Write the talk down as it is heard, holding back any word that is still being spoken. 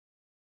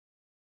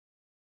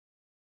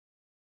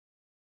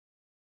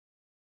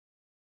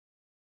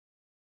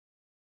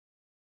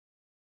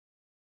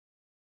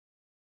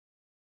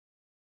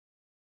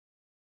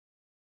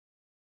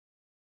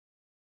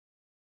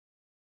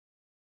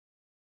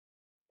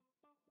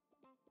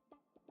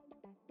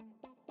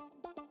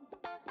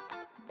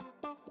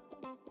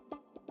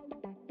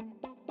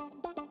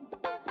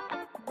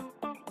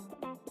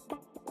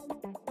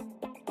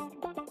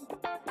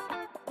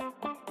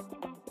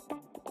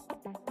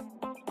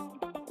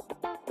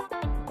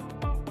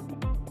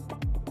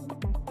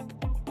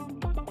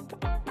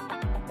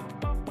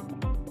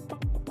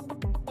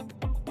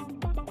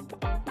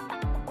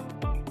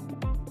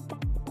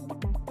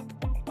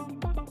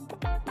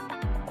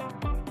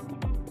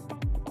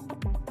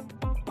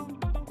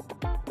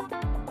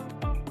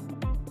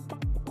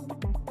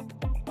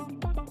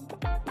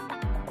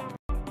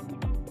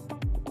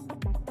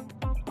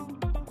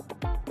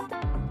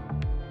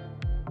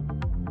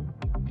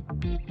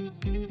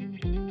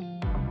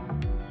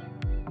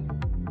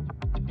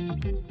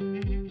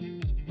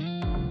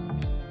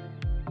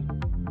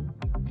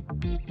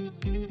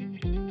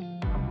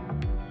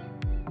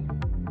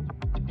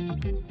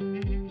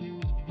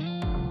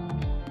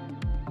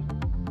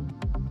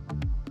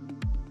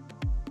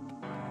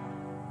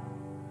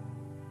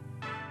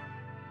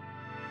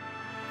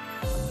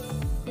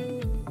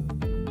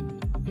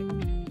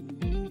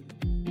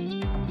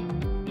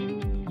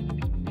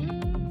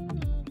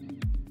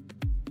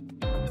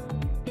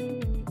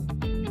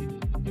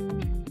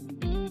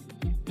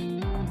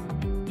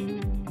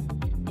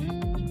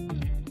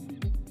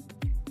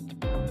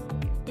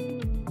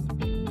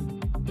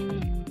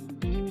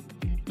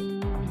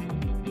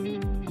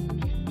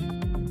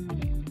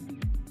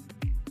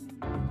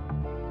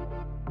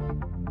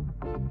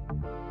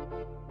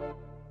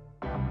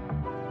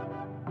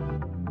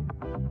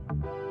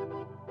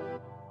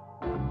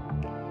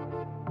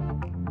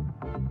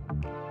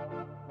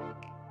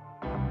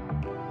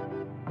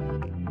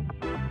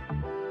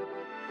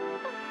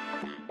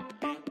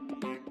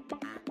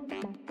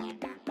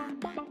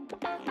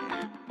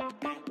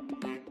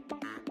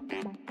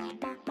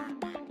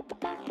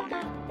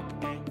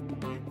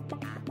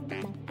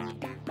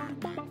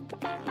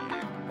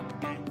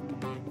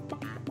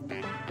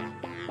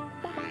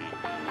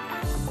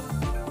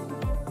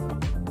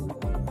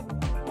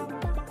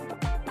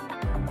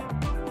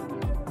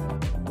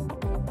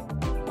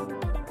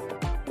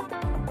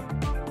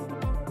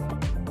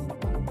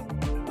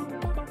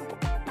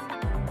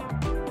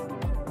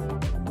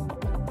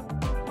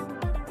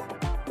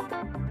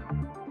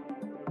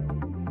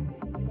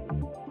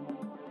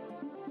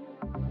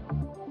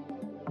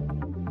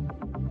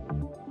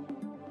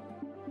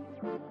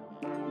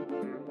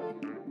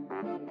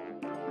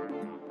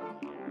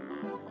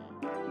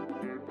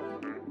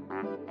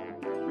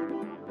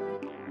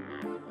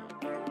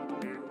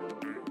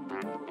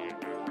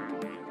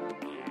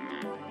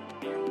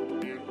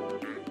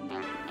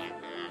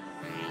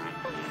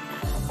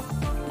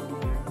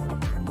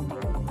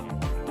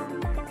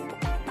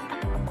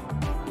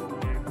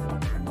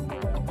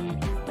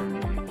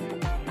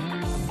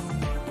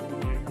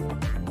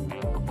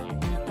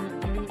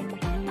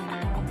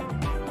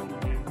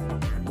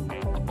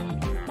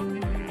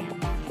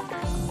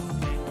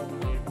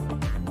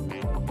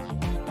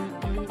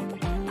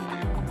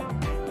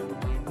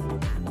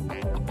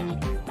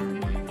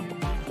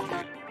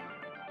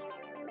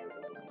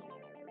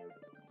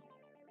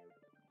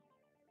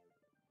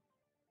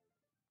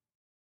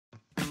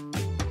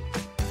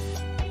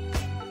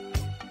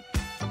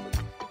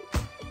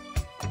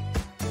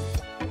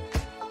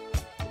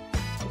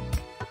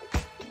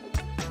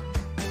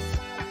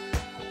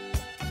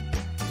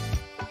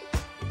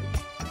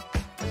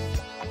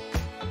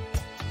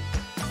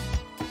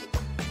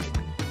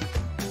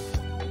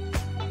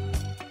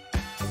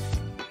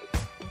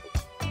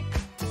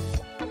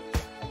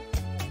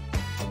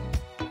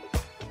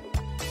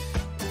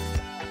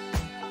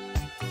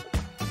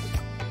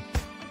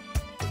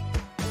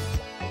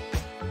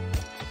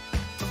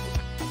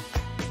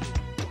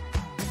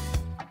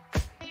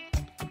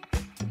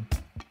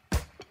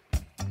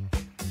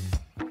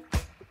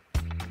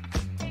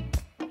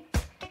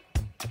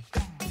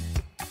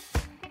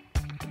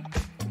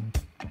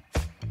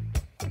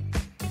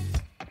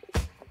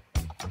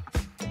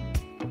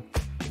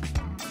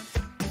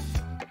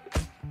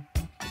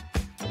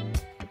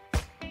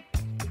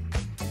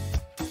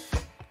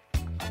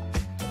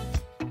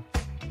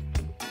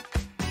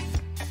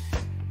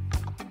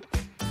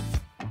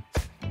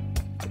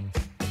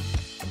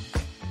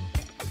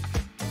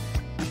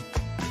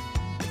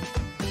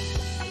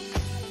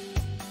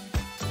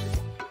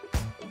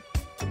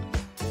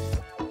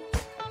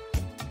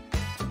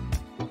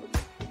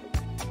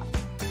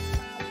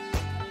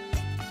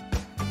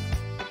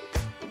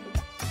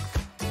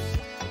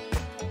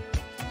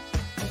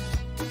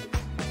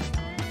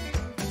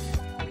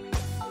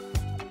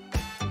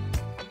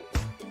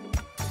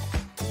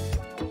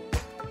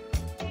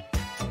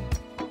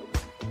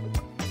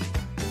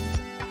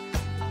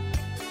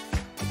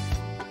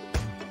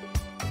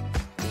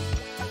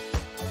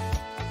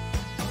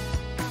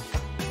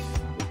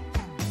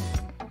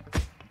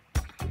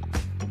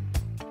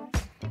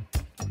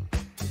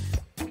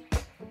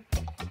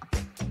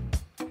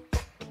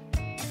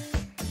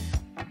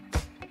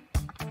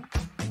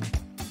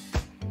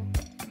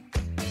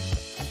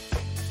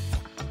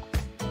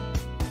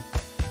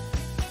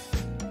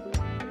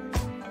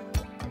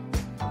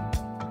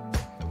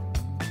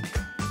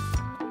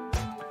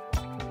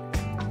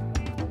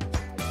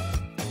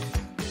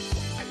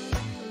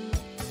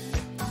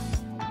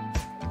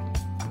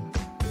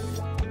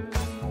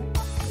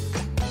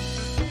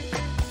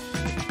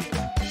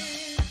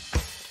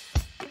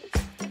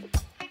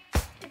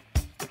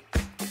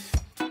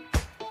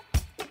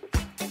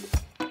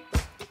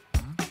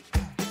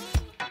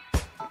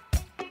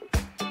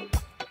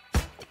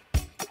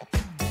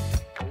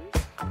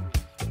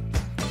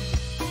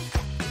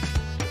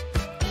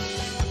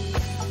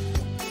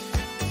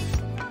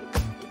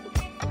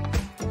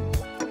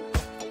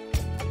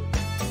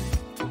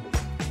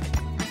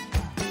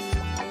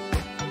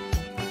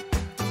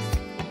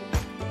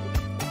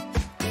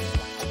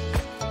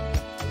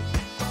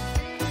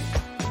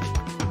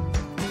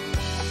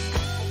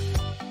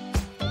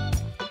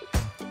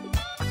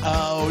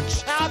Oh,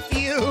 chap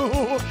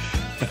you.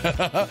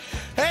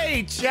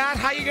 Hey, chat,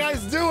 how you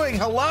guys doing?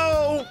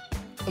 Hello.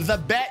 The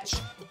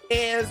bitch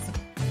is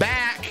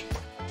back.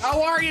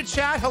 How are you,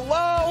 chat?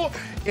 Hello.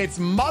 It's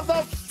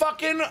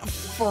motherfucking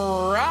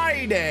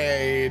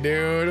Friday,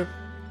 dude.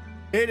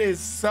 It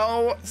is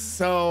so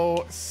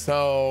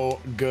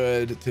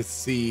good to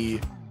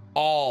see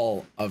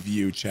all of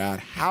you, chat.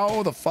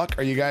 How the fuck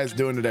are you guys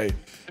doing today?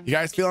 You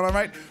guys feeling all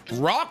right?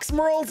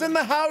 Roxmerle's in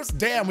the house.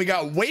 Damn, we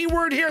got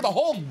Wayward here. The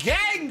whole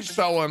gang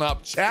showing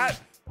up, chat.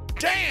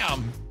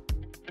 Damn.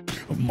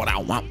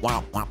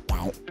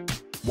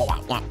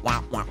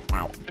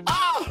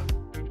 Ah!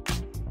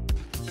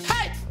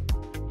 Hey!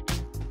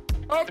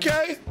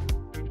 Okay.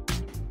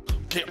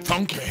 Get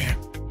funky.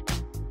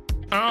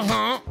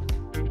 Uh-huh.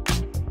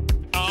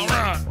 All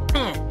right.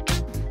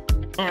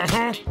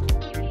 Uh-huh.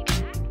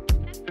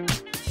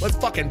 Let's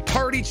fucking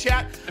party,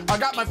 chat. I've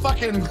got my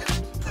fucking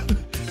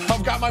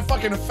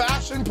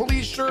fashion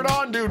police shirt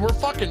on, dude. We're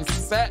fucking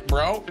set,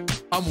 bro.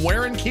 I'm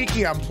wearing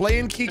Kiki. I'm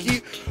playing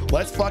Kiki.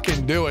 Let's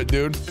fucking do it,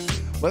 dude.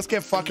 Let's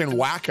get fucking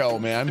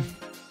wacko, man.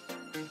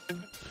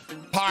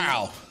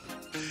 Pow.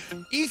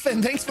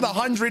 Ethan, thanks for the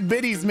 100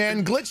 biddies,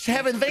 man. Glitched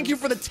Heaven, thank you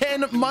for the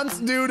 10 months,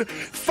 dude.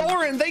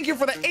 Thorin, thank you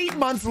for the 8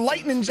 months.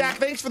 Lightning Jack,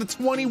 thanks for the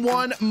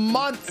 21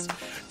 months.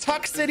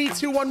 Tuck City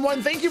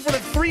 211, thank you for the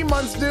 3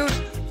 months, dude.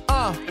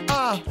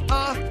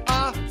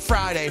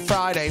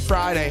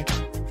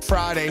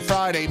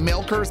 Friday.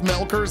 Milkers,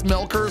 Milton.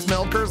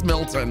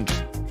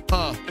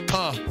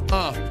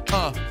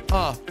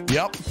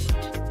 Yep.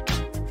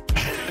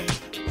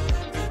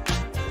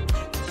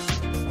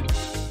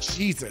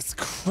 Jesus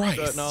Christ.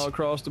 Cutting all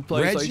across the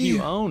place, Reggie? like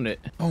you own it.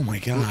 Oh my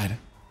God.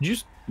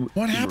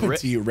 What happened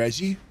to you,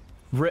 Reggie?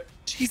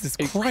 Jesus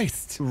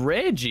Christ.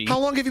 Reggie? How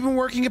long have you been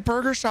working at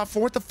Burger Shop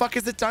for? What the fuck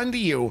has it done to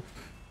you?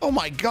 Oh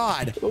my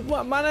God.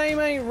 What? My name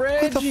ain't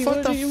Reggie.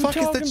 What the fuck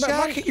is the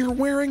jacket you're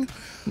wearing?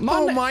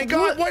 Oh my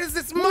God. What is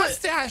this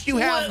mustache you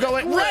have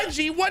going?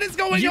 Reggie, what is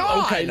going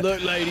on? Okay,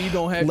 look, lady, you're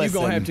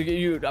gonna have to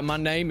get my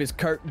name is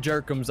Kirk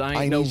Jerkums.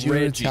 I ain't no Reggie. I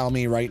need you to tell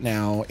me right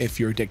now if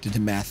you're addicted to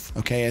meth.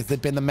 Okay, has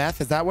it been the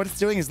meth? Is that what it's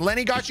doing? Is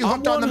Lenny got you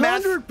hooked on the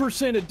meth? I'm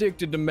 100%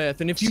 addicted to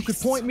meth, and if you could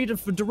point me to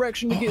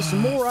direction to get some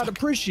more, I'd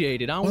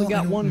appreciate it. I only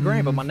got 1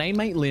 gram, but my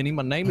name ain't Lenny.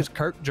 My name is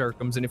Kirk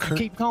Jerkums, and if you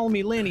keep calling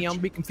me Lenny, I'm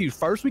gonna be confused.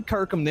 First we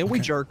Kirk them, then we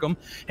jerk them,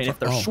 and if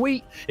they're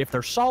sweet, if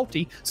they're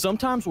salty,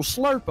 sometimes we'll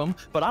slurp them,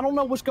 but I don't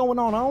know what's going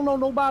on. I don't know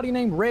nobody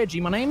named Reggie.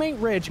 My name ain't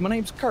Reggie. My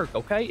name's Kirk,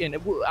 okay? And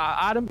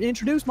I'd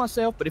introduce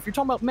myself, but if you're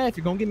talking about meth,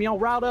 you're gonna get me all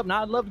riled up, and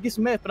I'd love to get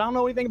some meth, but I don't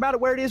know anything about it,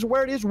 where it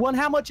is,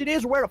 how much it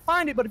is, or where to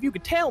find it. But if you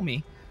could tell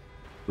me,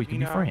 we can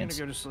be friends. I'm gonna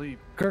go to sleep.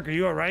 Kirk, are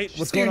you all right?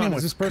 What's going on?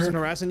 Is this person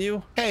harassing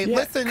you? Hey,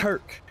 listen,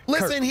 Kirk.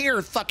 Listen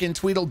here, fucking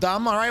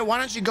Tweedledum. All right, why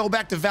don't you go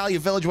back to Value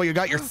Village where you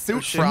got your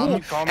suit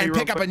from and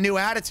pick up a new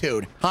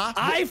attitude, huh?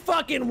 I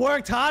fucking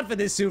worked hard for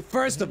this suit.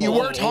 First of all, you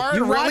worked hard.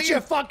 You really? watch your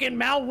fucking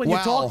mouth when you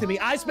talk to me.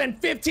 I spent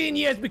 15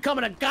 years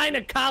becoming a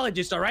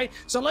gynecologist. All right,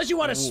 so unless you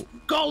want to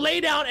go lay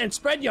down and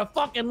spread your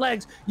fucking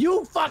legs,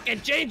 you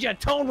fucking change your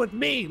tone with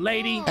me,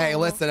 lady. Hey,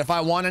 listen, if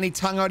I want any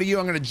tongue out of you,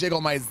 I'm gonna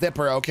jiggle my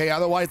zipper, okay?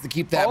 Otherwise, to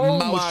keep that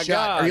mouth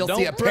shut, or you'll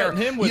see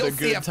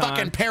a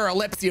fucking pair of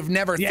lips you've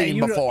never seen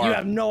before. You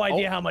have no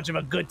idea how much of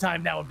a good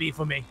time that would be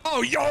for me.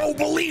 Oh, yo,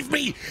 believe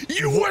me,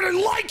 you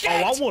wouldn't like it.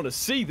 Oh, I want to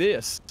see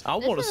this. I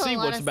want to see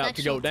what's about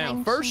to go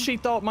down. First, she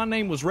thought my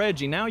name was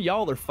Reggie. Now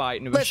y'all are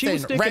fighting. But she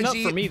was sticking up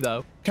for me,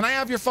 though. Can I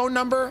have your phone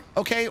number?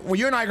 Okay. Well,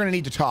 you and I are going to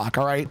need to talk.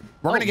 All right.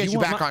 We're going to get you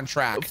back on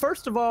track.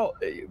 First of all,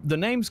 the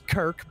name's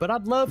Kirk, but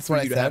I'd love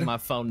for you to have my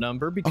phone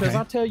number because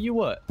I'll tell you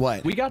what.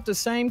 What? We got the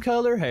same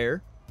color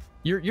hair.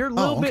 You're a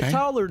little bit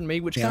taller than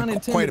me, which kind of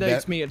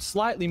intimidates me. It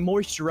slightly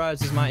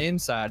moisturizes my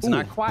insides, and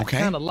I quite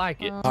kind of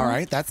like it. All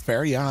right, that's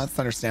fair. Yeah, that's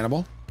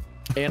understandable.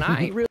 And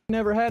I ain't really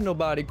never had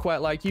nobody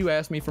quite like you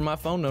ask me for my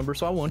phone number,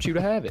 so I want you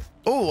to have it.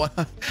 Oh,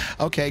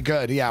 okay,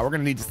 good. Yeah, we're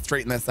gonna need to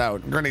straighten this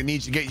out. We're gonna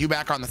need to get you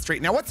back on the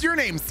street. Now, what's your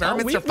name, sir?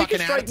 Mr.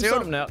 Fucking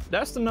Attitude. Out.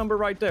 That's the number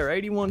right there,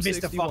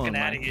 8161. Mr. Fucking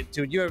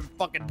Attitude. You're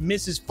fucking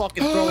Mrs.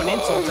 Fucking throwing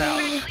insults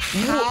out.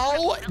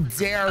 How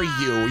dare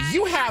you?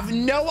 You have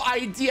no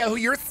idea who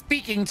you're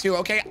speaking to,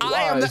 okay?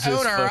 I am the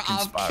owner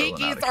of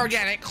Kiki's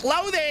Organic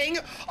Clothing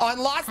on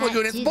Las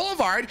Lagunas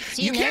Boulevard.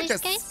 You can't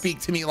just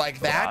speak to me like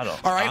that,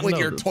 all right, with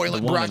your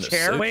toilet brush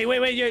hair. Wait,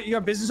 you're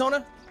a business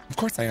owner? Of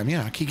course I am,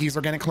 yeah. Kiki's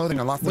Organic Clothing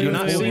on Las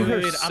Lagunas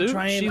Boulevard. I'm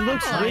trying. She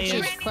looks rich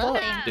as fuck,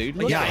 dude.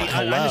 Yeah,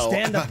 I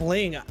understand the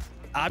bling.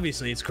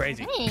 Obviously, it's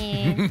crazy.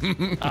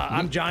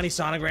 I'm Johnny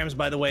Sonograms,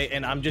 by the way,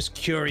 and I'm just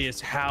curious,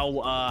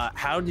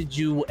 how did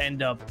you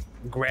end up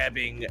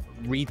grabbing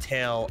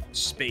retail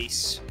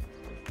space?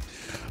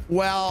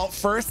 Well,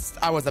 first,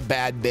 I was a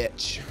bad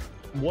bitch.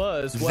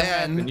 Was. What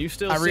happened? You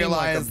still seem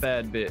like a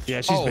bad bitch. Yeah,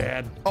 she's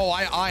bad. Oh,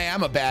 I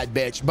am a bad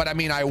bitch, but I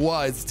mean, I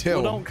was too.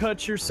 Well, don't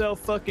cut yourself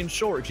fucking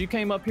short. You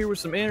came up here with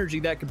some energy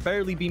that could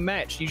barely be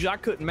matched. I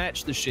couldn't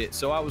match the shit,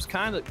 so I was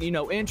kind of, you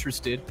know,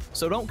 interested.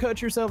 So don't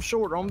cut yourself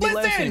short. I'm gonna be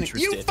less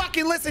interested. You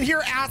fucking listen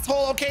here,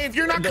 asshole. Okay, if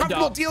you're not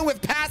comfortable dealing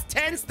with past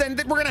tense, then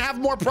we're gonna have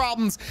more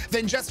problems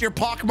than just your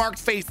pockmarked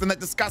face and that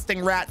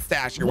disgusting rat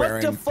stash you're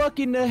wearing. What the fuck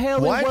in the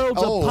hell in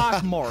world's a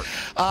pockmark?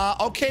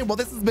 Okay, well,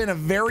 this has been a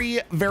very,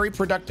 very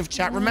productive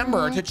chat.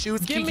 Remember to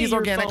choose Kiki's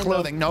organic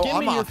clothing. No,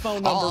 I'll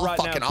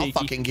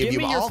fucking give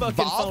you.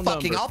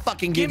 I'll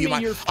fucking give you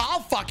my.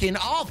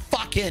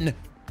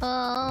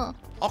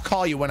 I'll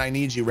call you when I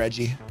need you,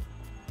 Reggie.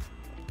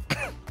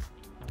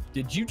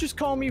 Did you just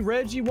call me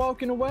Reggie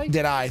walking away?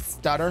 Did I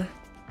stutter?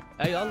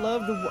 Hey,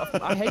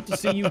 I hate to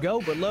see you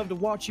go, but love to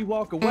watch you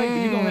walk away. But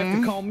you're gonna have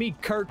to call me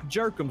Kirk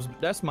Jerkums.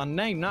 That's my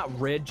name, not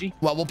Reggie.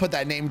 Well, we'll put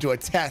that name to a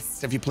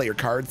test if you play your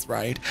cards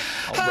right.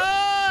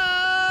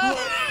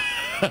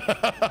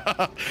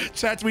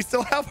 Chat, do we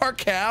still have our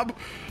cab?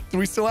 Do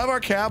we still have our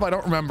cab? I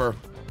don't remember.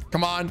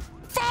 Come on.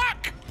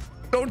 Fuck!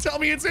 Don't tell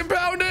me it's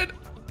impounded.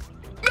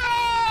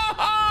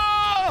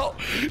 No!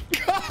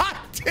 God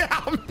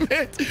damn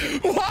it!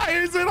 Why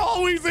is it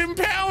always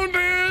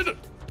impounded?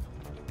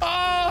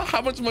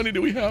 How much money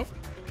do we have?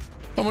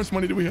 How much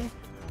money do we have?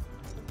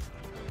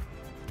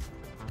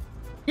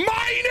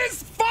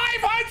 Minus $559!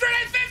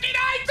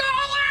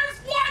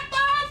 What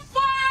the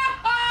fuck?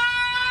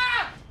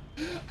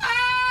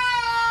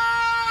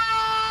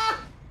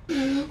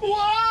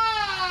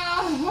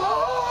 Wow!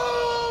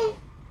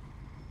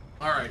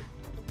 All right.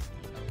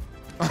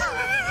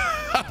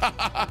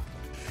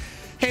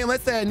 Hey,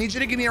 listen, I need you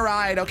to give me a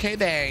ride. Okay,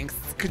 thanks.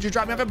 Could you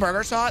drop me off at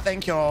Burger Shot?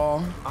 Thank you.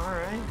 All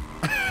right.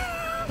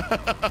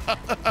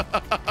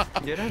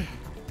 Get in.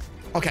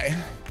 Okay,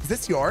 is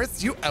this yours?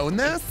 Do you own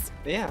this?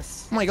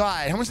 Yes. Oh my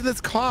God, how much did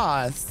this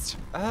cost?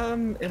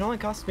 It only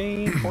cost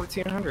me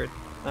 $1,400.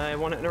 I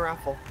won it in a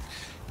raffle.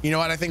 You know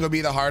what I think would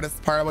be the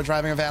hardest part about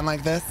driving a van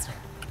like this?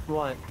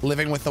 What?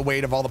 Living with the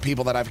weight of all the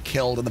people that I've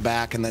killed in the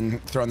back and then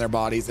thrown their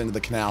bodies into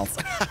the canals.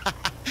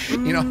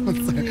 You know?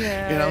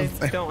 Yeah, you know,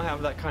 I don't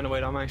have that kind of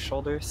weight on my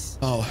shoulders.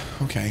 Oh,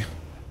 okay.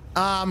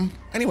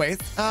 Anyways,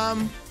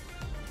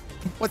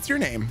 what's your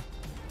name?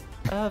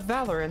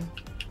 Valorin.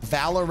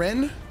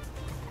 Valorin?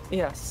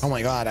 Yes. Oh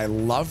my God, I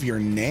love your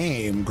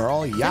name,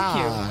 girl.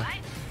 Yeah.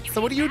 Thank you.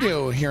 So what do you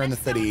do here in the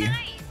city?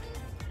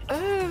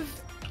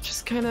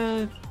 Just kind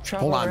of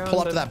travel around. Hold on, pull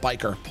up to that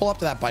biker. Pull up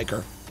to that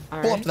biker.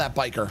 Pull up to that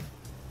biker.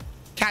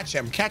 Catch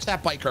him. Catch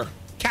that biker.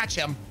 Catch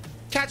him.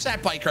 Catch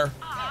that biker.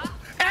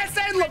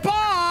 SN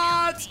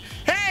LaPont!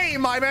 Hey,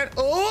 my man.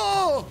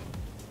 Oh!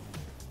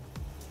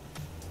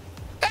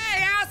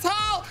 Hey,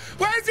 asshole!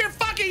 Where's your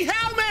fucking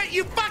helmet?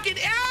 You fucking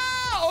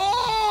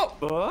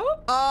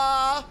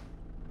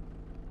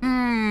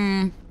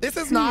This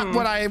is not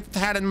what I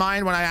had in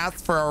mind when I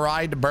asked for a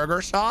ride to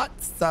Burger Shot,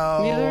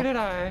 so... Neither did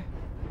I.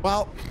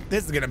 Well,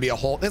 this is gonna be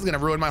this is gonna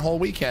ruin my whole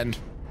weekend.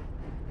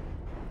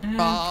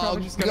 Oh,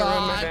 just gonna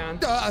run my van.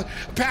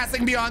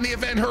 Passing beyond the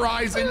event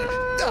horizon.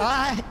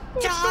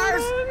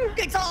 Charles,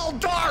 it's all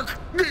dark.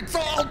 It's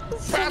all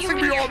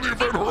passing beyond the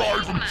event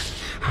horizon.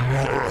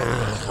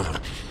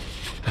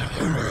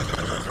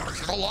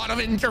 There's a lot of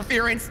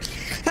interference.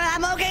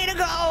 I'm okay to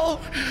go.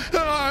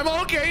 I'm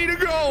okay to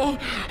go.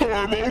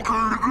 I'm okay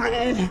to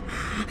go.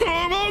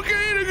 I'm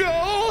okay to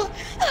go.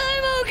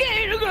 I'm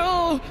okay to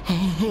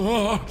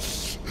go.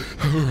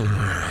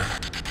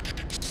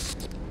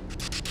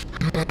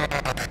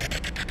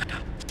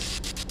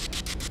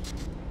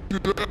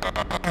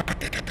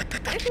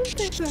 I don't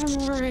think that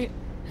I'm alright.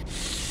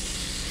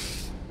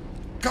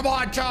 Come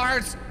on,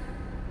 Charles.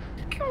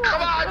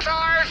 Come on,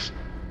 Charles.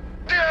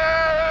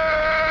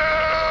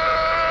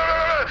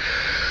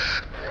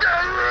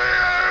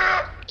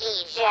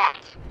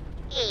 Eject.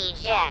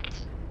 Eject.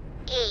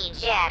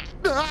 Eject.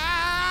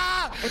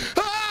 Ah!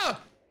 Ah!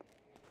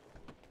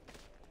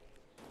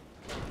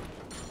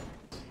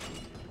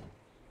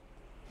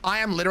 I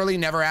am literally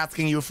never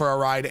asking you for a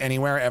ride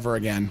anywhere ever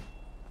again.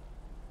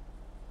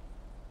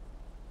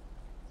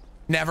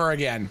 Never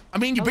again. I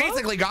mean, you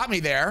basically got me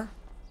there.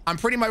 We're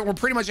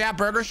pretty much at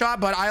Burger Shot,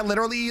 but I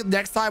literally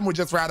next time would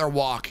just rather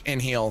walk in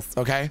heels,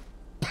 okay?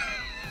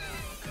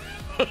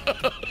 I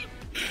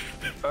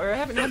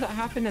haven't had that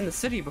happen in the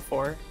city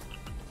before.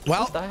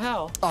 Well, what the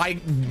hell?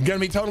 I'm gonna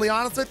be totally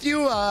honest with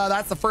you.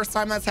 That's the first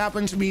time that's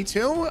happened to me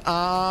too.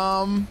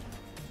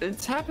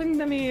 It's happened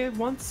to me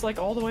once, like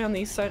all the way on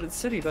the east side of the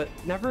city, but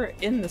never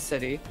in the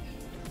city.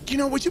 You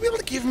know, would you be able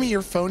to give me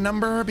your phone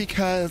number?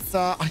 Because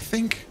I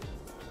think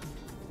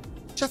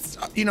just,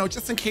 you know,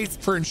 just in case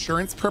for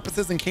insurance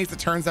purposes, in case it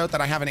turns out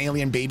that I have an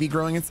alien baby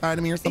growing inside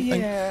of me or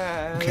something.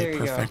 Yeah. Okay,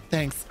 perfect.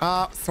 Thanks.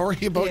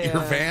 Sorry about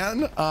your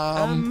van.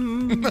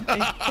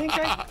 I think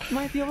I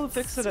might be able to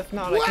fix it. If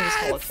not, I can just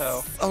call a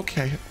tow.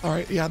 Okay. All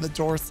right. Yeah, the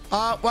doors.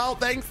 Well,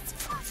 thanks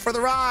for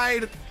the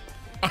ride.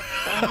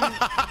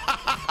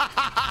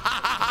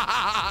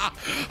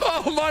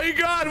 Oh my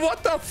God,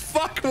 what the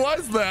fuck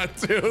was that,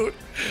 dude?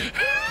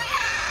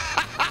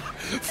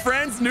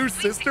 Friend's new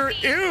sister?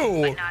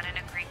 Ew. But not in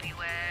a creepy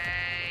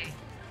way.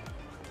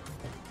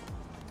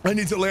 I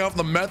need to lay off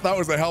the meth. That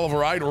was a hell of a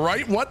ride,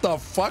 right? What the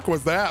fuck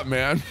was that,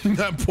 man?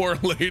 That poor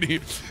lady.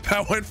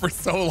 That went for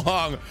so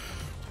long.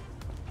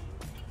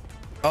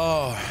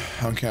 Oh,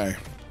 okay.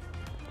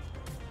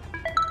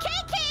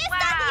 Kiki, is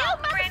that you,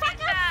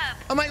 motherfucker?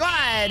 Oh my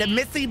God,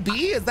 Missy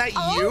B, is that you?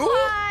 Oh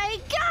my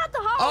God,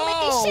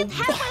 holy shit,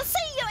 haven't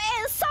seen you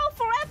in so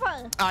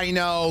forever. I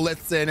know,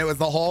 listen, it was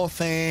the whole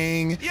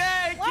thing.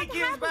 Yay, Kiki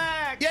is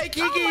back. Yay,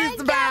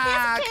 Kiki's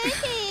back.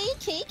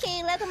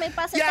 Kiki, let me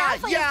bust it down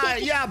for you,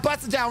 Kiki. Yeah,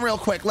 bust it down real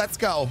quick. Let's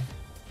go.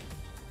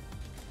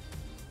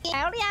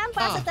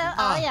 Bust it down.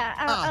 Oh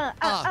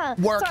yeah.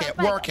 Work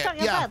it.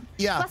 Yeah.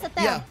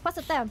 Bust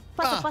it down.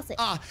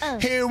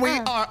 Here we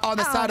are on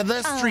the side of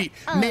the street.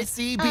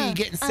 Missy B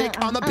getting sick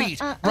on the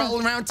beach.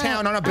 Rolling around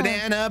town on a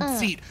banana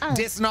seat.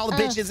 Dissing all the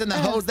bitches and the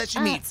hoes that she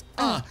meets.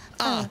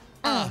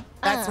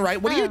 That's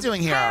right. What are you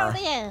doing here? Hell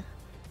yeah.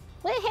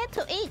 We're here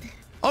to eat.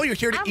 Oh, you're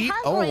here to eat?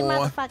 Hungry,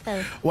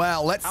 motherfucker.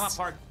 Well,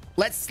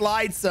 let's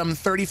slide some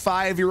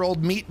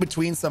 35-year-old meat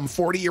between some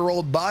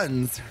 40-year-old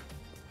buns.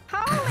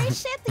 Holy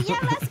shit, yeah,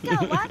 let's go.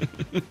 What?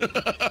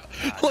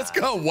 Let's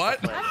go, what?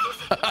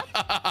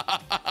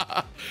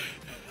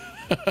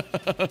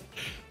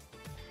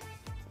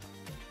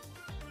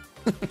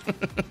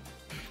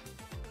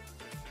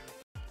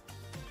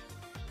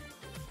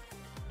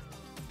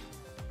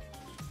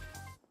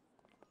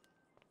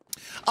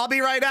 I'll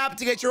be right up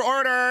to get your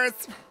orders.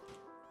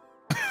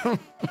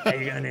 Hey,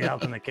 you're gonna need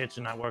help in the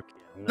kitchen. I work.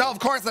 No, of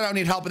course I don't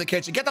need help in the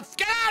kitchen. Get out of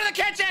the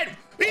kitchen!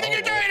 What do you think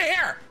you're doing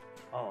here?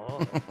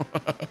 Oh.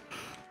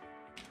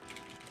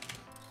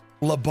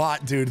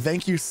 Labat, dude,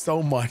 thank you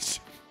so much.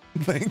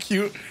 Thank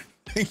you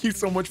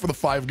so much for the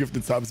 5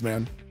 gifted subs,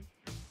 man.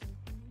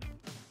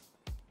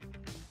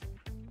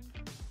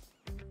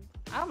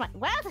 Oh my,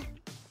 what?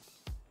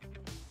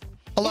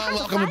 Hello,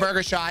 welcome to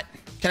Burger Shot.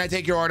 Can I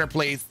take your order,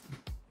 please?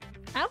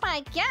 Oh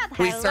my God.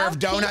 We serve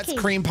donuts, Kiki.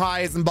 cream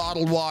pies, and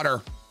bottled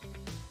water.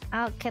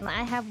 Oh, can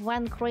I have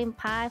 1 cream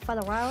pie for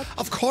the road?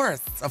 Of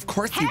course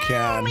you can.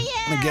 Yeah, I'm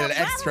gonna get it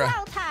extra.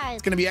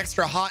 It's gonna be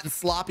extra hot and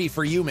sloppy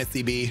for you,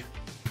 Missy B.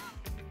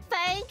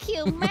 Thank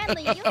you,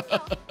 Manly. You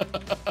know.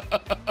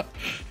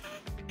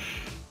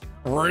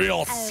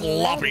 Real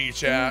sloppy,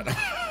 chat.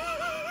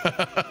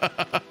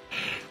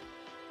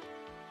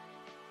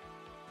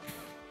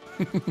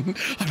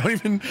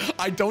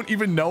 I don't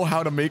even know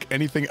how to make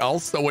anything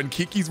else. So when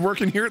Kiki's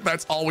working here,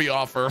 that's all we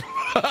offer.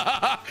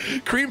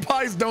 Cream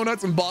pies,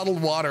 donuts, and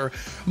bottled water.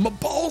 My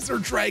balls are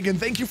dragging.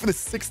 Thank you for the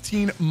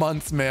 16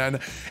 months, man.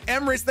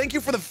 Emrys, thank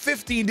you for the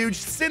 15, dude.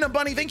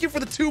 Cinnabunny, thank you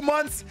for the 2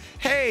 months.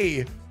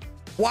 Hey,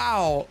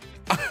 wow.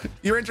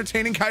 You're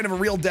entertaining, kind of a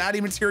real daddy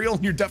material.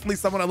 You're definitely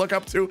someone I look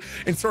up to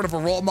in sort of a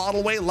role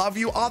model way. Love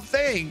you. Oh,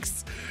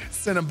 thanks,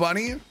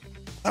 Cinnabunny.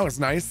 That was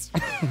nice.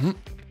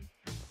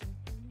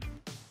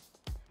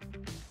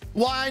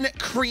 1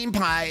 cream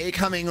pie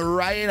coming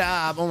right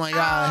up. Oh my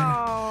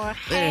God. Oh,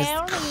 There's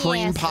hell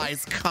cream yes.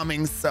 pies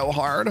coming so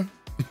hard.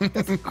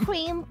 This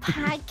cream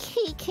pie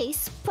Kiki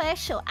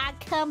special. I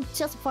come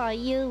just for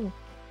you.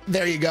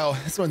 There you go.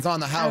 This one's on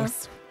the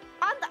house.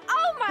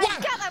 Oh my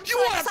What? God, I'm You so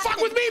wanna excited.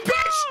 fuck with me,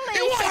 bitch? Holy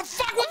You wanna shit.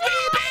 fuck with me,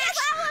 bitch?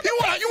 You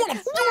wanna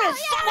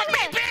fuck with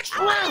me, bitch?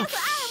 I'm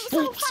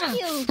so fuck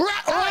you.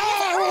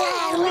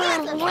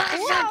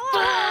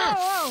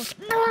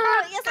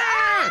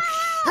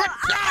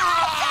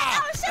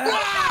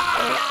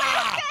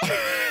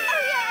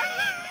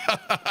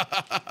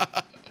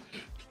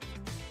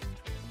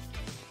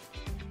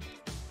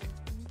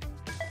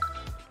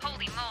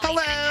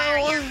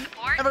 Hello,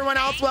 everyone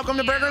else. Welcome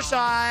to Burger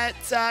Shot.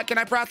 Can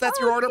I process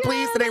your order,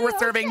 please? Today we're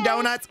serving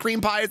donuts, cream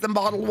pies, and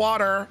bottled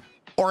water,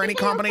 or any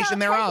combination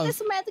thereof.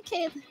 This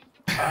Medicaid.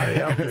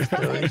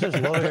 He's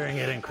just loitering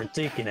it and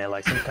critiquing it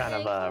like some kind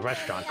of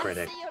restaurant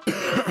critic.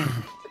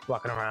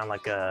 Walking around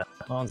like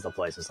owns the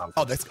place or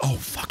something. Oh,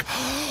 fuck.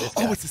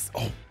 Oh, it's this.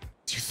 Oh,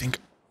 do you think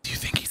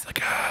he's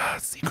like a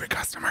secret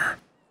customer?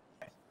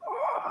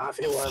 If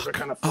he was, they're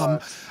kind of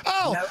fun.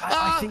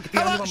 I think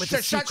the only one with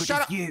the secret shut is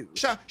up. you.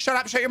 Shut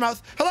up. Shut your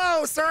mouth.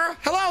 Hello, sir.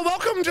 Hello.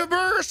 Welcome to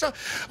Burger Shot.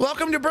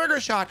 Welcome to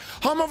Burger Shot.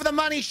 Home of the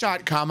money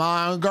shot. Come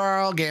on,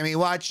 girl. Give me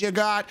what you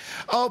got.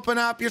 Open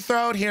up your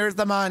throat. Here's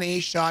the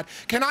money shot.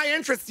 Can I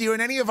interest you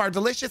in any of our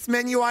delicious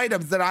menu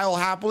items that I will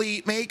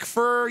happily make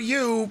for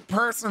you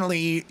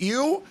personally?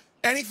 You?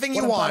 Anything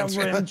you want.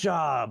 What a rim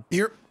job.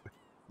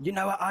 You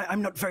know,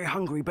 I'm not very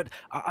hungry, but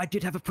I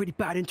did have a pretty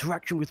bad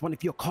interaction with one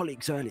of your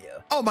colleagues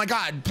earlier. Oh my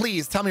God,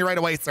 please tell me right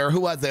away, sir.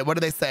 Who was it? What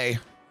did they say?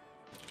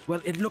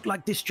 Well, it looked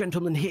like this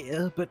gentleman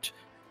here, but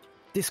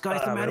this guy's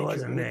the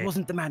manager. It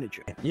wasn't the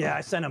manager. Yeah, I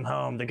sent him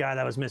home, the guy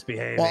that was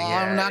misbehaving. Well,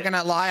 I'm not going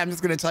to lie. I'm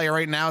just going to tell you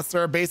right now,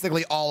 sir.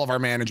 Basically, all of our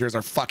managers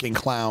are fucking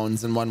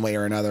clowns in one way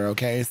or another,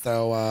 okay?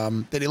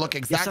 So, did he look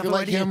exactly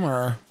like him,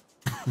 or?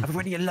 I've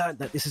already learned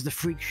that this is the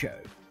freak show.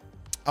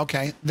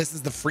 Okay, this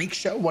is the freak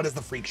show? What is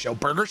the freak show?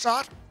 Burger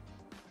Shot?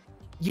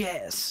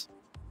 Yes.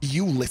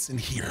 You listen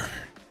here.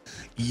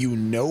 You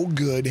no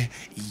good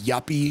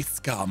yuppie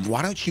scum.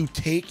 Why don't you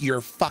take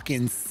your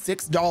fucking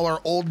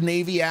 $6 Old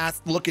Navy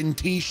ass looking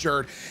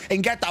t-shirt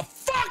and get the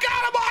fuck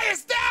out of my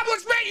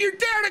establishment? You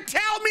dare to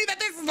tell me that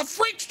this is a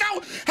freak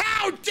show?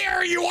 How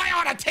dare you? I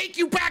ought to take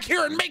you back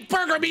here and make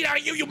burger meat out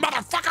of you, you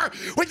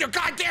motherfucker, with your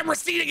goddamn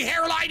receding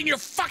hairline and your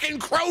fucking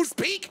crow's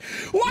peak.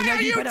 Why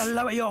are you? You better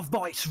lower your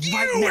voice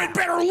right now. You had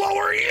better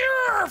lower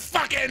your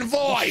fucking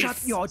voice. Shut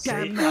your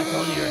damn I mouth.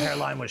 told you your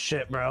hairline was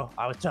shit, bro.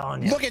 I was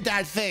telling you. Look at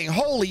that thing.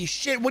 Holy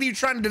shit. What are you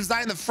trying to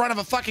design the front of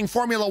a fucking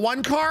Formula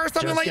One car or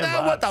something Just like give that?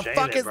 up. What the Shave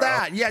fuck it, is bro.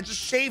 that? Yeah, just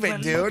shave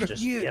it, dude.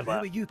 Just You, give who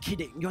up. are you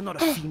kidding? You're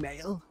not a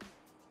female.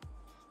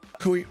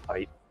 Who are you? Are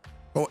you,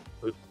 Oh,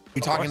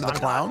 you talking to the I'm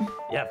clown? not.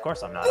 Yeah, of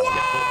course I'm not. I'm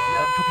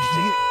talking to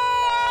you.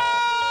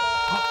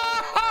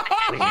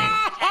 What do you mean?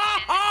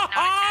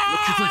 Look,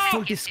 she's in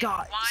full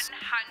disguise.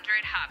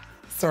 100 hubs.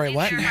 Sorry,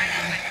 what?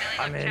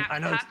 I mean, I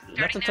know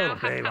that's a total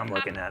babe I'm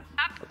looking at.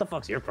 What the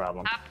fuck's your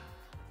problem?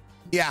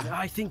 Yeah,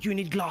 I think you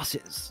need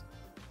glasses.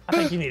 I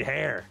think you need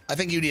hair I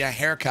think you need a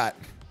haircut.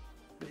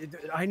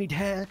 I need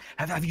hair.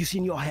 Have you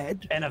seen your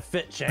head? and a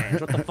fit change.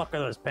 What the fuck are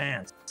those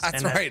pants? That's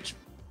And that- right.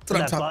 That's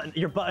what I'm talking.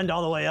 You're buttoned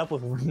all the way up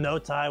with no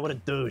tie. What a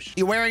douche.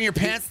 You wearing your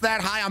pants that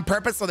high on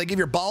purpose so they give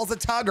your balls a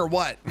tug or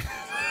what?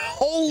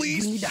 Holy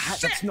You need a hat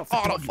shit! that's not for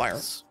Auto fire.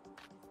 toddlers.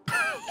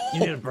 You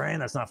need a brain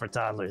that's not for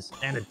toddlers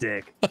and a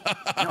dick. No,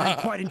 I'm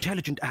quite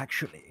intelligent,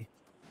 actually.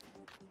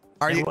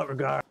 Are In you? what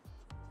regard?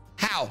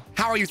 How?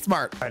 How are you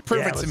smart? Right,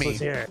 Prove yeah, it to let's- me. let's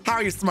hear it. How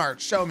are you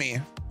smart? Show me.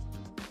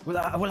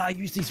 Well, I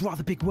use these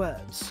rather big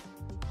words.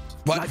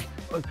 What?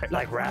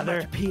 Like rather?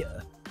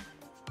 Onomatopoeia.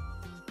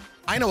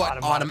 I know what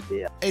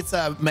Onomatopoeia. It's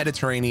a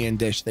Mediterranean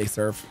dish they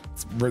serve.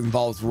 It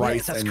involves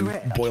rice that's and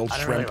correct. boiled I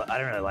shrimp.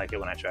 didn't really like it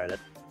when I tried it.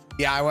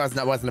 Yeah, I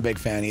wasn't a big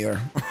fan either.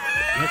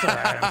 It's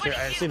alright. I'm sure.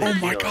 I see the Oh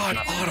my appeal. god,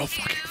 It's not- auto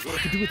fucking I fire.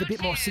 could do with a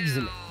bit more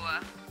seasoning.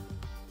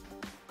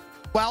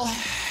 Well,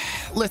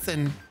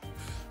 listen.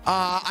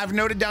 I've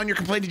noted down your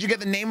complaint. Did you get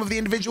the name of the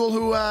individual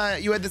who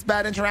you had this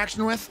bad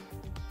interaction with?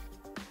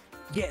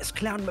 Yes,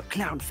 Clown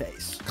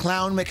McClownface.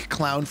 Clown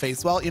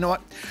McClownface. Well, you know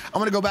what? I'm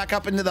gonna go back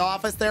up into the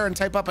office there and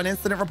type up an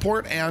incident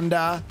report, and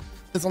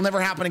this will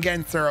never happen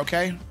again, sir.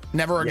 Okay?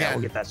 Never Yeah, again.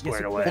 we'll get that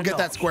squared away. We'll get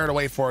that squared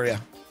away for you.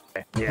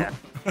 Yeah.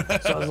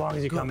 So as long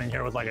as you come in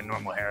here with like a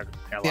normal hairline,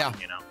 Yeah.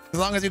 you know. As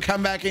long as you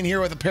come back in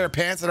here with a pair of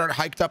pants that aren't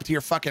hiked up to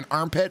your fucking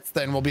armpits,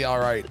 then we'll be all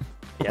right.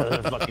 Yeah,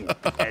 there's a fucking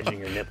edging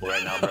your nipple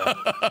right now,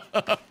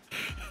 bro.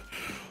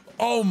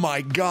 Oh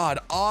my god,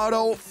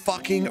 auto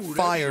fucking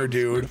fire,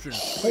 dude.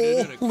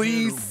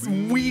 Holy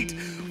sweet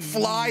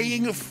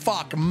flying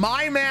fuck.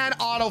 My man,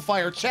 auto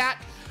fire. Chat,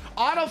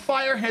 auto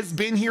fire has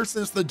been here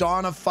since the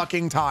dawn of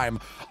fucking time.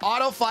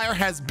 Auto fire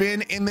has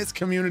been in this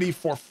community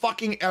for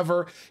fucking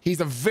ever. He's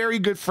a very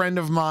good friend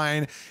of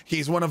mine.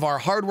 He's one of our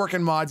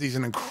hardworking mods. He's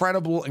an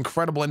incredible,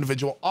 incredible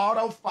individual.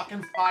 Auto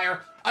fucking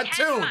fire. A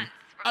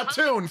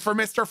tune for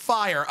Mr.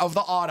 Fire of the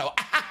auto.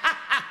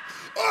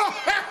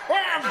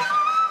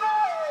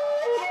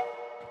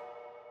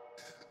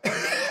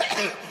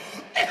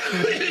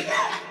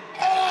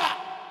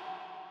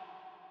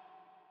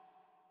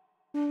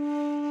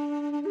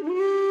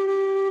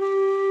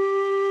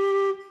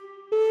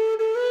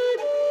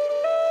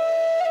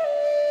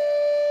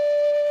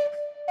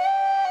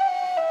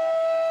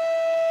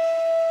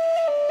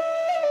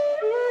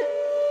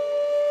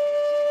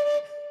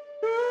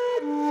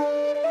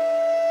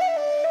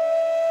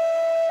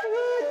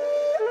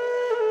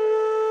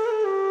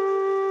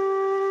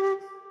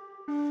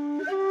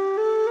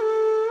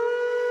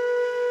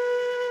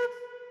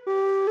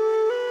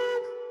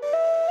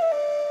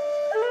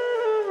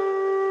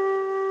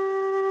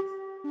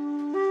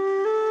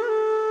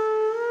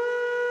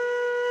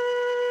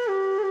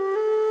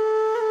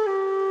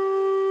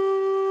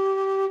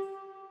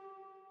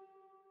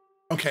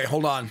 Okay,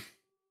 hold on.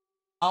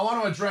 I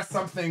want to address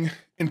something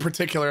in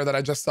particular that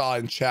I just saw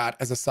in chat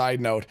as a side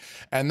note,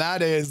 and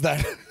that is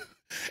that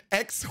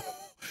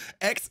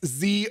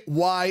XZY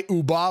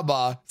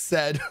Ubaba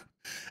said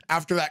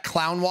after that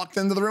clown walked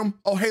into the room,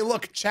 oh, hey,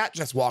 look, chat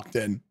just walked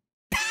in.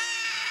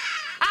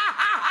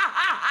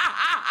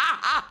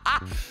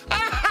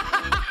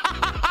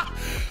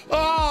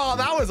 Oh,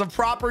 that was a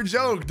proper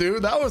joke,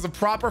 dude. That was a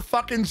proper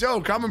fucking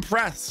joke. I'm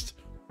impressed.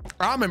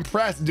 I'm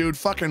impressed, dude.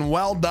 Fucking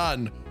well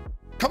done.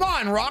 Come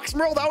on,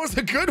 Roxmerl, that was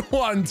a good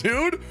one,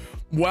 dude.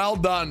 Well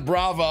done,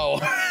 bravo.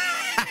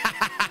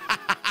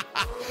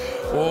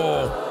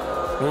 Oh,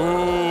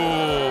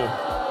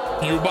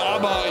 ooh, you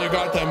Baba, you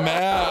got them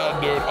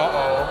mad, dude.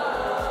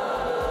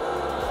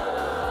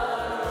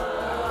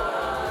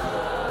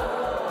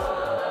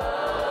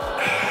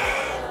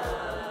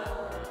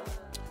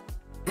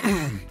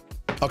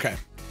 Okay.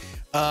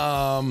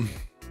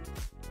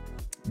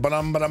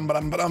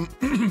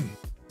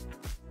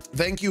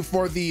 Thank you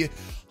for the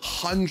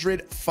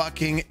 100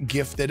 fucking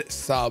gifted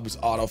subs,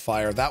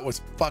 Autofire. That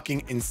was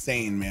fucking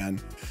insane, man.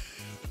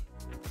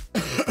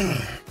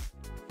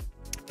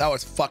 That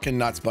was fucking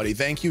nuts, buddy.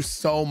 Thank you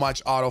so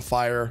much,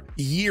 Autofire.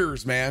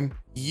 Years, man.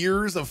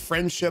 Years of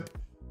friendship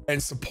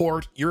and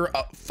support. You're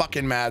a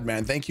fucking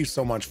madman. Thank you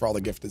so much for all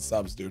the gifted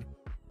subs, dude.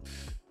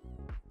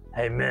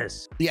 Hey,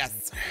 miss.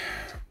 Yes.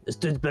 This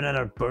dude's been at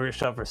our burger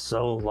shop for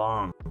so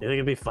long. You think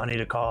it'd be funny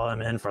to call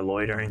him in for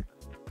loitering?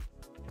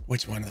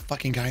 Which one? The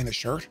fucking guy in the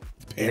shirt?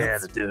 The pants? Yeah,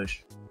 the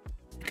douche.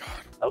 God.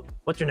 Oh,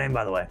 what's your name,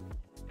 by the way?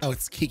 Oh,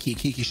 it's Kiki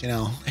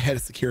Chanel, head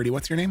of security.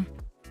 What's your name?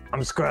 I'm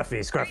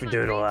Scruffy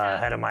Doodle,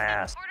 head of my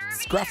ass.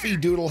 Scruffy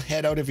Doodle,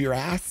 head out of your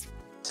ass?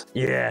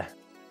 Yeah.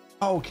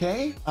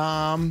 Okay.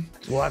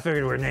 Well, I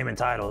figured we're naming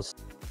titles.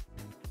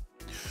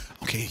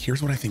 Okay,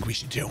 here's what I think we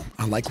should do.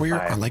 I like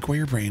where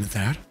your brain is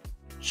at.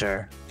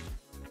 Sure.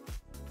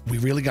 We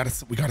really gotta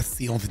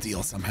seal the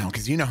deal somehow,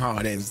 because you know how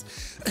it is.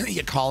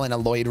 You call in a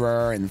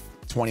loiterer and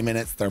 20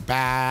 minutes they're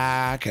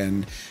back,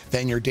 and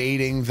then you're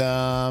dating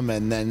them,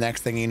 and then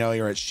next thing you know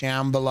you're at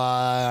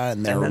Shambhala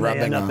and they're rubbing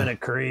they end up in a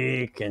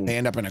creek, and they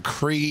end up in a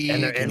creek,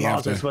 and their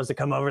in-laws are supposed to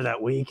come over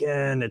that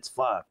weekend. It's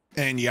fucked.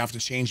 And you have to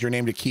change your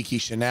name to Kiki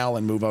Chanel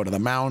and move out of the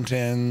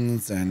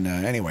mountains. And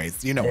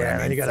anyways, you know what I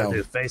mean. And you gotta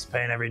do face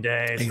paint every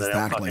day so they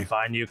don't fucking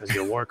find you because of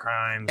your war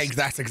crimes.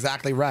 That's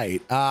exactly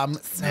right.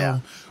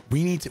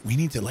 We need to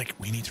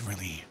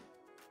really,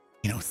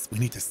 you know, we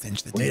need to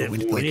cinch the deal. We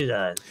need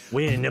to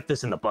nip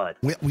this in the bud.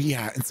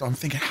 Yeah, and so I'm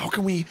thinking, how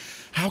can we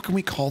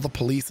call the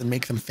police and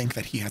make them think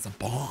that he has a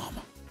bomb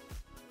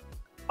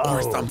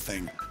or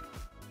something?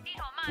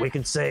 We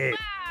could say.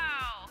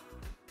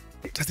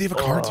 Does he have a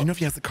car? Do you know if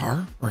he has a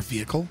car or a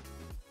vehicle?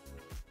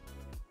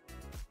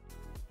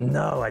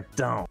 No, I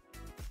don't.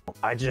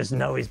 I just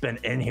know he's been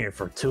in here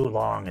for too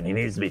long and he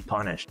needs to be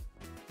punished.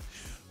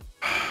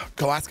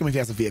 Go ask him if he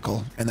has a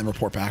vehicle and then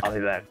report back. I'll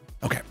be back.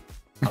 Okay.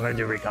 I'm gonna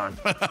do recon.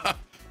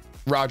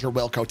 Roger,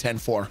 Wilco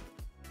 10-4.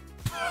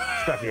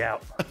 Scruffy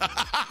out.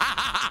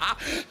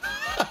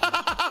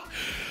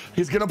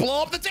 He's gonna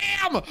blow up the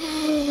dam.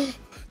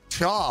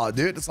 Chaw,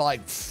 dude, it's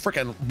like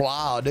freaking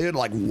blah, dude.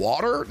 Like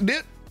water,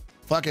 dude.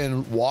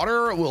 Fucking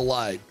water will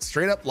like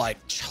straight up like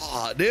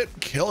chaw, dude,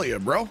 kill you,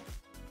 bro.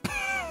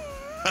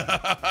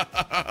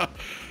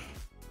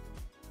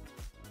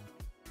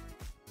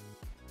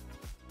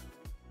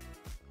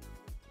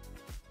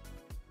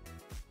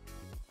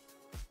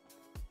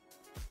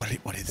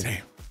 What did he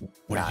say?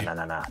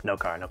 Nah. No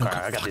car. I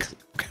got these.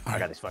 Okay, I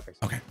got these fuckers.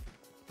 Okay.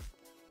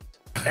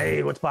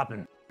 Hey, what's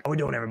poppin'? How we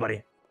doing,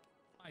 everybody?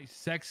 My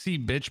sexy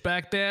bitch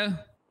back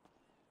there.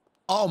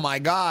 Oh my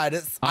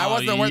God! I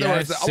wasn't aware there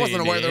was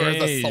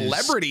a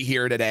celebrity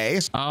here today.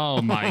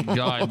 Oh my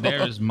God!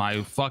 There's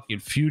my fucking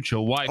future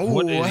wife.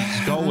 What is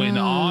going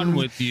on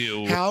with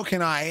you? How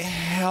can I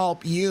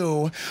help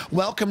you?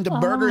 Welcome to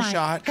Burger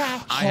Shot,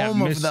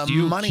 home of the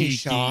money Kiki.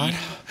 shot.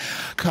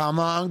 Come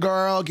on,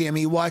 girl, give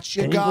me what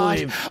you got.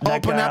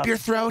 Open up your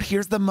throat.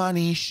 Here's the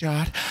money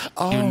shot.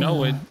 Oh, you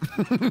know it.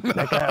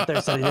 That guy out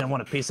there said he didn't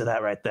want a piece of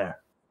that right there.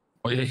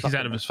 Well, he's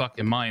out of his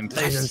fucking mind.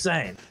 He's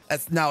insane.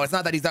 No, it's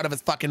not that he's out of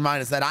his fucking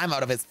mind. It's that I'm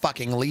out of his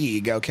fucking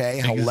league,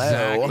 okay? Hello.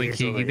 Exactly,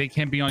 Kiki. They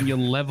can't be on your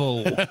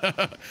level.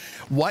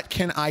 What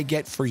can I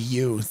get for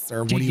you,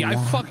 sir? Kiki, what do you want?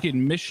 I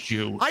fucking missed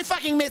you. I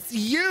fucking missed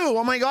you.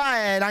 Oh my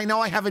God. I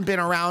know I haven't been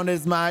around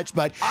as much,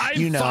 but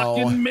you know.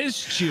 I fucking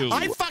missed you.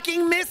 I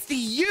fucking missed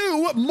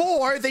you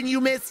more than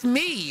you missed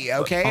me,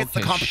 okay? It's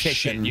the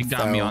competition. Shit, you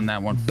got me on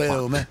that one.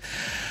 Boom. Fuck.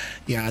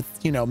 Yeah, it's,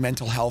 you know,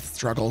 mental health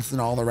struggles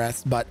and all the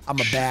rest, but I'm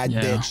a bad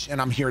bitch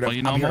and I'm here to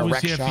I'm always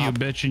here for you,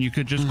 bitch, and you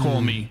could just call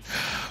me.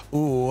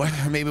 Ooh,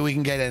 maybe we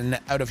can get an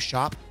out of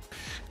shop.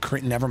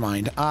 Never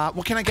mind.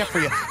 What can I get for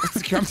you?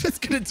 I'm just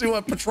gonna do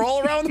a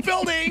patrol around the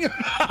building.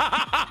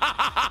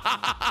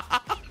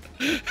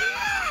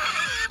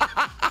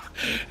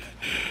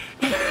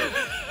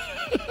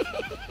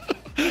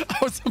 I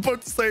was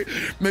about to say,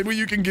 maybe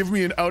you can give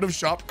me an out of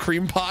shop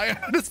cream pie.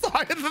 I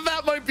decided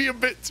that might be a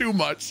bit too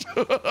much.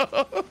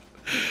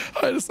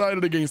 I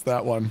decided against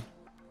that one.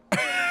 I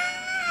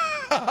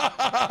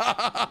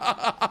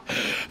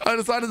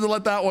decided to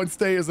let that one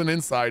stay as an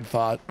inside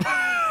thought.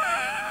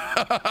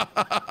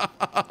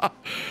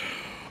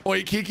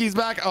 Wait, Kiki's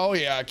back? Oh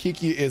yeah,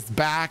 Kiki is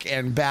back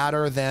and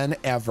badder than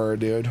ever,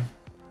 dude.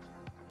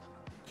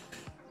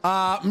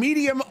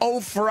 Medium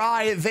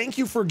Fry, thank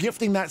you for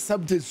gifting that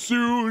sub to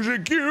Suzy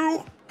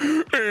Q.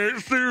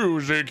 It's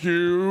Suzy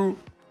Q.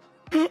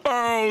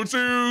 Oh,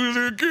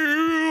 Suzy Q.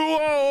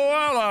 Oh,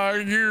 I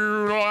like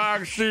you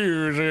like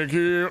Suzy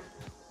Q.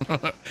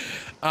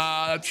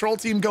 Troll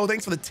Team Go,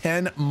 thanks for the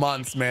 10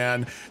 months,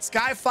 man.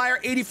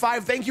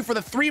 Skyfire85, thank you for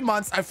the 3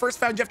 months. I first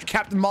found you after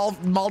Captain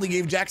Maldi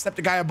gave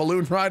Jacksepticeye a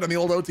balloon ride on the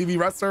old OTV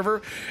Rust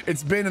server.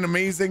 It's been an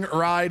amazing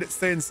ride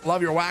since.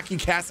 Love your wacky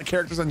cast of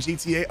characters on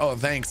GTA. Oh,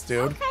 thanks,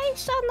 dude. Okay,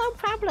 sure, no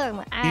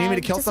problem. You need me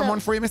to kill someone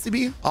for you, Missy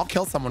B? I'll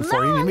kill someone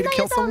for you. You need me to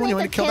kill someone? You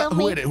want to kill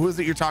that? Who is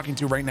it you're talking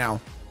to right now?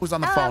 Who's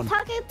on the phone? I'm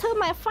talking to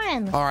my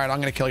friend. All right, I'm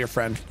going to kill your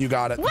friend. You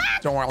got it. What?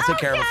 Don't worry, I'll take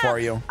care of it for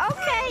you.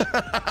 Okay.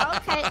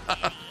 Okay.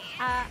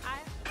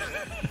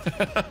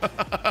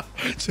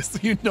 Just so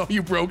you know,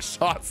 you broke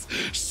Shots.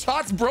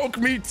 Shots broke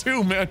me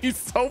too, man. He's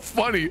so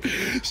funny.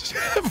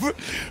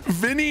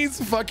 Vinny's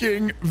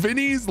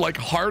like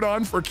hard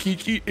on for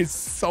Kiki is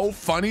so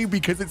funny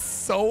because it's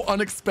so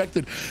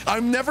unexpected.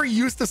 I'm never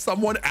used to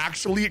someone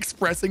actually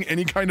expressing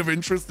any kind of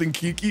interest in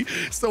Kiki,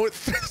 so it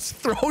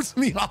throws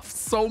me off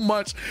so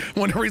much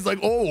whenever he's like,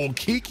 oh,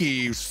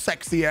 Kiki,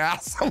 sexy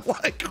ass. I'm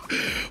like,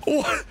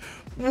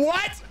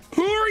 what?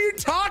 Who are you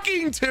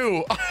talking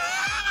to?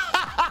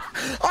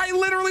 I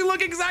literally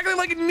look exactly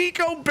like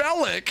Nico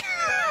Bellic.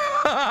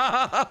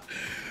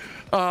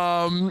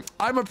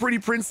 I'm a pretty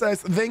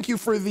princess. Thank you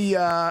for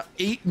the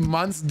 8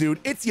 months, dude.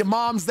 It's your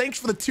mom's. Thanks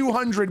for the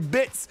 200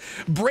 bits.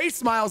 Brace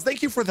Smiles,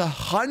 thank you for the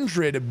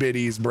 100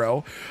 biddies,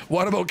 bro.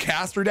 What about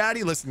Castor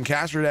Daddy? Listen,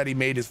 Castor Daddy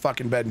made his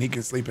fucking bed and he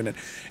can sleep in it.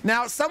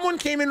 Now, someone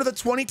came in with a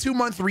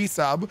 22-month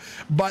resub,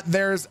 but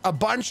there's a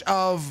bunch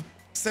of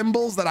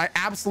symbols that I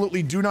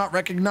absolutely do not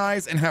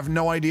recognize and have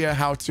no idea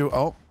how to.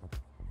 Oh.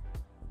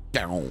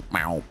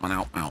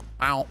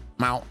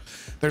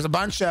 There's a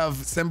bunch of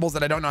symbols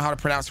that I don't know how to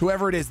pronounce.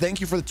 Whoever it is,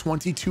 thank you for the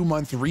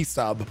 22-month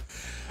resub.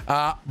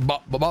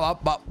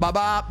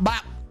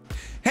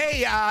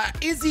 Hey,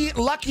 Izzy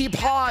Lucky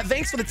Paw,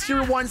 thanks for the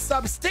tier 1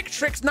 sub. Stick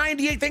Tricks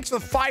 98, thanks for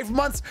the 5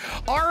 months.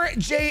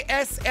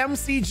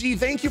 RJSMCG,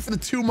 thank you for the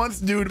 2 months,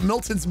 dude.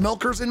 Milton's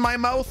milkers in my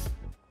mouth.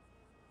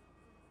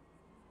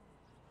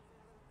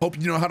 Hope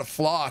you know how to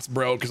floss,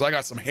 bro, because I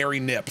got some hairy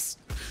nips.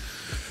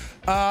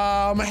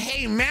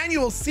 Hey,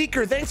 Manual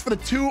Seeker, thanks for the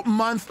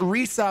 2-month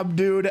resub,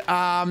 dude.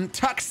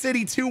 Tuck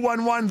City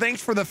 211,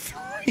 thanks for the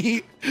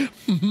 3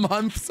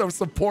 months of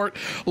support.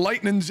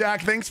 Lightning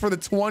Jack, thanks for the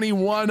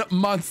 21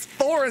 months.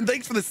 Thorin,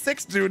 thanks for the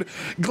 6, dude.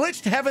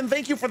 Glitched Heaven,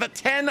 thank you for the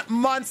 10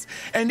 months.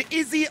 And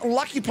Izzy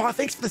Lucky Paw,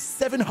 thanks for the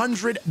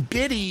 700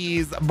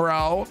 biddies,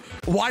 bro.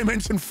 Why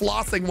mention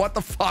flossing? What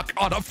the fuck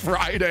on a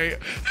Friday?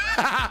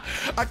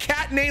 A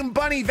cat named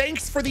Bunny,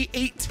 thanks for the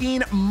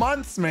 18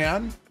 months,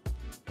 man.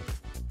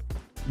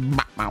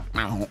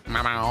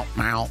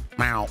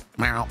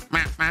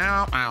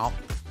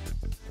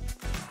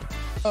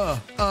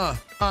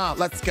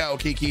 Let's go,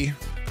 Kiki.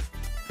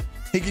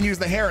 He can use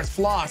the hair as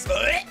floss.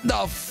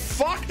 The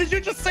fuck did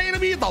you just say to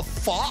me? The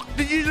fuck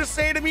did you just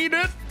say to me,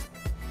 dude?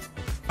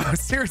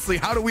 Seriously,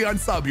 how do we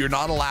unsub? You're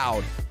not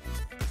allowed.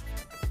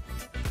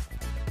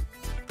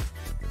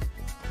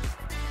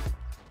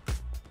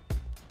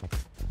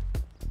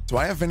 Do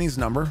I have Vinny's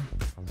number?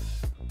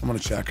 I'm gonna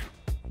check.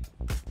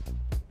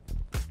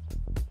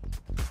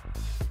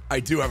 I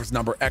do have his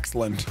number.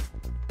 Excellent.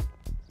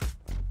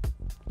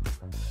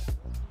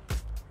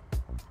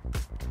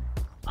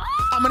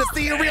 I'm gonna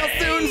see you real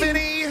soon,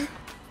 Vinny.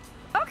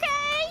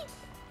 Okay.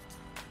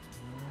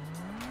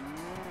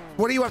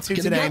 What are you up to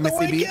today,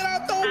 Missy B? Get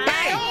out the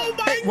way! Oh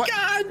my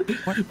God!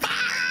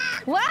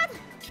 What?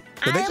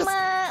 Did they just...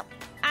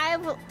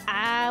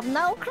 I've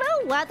no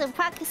clue what the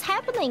fuck is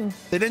happening.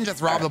 They didn't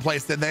just rob the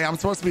place, did they? I'm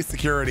supposed to be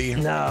security.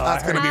 No,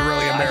 that's gonna be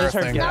really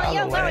embarrassing. No,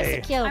 you're very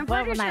secure. I'm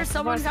pretty sure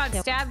someone got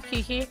stabbed,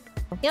 Kiki.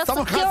 You're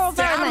someone secure, got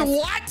stabbed? vermin.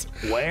 What?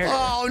 Where?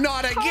 Oh,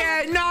 not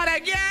again! Not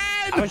again!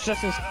 I was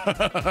just.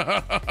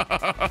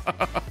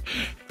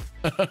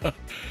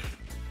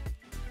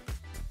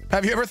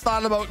 Have you ever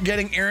thought about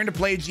getting Aaron to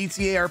play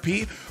GTA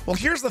RP? Well,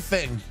 here's the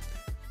thing.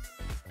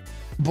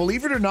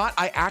 Believe it or not,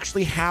 I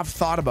actually have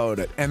thought about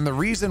it. And the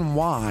reason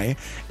why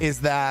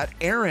is that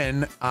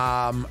Aaron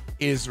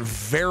is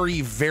very,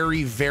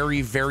 very,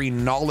 very, very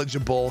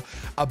knowledgeable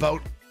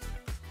about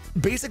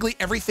basically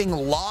everything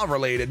law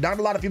related. Not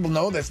a lot of people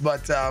know this,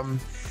 but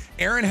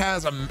Aaron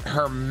has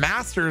her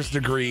master's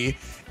degree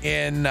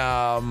in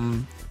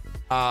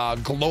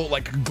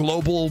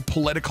global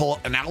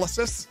political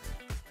analysis.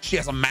 She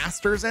has a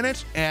master's in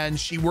it, and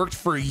she worked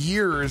for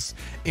years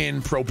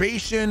in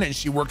probation, and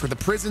she worked with the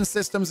prison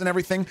systems and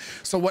everything.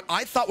 So what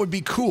I thought would be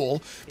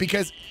cool,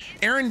 because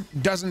Aaron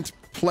doesn't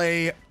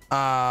play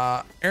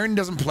on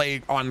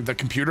the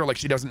computer, like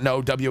she doesn't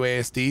know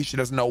WASD, she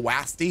doesn't know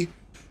WASD,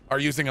 or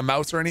using a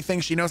mouse or anything.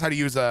 She knows how to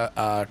use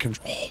a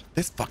control. Oh,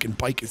 this fucking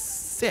bike is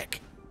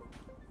sick.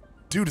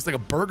 Dude, it's like a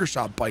burger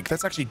shop bike.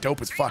 That's actually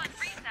dope as fuck.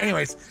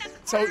 Anyways,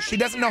 so she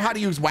doesn't know how to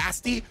use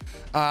WASD.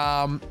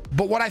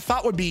 But what I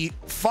thought would be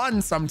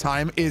fun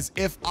sometime is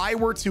if I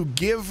were to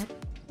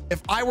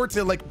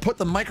like put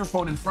the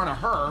microphone in front of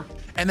her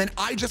and then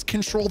I just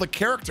control the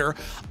character,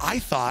 I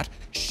thought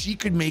she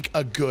could make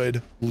a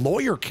good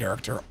lawyer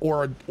character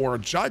or a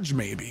judge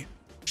maybe.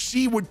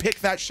 She would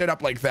pick that shit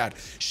up like that.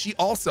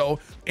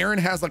 Aaron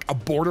has like a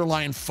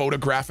borderline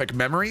photographic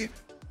memory.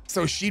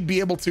 So she'd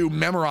be able to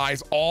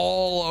memorize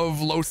all of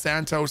Los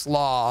Santos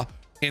law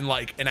in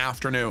like an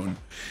afternoon.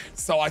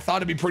 So I thought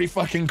it'd be pretty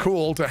fucking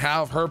cool to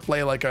have her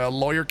play like a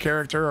lawyer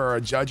character or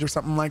a judge or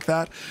something like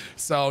that.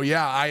 So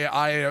yeah,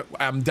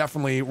 I'm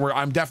definitely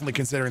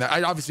considering that.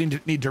 I obviously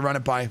need to run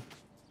it by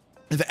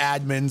the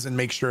admins and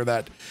make sure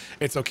that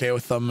it's okay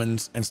with them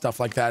and stuff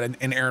like that.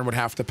 And Aaron would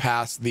have to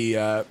pass the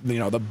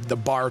the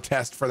bar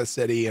test for the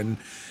city and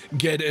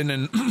get in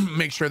and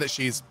make sure that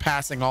she's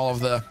passing all of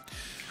the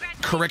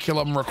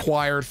curriculum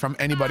required from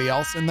anybody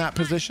else in that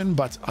position,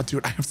 but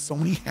dude, I have so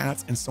many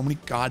hats and so many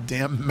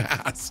goddamn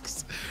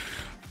masks.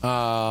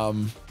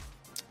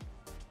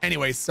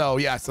 Anyway, so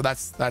yeah, so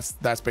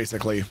that's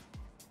basically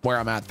where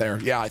I'm at there.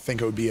 Yeah, I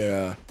think it would be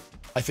a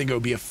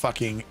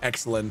fucking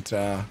excellent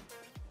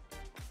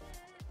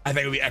I think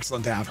it would be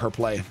excellent to have her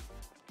play.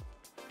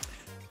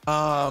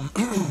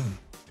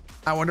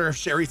 I wonder if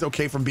Sherry's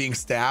okay from being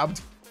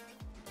stabbed.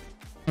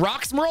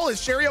 Roxmerl,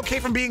 is Sherry okay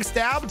from being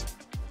stabbed?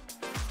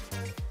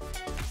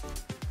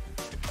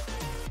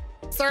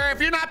 Sir,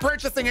 if you're not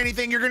purchasing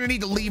anything, you're gonna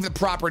need to leave the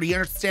property, you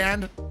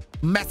understand?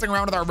 Messing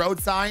around with our road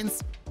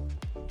signs.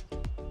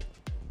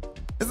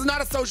 This is not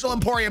a social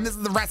emporium, this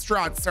is a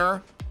restaurant,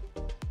 sir.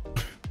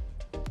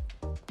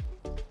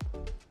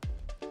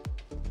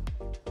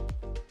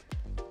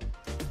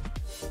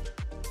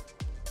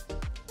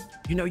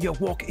 You know, your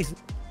walk isn't...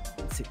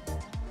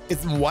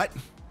 Isn't what?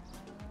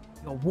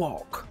 Your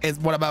walk.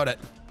 What about it?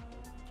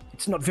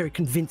 It's not very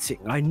convincing.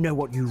 I know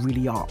what you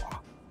really are.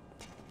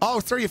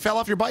 Oh, sir, you fell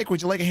off your bike.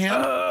 Would you like a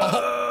hand?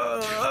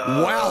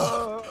 Oh.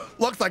 Well,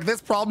 looks like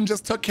this problem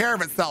just took care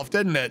of itself,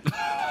 didn't it?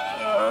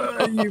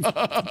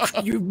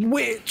 You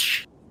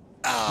witch.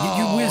 Oh,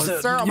 you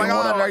wizard. Sir, oh my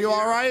God, are you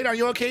all right? Are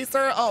you okay,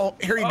 sir? Oh,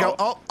 here you go.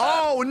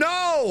 Oh,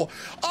 no.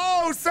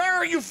 Oh,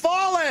 sir, you've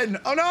fallen.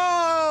 Oh,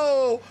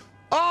 no.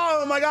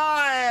 Oh, my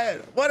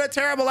God. What a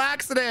terrible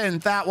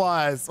accident that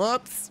was.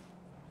 Whoops.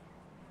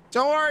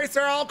 Don't worry,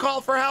 sir. I'll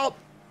call for help.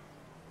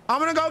 I'm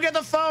going to go get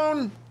the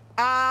phone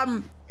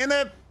in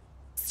the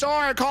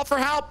store and call for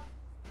help.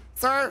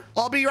 Sir,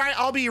 I'll be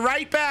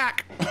right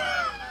back.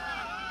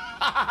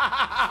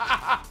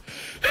 I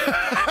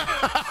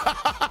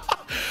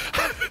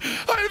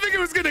didn't think it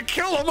was going to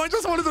kill him. I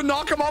just wanted to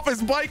knock him off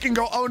his bike and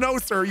go, oh, no,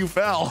 sir, you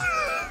fell.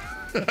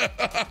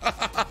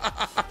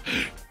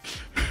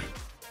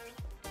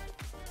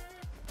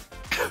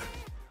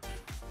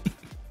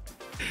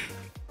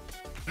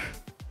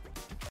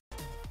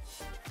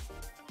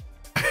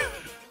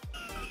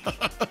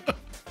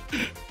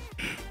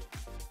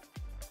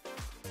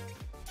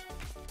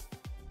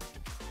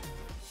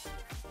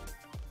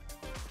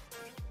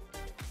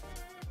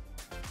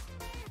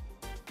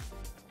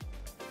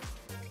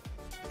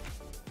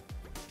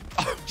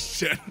 Oh,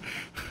 shit.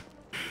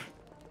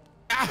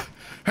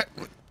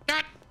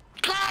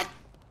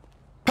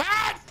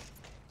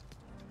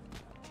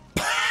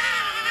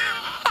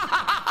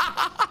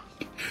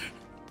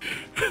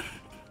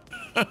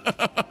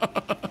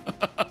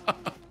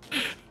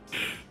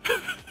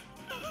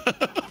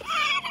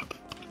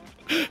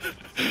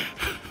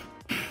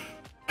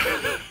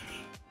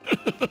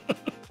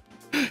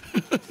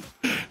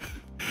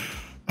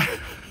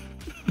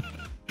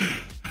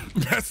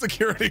 Best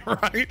security,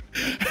 right?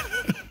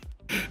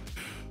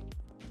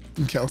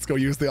 Okay, let's go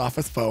use the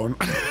office phone.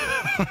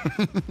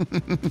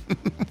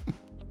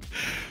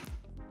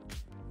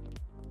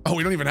 Oh,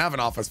 we don't even have an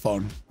office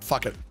phone.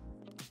 Fuck it.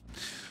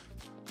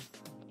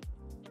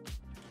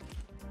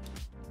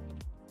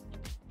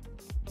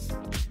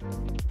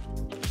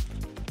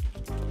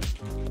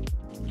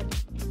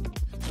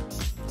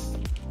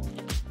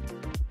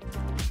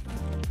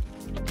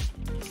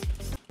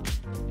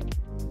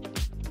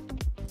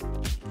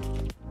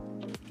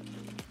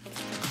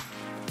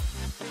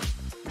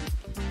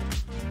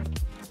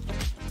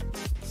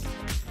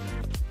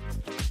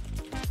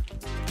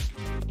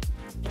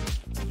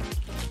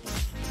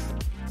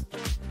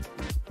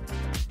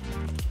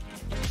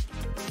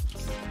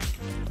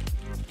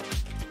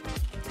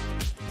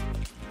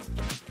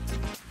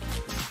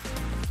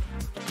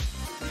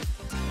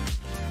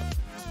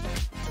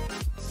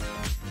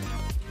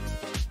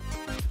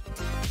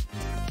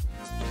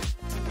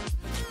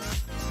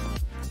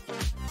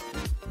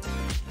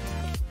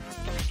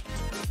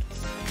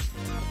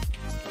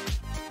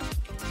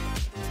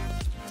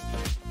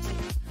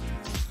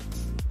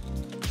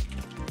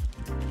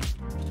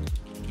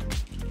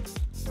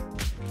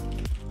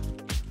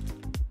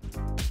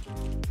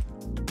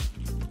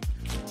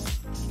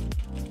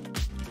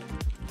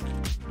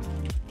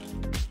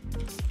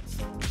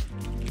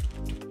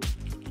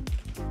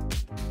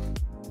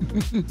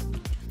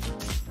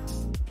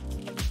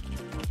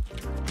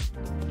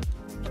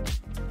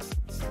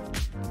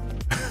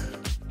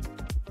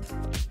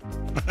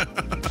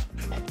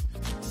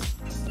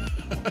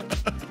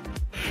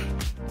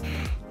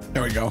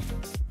 There we go.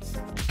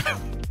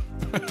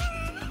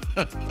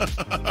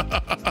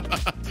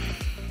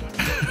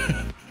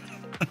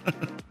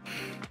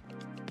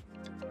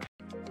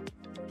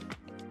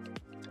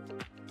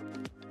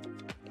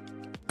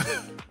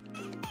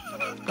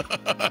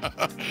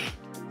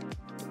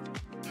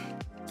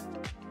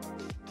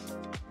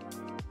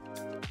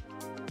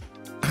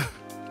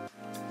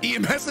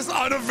 EMS is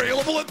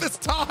unavailable at this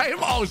time.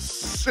 Oh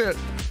shit.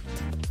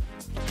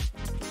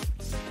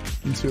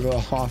 Into the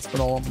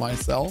hospital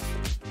myself.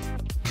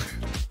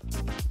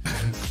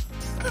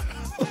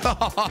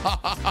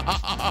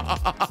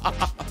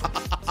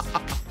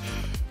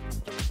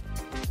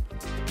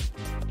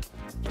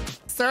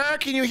 Sir,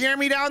 can you hear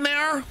me down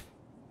there?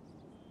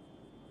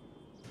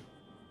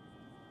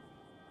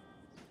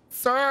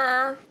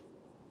 Sir,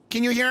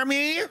 can you hear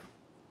me?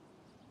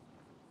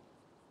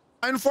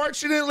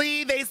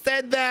 Unfortunately, they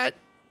said that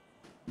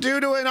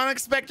due to an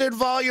unexpected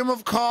volume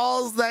of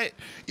calls that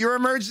your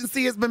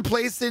emergency has been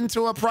placed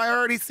into a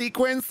priority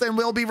sequence and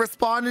will be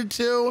responded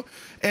to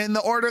in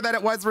the order that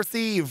it was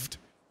received.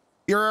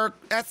 Your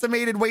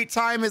estimated wait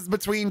time is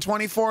between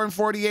 24 and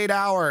 48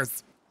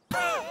 hours.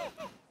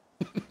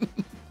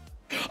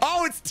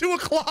 Oh, it's 2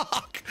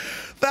 o'clock.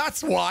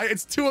 That's why.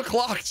 It's 2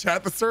 o'clock,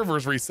 chat. The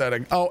server's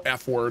resetting. Oh,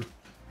 F word.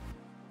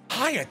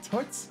 Hiya,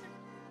 Toots.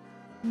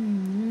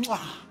 Mwah.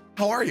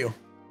 How are you?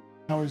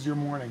 How was your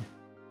morning?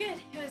 Good.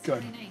 It was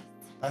Good. really nice.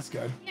 That's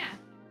good. Yeah.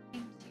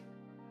 Thank you.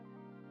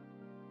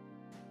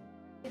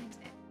 Getting to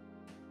bed.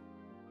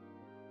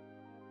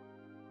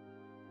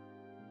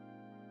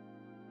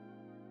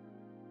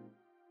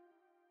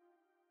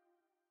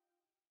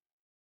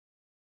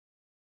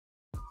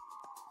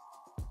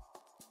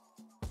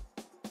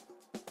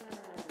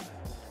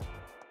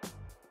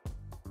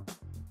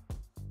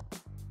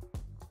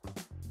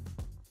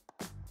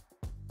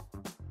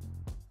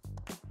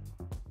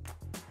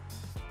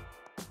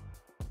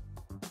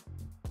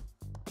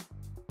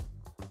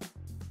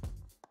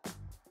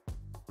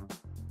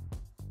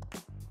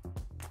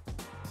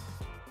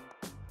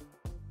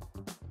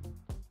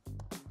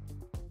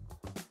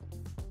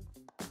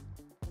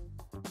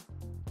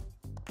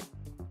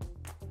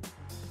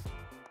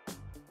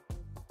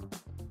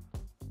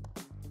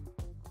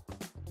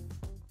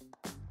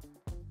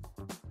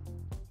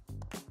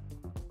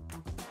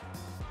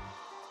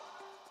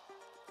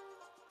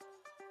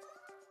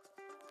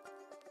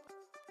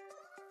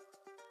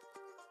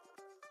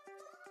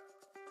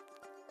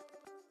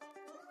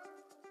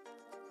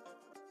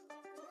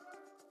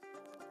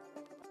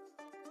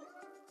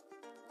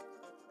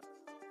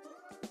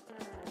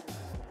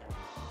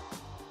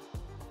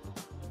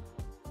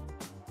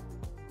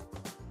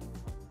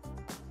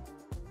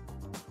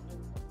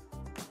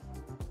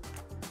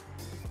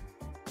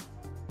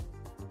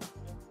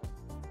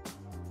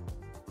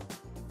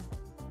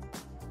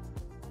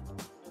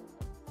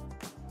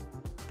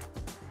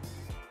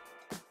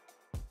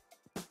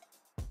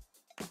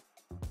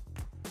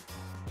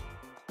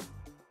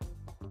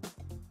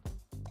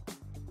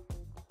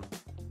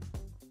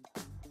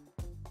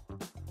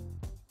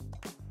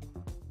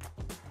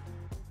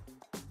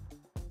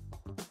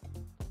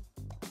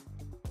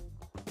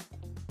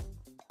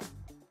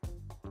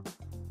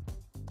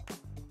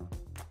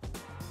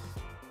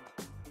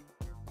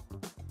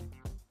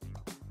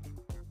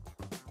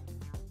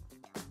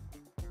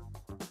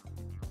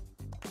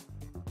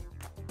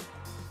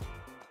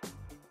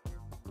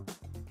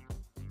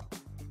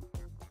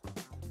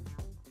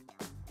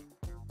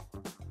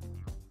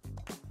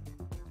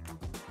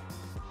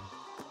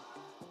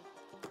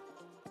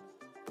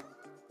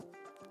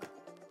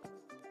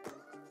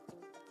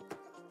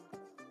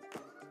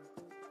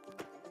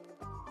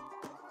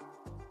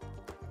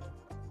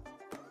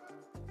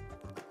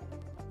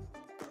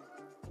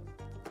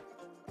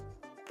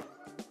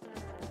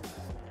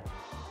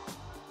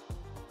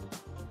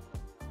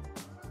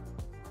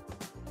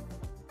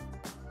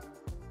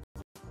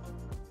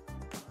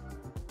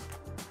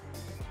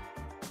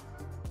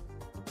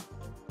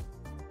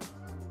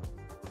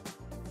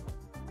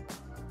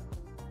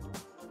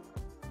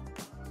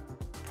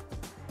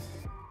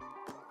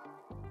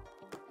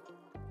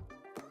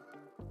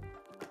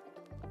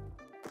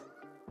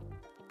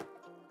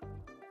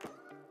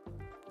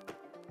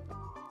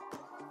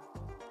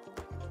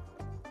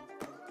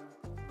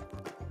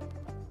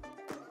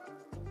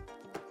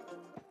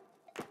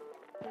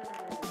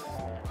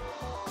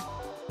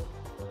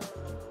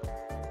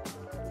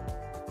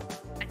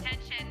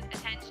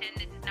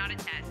 not a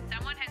test.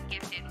 Someone has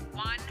gifted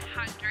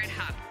 100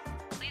 hubs.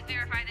 Please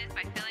verify this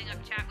by filling up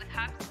chat with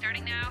hubs.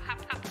 Starting now.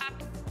 Hub, hub, hub,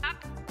 hub,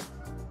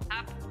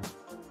 hub.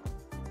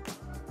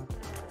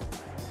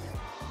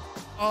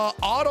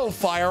 Auto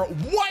fire?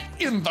 What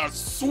in the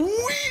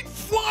sweet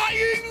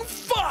flying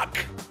fuck?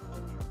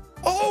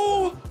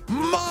 Oh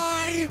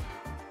my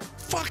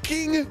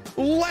fucking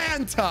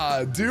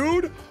Lanta,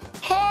 dude.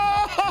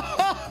 Ha ha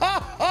ha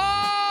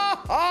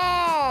ha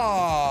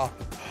ha.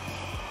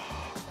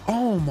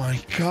 Oh my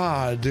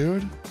god,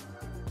 dude.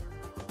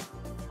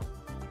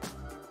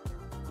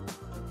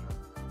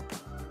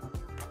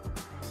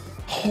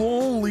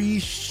 Holy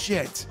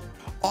shit.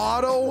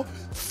 Auto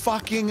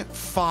fucking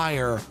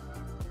fire.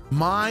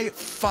 My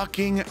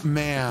fucking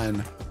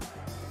man.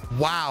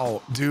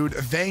 Wow, dude,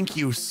 thank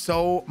you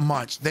so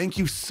much. Thank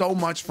you so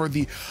much for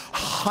the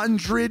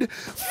 100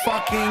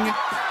 fucking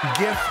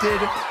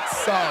gifted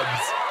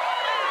subs.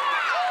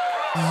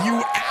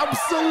 You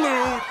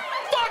absolute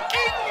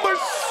fucking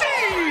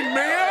machine,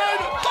 man.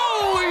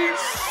 Holy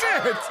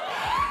shit.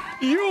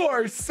 You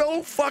are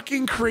so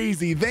fucking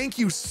crazy. Thank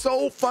you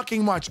so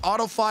fucking much.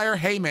 Autofire,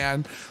 hey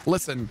man,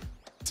 listen,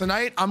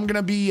 tonight I'm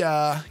gonna be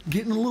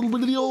getting a little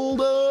bit of the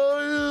old,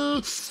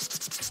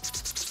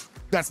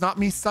 that's not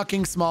me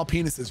sucking small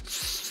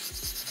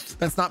penises.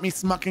 That's not me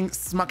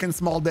smucking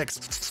small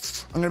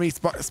dicks. I'm gonna be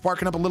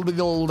sparking up a little bit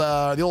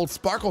of the old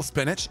sparkle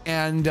spinach.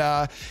 And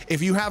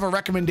if you have a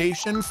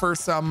recommendation for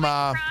some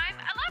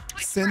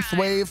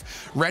synthwave,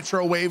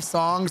 retro wave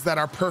songs that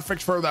are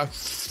perfect for the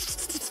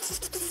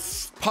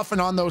puffing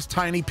on those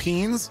tiny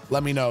peens,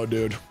 let me know,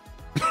 dude.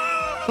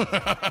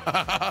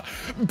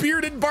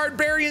 Bearded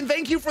Barbarian,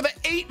 thank you for the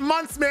 8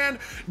 months, man.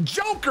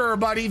 Joker,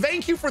 buddy,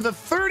 thank you for the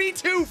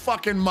 32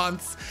 fucking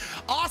months.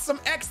 Awesome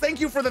X, thank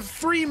you for the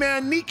 3,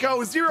 man.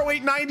 Nico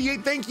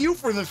 0898, thank you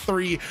for the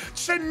 3.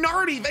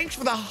 Chenardi, thanks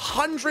for the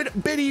 100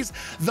 biddies.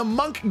 The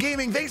Monk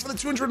Gaming, thanks for the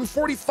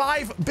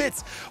 245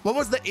 bits. What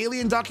was the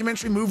alien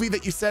documentary movie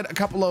that you said a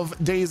couple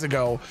of days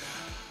ago?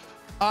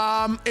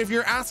 If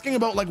you're asking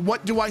about like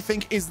what do I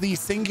think is the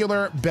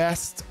singular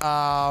best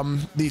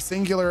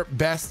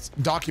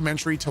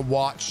documentary to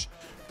watch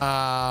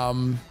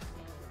from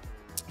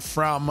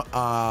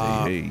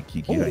hey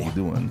Kiki, how you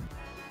doing?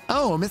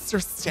 Oh, Mr.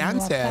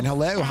 Stanton,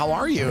 hello, how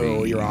are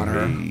you, Your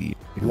Honor? Hey,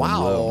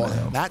 wow,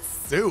 that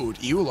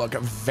suit, you look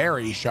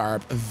very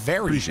sharp,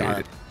 very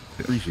sharp.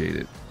 Appreciate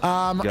it.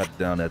 Got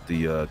down at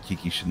the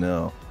Kiki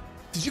Chanel.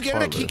 Did you get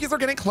it at Kiki's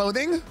Organic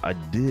Clothing? I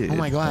did. Oh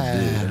my God.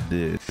 I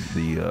did.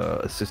 The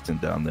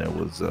assistant down there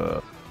was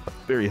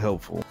very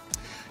helpful.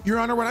 Your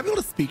Honor, would I be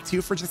able to speak to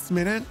you for just a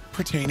minute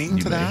pertaining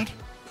to that?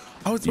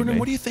 I was wondering,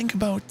 what do you think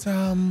about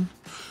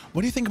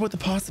the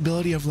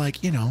possibility of,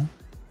 like, you know,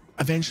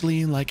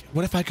 eventually, like,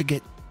 what if I could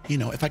get, you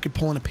know, if I could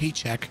pull in a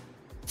paycheck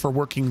for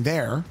working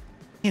there?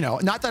 You know,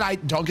 not that I,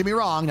 don't get me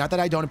wrong, not that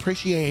I don't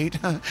appreciate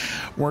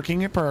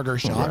working at Burger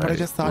Shop, but I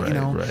just thought, you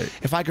know,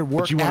 if I could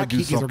work at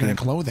Kiki's Organic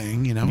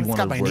Clothing, you know, it's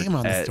got my name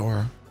on the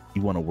store.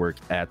 You want to work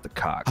at the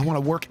cock. I want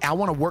to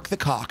work the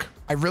cock.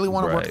 I really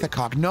want to work the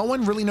cock. No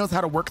one really knows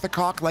how to work the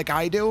cock like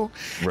I do.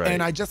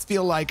 And I just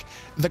feel like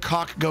the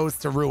cock goes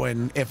to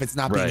ruin if it's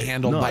not being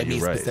handled by me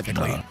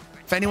specifically.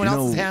 If anyone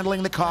else is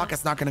handling the cock,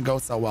 it's not going to go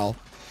so well.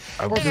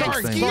 Sorry,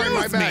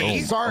 my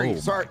bad.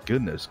 Sorry.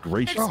 Goodness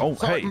gracious.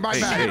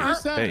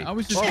 Hey. I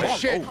was just oh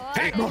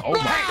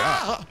my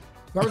God.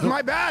 That was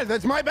my bad.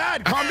 That's my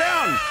bad. Calm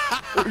down.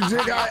 There's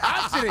a guy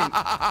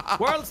accident.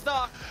 World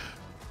star.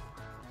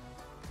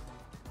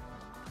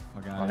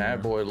 Oh,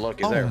 that boy,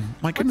 lucky there.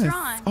 My goodness.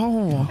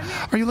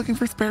 Oh, are you looking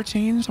for spare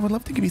change? I would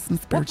love to give you some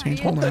spare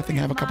change. Hold on, I think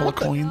I have a couple of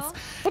coins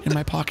in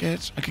my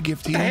pocket I could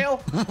give to you.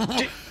 Hell?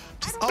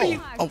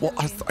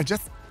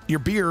 Your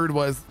beard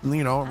was,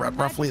 you know,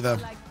 roughly the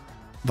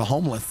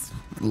homeless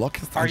look.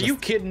 Are you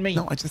kidding me?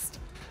 No, I just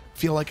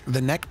feel like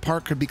the neck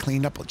part could be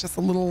cleaned up just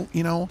a little,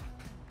 you know,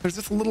 there's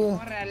just a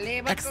little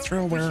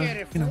extra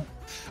where, you know.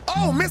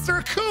 Oh,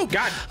 Mr. Coop!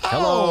 God,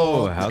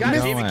 hello. How's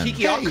it going?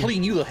 Kiki, I'll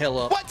clean you the hell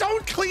up. What?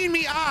 Don't clean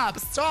me up!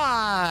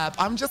 Stop!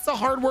 I'm just a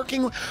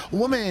hardworking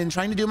woman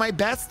trying to do my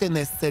best in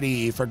this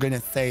city. For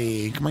goodness'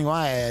 sake! Oh my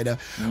God!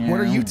 Yeah. What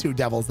are you two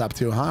devils up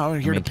to, huh?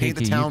 Here to paint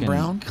the town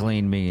brown?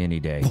 Clean me any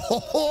day.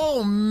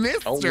 Oh,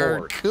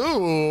 Mr.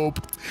 Coop!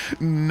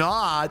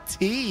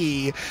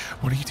 Naughty!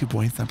 What are you two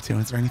boys up to?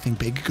 Is there anything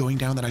big going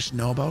down that I should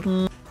know about?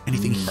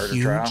 Anything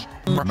huge? Trial.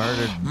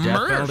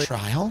 Murder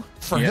trial?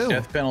 For who?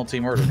 Death penalty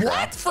murder trial.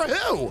 What? For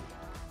who?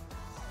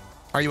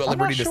 Are you at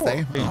liberty to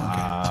say?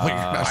 Oh,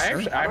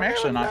 okay. I'm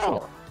actually not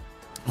sure.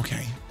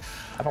 Okay.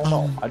 I don't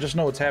know. I just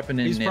know it's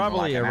happening. He's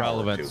probably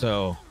irrelevant,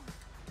 so.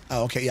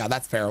 Oh, okay, yeah,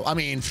 that's fair. I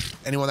mean,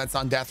 anyone that's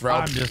on death row.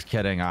 I'm just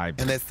kidding.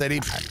 In this city,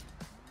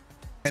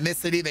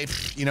 they,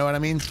 you know what I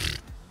mean?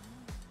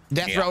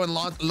 Death row in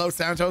Los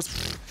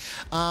Santos.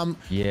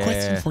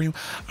 Question for you.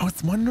 I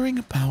was wondering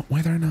about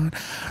whether or not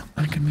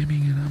I could maybe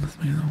get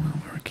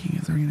on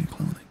Kiki's Organic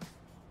Clothing.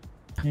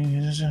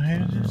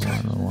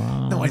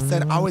 No, I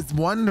said I was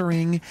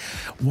wondering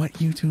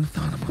what you two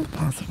thought about the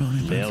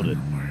possibility of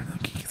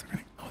Kiki's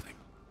Organic Clothing.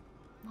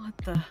 What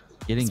the?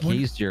 Getting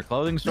keys to your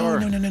clothing store?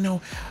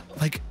 No.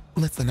 Like,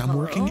 listen, I'm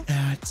working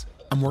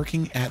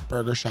at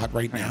Burger Shot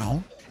right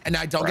now. And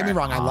now, don't get me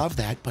wrong, I love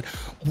that, but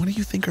what do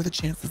you think are the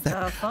chances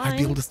that I'd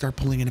be able to start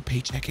pulling in a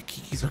paycheck at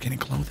Kiki's Organic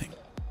Clothing?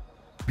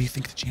 What do you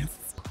think the chances?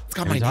 It's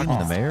got my name on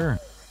the mayor.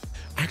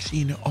 Actually,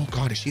 you know, oh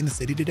God, is she in the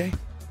city today?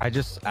 I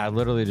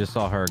literally just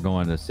saw her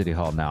going to City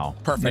Hall now.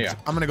 Perfect. Yeah.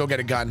 I'm gonna go get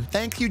a gun.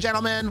 Thank you,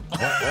 gentlemen.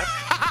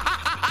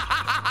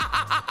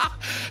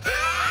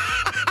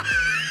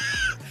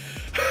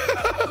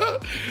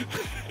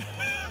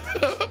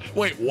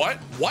 Wait, what?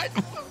 What?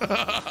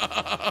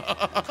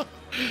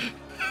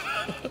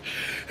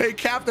 Hey,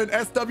 Captain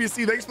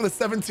SWC, thanks for the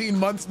 17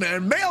 months,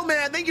 man.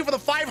 Mailman, thank you for the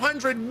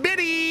 500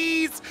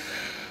 biddies.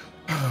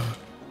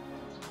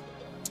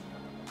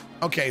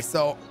 Okay,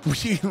 so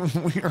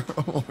we're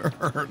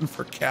hurting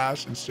for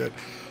cash and shit.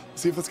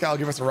 See if this guy will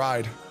give us a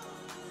ride.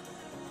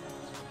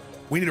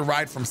 We need a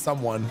ride from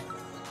someone.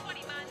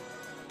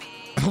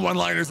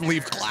 One-liners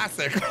leave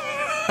classic.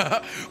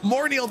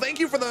 More Neil, thank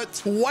you for the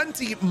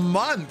 20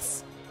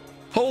 months.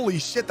 Holy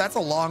shit, that's a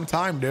long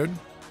time, dude.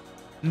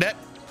 Net.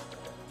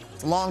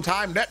 It's a long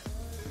time, Net.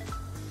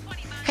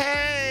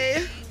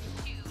 Hey.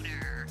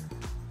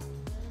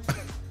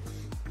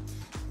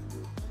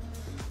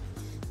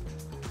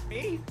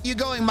 Me? You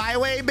going my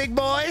way, big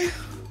boy?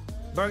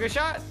 Burger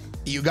Shot?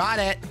 You got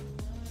it.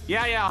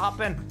 Yeah,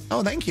 hop in.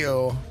 Oh, thank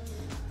you.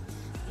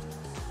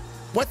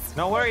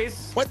 No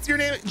worries. What's your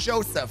name?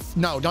 Joseph.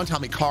 No, don't tell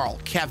me. Carl.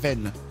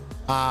 Kevin.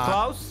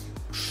 Close.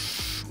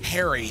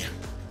 Harry.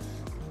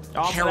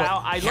 Oh, Harold.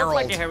 I look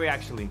like a Harry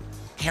actually.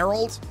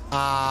 Harold.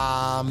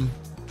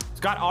 It's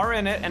got R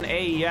in it and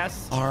A.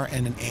 Yes. R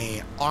and an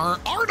A.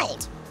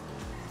 Arnold.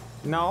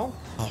 No.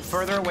 Oh,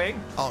 further away.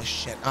 Oh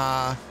shit.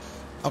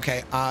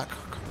 Okay.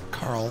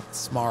 Carl.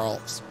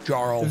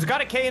 Jarl. It's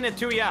got a K in it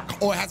too. Yeah.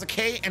 Oh, it has a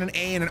K and an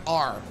A and an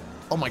R.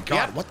 Oh my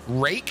god. Yep. What?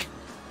 Rake?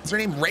 Is her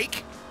name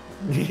Rake?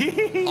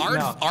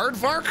 No.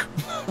 Aardvark?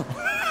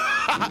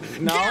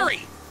 No. Gary.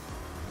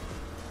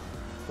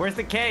 Where's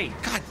the K?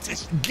 God,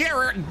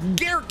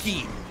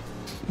 Garricky.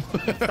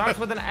 Starts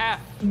with an F.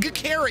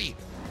 Gary.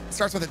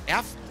 Starts with an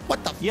F?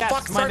 What the Yes,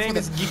 fuck my starts name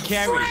with is a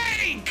Gary.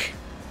 Frank?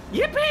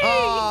 Yippee!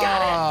 You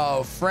got it.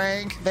 Oh,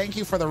 Frank, thank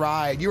you for the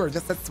ride. You are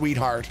just a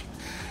sweetheart.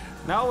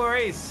 No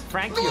worries.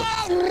 Frank you.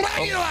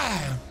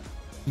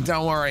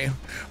 Don't worry.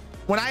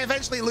 When I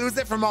eventually lose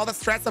it from all the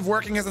stress of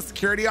working as a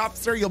security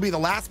officer, you'll be the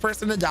last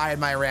person to die in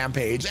my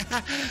rampage.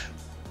 But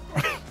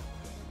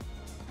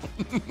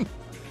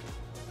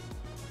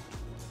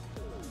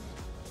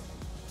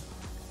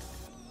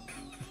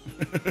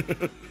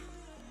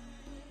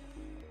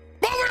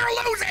we're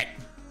gonna lose it!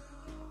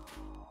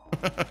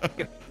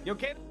 You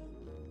okay?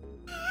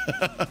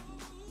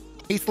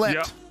 He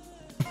slipped.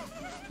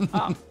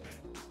 Oh.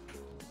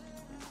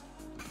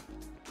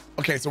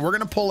 Okay, so we're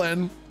gonna pull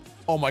in.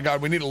 Oh my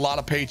god, we need a lot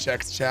of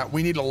paychecks, chat.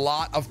 We need a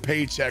lot of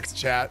paychecks,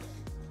 chat.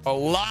 A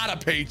lot of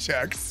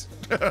paychecks.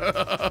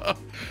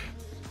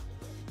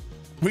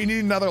 We need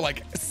another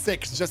like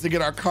 6 just to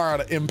get our car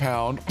out of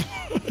impound.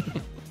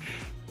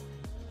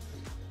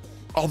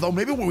 Although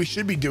maybe what we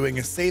should be doing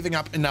is saving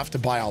up enough to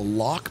buy a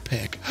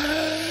lockpick.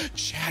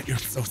 Chat, you're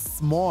so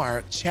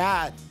smart.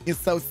 Chat, you're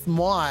so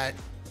smart.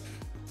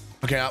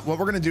 Okay, what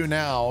we're gonna do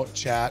now,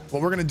 chat,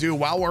 what we're gonna do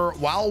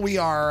while we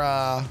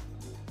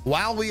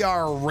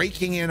are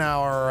raking in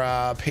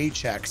our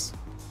paychecks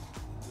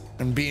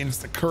and being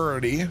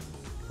security,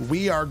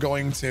 we are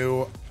going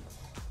to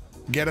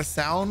get a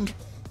sound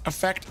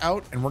effect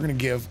out and we're gonna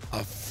give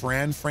a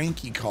Fran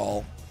Frankie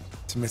call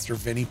to Mr.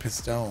 Vinny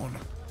Pistone.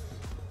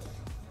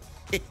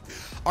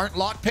 Aren't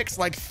lockpicks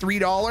like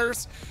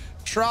 $3?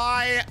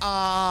 Try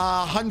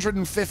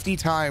 150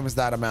 times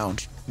that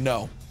amount.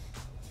 No.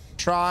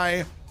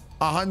 Try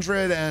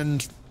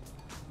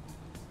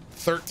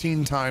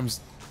 113 times.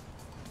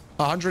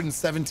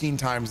 117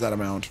 times that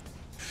amount.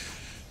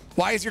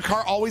 Why is your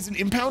car always an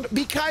impound?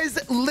 Because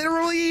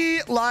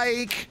literally,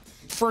 like,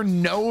 for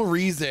no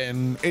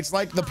reason. It's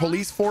like the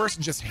police force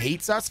just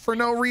hates us for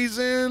no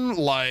reason.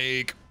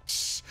 Like,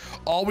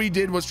 all we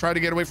did was try to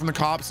get away from the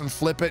cops and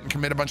flip it and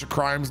commit a bunch of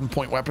crimes and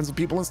point weapons at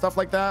people and stuff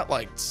like that.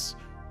 Like,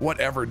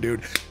 whatever,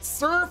 dude.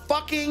 Sir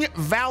fucking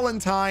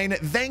Valentine,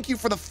 thank you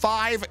for the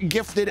 5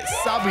 gifted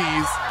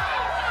subbies.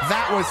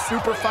 That was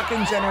super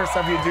fucking generous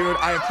of you, dude.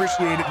 I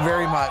appreciate it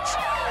very much.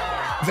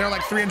 They're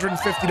like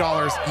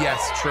 $350.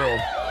 Yes, true.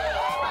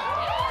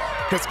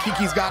 Because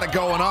Kiki's got it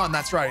going on.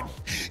 That's right.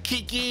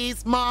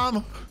 Kiki's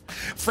mom,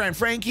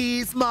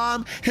 Frankie's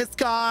mom has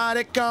got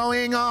it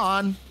going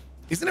on.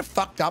 Isn't it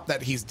fucked up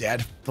that he's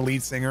dead? The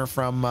lead singer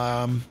from,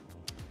 I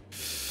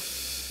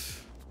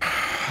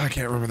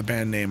can't remember the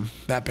band name.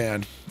 That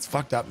band. It's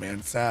fucked up, man.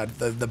 It's sad.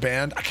 The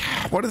band.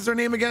 What is their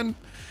name again?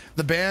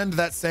 The band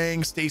that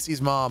sang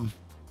Stacy's mom.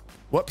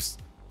 Whoops.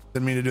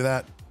 Didn't mean to do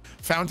that.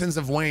 Fountains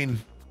of Wayne.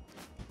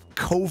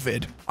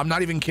 COVID. I'm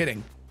not even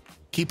kidding.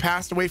 He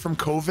passed away from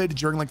COVID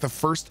during like the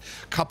first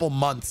couple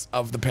months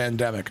of the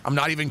pandemic. I'm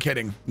not even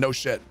kidding. No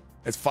shit.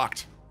 It's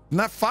fucked. Isn't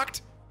that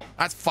fucked?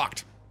 That's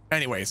fucked.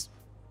 Anyways.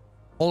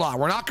 Hold on.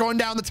 We're not going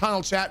down the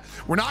tunnel, chat.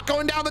 We're not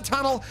going down the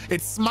tunnel.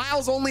 It's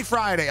Smiles Only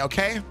Friday,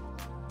 okay?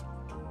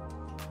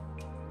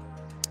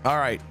 All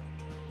right.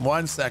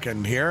 1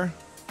 second here.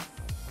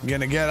 I'm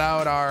gonna get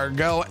out our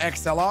Go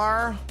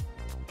XLR.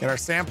 Get our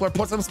sampler.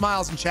 Put some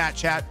smiles in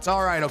chat. It's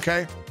all right,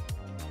 okay?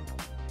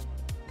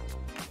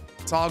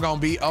 It's all gonna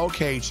be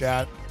okay,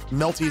 chat.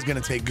 Milty's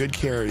gonna take good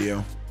care of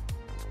you.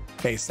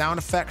 Okay, sound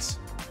effects.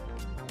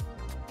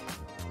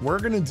 We're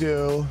gonna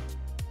do...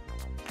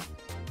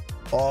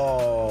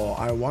 Oh,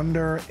 I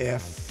wonder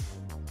if...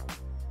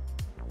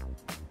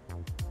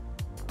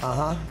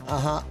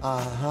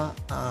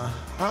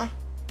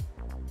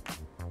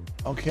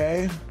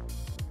 Okay.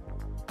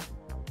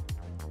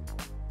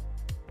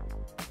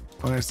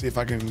 I'm gonna see if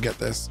I can get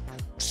this.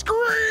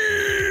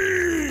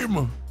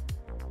 Scream!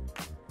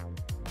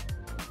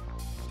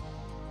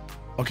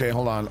 Okay,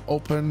 hold on.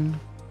 Open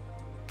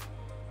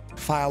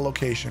file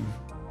location.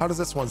 How does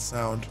this one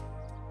sound?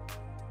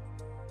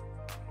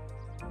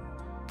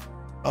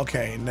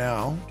 Okay,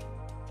 now.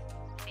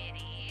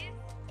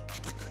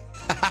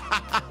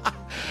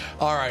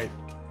 All right.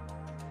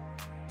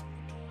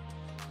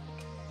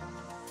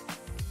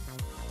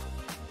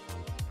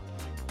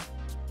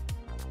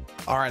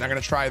 All right, I'm gonna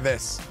try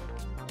this.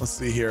 Let's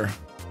see here.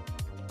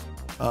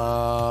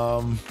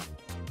 So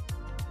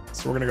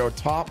we're gonna go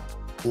top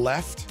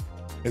left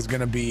is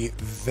gonna be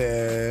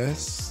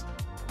this.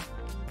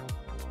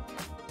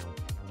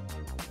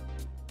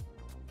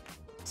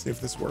 See if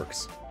this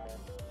works.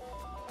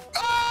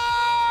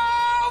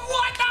 Oh,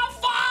 what the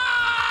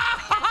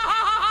fuck?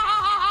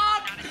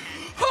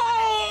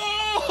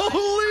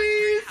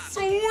 Holy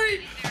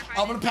sweet.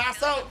 I'm gonna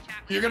pass out.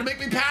 You're gonna make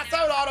me pass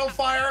out, auto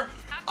fire.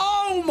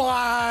 Oh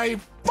my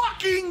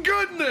fucking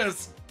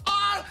goodness.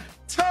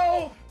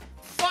 Auto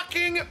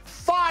fucking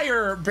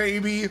fire,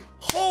 baby.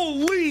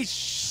 Holy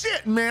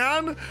shit,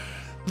 man.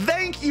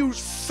 Thank you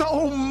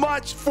so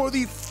much for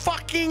the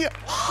fucking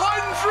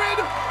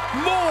 100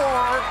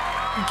 more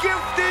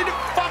gifted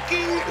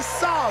fucking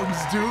subs,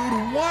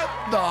 dude. What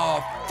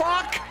the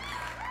fuck?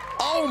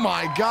 Oh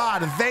my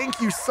God,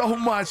 thank you so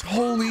much.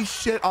 Holy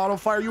shit,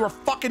 Autofire, you are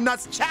fucking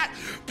nuts. Chat,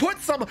 put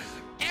some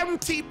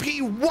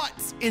MTP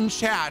what's in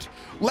chat.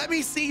 Let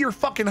me see your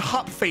fucking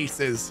hup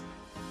faces.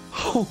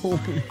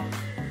 Holy.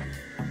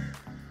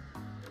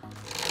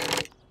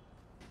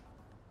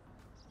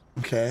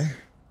 Okay.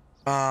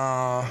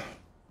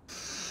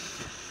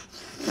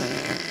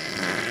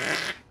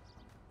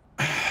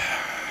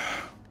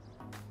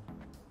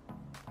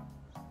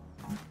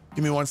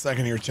 Give me 1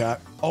 second here,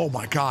 chat. Oh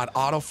my God,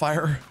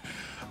 Autofire.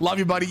 Love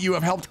you, buddy. You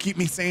have helped keep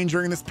me sane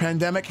during this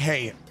pandemic.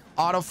 Hey,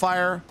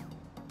 Autofire,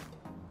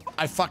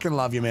 I fucking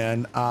love you,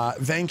 man.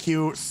 Thank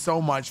you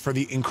so much for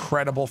the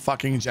incredible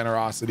fucking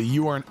generosity.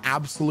 You are an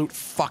absolute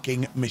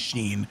fucking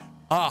machine.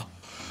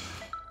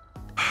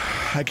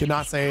 I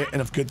cannot say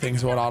enough good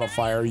things about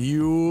Autofire.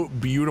 You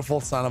beautiful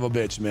son of a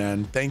bitch,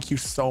 man. Thank you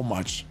so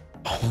much.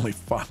 Holy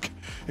fuck.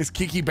 Is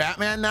Kiki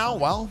Batman now?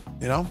 Well,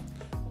 you know,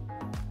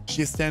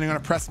 she is standing on a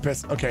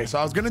precipice. Okay, so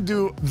I was gonna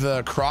do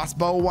the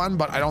crossbow one,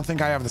 but I don't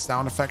think I have the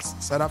sound effects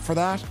set up for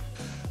that.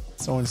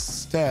 So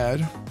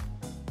instead,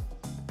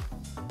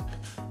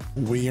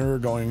 we are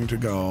going to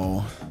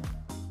go.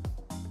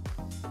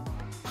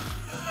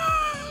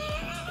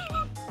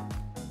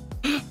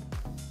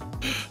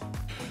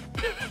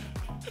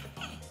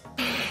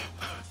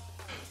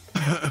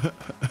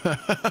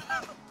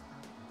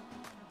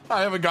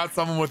 I haven't got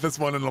someone with this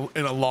one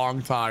in a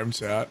long time,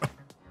 chat.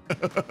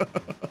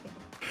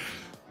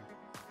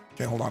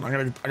 Okay, hold on. I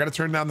gotta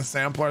turn down the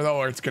sampler though,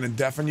 or it's gonna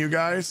deafen you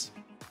guys.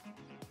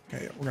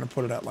 Okay, we're gonna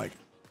put it at like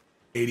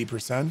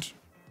 80%,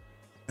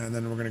 and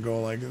then we're gonna go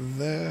like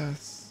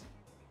this,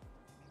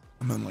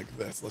 and then like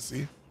this. Let's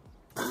see.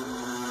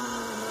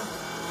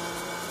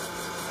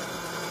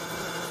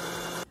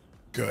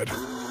 Good.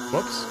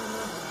 Whoops.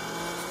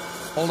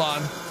 Hold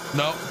on.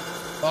 Nope.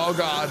 Oh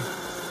God.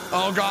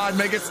 Oh God,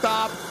 make it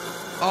stop.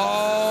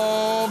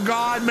 Oh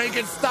God, make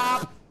it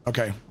stop.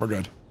 Okay, we're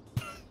good.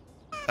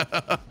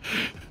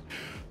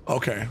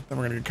 Okay, then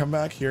we're gonna come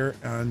back here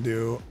and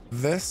do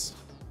this.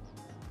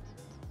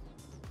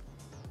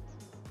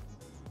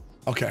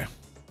 Okay.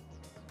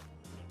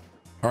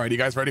 All right, you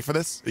guys ready for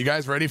this? You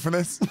guys ready for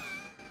this?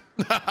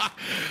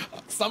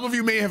 Some of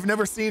you may have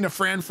never seen a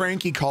Fran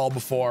Frankie call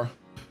before,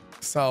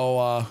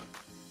 so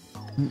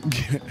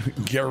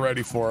get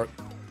ready for it.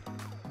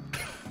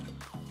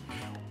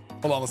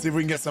 Hold on, let's see if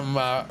we can get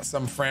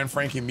some Fran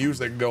Frankie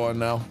music going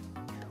now.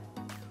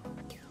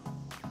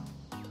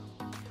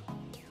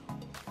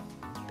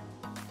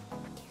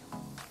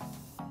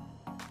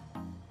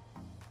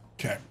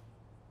 Okay.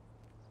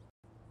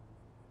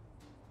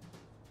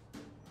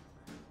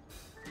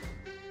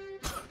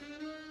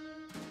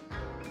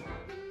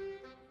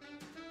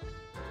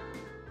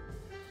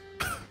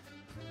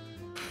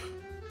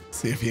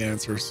 See if he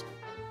answers.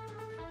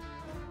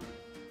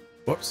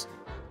 Whoops.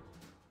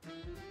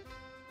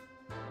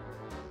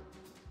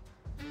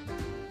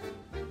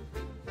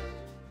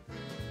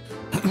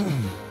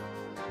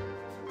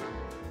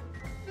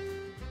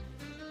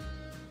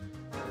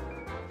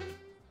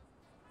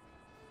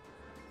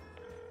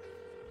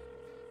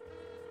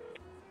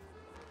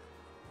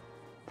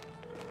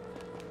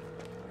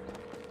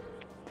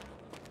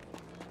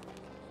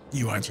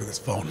 You answer this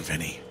phone,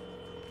 Vinny.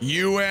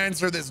 You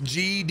answer this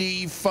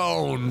GD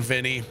phone,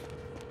 Vinny.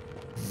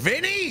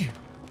 Vinny,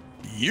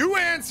 you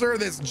answer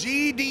this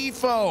GD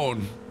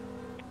phone.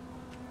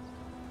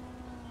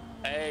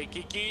 Hey,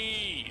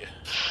 Kiki.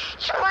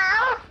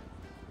 Hello?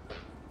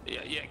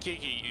 Yeah,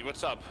 Kiki,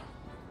 what's up?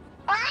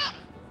 What?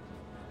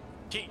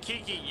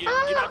 Kiki,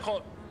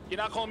 you're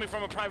not calling me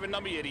from a private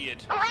number, you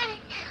idiot. What?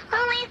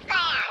 Who is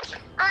that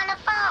on the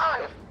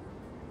phone?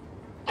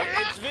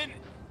 It's Vin.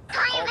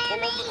 Hi, Pull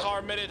Vinny. over the car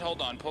a minute.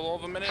 Hold on. Pull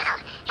over a minute.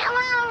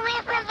 Hello,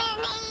 Ripper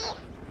Vinny.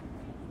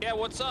 Yeah,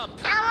 what's up?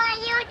 How are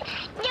you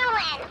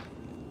doing?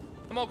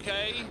 I'm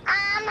okay.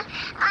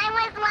 I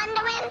was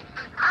wondering,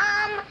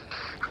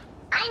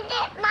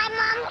 my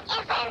mom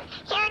isn't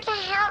here to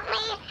help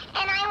me,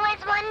 and I was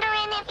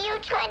wondering if you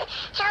could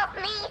help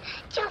me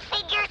to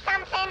figure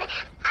something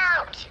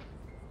out.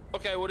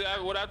 Okay, what do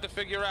I have to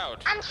figure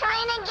out? I'm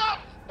trying to get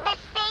the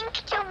sink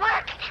to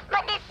work,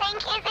 but the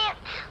sink isn't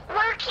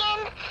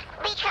working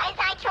because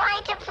I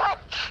tried to put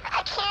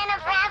a can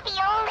of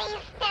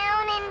raviolis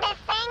down in the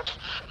sink,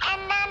 and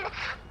then,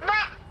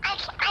 but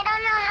I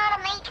don't know how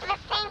to make the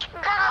sink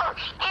go,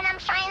 and I'm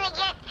trying to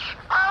get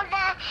all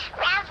the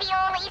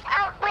raviolis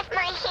out with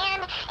my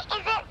hand.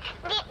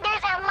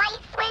 There's a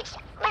light switch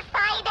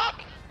beside it.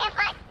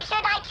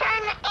 Should I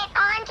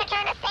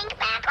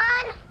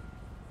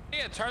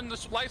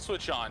the light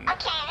switch on.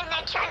 Okay, and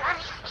then turn on.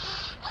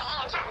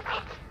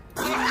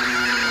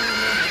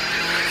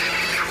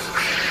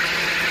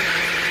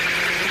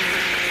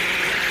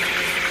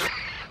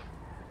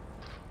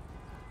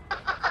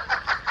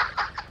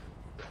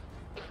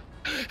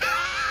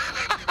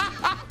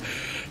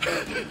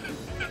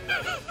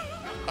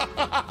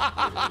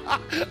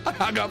 I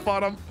hung up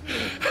on him.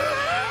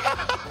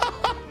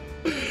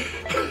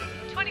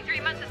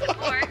 23 months of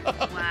support.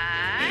 What? What?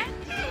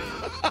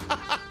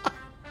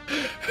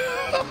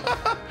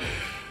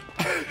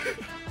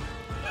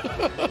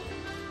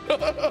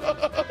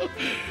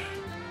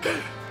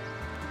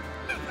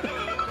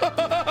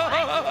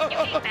 You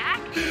came back?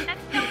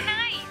 That's so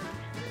nice.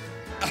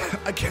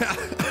 I can't.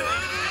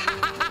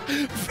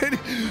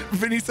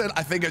 Vinny said,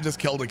 I think I just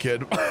killed a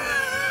kid.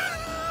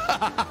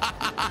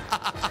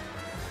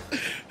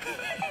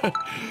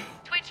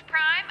 Twitch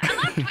Prime? I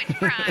love Twitch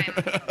Prime.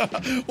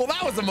 Well,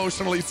 that was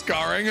emotionally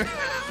scarring.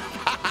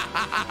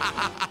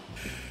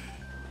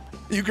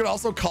 You could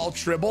also call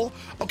Tribble.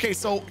 Okay,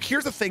 so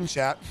here's the thing,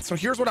 chat. So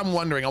here's what I'm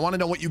wondering. I want to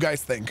know what you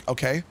guys think,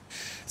 okay?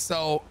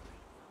 So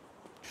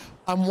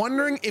I'm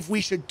wondering if we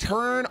should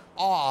turn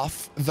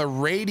off the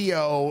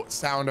radio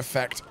sound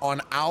effect on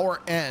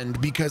our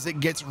end because it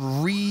gets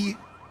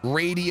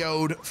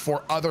re-radioed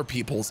for other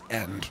people's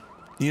end.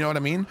 You know what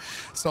I mean?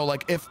 So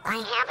like if I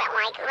have it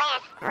like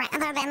this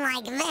rather than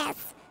like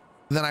this.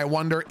 Then I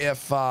wonder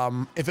if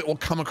it will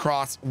come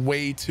across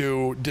way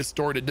too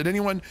distorted.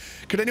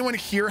 Could anyone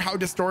hear how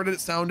distorted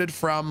it sounded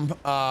from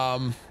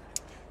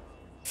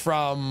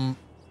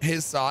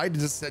his side?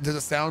 Does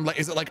it sound like,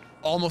 is it like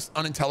almost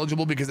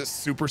unintelligible because it's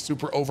super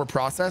over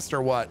processed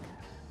or what?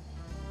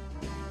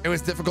 It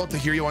was difficult to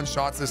hear you on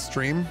Shots'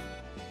 stream.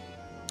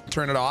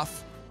 Turn it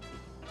off.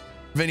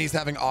 Vinny's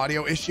having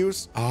audio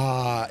issues.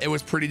 It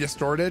was pretty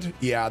distorted.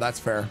 Yeah,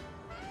 that's fair.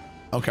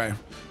 Okay.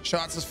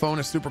 Shots' phone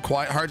is super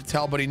quiet. Hard to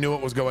tell, but he knew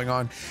what was going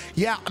on.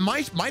 Yeah,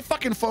 my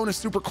fucking phone is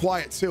super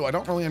quiet too. I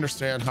don't really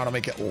understand how to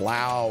make it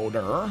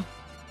louder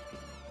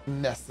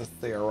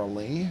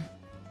necessarily.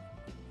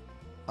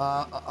 Okay.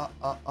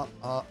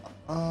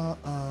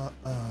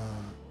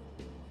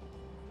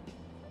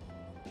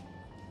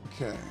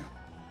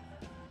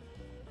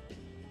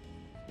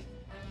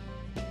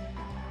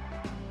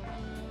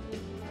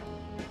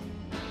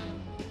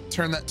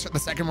 Turn that, the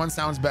second one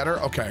sounds better.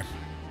 Okay.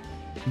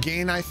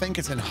 Gain, I think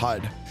it's in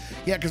HUD.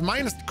 Yeah, because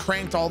mine is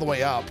cranked all the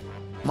way up.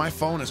 My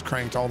phone is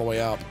cranked all the way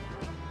up.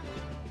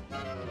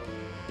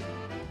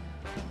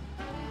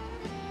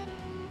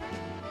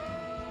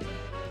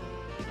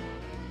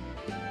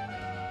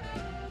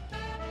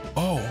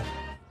 Oh.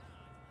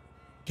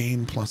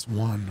 Gain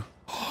 +1.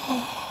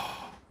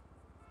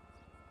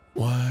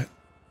 What?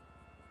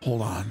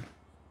 Hold on.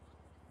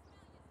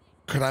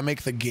 Could I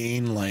make the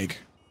gain like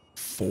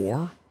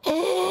 4?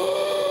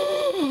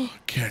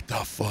 Get the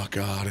fuck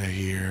out of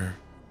here.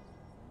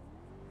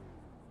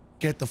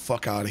 Get the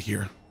fuck out of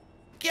here.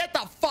 Get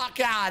the fuck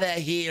out of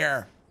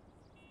here.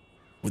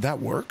 Would that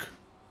work?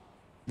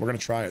 We're gonna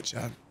try it,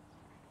 Chad.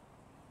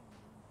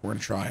 We're gonna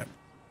try it.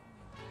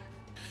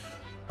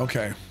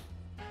 Okay.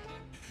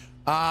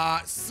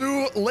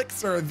 Sue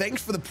Lixer,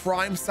 thanks for the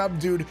Prime sub,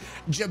 dude.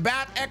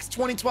 Jabat X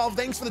 2012,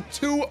 thanks for the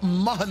 2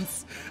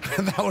 months.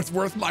 That was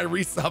worth my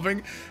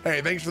resubbing. Hey,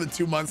 thanks for the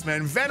 2 months,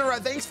 man. Venera,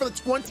 thanks for the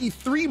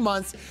 23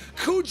 months.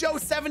 Cujo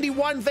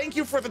 71, thank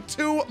you for the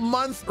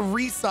 2-month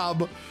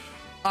resub.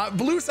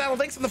 Blue Saddle,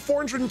 thanks for the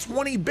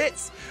 420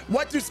 bits.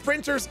 What do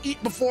sprinters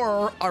eat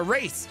before a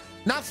race?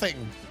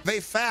 Nothing. They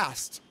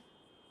fast.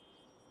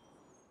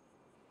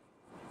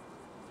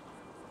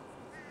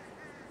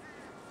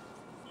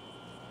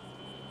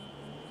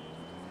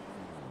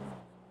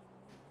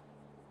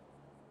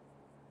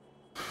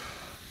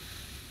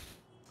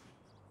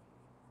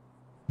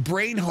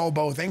 Brain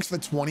Hobo, thanks for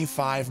the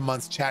 25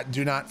 months. Chat,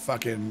 do not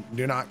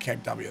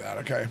kick W that,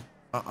 okay?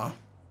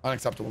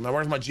 Unacceptable. Now,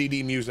 where's my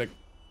GD music?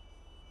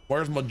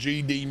 Where's my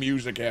GD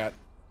music at?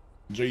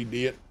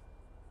 GD it.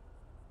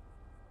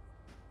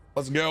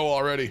 Let's go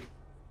already.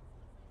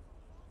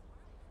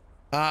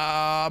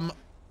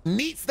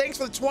 Neats, thanks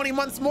for the 20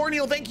 months.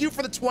 Morneal, thank you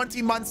for the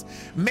 20 months.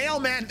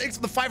 Mailman, thanks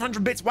for the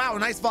 500 bits. Wow,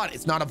 nice VOD.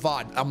 It's not a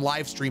VOD. I'm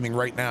live streaming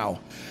right now.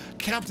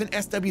 Captain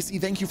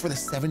SWC, thank you for the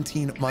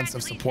 17 months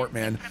of support,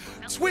 man.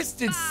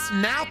 Twisted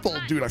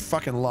Snapple, dude, I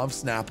fucking love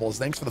Snapples.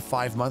 Thanks for the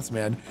 5 months,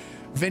 man.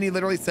 Vinny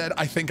literally said,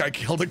 I think I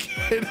killed a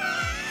kid.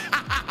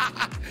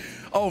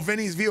 Oh,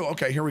 Vinny's view.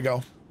 Okay, here we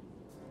go.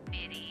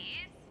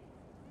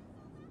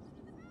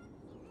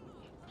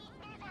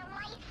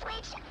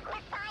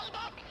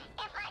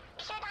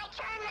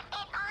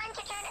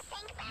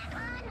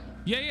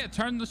 Yeah,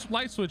 turn the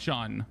light switch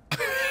on.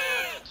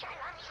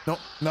 No,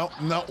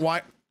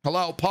 why?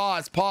 Hello,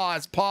 pause,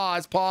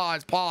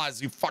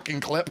 you fucking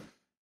clip.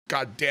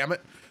 God damn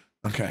it.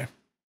 Okay.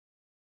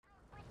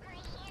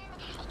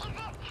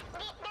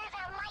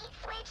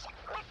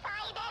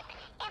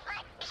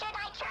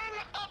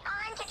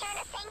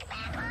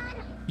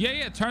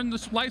 Yeah, turn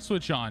the light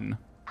switch on.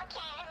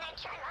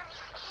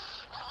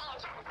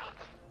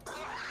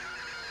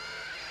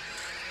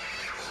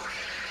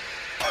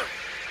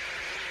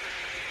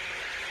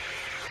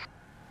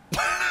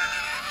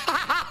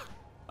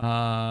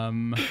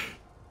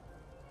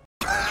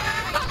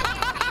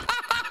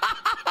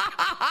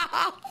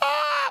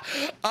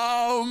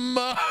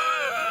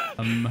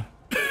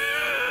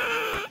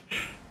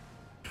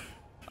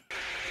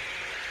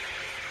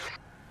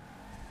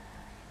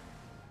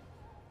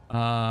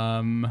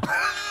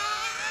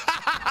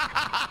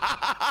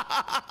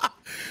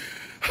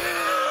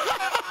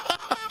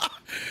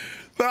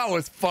 That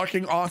was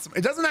fucking awesome.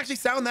 It doesn't actually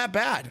sound that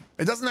bad.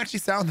 It doesn't actually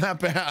sound that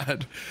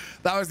bad.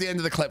 That was the end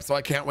of the clip, so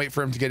I can't wait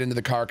for him to get into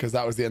the car because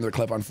that was the end of the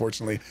clip,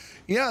 unfortunately.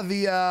 Yeah,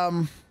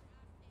 the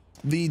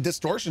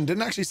distortion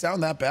didn't actually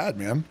sound that bad,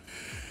 man.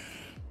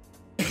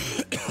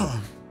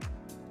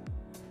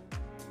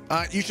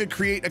 You should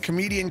create a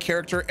comedian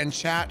character and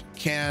chat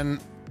can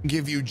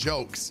give you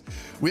jokes.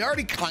 We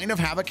already kind of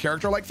have a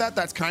character like that.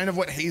 That's kind of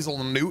what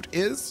Hazel Newt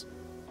is.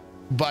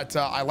 But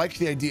I like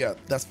the idea.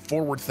 That's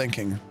forward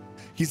thinking.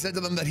 He said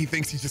to them that he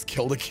thinks he just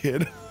killed a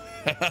kid.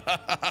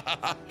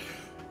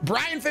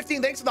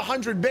 Brian15, thanks for the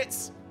 100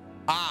 bits.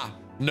 Ah,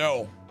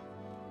 no.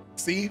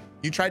 See,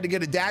 you tried to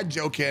get a dad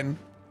joke in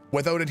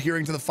without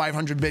adhering to the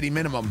 500 bitty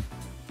minimum.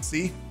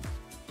 See,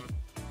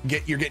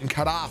 you're getting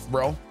cut off,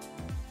 bro.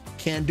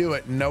 Can't do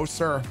it. No,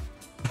 sir.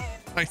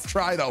 Nice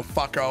try though,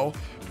 fucko.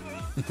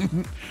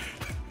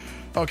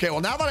 Okay,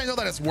 well, now that I know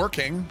that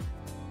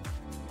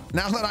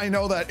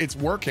it's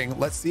working,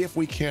 let's see if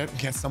we can't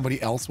get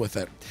somebody else with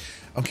it.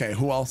 Okay,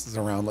 who else is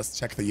around? Let's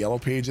check the yellow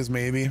pages,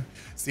 maybe.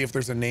 See if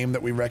there's a name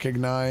that we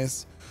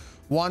recognize.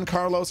 Juan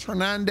Carlos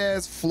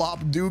Hernandez, Flop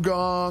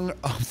Dugong.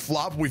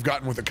 Flop, we've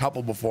gotten with a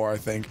couple before, I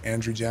think.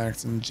 Andrew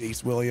Jackson,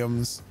 Jace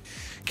Williams,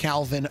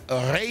 Calvin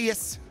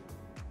Reyes,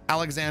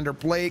 Alexander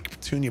Blake,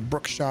 Petunia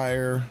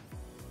Brookshire,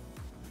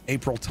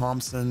 April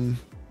Thompson,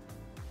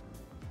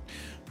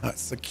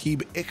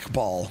 Sakib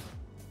Iqbal.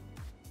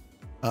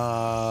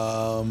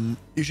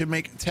 You should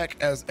make Tech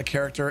as a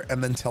character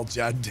and then tell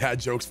dad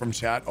jokes from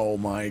chat. Oh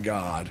my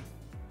god.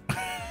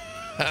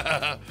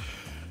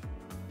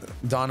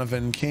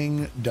 Donovan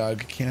King, Doug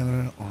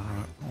Canada, or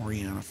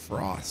Oriana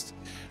Frost.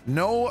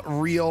 No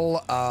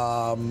real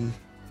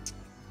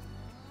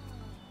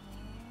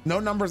no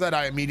numbers that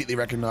I immediately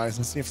recognize.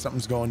 Let's see if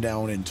something's going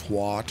down in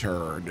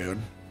Twitter, dude.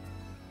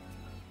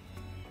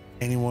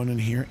 Anyone in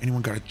here?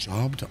 Anyone got a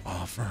job to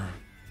offer?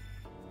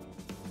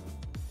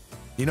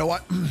 You know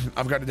what?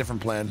 I've got a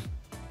different plan.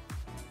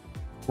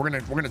 We're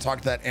gonna talk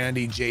to that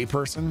Andy J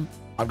person.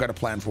 I've got a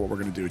plan for what we're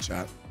gonna do,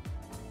 chat.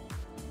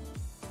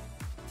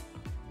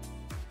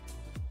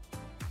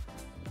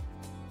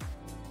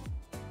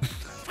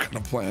 I've got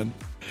a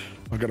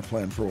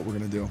plan for what we're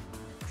gonna do.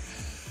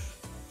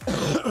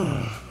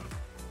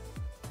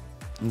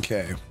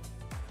 Okay.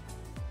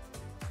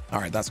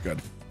 All right, that's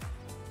good.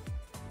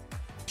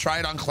 Try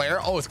it on Claire.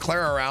 Oh, is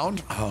Claire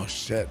around? Oh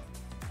shit.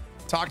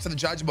 Talk to the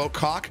judge about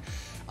cock.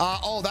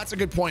 Oh, that's a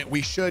good point.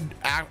 We should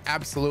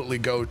absolutely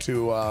go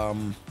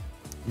to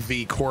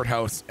the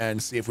courthouse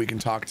and see if we can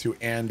talk to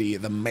Andy,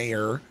 the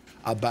mayor,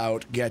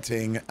 about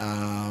getting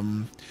a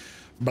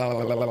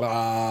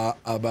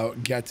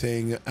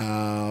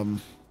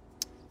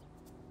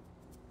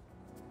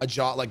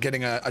job, like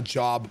getting a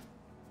job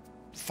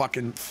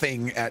fucking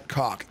thing at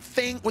cock.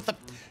 Thing with the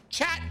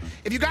chat.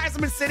 If you guys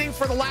have been sitting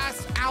for the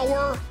last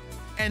hour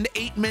and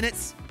 8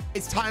 minutes,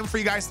 it's time for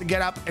you guys to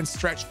get up and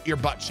stretch your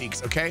butt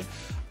cheeks, okay?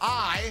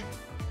 I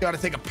gotta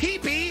take a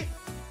pee-pee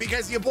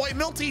because your boy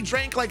Milty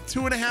drank like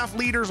 2.5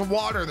 liters of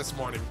water this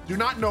morning. Do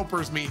not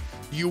nopers me.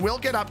 You will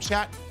get up,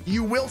 chat.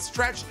 You will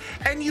stretch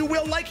and you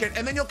will like it.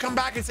 And then you'll come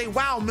back and say,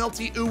 wow,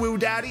 Milty, ooh,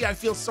 daddy, I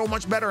feel so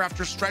much better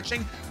after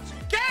stretching. So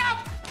get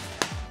up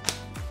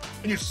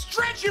and you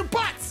stretch your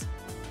butts.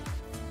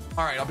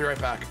 All right, I'll be right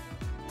back.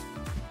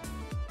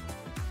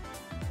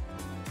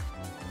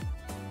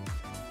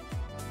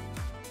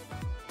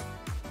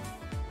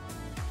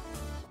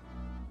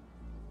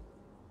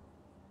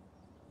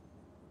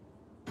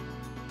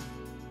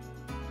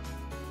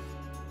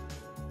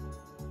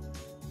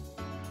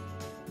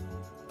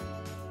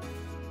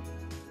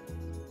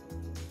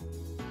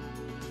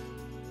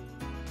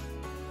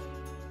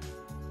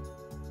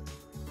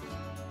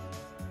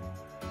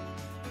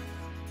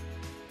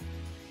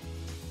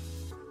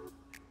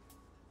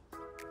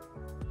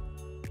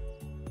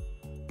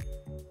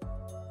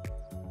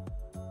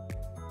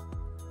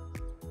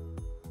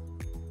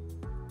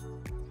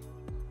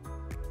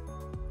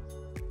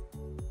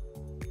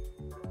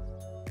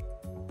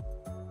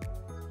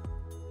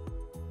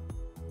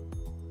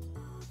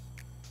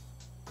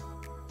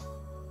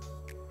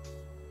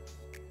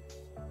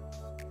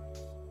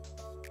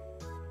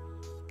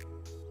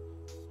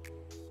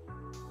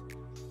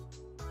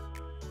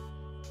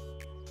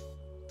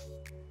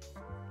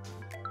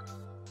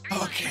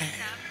 Okay.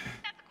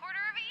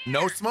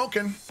 No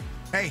smoking.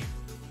 Hey,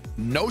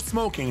 no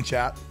smoking,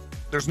 chat.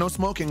 There's no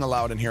smoking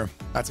allowed in here.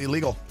 That's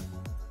illegal.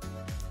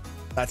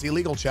 That's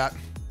illegal, chat.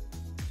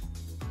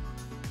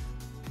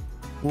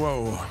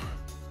 Whoa.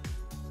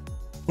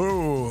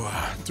 Ooh.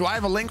 Do I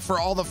have a link for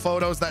all the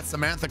photos that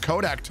Samantha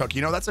Kodak took?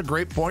 You know, that's a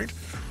great point.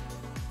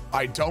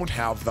 I don't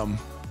have them,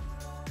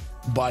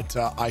 but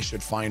I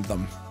should find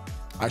them.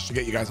 I should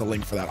get you guys a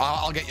link for that.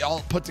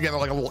 I'll put together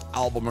like a little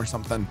album or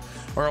something,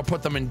 or I'll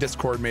put them in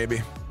Discord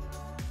maybe.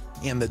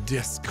 In the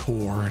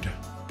Discord.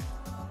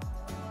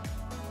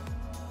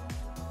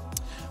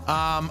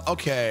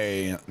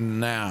 Okay,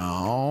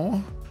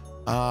 now,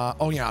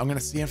 oh yeah, I'm gonna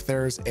see if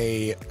there's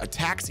a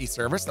taxi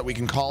service that we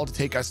can call to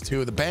take us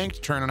to the bank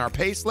to turn in our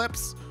pay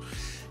slips.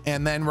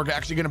 And then we're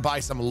actually gonna buy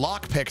some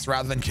lock picks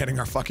rather than getting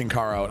our fucking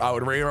car out. I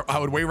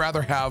would way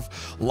rather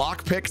have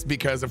lock picks,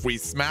 because if we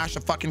smash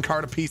a fucking car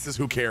to pieces,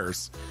 who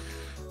cares?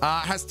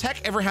 Has Tech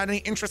ever had any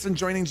interest in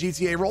joining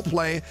GTA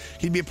roleplay?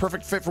 He'd be a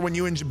perfect fit for when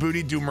you and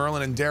Djibouti do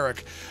Merlin and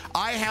Derek.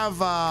 I have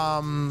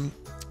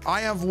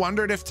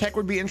wondered if Tech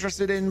would be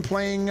interested in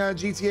playing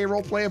GTA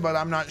roleplay, but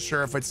I'm not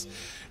sure if it's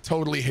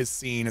totally his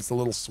scene. It's a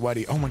little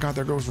sweaty. Oh my God,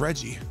 there goes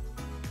Reggie.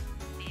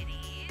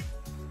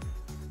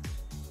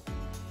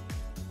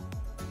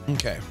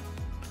 Okay.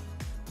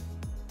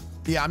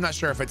 Yeah, I'm not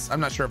sure if it's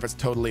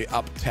totally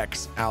up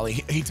Tech's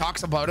alley. He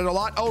talks about it a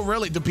lot. Oh,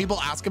 really? Do people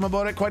ask him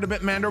about it quite a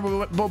bit,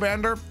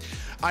 Bobander?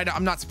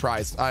 I'm not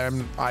surprised. That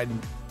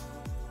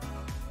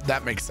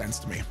makes sense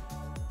to me.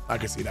 I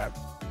could see that.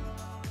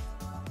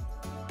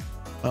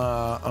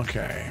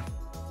 Okay.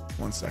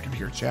 1 second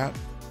here, chat.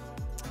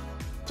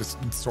 Just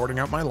sorting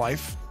out my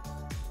life.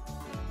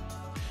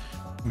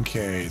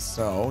 Okay,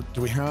 so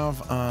do we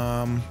have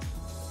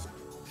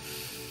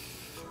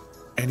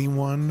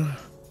anyone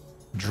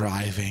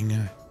driving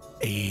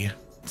a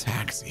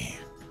taxi?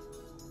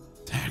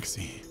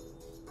 Taxi.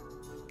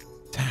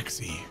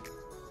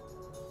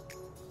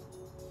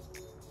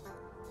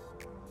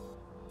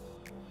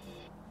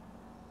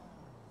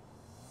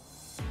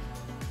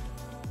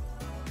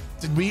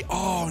 Did we?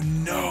 Oh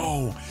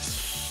no,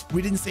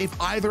 we didn't save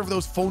either of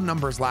those phone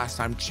numbers last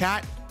time.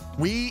 Chat,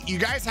 you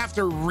guys have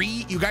to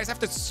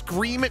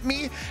scream at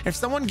me. If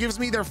someone gives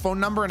me their phone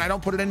number and I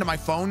don't put it into my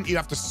phone, you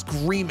have to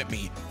scream at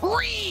me.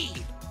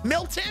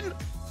 Milton,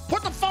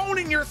 put the phone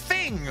in your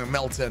thing,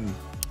 Milton.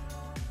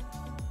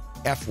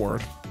 F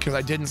word, because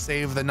I didn't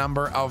save the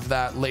number of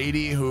that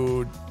lady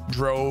who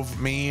drove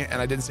me,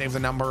 and I didn't save the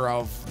number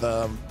of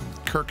the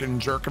Kirk and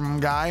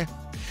Jerkum guy.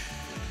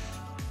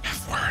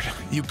 F word.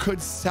 You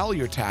could sell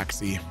your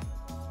taxi.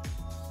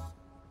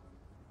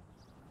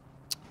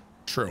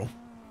 True.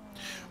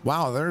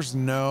 Wow, there's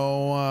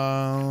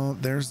no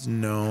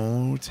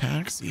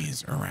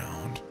taxis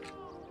around.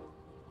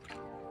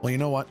 Well, you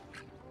know what?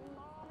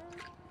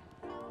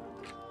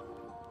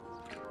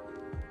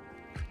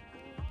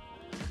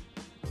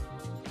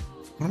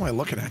 What am I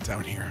looking at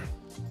down here?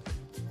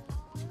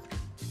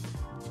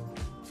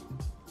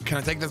 Can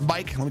I take this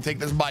bike? Let me take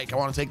this bike. I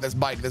want to take this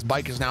bike. This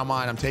bike is now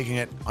mine. I'm taking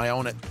it. I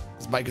own it.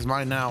 This bike is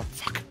mine now.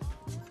 Fuck.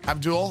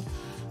 Abdul?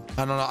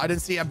 I don't know. I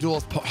didn't see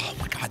Abdul's. Oh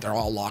my God, they're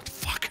all locked.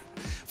 Fuck.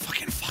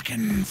 Fucking.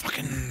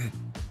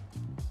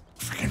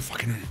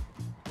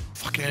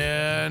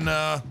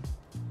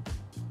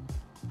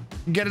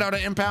 Get it out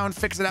of impound,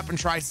 fix it up, and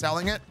try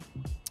selling it.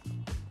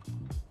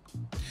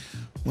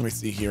 Let me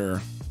see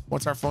here.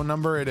 What's our phone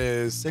number? It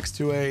is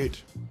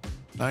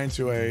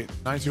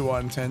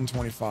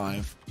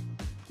 628-928-921-1025.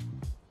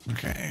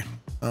 Okay.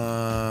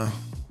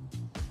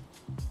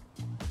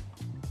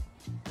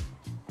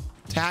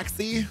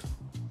 Taxi.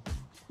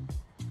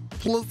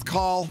 Please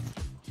call.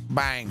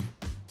 Bang.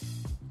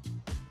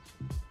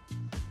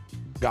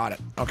 Got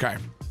it. Okay.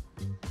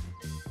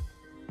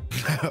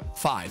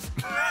 5.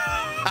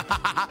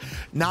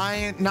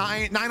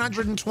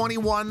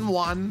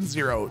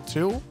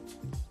 921-102.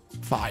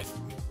 5.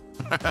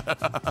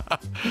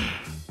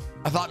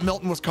 I thought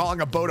Milton was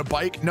calling a boat a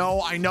bike.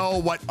 No, I know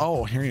what.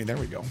 Oh, here, there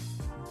we go.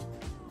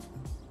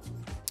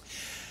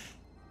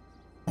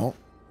 Oh.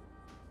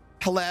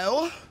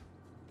 Hello?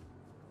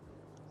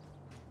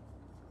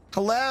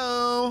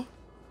 Hello?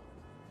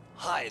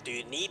 Hi, do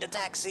you need a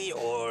taxi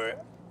or?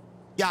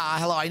 Yeah,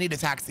 hello, I need a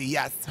taxi,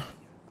 yes.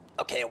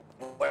 Okay,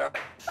 where are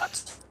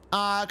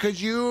you? Could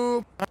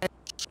you...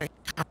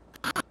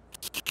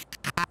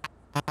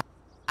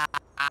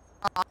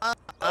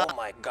 Oh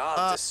my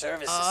God, the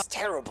service is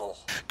terrible.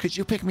 Could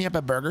you pick me up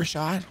a burger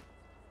shot?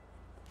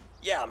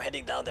 Yeah, I'm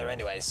heading down there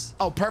anyways.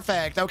 Oh,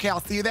 perfect. Okay,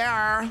 I'll see you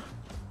there.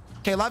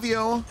 Okay, love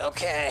you.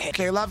 Okay.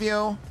 Okay, love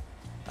you.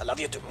 I love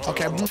you too.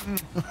 Okay.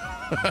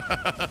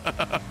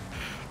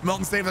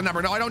 Milton, save the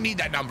number. No, I don't need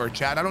that number,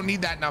 chat. I don't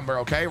need that number,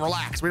 okay?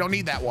 Relax. We don't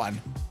need that one.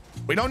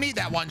 We don't need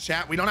that one,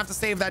 chat. We don't have to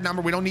save that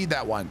number. We don't need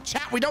that one.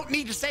 Chat, we don't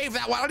need to save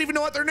that one. I don't even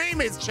know what their name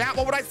is, chat.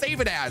 What would I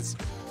save it as?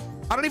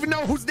 I don't even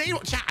know whose name.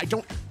 Chat, I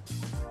don't.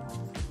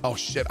 Oh,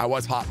 shit. I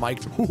was hot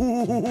mic'd.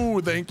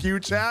 Ooh, thank you,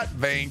 chat.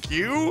 Thank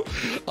you.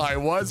 I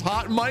was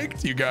hot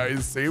mic'd. You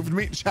guys saved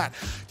me. Chat,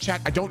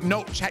 I don't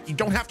know. Chat, you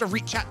don't have to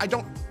read. Chat, I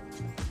don't.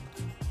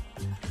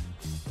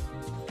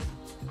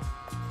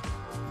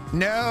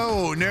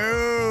 No.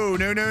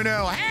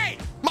 Hey,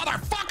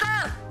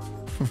 motherfucker!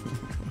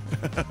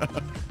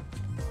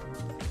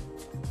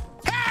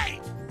 Hey,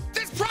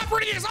 this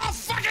property is off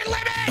fucking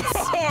limits!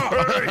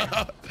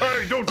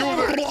 Hey, don't do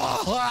that! It's a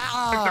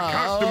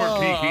customer,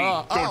 Kiki.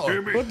 Don't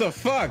do me. What the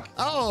fuck?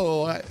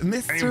 Oh,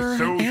 Mr. I am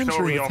so Andrews,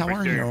 sorry, how are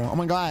officer. you? Oh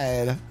my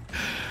God.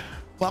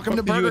 Welcome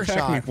to What did you Burger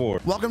attack me Shot. for?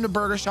 Welcome to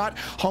Burger Shot,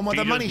 home of He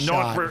the money does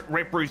shot. not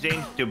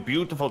represent the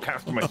beautiful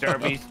customer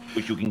service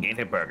which you can get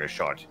at Burger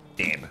Shot.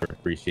 Damn.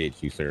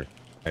 Appreciate you, sir.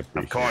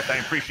 Of course, I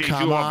appreciate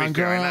Come you, on,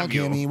 obviously. I girl, love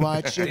you. give me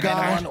what you Did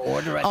got. anyone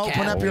order a Open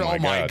cab? up your. Oh Oh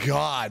my my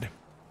god.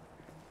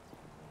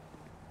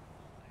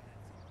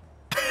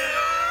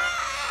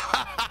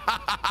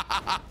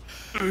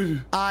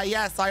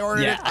 Yes, I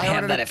ordered Yeah, it. I have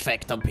ordered that it.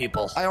 effect on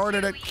people. I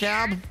ordered a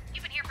cab.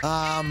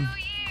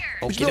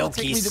 Would you be able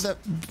to take me to the?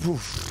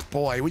 Oof,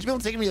 boy, would you be able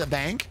to take me to the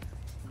bank?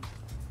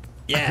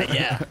 Yeah,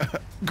 yeah.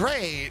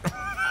 Great.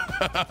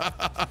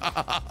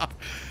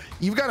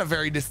 You've got a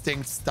very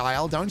distinct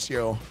style, don't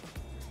you?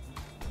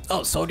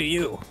 Oh, so do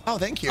you. Oh,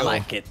 thank you. I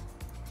like it.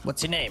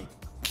 What's your name?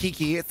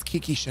 Kiki. It's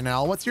Kiki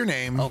Chanel. What's your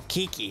name? Oh,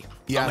 Kiki.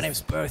 Yes. Oh, my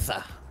name's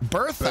Bertha.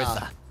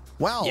 Bertha.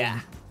 Well,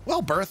 Yeah.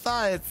 Well,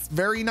 Bertha, it's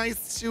very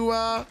nice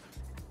to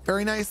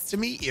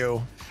meet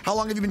you. How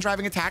long have you been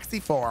driving a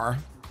taxi for?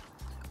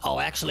 Oh,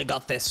 I actually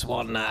got this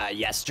one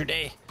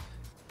yesterday.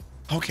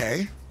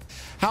 Okay.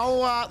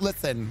 How,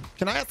 listen,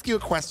 can I ask you a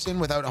question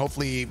without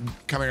hopefully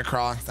coming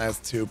across as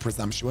too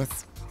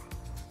presumptuous?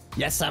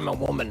 Yes, I'm a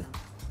woman.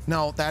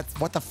 No, that's,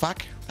 what the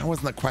fuck? That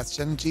wasn't a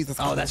question. Jesus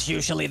Christ. Oh, that's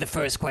usually the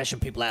first question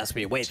people ask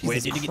me. Wait, where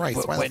Jesus did Christ,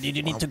 you where did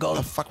you need to go?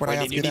 The fuck would where I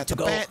did ask you you need that? to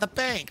go? The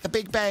bank, the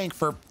big bank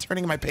for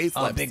turning my pay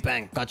Oh, slips. Big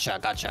Bang. Gotcha,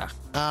 gotcha.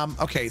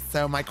 Okay,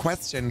 so my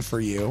question for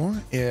you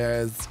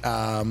is,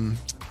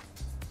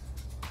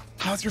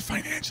 how's your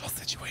financial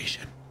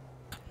situation?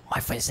 My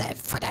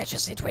financial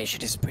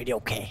situation is pretty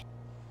okay.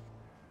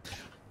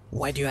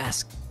 Why do you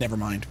ask? Never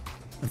mind.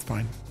 That's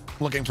fine.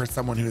 Looking for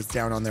someone who's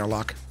down on their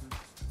luck.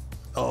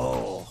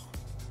 Oh.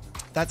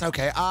 That's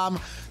okay.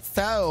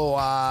 So,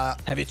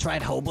 have you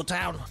tried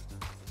Hobotown?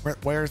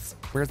 Where's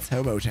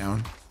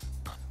Hobotown?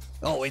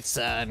 Oh, it's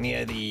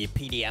near the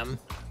PDM,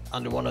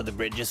 under one of the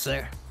bridges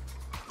there.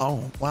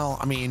 Oh, well,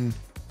 I mean,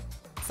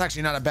 it's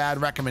actually not a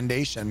bad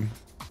recommendation.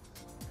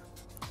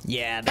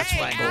 Yeah, that's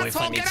where I go if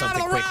I need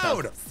something quick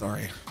though.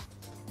 Sorry.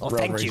 Oh, Road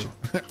thank rage. you.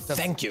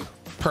 Thank you.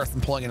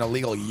 Person pulling an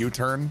illegal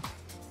U-turn.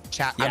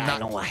 Chat, Yeah, I'm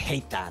not. I know. I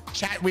hate that.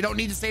 Chat, we don't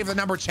need to save the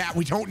number, chat.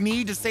 We don't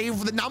need to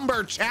save the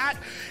number, chat.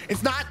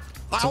 It's not.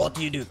 So what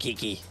do you do,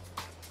 Kiki?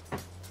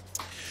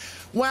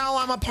 Well,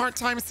 I'm a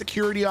part-time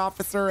security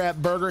officer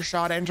at Burger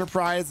Shot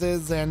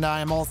Enterprises, and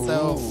I'm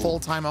also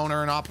full-time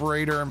owner and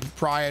operator and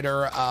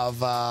proprietor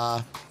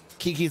of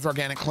Kiki's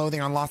Organic Clothing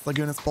on Las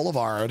Lagunas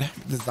Boulevard.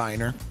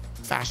 Designer,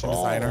 fashion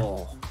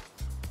designer.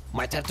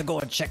 Might have to go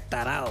and check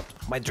that out.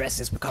 My dress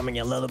is becoming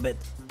a little bit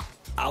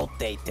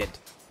outdated.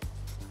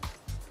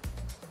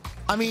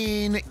 I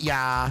mean,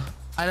 yeah.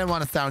 I didn't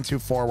want to sound too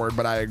forward,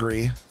 but I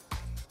agree.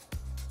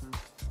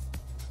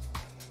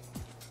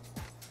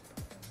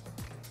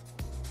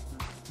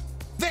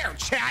 There,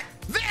 chat.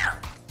 There.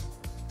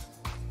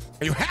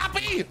 Are you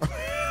happy?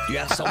 Do you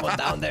have someone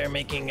down there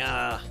making,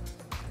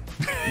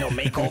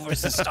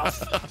 makeovers and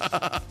stuff?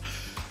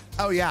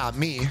 Oh yeah,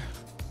 me.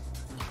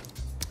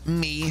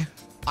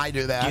 I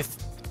do that.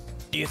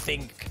 Do you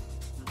think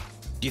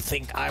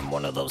I'm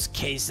one of those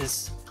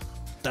cases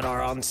that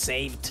are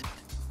unsaved?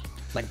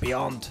 Like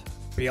beyond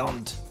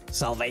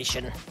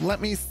salvation? Let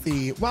me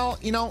see. Well,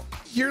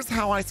 here's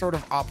how I sort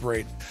of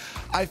operate.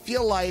 I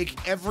feel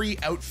like every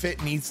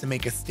outfit needs to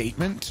make a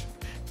statement.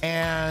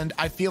 And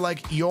I feel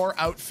like your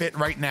outfit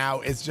right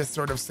now is just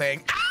sort of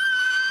saying, ah!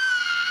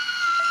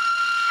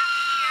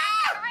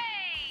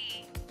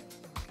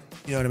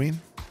 You know what I mean?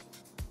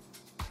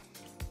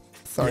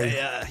 Sorry.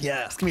 Yeah.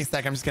 Just give me a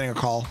sec. I'm just getting a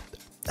call.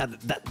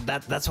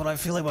 That's what I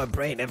feel in my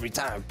brain every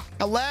time.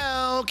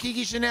 Hello,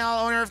 Kiki Chanel,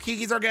 owner of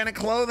Kiki's Organic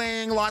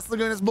Clothing, Las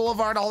Lagunas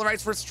Boulevard, all the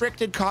rights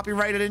restricted,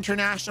 copyrighted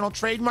international,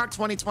 trademark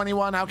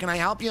 2021. How can I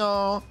help you?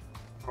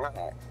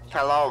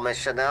 Hello, Miss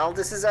Chanel.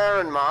 This is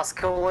Aaron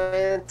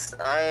Moskowitz.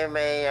 I am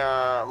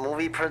a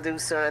movie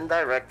producer and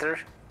director.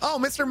 Oh,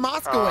 Mr.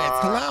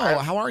 Moskowitz. Hello.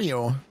 How are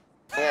you?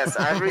 Yes,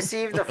 I've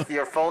received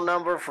your phone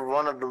number from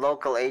one of the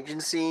local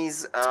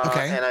agencies,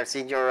 and I've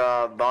seen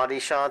your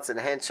body shots and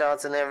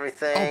headshots and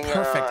everything. Oh,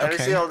 perfect. I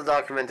received all the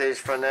documentation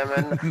from them,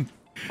 and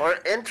we're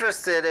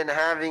interested in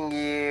having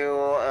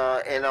you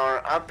in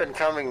our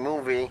up-and-coming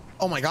movie.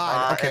 Oh my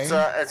God! Okay.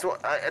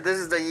 This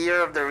is the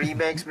year of the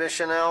remakes, Miss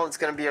Chanel. It's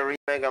gonna be a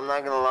remake. I'm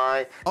not gonna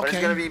lie, but it's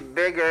gonna be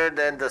bigger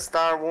than the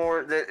Star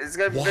Wars. It's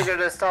gonna be bigger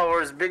than Star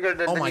Wars, bigger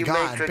than the new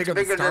Matrix,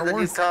 bigger than the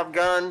new Top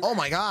Gun. Oh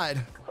my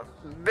God!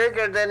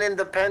 Bigger than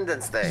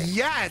Independence Day.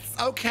 Yes.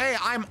 Okay,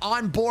 I'm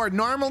on board.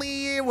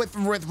 Normally with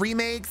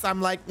remakes,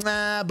 I'm like,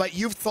 nah, but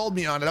you've sold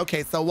me on it.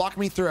 Okay, so walk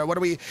me through it. What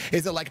are we?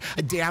 Is it like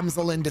a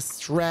damsel in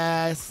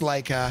distress?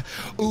 Like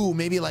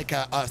maybe like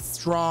a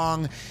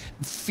strong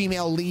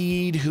female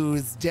lead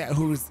who's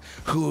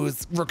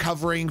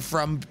recovering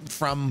from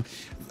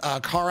a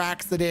car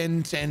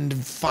accident and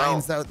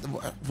finds out.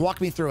 Walk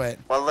me through it.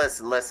 Well,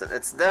 listen.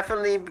 It's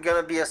definitely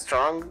gonna be a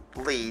strong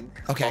lead.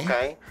 Okay.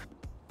 Okay.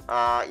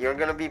 You're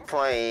gonna be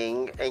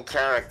playing a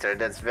character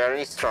that's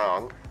very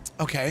strong.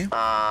 Okay.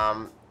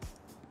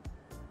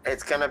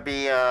 It's gonna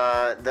be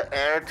the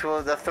heir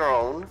to the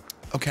throne.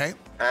 Okay.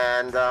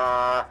 And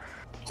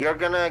you're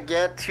gonna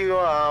get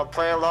to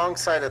play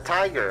alongside a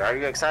tiger. Are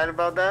you excited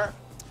about that?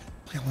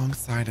 Play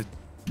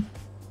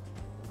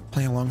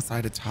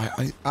alongside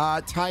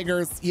a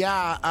tigers.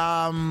 Yeah.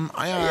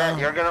 Yeah,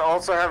 you're gonna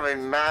also have a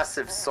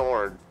massive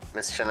sword,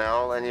 Miss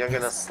Chanel, and you're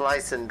gonna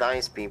slice and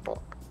dice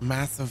people.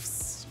 Massive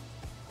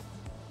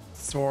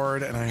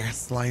sword, and I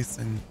slice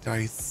and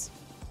dice.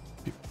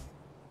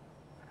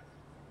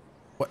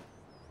 What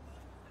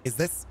is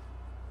this?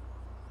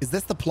 Is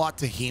this the plot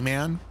to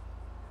He-Man?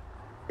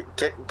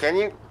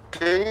 Can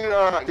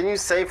you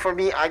say for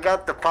me? I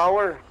got the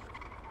power.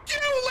 You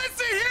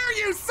listen here,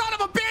 you son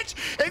of a bitch!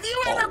 If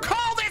you ever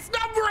call this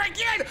number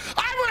again,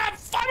 I'm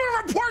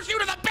gonna report you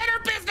to the Better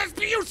Business.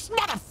 You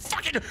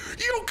motherfucking,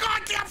 you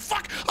goddamn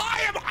fuck!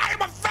 I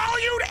am a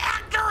valued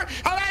actor,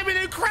 and I'm an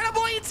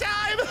incredibly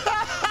time.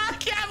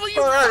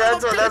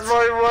 That's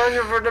why we wanted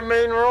you for the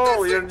main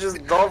role. You're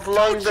just Dolph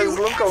Lundgren's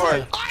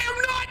lookalike. I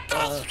am not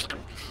Dolph.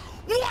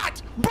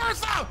 What,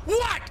 Bertha?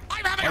 What?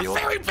 I'm having a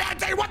very bad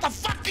day. What the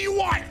fuck do you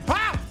want,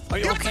 huh? Are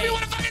you okay? You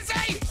want to fucking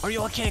say? Are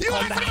you okay? You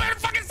want to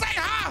fucking say,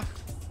 huh?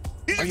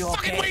 You just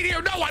fucking wait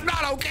here. No, I'm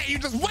not okay. You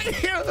just wait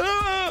here.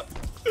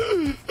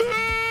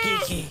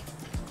 Kiki.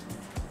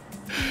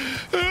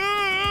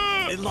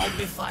 It'll all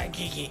be fine,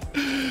 Kiki.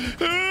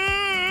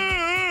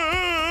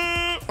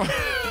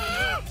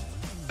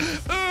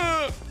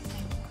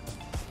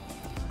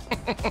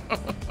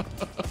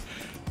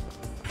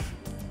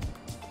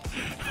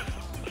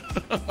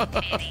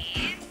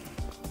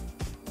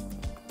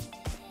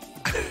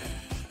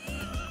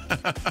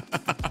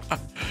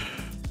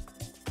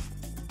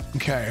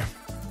 Okay.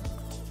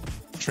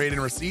 Trade in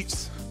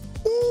receipts.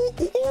 Ooh,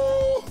 ooh,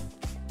 ooh.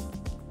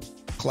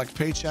 Collect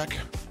paycheck.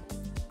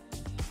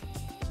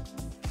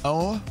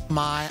 Oh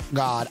my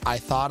God. I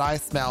thought I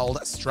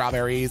smelled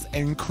strawberries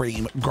and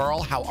cream.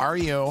 Girl, how are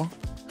you?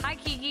 Hi,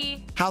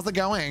 Kiki. How's it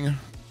going?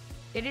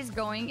 It is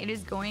going. It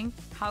is going.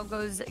 How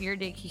goes your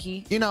day,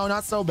 Kiki? You know,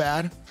 not so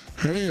bad.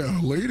 Hey,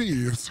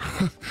 ladies.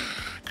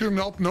 Couldn't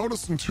help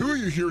noticing two of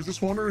you here.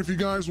 Just wondering if you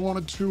guys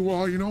wanted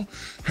to,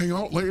 hang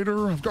out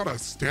later. I've got a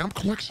stamp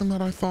collection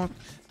that I thought.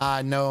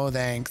 No,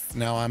 thanks.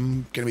 No,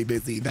 I'm gonna be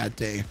busy that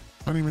day.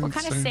 I didn't even What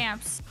kind of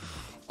stamps?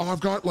 I've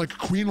got like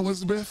Queen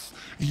Elizabeth,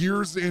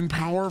 years in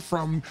power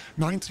from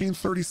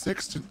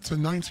 1936 to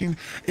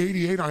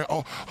 1988.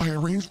 I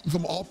arranged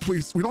them all,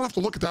 please. We don't have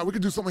to look at that. We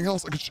could do something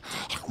else.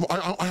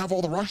 I have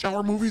all the Rush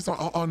Hour movies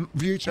on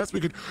VHS. We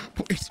could,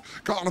 please.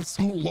 God, I'm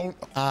so alone.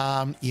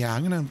 Yeah,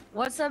 I'm gonna.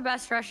 What's the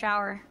best rush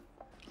hour?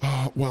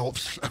 Well,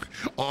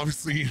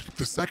 obviously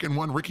the second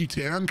one, Ricky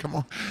Tan. Come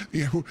on,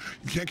 you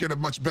can't get a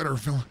much better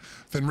film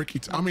than Ricky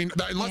Tan. I mean,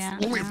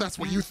 unless only if that's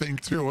what you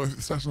think too.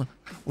 If that's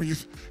what you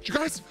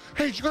guys.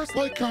 Hey, do you guys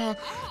like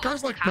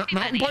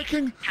mountain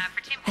biking?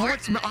 I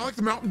like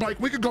the mountain bike.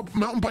 We could go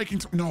mountain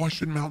biking. No, I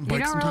shouldn't mountain bike.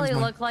 You don't Sometimes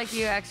really look like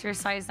you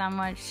exercise that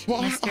much,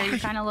 mister. You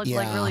kind of look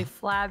like really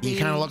flabby. You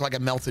kind of look like a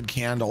melted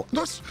candle.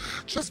 That's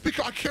just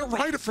because I can't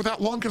ride it for that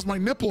long because my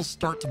nipples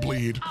start to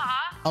bleed.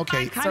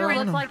 Okay, kind of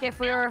look like if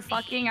we were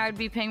fucking, I'd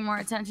be paying more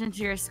attention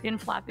to your skin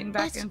flapping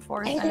back and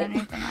forth than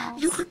anything else.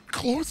 You could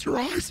close your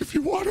eyes if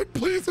you wanted,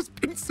 please. It's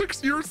been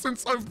 6 years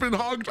since I've been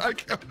hugged. I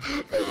can't.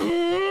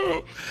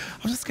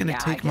 I'm just gonna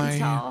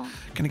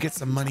gonna get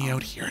some money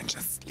out here and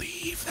just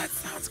leave. That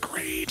sounds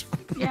great.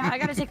 Yeah, I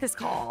gotta take this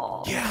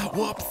call. Yeah,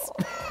 whoops.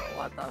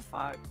 What the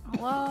fuck?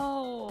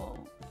 Hello.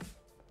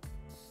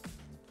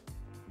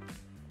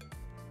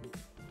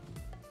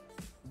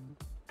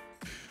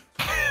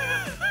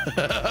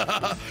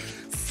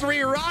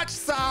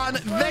 Sriracha-san,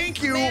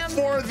 thank you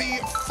for the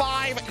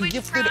 5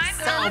 gifted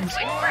subs.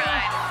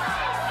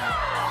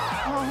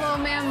 Oh, hello,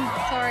 ma'am.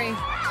 Sorry.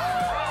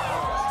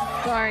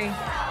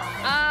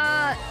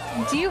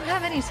 Do you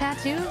have any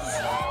tattoos?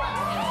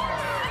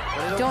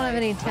 Don't have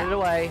any tattoos. Put it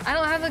away. I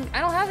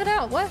don't have it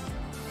out. What?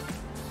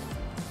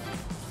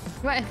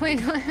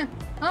 Wait.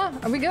 Oh,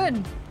 are we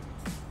good?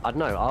 I don't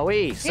know. Are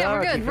we? Yeah,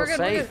 we're good. We're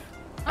good.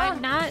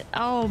 I'm not.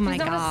 Oh my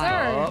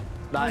God.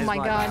 Oh my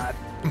God.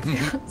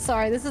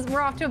 Sorry,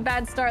 we're off to a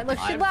bad start. Look,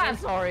 she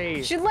left.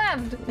 Sorry. She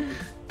left.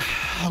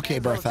 Okay,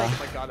 Bertha.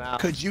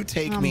 Could you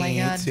take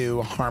me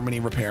to Harmony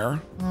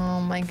Repair?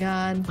 Oh my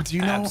God. Do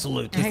you know?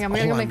 Absolutely. Hang on,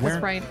 we're gonna make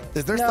this right.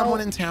 Is there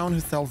someone in town who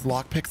sells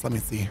lockpicks? Let me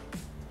see.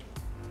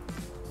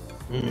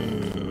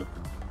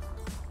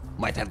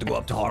 Might have to go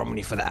up to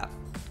Harmony for that.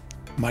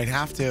 Might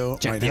have to.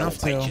 Check the old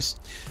pages.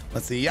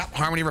 Let's see. Yep,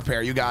 Harmony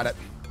Repair. You got it.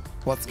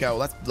 Let's go.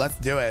 Let's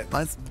do it.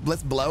 Let's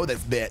blow this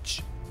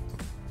bitch.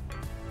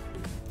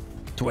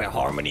 To where,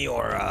 Harmony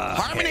or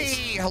Harmony?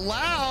 Case? Hello.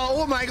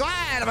 Oh my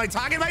God. Am I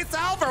talking to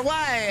myself or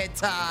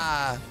what?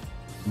 I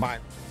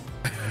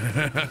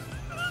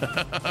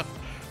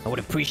would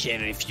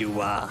appreciate it if you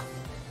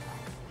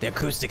the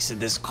acoustics in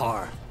this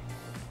car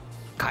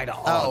kind of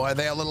off. Oh, are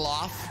they a little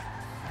off?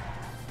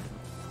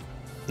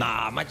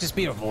 Nah, it might just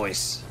be your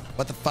voice.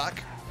 What the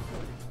fuck?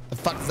 The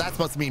fuck is that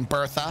supposed to mean,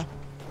 Bertha?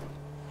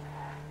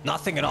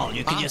 Nothing at all.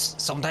 You can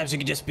sometimes you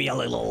can just be a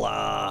little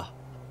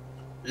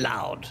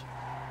loud.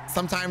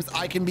 Sometimes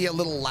I can be a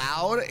little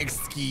loud.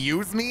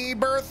 Excuse me,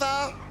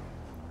 Bertha?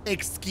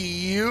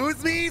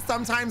 Excuse me?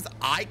 Sometimes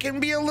I can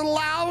be a little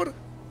loud?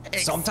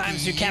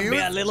 Sometimes you can be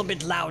a little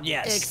bit loud,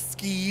 yes.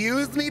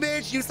 Excuse me,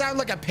 bitch? You sound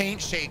like a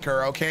paint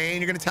shaker, okay? And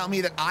you're gonna tell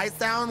me that I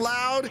sound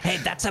loud? Hey,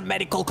 that's a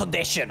medical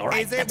condition, all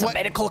right? That's a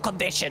medical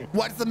condition.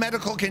 What's the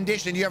medical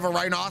condition? You have a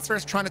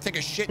rhinoceros trying to take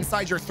a shit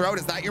inside your throat?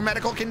 Is that your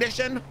medical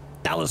condition?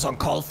 That was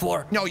uncalled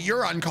for. No,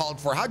 you're uncalled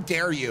for. How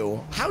dare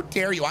you? How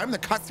dare you? I'm the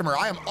customer.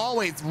 I am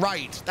always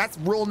right. That's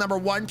rule number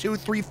 1, 2,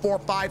 3, 4,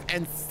 5,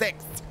 and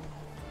 6.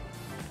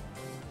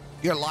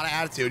 You got a lot of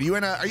attitude.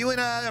 Are you in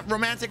a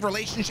romantic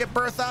relationship,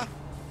 Bertha?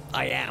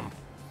 I am.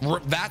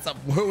 That's a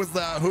who's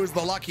the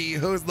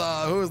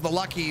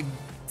lucky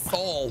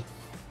soul?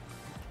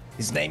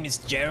 His name is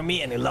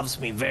Jeremy, and he loves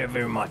me very,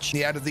 very much.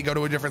 Yeah, does he go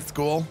to a different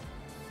school?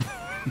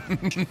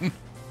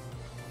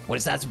 What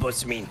is that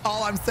supposed to mean?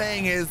 All I'm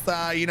saying is,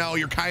 you know,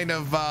 you're kind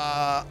of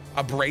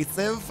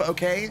abrasive,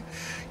 okay?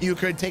 You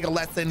could take a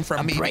lesson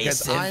from me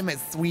because I'm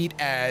as sweet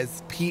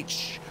as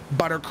peach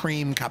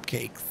buttercream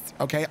cupcakes,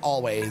 okay?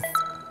 Always.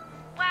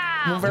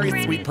 Wow. I'm a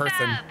very sweet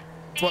person.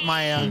 It's what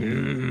my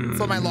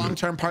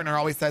long-term partner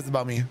always says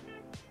about me.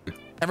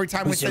 Every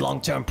time Who's your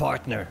long-term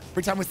partner?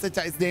 Every time we sit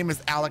down, his name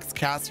is Alex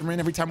Casterman.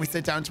 Every time we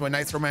sit down to a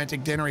nice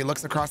romantic dinner, he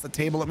looks across the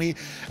table at me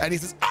and he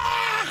says,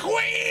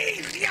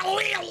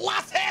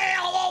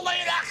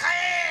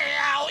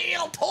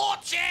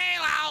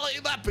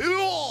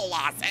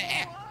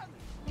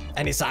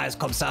 and his eyes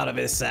comes out of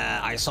his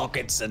eye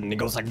sockets and he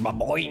goes like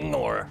boing,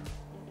 or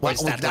is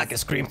that like a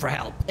scream for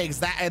help?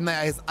 Exactly, and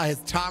his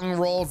tongue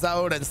rolls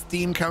out and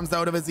steam comes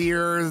out of his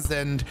ears,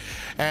 and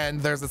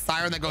there's a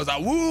siren that goes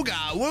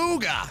awooga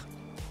wooga.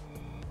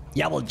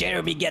 Yeah, well,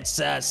 Jeremy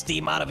gets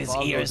steam out of his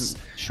ears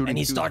and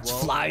he starts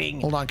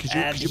flying. Hold on, could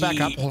you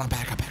back up? Hold on,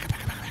 back up.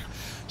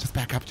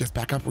 Just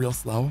back up real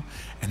slow,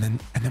 and then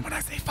when I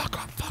say fuck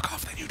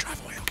off, then you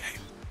drive away, okay?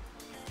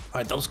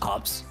 Are those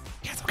cops?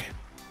 Yes, okay.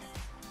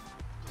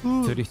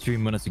 33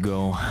 minutes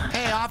ago.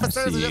 Hey,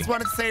 officers, I just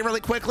wanted to say really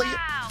quickly,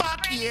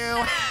 fuck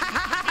you.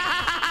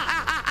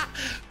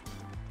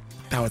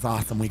 That was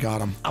awesome. We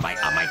got him. I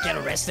might get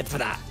arrested for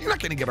that. You're not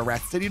gonna get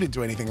arrested. You didn't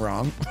do anything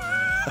wrong.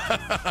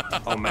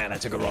 Oh man, I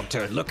took a wrong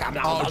turn. Look, I'm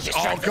oh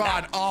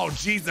God. Oh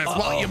Jesus.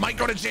 Well, you might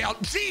go to jail.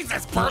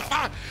 Jesus,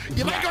 Bertha.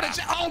 You might go to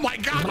jail. Oh my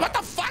God. What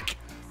the fuck?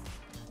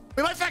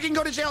 We might fucking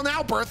go to jail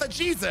now, Bertha.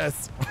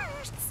 Jesus.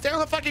 Stay on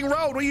the fucking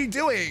road. What are you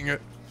doing?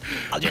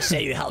 I'll just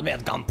say you held me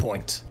at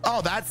gunpoint.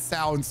 Oh, that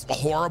sounds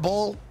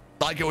horrible.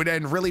 Like it would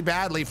end really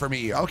badly for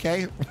me.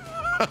 Okay.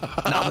 No,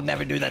 I would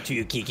never do that to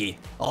you, Kiki.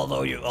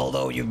 Although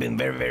you've been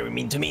very, very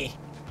mean to me.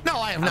 No,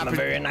 I have not. I'm a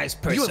very nice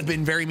person. You have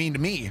been very mean to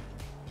me.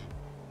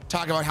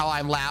 Talk about how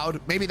I'm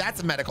loud. Maybe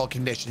that's a medical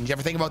condition. Do you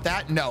ever think about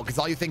that? No, because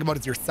all you think about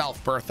is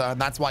yourself, Bertha,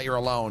 and that's why you're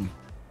alone.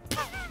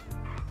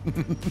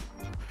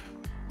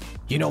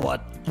 You know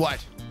what?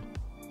 What?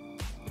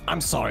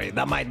 I'm sorry.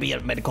 That might be a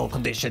medical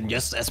condition,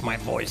 just as my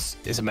voice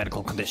is a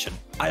medical condition.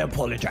 I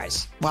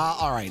apologize. Well,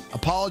 all right.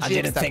 Apology accepted.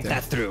 I didn't think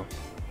that through.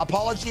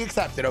 Apology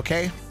accepted,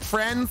 okay?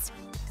 Friends?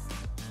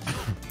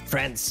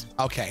 Friends.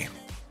 Okay.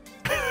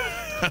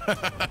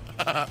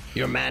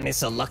 Your man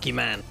is a lucky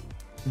man.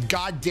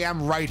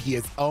 Goddamn right he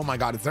is. Oh my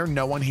God, is there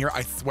no one here?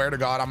 I swear to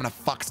God, I'm gonna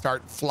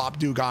start Flop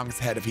Dugong's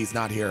head if he's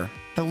not here.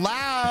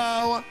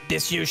 Hello?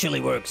 This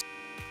usually works.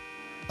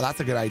 Well, that's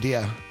a good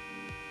idea.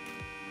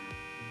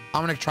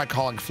 I'm gonna try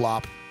calling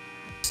Flop.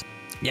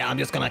 Yeah, I'm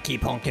just gonna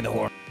keep honking the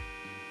horn.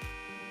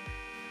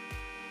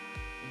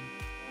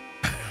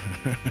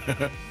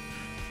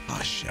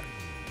 Oh shit.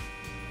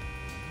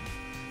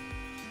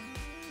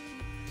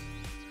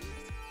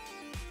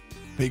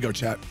 There you go,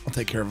 chat. I'll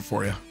take care of it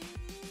for you.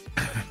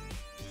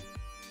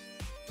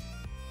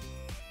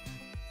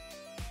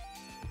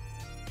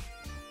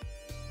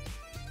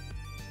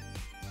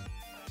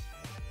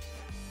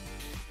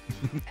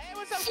 Hey,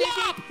 what's up,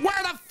 Flop! Kiki?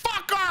 Where the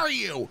fuck are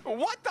you?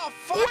 What the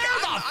fuck? Where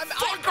the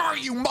fuck are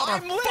you,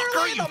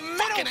 motherfucker? You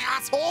fucking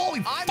asshole!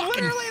 You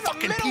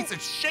fucking piece of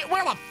shit!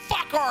 Where the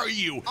fuck are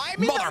you,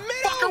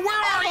 motherfucker?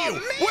 Where are you?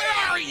 Where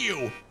are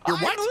you? You're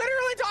what? I'm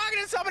literally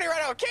talking to somebody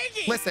right now.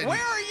 Kiki, listen, where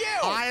are you?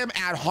 I am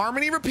at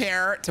Harmony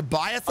Repair to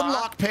buy us some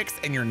lockpicks,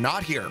 and you're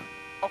not here.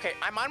 Okay,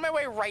 I'm on my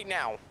way right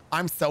now.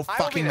 I'm so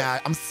fucking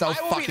mad. I'm so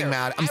fucking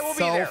mad. I'm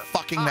so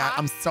fucking mad.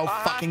 I'm so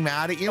fucking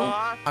mad at you.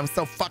 I'm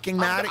so fucking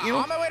mad at you.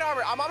 I'm on my way to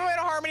Harmony. I'm on my way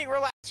to Harmony.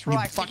 Relax. You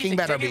fucking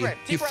better be.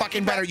 You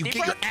fucking better. You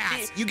get your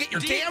ass. You get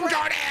your damn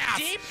darn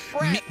ass.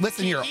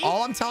 Listen here.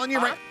 All I'm telling you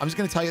right. I'm just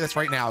gonna tell you this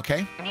right now,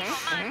 okay?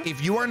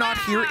 If you are not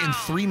here in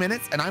 3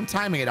 minutes, and I'm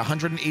timing it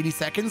 180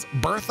 seconds,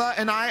 Bertha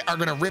and I are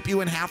gonna rip you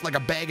in half like a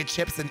bag of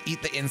chips and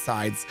eat the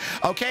insides.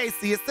 Okay.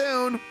 See you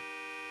soon.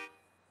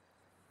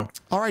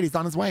 All right. He's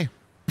on his way.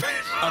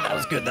 Oh, that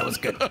was good. That was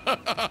good.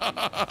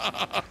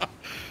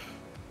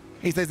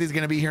 He says he's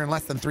going to be here in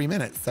less than 3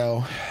 minutes,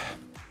 so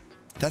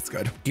that's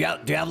good. Do you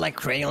have like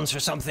crayons or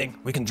something?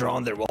 We can draw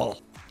on their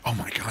wall. Oh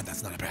my God,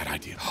 that's not a bad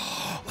idea.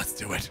 Let's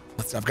do it.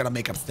 I've got a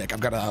makeup stick.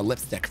 I've got a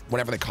lipstick,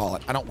 whatever they call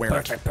it. I don't wear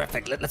it.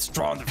 Perfect. Let's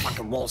draw on the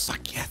fucking walls.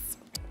 Fuck yes.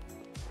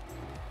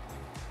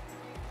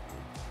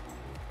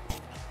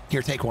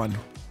 Here, take one.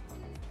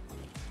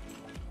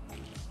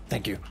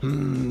 Thank you.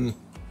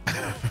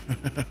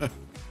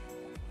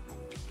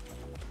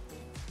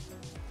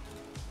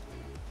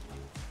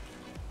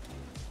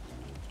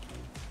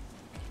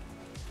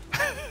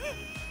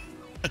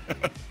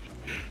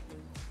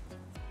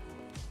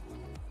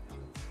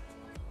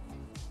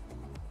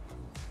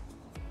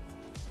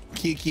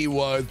 Kiki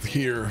was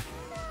here.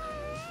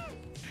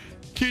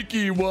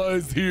 Kiki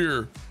was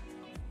here.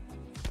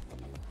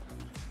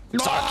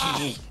 Sorry,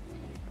 Kiki.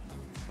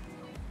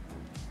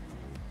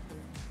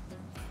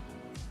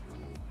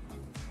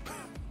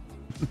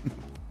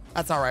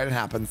 That's all right. It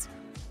happens.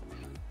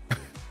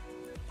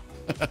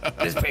 This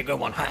is a pretty good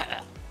one.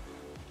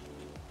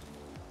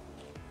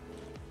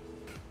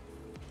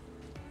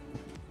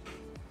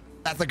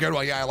 That's a good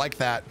one. Yeah, I like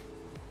that.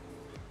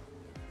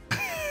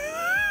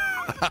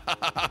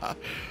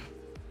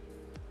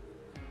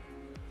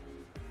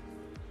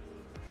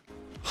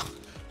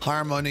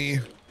 Harmony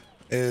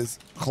is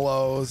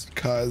closed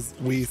because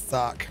we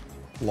suck.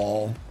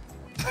 Lol.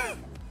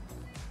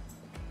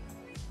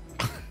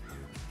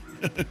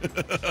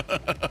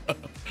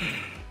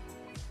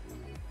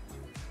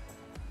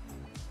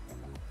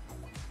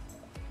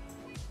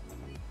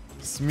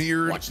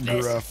 Smeared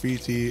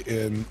graffiti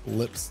in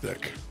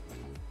lipstick.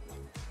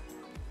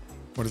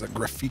 What is it?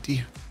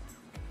 Graffiti?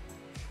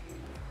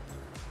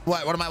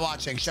 What am I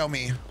watching? Show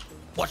me.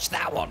 Watch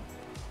that one.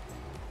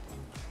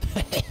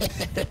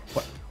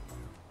 What?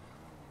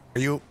 Are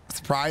you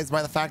surprised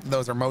by the fact that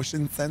those are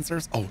motion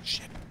sensors? Oh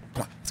shit.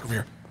 Come on, let's go over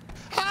here.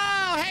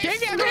 Oh, hey,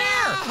 Kiki, I'm here.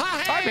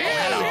 I'm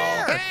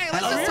here. Hey,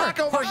 let's just talk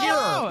over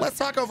here. Let's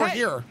talk over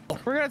here.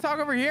 We're gonna talk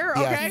over here?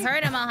 Yes. Okay. You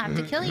heard him, I'll have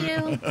to kill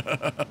you.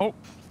 Oh.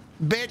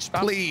 Bitch,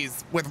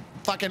 please. With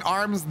fucking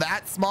arms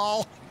that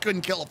small,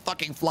 couldn't kill a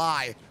fucking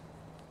fly.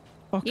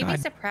 Oh, You'd be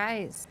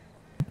surprised.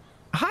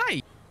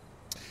 Hi.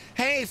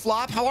 Hey,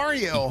 Flop, how are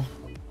you?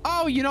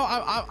 Oh, you know,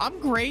 I'm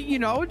great. You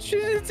know, it's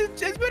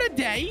been a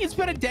day. It's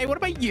been a day. What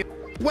about you?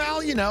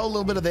 Well, you know, a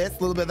little bit of this, a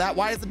little bit of that.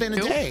 Why has it been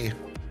a day?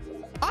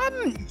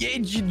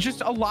 Just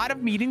a lot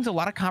of meetings, a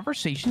lot of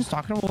conversations,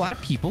 talking to a lot of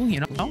people,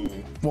 you know. Well,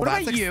 what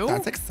about you?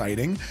 That's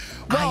exciting.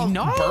 Well, I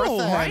know,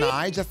 Bertha right? and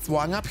I just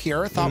swung up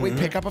here, thought we'd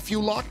pick up a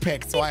few lock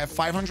picks. So I have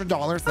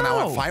 $500 and I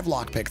want 5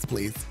 lock picks,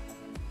 please.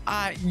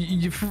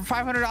 For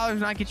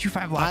 $500, I get you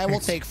 5 lock picks. I will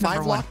take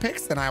 5 lock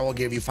picks and I will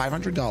give you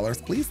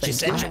 $500, please. She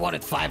said she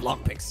wanted 5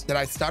 lock picks. Did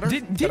I stutter?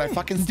 Did I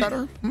fucking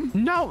stutter?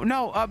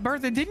 No,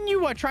 Bertha, didn't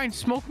you try and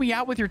smoke me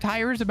out with your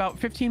tires about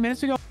 15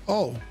 minutes ago?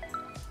 Oh.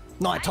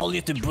 No, I told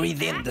you to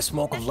breathe in the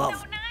smoke of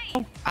love.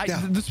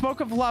 The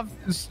smoke of love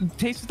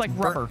tastes like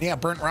rubber. Yeah,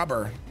 burnt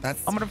rubber.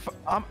 That's. I'm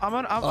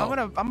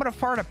gonna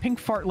fart a pink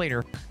fart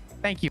later.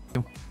 Thank you.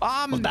 Well,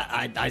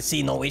 I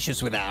see no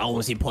issues with that. I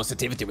always see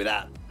positivity with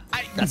that.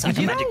 That's like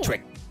a magic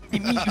trick.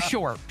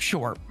 Sure.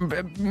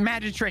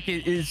 Magic trick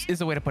is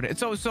the way to put it.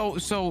 So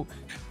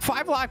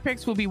 5 lock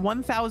picks will be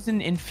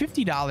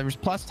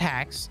 $1,050 plus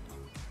tax.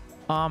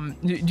 Do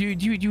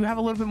you have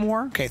a little bit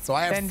more? Okay, so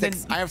I have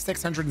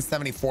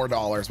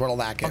 $674. What'll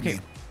that get me?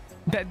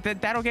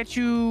 That'll get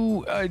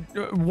you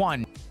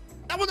 1.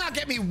 That will not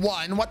get me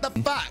 1. What the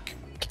fuck?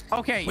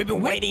 Okay. We've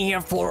been waiting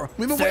here for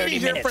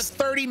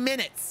 30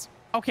 minutes.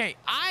 Okay,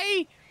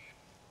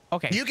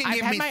 Okay. You can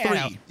give me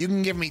 3. You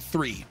can give me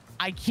 3.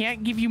 I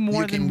can't give you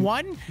more than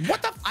 1.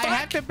 What the fuck? I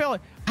have to bill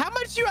it. How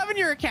much do you have in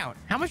your account?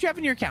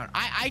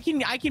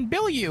 I can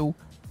bill you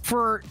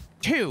for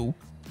 2.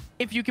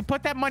 If you can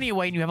put that money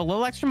away and you have a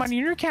little extra money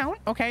in your account,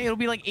 okay, it'll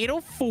be like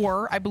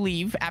 $804, I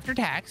believe, after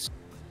tax.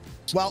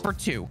 Well, for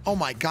 2. Oh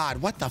my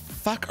God, what the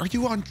fuck? Are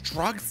you on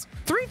drugs?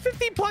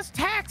 $350 plus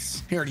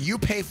tax. Here, you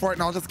pay for it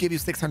and I'll just give you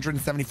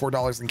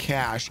 $674 in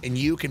cash and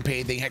you can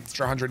pay the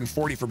extra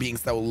 $140 for being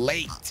so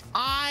late.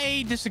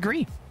 I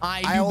disagree.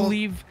 I do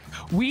believe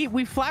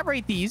we flat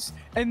rate these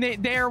and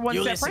they are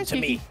one set price. To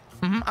me.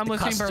 I'm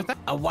listening, Bertha.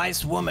 A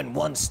wise woman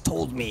once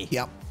told me.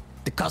 Yep.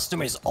 The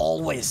customer is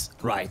always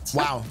right.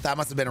 Wow, that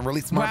must have been a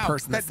really smart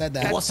person that said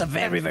that. It was a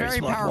very smart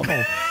powerful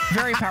woman.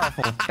 Very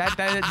powerful. That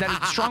is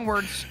strong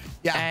words.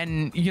 Yeah.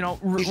 And you know,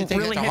 really hits you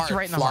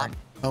right in the heart.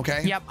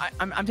 Okay. Yep.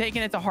 I'm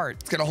taking it to heart.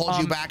 It's gonna hold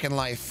you back in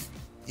life,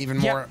 even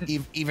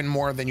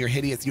more than your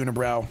hideous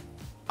unibrow.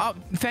 Oh,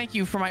 thank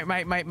you for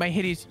my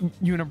hideous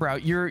unibrow.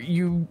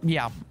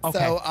 Yeah. Okay.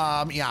 So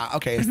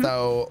okay.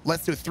 So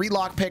let's do 3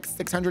 lock picks,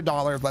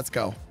 $600. Let's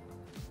go.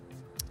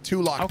 2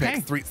 lock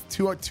picks,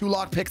 two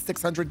lock picks,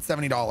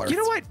 $670.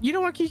 You know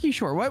what, Kiki?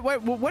 Sure.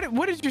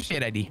 What is your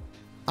state ID?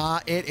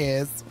 It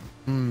is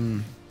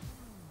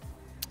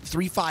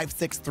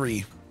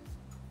 3563.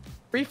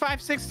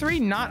 3563.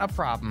 Not a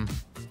problem.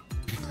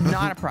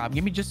 Not a problem.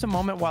 Give me just a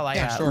moment while I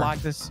log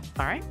this.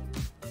 All right.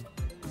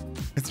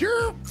 Is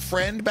your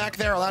friend back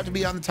there allowed to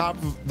be on the top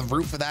of the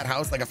roof of that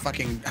house like a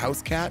fucking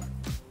house cat?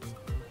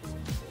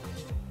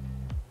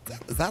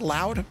 Is that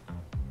loud?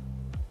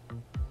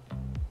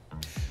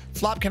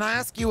 Flop, can I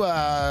ask you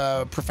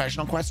a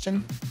professional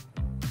question?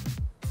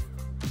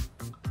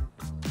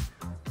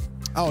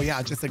 Oh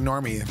yeah, just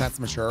ignore me.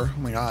 That's mature. Oh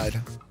my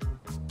God.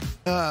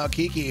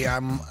 Kiki,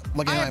 I'm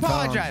looking at my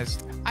phone.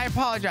 I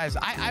apologize.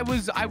 I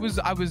was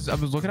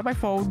looking at my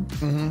phone.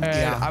 And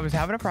I was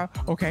having a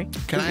problem. Okay.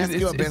 Can I ask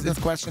you a business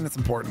question? It's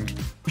important.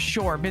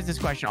 Sure, business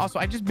question. Also,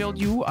 I just billed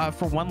you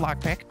for 1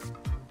 lockpick.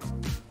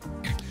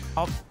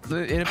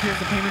 It appears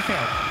the payment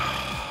failed.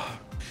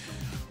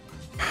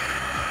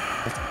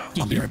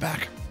 I'll be right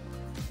back.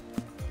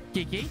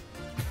 Kiki?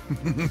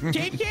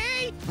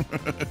 Kiki?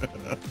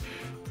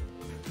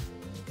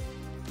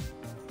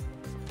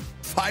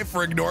 5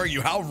 for ignoring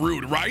you. How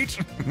rude, right?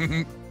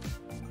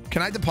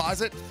 Can I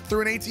deposit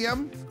through an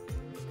ATM?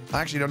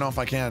 I actually don't know if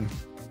I can.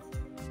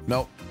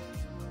 Nope.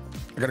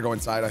 I gotta go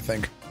inside, I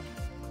think.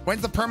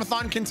 When's the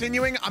permathon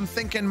continuing? I'm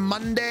thinking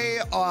Monday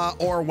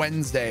or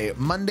Wednesday.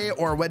 Monday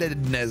or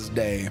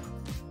Wednesday.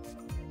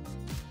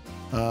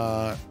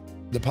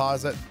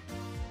 Deposit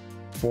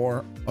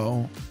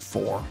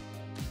 404.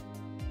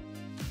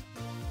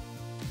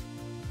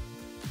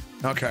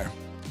 Okay.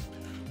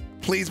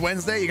 Please,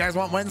 Wednesday. You guys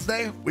want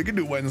Wednesday? We can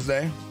do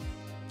Wednesday.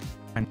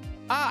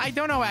 I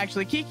don't know,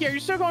 actually. Kiki, are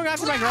you still going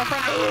after my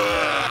girlfriend?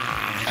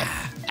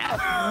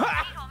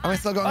 Am I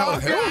still going out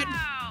with who?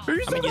 Are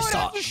you still going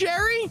after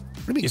Sherry?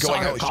 What do you mean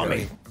going out with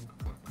Sherry?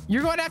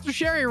 You're going after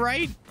Sherry,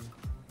 right?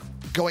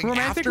 Going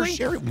after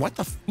Sherry? What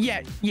the?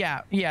 Yeah.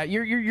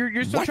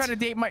 You're still trying to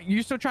date my.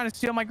 You're still trying to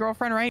steal my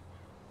girlfriend, right?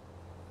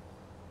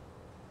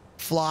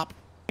 Flop.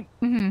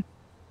 Mm-hmm.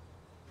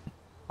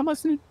 I'm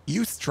listening.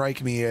 You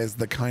strike me as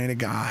the kind of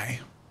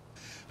guy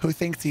who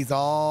thinks he's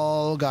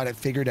all got it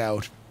figured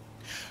out,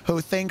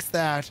 who thinks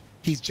that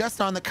he's just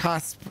on the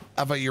cusp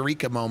of a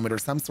eureka moment or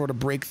some sort of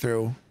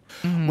breakthrough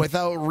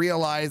without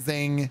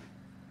realizing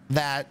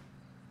that,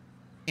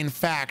 in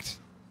fact,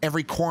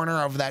 every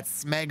corner of that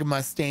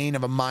smegma stain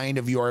of a mind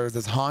of yours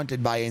is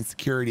haunted by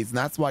insecurities. And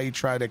that's why you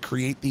try to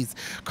create these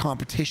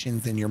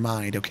competitions in your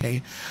mind,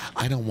 okay?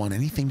 I don't want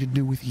anything to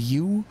do with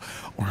you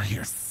or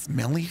your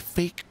smelly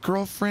fake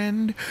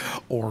girlfriend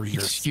or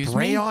your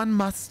spray-on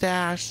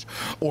mustache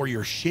or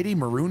your shitty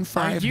Maroon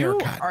 5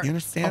 haircut. You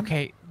understand?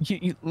 Okay,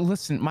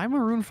 listen, my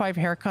Maroon 5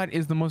 haircut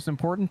is the most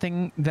important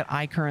thing that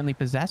I currently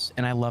possess,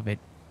 and I love it.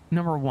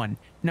 Number 1.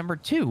 Number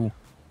 2,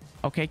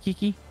 okay,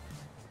 Kiki?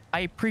 I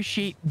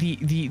appreciate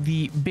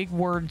the big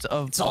words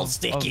of it's all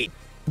sticky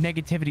of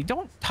negativity.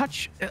 Don't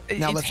touch.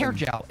 It's hair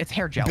gel. It's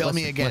hair gel. Bill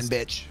me again,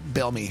 bitch.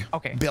 Bill me.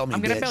 Okay. Bill me.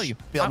 I'm gonna bitch. bill you.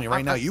 Bill me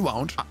right now. You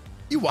won't.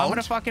 You won't. I'm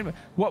gonna fucking.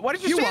 What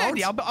did you say,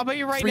 Andy? I'll bill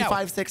you right now.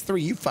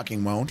 3563. You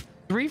fucking won't.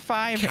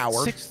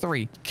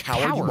 3563.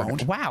 Coward. You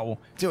won't. Wow.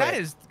 That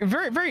is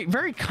very, very,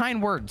 very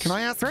kind words. Can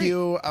I ask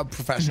you a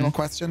professional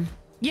question?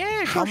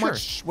 Yeah, How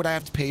much would I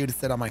have to pay you to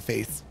sit on my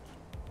face?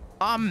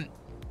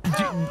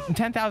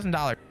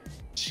 $10,000.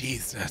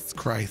 Jesus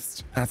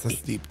Christ, that's a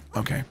steep.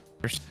 Okay.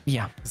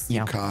 Yeah.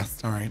 Steep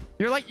cost. All right.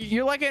 You're like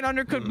an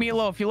undercooked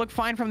meatloaf. You look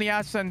fine from the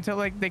outside until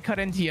like they cut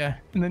into you,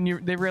 and then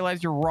they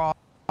realize you're raw,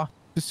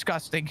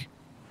 disgusting,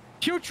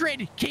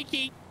 putrid.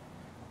 Kiki.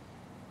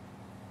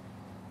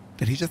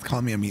 Did he just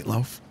call me a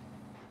meatloaf?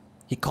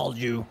 He called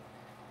you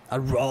a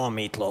raw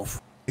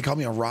meatloaf. He called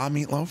me a raw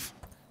meatloaf?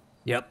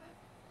 Yep.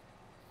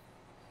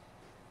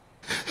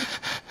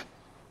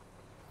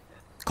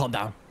 Calm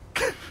down.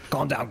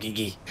 Calm down,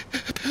 Kiki.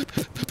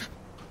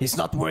 It's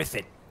not worth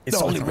it.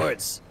 It's only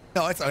words.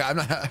 No, it's okay.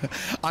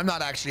 I'm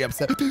not actually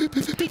upset.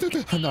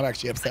 I'm not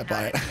actually upset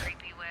by it.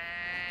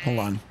 Hold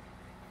on.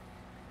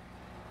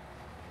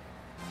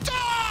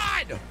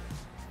 Dawn!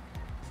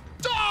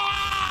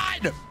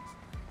 Dawn!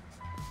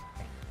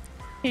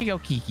 Here you go,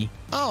 Kiki.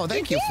 Oh,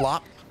 thank you,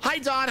 Flop. Hi,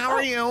 Dawn. How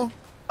are you?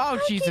 Oh,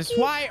 Jesus.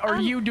 Kiki. Why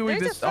are you doing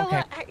There's this? a fella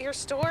Okay. at your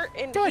store,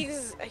 and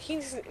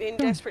he's in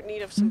desperate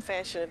need of some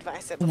fashion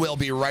advice. We'll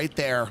be right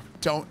there.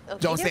 Don't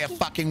say a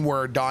fucking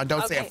word, Dawn.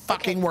 Don't say a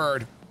fucking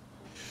word.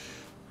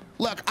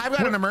 Look, I've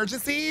got an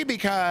emergency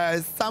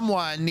because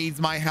someone needs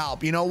my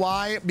help. You know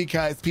why?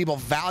 Because people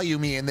value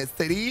me in this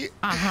city.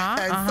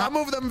 And some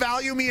of them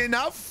value me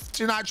enough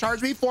to not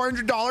charge me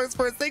 $400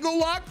 for a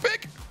single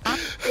lockpick. I'm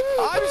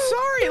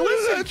sorry.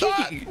 Listen,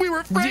 Kiki. We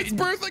were friends.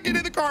 Bertha, get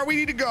in the car. We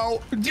need to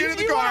go. Get in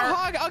the car. Want a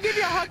hug? I'll give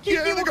you a hug, Kiki.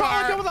 Get in the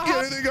car. Get in the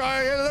car.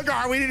 Get in the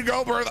car. We need to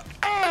go, Bertha.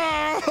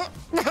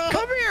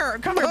 Come here.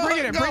 Bring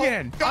it in. Bring it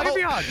in. I'll give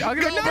you a hug. I'll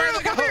give you a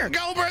hug. Come here.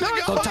 Go, Bertha.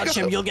 Go. Don't touch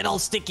him. You'll get all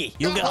sticky.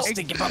 You'll get all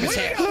sticky from his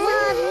hair.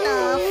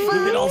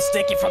 You'll get all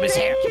sticky from his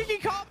hair. Kiki,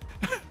 come.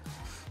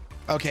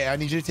 Okay, I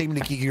need you to take me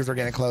to Kiki's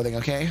Organic Clothing,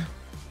 okay?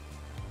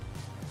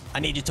 I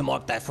need you to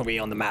mark that for me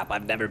on the map.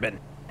 I've never been.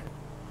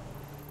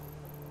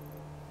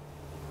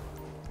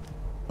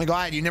 Oh my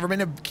God, you've never been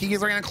to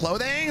Kiki's Organic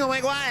Clothing? Oh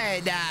my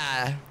God.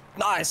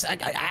 No, I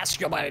asked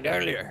you about it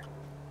earlier.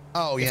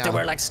 Oh, yeah. If there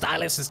were like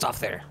stylists and stuff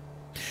there.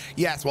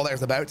 Yes, well,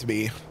 there's about to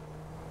be.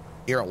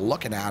 You're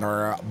looking at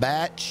her,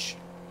 bitch.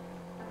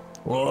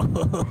 Whoa.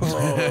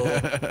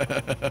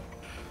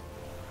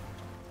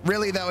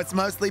 Really, though, it's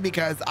mostly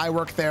because I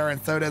work there and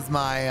so does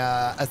my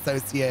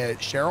associate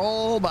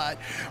Cheryl, but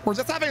we're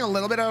just having a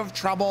little bit of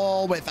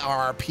trouble with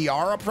our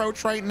PR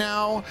approach right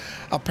now.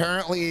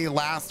 Apparently,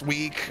 last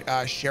week,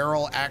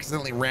 Cheryl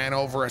accidentally ran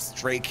over a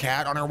stray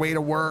cat on her way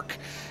to work,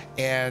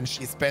 and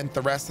she spent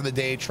the rest of the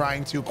day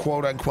trying to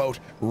quote unquote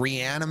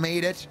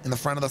reanimate it in the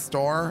front of the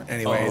store.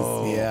 Anyways,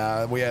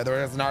 yeah,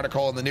 there was an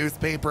article in the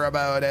newspaper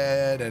about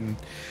it, and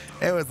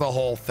it was the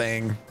whole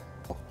thing.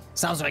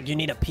 Sounds like you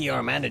need a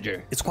PR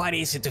manager. It's quite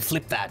easy to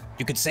flip that.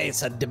 You could say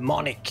it's a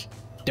demonic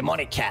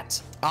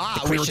cat.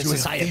 The Christian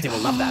society will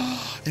love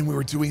that. And we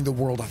were doing the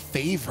world a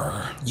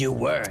favor. You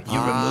were. You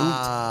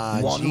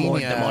removed one more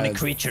demonic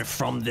creature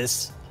from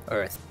this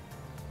earth.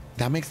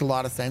 That makes a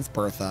lot of sense,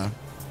 Bertha.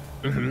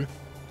 Mm-hmm.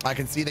 I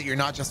can see that you're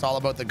not just all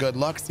about the good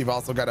looks. You've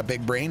also got a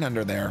big brain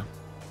under there.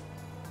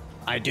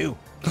 I do.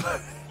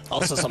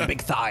 Also some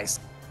big thighs.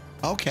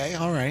 Okay,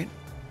 all right.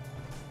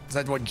 Is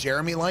that what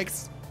Jeremy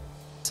likes?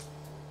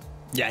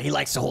 Yeah, he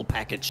likes the whole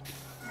package.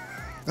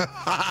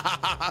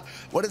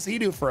 What does he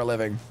do for a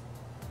living?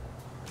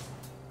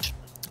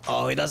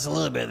 Oh, he does a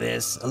little bit of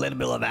this, a little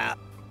bit of that.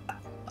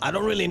 I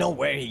don't really know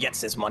where he gets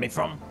his money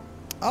from.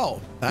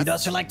 Oh, he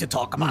doesn't like to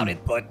talk about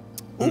it, but...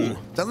 Ooh,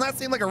 doesn't that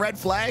seem like a red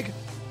flag?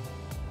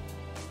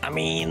 I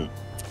mean,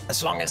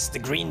 as long as the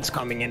green's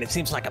coming in, it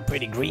seems like a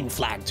pretty green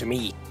flag to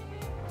me.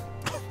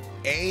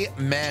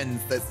 Amen,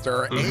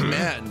 sister.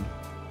 Amen.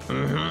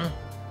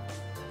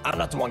 I'm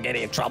not the one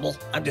getting in trouble.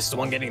 I'm just the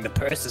one getting the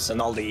purses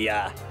and all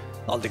the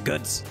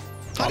goods,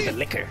 all the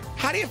liquor.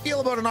 How do you feel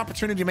about an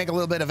opportunity to make a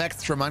little bit of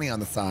extra money on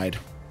the side?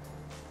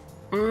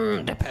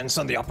 Depends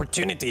on the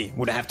opportunity.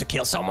 Would I have to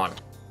kill someone?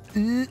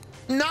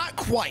 Not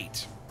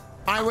quite.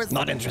 I was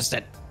not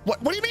interested.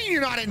 What do you mean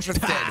you're not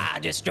interested?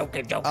 Just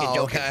joking.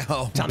 Okay.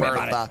 Oh, Tell me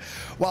about it.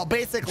 Well,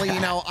 basically, you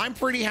know, I'm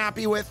pretty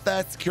happy with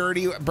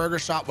security at Burger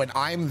Shop when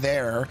I'm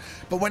there,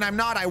 but when I'm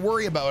not, I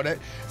worry about it.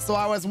 So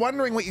I was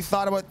wondering what you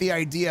thought about the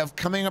idea of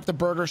coming up to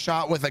Burger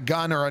Shop with a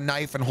gun or a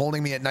knife and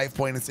holding me at knife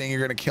point and saying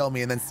you're going to kill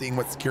me and then seeing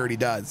what security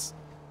does.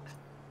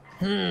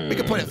 We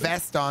could put a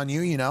vest on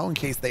you, you know, in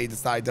case they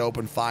decide to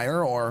open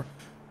fire, or,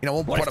 you know,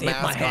 we'll put a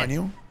mask on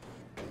you.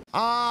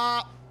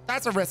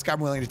 That's a risk I'm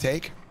willing to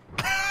take.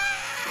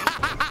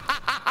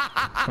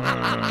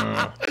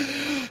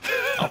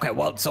 Okay,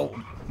 well, so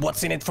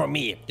what's in it for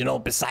me? You know,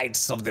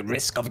 besides of the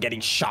risk of getting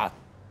shot.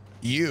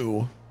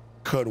 You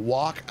could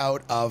walk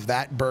out of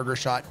that Burger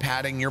Shop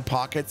padding your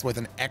pockets with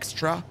an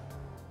extra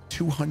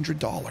 $200.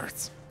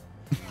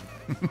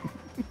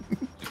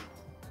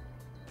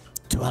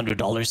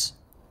 $200?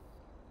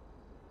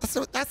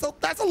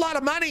 That's a lot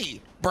of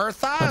money,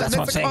 Bertha. Well, that's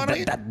what I'm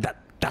saying.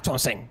 That's what I'm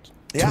saying.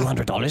 Yeah.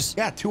 $200?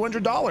 Yeah,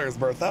 $200,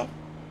 Bertha.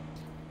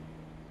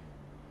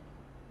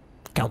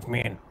 Count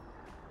me in.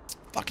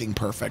 Fucking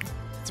perfect.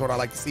 That's what I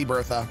like to see,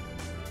 Bertha.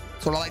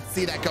 That's what I like to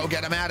see, that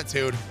go-get-em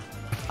attitude.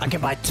 I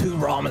can buy 2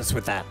 ramens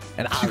with that,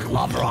 and I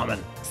love ramen.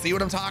 See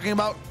what I'm talking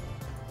about?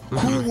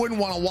 Who wouldn't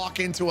want to walk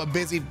into a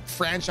busy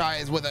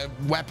franchise with a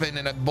weapon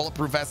and a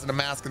bulletproof vest and a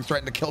mask and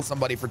threaten to kill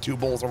somebody for 2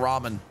 bowls of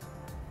ramen?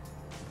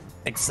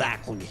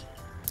 Exactly.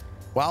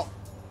 Well,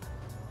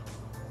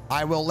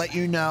 I will let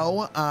you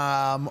know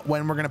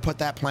when we're going to put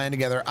that plan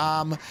together.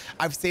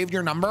 I've saved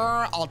your number.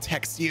 I'll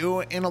text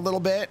you in a little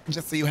bit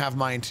just so you have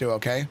mine too,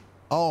 okay?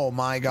 Oh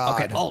my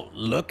God. Okay. Oh,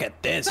 look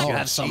at this. You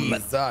have some.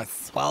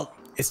 Jesus. Well,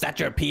 is that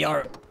your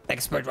PR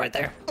expert right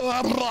there?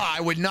 I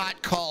would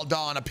not call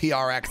Dawn a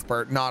PR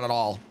expert. Not at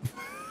all.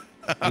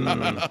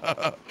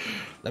 Let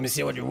me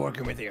see what you're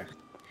working with here.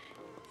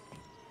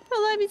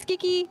 Hello, Miss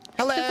Kiki.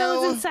 Hello. The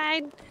fellow's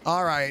inside.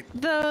 All right.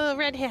 The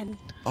redhead.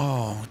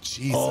 Oh,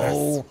 Jesus.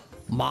 Oh,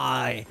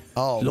 my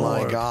Lord.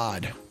 My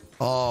God.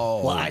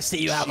 Oh. Well, I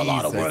see you have a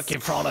lot of work in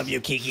front of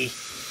you, Kiki.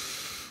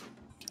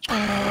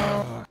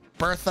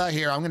 Bertha,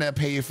 here, I'm going to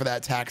pay you for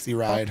that taxi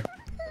ride.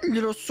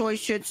 Little soy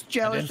shit's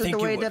jealous of the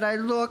way that I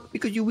look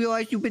because you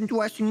realize you've been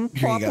dressing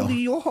properly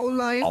your whole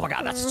life. Oh my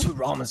God, that's 2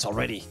 ramens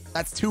already.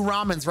 That's 2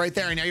 ramens right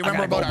there. Now you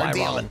remember about our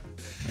deal. Ramen.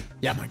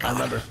 Yeah, I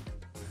remember.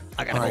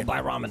 I gotta go buy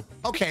ramen.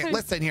 Okay,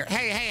 listen here.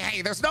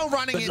 Hey, there's no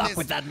running in this. Good luck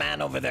with that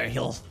man over there.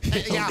 He'll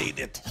need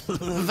it.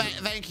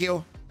 Thank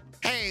you.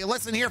 Hey,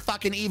 listen here,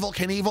 fucking Evil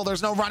Knievel.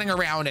 There's no running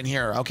around in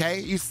here,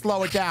 okay? You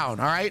slow it down,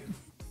 all right?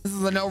 This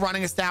is a no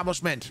running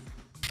establishment.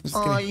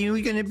 Are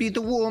you gonna be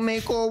the rule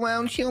maker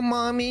around here,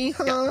 mommy?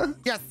 Huh?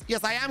 Yes,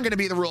 I am gonna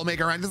be the rule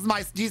maker around. This is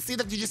my. Did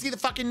you see the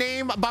fucking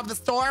name above the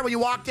store when you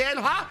walked in?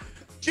 Huh?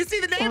 Did you see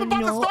the name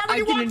above the store when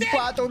you walked in? I didn't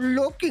bother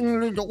looking,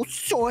 little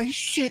soy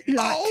shit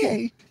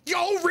latte.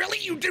 Yo, really?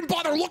 You didn't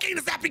bother looking?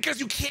 Is that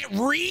because you can't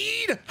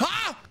read?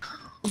 Huh?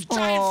 Those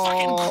giant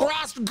fucking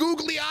crossed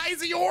googly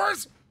eyes of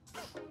yours?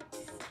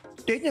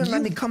 They didn't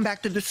let me come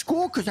back to the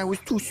school because I was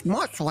too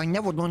smart, so I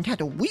never learned how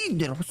to read,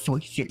 little soy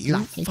shit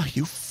latte.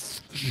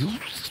 You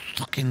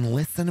fucking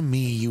listen to me,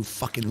 you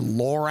fucking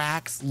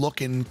Lorax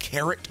looking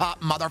carrot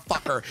top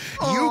motherfucker.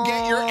 You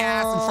get your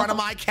ass in front of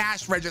my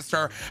cash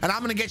register and I'm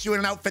gonna get you in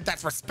an outfit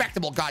that's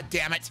respectable,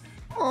 goddammit.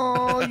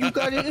 Oh, you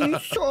gotta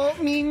insult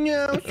me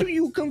now so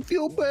you can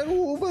feel better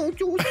about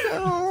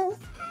yourself.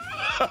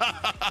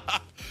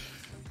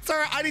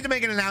 Sir, I need to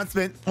make an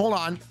announcement. Hold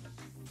on.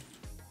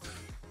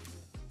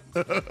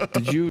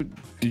 Did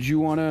you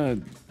wanna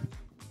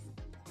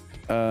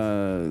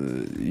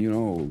you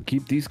know,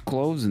 keep these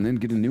clothes and then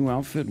get a new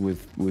outfit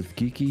with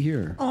Kiki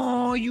here?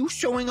 Oh, are you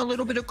showing a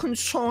little bit of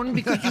concern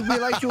because you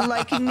realize you're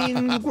liking me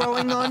and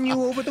growing on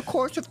you over the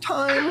course of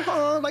time,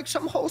 huh? Like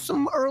some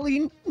wholesome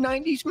early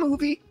 90s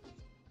movie?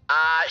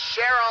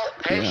 Cheryl.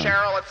 Hey, Yeah.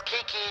 Cheryl, it's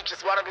Kiki.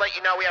 Just wanted to let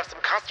you know we have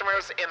some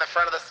customers in the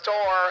front of the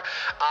store.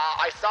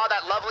 I saw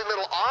that lovely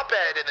little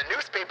op-ed in the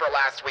newspaper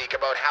last week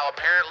about how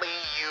apparently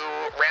you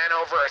ran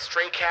over a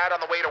stray cat on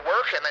the way to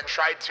work and then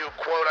tried to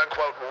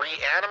quote-unquote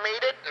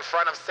reanimate it in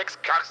front of 6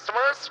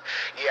 customers.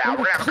 Yeah,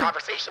 we're gonna have a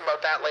conversation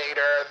about that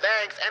later.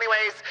 Thanks.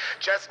 Anyways,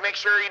 just make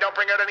sure you don't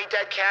bring out any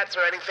dead cats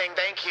or anything.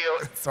 Thank you.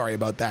 Sorry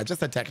about that.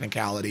 Just a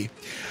technicality.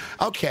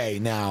 Okay,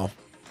 now.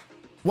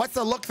 What's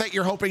the look that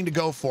you're hoping to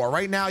go for?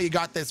 Right now, you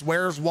got this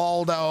Where's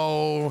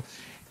Waldo,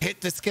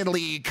 Hit the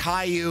Skiddly,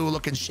 Caillou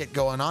looking shit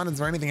going on. Is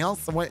there anything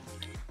else? What?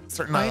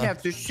 Certain, I'd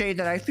have to say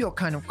that I feel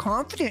kind of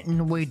confident in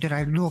the way that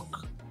I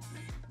look.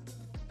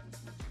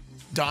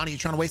 Don, are you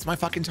trying to waste my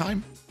fucking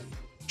time?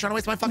 Trying to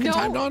waste my fucking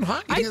time, Don?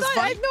 Huh? You I think this is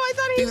funny?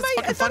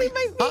 thought he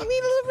might need a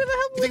little bit of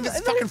help. You think this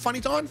is fucking funny,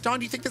 Don? Don,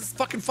 do you think this is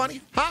fucking funny?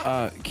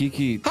 Huh?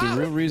 Kiki, the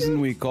real reason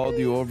we called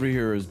you over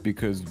here is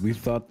because we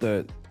thought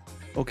that,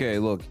 okay,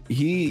 look,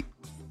 he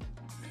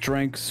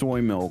drank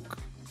soy milk,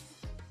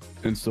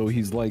 and so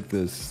he's like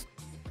this.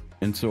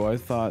 And so I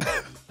thought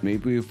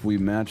maybe if we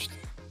matched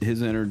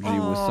his energy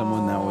with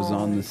someone that was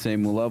on the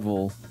same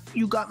level.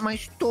 You got my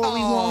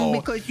story wrong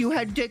because you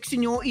had dicks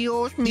in your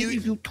ears. Maybe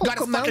if you took Got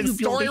a them out, fucking you'd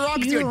be able story to wrong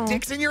because you hear had 'em.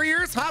 dicks in your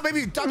ears? Huh?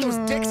 Maybe you dug those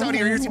dicks out of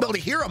your ears, you'd be able to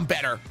hear them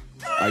better.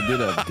 I did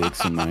have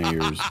dicks in my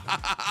ears.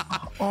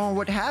 Oh,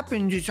 what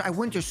happened is I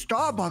went to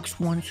Starbucks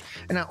once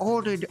and I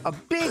ordered a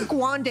big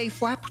grande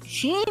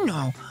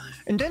frappuccino.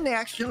 And then they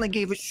accidentally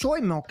gave it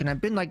soy milk, and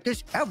I've been like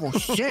this ever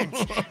since.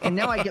 And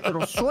now I get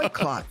little soy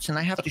clots, and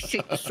I have to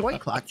shake the soy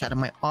clots out of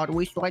my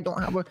arteries so I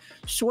don't have a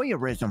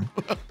soyerism.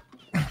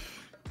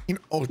 You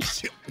know, oh,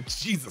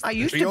 Jesus. I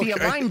used to be a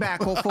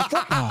linebacker for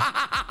football.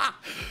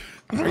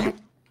 I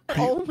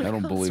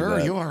don't believe Sir,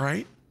 that. are you all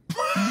right?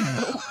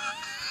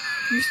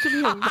 Used to be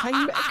a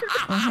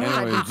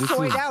linebacker. Anyways, this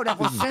soyed is, out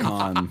ever this is since.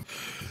 Con.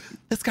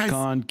 This guy's...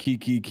 Con,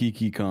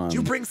 Kiki, Con. Did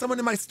you bring someone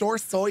to my store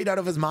soyed out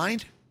of his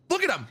mind?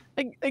 Look at him.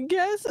 I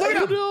guess. Look I at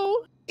don't him.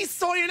 know. He's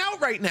soying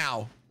out right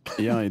now.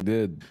 Yeah, I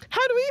did.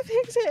 How do we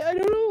fix it? I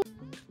don't know.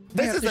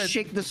 I have to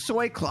shake the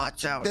soy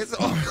clots out. This,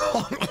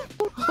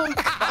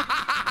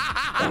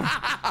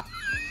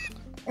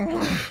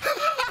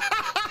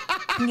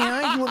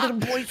 Yeah, you little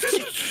boy,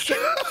 shit,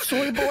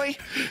 soy boy.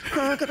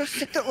 I gotta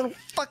shake that little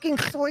fucking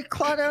soy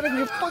clot out of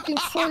your fucking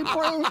soy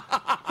brain.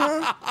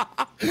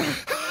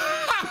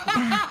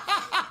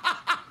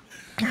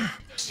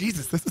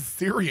 Jesus, this is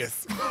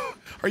serious.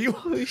 Are you?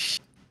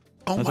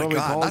 Oh That's my why we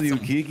God, called that's you a,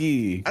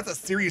 Kiki. that's a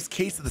serious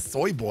case of the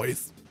soy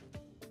boys.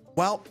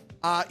 Well,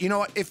 you know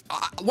what? If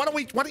why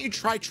don't you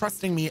try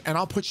trusting me, and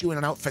I'll put you in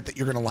an outfit that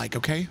you're gonna like,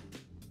 okay?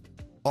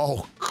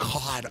 Oh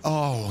God!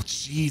 Oh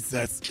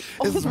Jesus!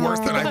 This is worse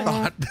than I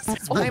thought. This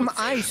is worse. I'm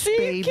ice,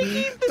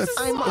 baby.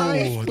 I'm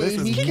ice, This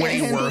baby. is Can't way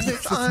handle worse. this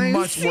This is ice.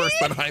 much worse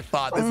than I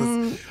thought. This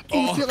is. Do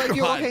you feel like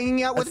you're God.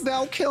 hanging out with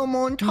Val Kilmer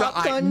on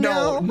Top Gun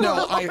no,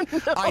 now?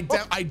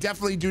 I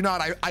definitely do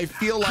not. I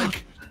feel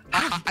like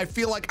I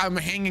feel like I'm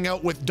hanging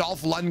out with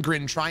Dolph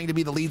Lundgren trying to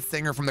be the lead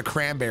singer from the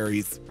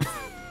Cranberries.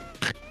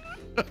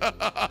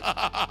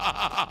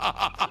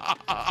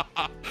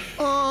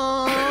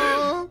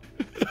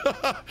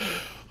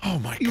 Oh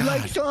my God. You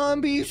like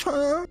zombies,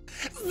 huh?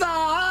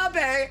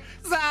 Zombie,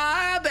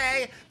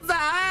 zombie,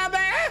 zombie.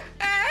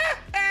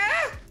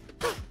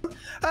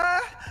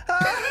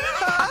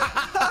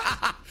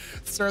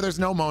 Sir, there's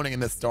no moaning in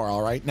this store,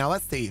 all right? Now,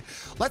 let's see.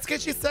 Let's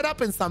get you set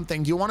up in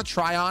something. Do you want to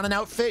try on an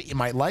outfit? You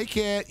might like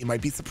it. You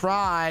might be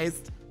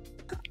surprised.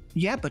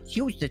 Yeah, but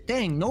here's the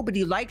thing.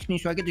 Nobody likes me,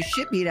 so I get the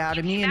shit beat out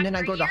of me, and then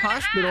I go to the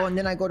hospital, and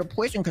then I go to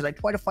prison because I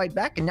try to fight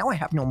back, and now I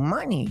have no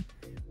money.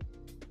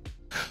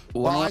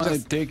 Why don't I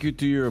take you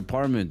to your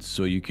apartment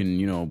so you can,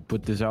 you know,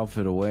 put this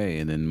outfit away,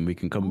 and then we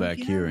can come back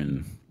here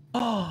and...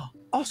 Oh,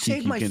 I'll save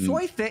Kiki my can-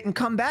 soy fit and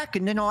come back,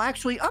 and then I'll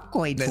actually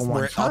upgrade for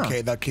once, huh?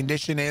 Okay, the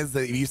condition is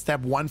that if you step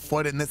 1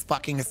 foot in this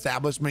fucking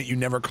establishment, you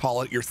never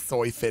call it your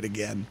soy fit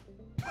again.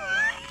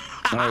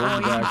 Oh,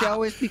 you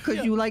jealous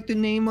because you like the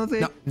name of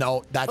it?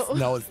 No, that's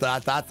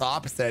that's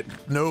opposite.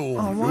 No.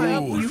 All right,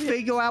 no. you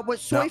figure out what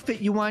soy fit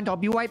you want. I'll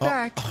be right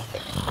back.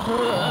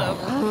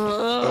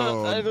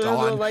 Oh,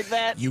 Dawn, like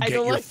that. you I get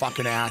don't your like-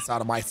 fucking ass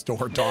out of my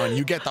store, Dawn.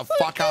 You get the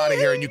fuck out of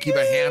here and you keep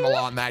a handle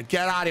on that.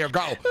 Get out of here.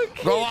 Go.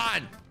 Okay. Go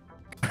on.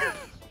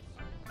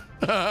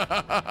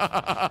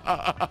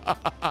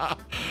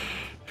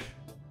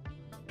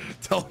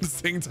 Tell him to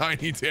sing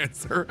Tiny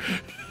Dancer.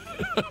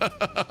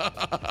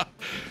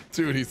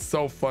 Dude, he's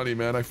so funny,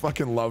 man. I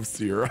fucking love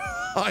Sear.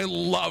 I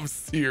love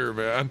Sear,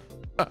 man.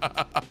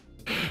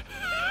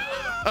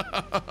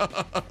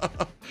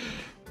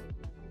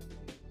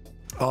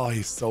 Oh,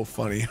 he's so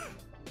funny.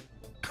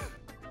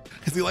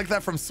 Is he like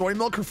that from soy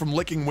milk or from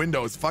licking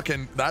windows?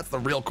 Fucking, that's the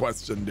real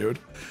question, dude.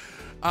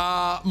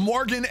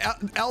 Morgan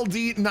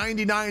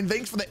LD99,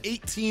 thanks for the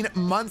 18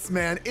 months,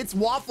 man. It's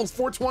Waffles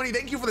 420,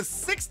 thank you for the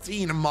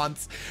 16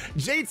 months.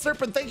 Jade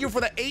Serpent, thank you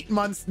for the 8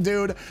 months,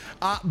 dude.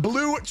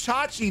 Blue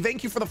Chachi,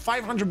 thank you for the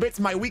 500 bits,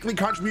 my weekly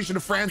contribution to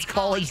Fran's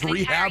College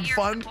Rehab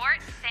Fund.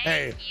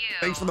 Hey,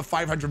 thanks for the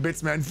 500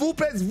 bits, man.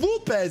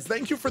 Vulpez,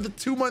 thank you for the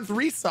 2-month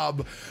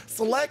resub.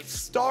 Select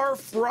Star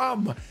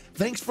From,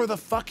 thanks for the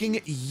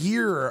fucking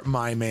year,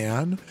 my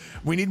man.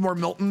 We need more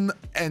Milton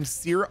and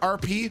Sear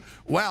RP.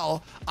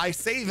 Well, I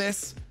say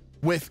this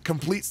with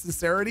complete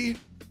sincerity.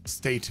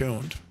 Stay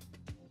tuned.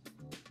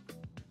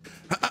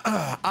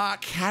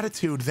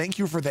 Catitude, thank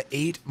you for the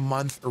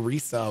 8-month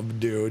resub,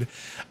 dude.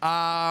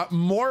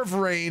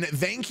 Morvrain,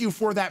 thank you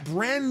for that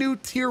brand new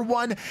tier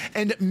 1.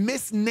 And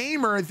Miss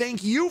Namer,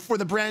 thank you for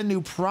the brand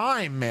new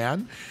Prime,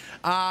 man.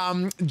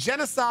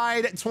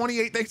 Genocide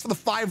 28, thanks for the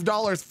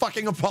 $5.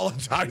 Fucking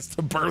apologize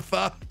to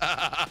Bertha.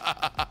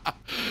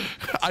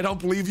 I don't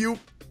believe you.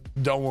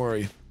 Don't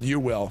worry, you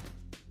will.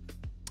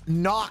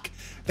 Knock,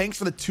 thanks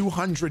for the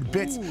 200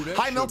 bits.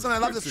 Hi Milton, I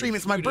love the stream.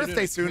 It's my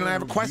birthday soon and I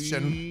have a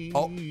question.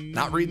 Oh,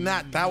 not reading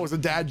that. That was a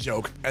dad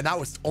joke and that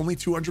was only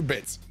 200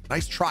 bits.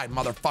 Nice try,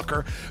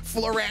 motherfucker.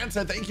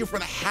 Floranta, thank you for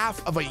the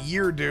half of a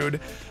year, dude.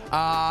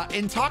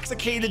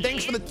 Intoxicated,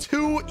 thanks for the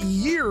 2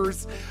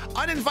 years.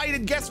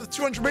 Uninvited guest with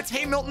 200 bits.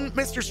 Hey Milton,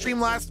 missed your stream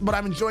last, but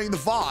I'm enjoying the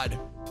VOD.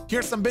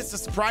 Here's some bits to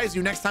surprise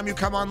you next time you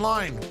come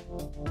online.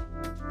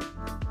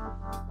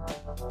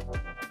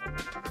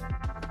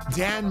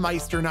 Dan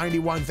Meister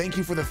 91, thank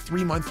you for the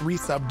 3-month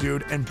resub,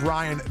 dude. And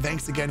Brian,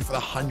 thanks again for the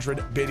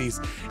 100 biddies.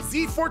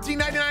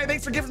 Z1499,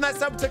 thanks for giving that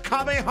sub to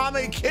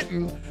Kamehame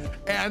Kitten.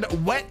 And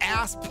Wet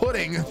Ass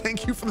Pudding,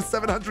 thank you for the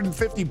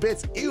 750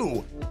 bits.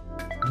 Ew,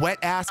 wet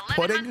ass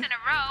pudding? 11 months in a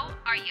row,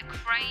 are you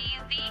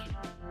crazy?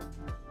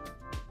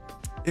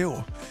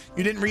 Ew,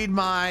 you didn't read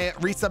my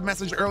resub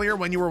message earlier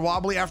when you were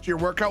wobbly after your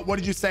workout. What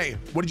did you say?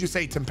 What did you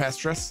say,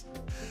 Tempestrous?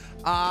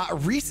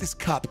 Reese's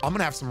cup. I'm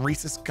gonna have some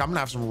Reese's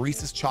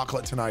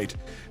chocolate tonight.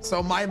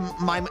 So my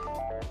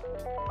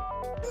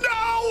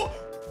no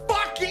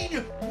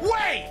fucking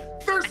way.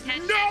 There's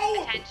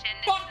no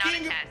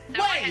fucking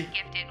way.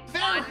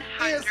 There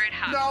is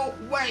no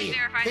way.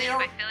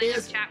 There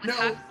is no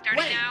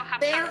way.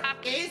 There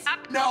is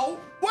no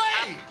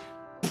way.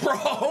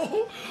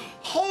 Bro,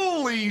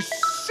 holy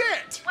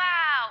shit.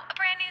 Wow, a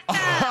brand new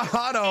sub.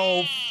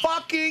 Auto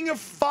fucking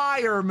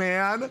fire,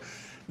 man.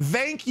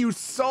 Thank you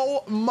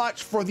so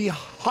much for the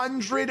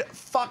 100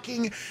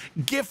 fucking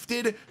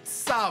gifted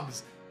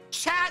subs.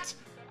 Chat,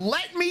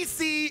 let me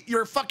see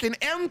your fucking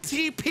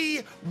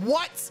MTP.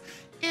 What's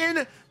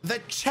in the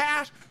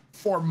chat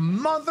for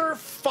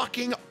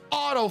motherfucking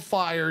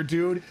Autofire,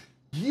 dude?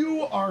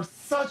 You are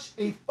such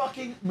a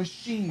fucking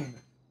machine.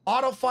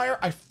 Autofire,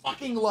 I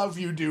fucking love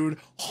you, dude.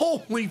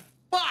 Holy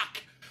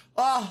fuck.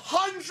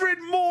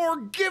 100 more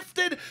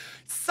gifted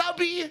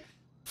subby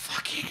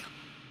fucking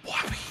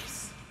whoppies.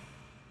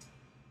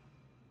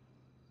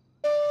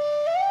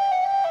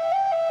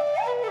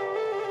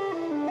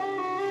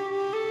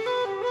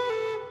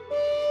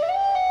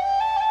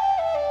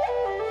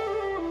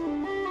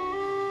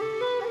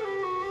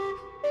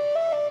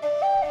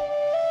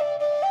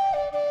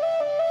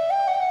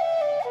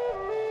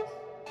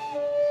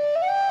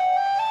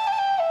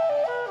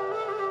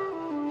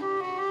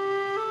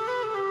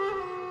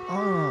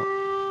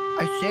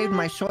 I saved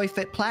my Soy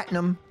Fit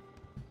Platinum.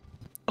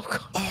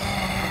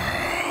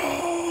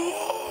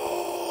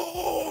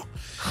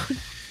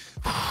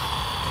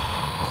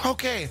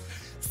 Okay,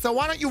 so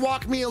why don't you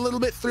walk me a little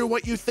bit through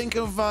what you think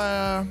of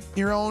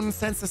your own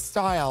sense of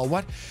style?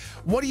 What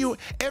do you?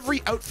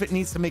 Every outfit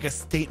needs to make a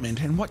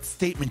statement, and what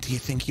statement do you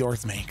think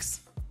yours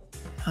makes?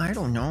 I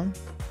don't know.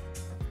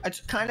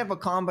 It's kind of a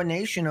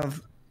combination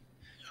of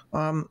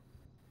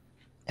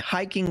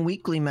Hiking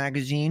Weekly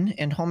magazine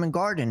and Home and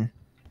Garden.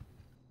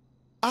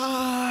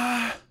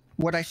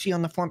 What I see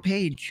on the front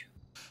page.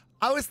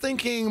 I was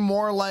thinking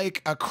more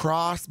like a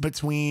cross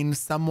between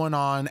someone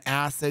on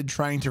acid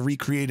trying to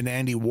recreate an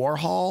Andy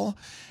Warhol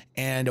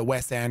and a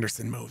Wes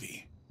Anderson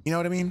movie. You know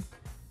what I mean?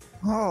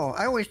 Oh,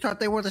 I always thought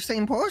they were the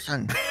same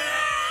person.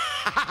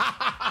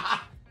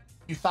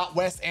 You thought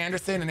Wes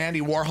Anderson and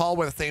Andy Warhol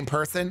were the same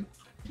person?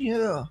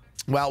 Yeah.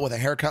 Well, with a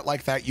haircut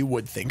like that, you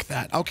would think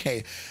that.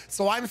 Okay,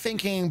 so I'm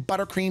thinking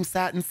buttercream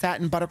satin,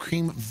 satin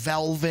buttercream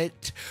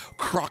velvet,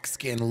 croc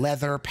skin,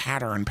 leather,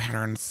 pattern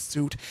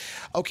suit.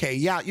 Okay,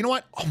 yeah, you know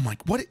what? Oh my,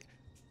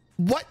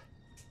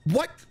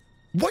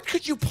 what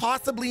could you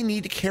possibly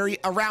need to carry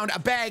around a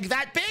bag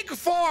that big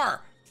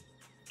for?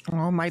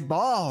 Oh, my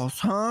balls,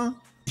 huh?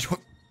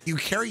 You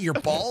carry your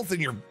balls in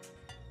your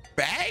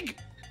bag?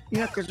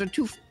 Yeah, because they're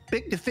too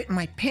big to fit in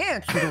my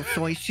pants, little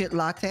soy shit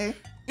latte.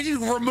 Did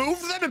you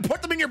remove them and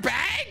put them in your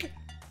bag?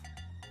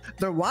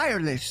 They're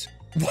wireless.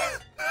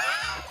 What?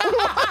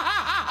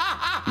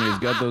 He's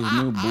got those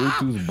new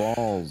Bluetooth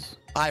balls.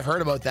 I've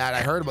heard about that.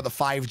 I heard about the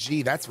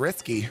 5G. That's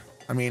risky.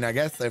 I mean, I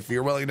guess if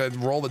you're willing to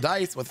roll the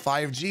dice with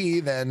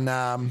 5G, then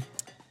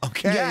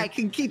okay. Yeah, I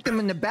can keep them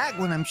in the bag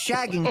when I'm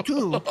shagging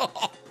too.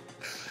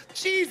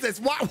 Jesus,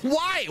 why?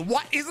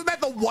 Why? Isn't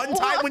that the one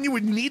time when you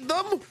would need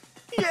them?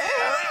 Yeah.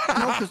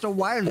 No, because the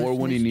wireless. Or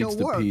when he needs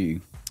to pee.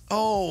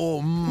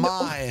 Oh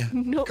my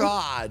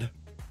God.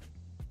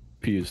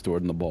 Pee is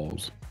stored in the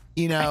balls.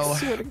 You know,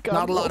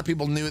 not a lot of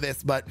people knew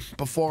this, but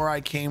before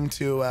I came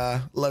to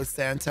Los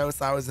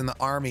Santos, I was in the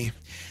Army.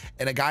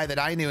 And a guy that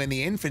I knew in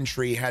the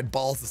infantry had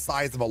balls the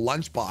size of a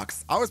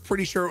lunchbox. I was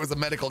pretty sure it was a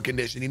medical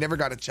condition. He never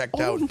got it checked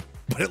out,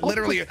 but it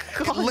literally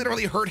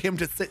hurt him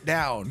to sit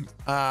down.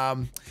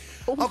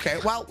 Okay,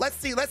 well, let's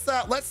see.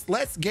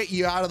 Let's get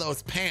you out of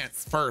those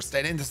pants first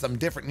and into some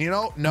different. You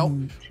know, no,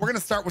 we're gonna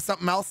start with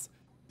something else.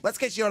 Let's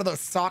get you out of those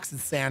socks and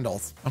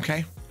sandals.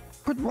 Okay.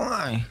 But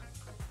why?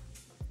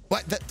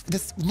 What?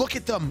 This? Look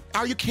at them.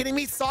 Are you kidding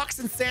me? Socks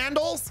and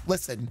sandals?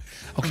 Listen,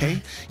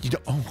 okay. You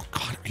don't. Oh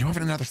God, are you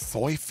having another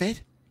soy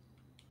fit?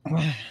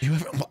 You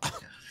haven't.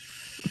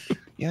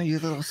 Yeah, you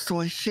little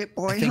soy shit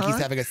boy. I think he's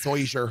having a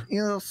soyger.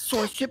 You little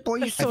soy shit boy.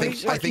 You I think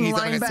he's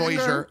having a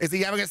soyger. Is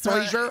he having a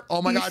soyger?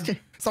 Oh my God!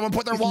 Someone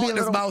put their wallet in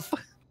his mouth.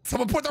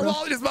 Someone put their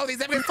wallet in his mouth.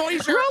 He's having a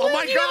soyger. Oh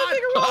my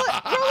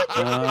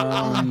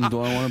God!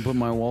 Do I want to put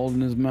my wallet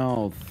in his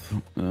mouth?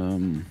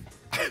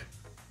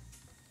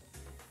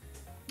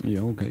 Yeah.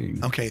 Okay.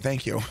 Okay.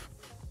 Thank you.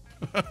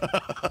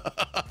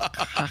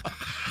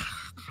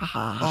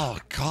 Oh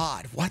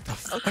God! What the?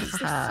 What is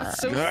this?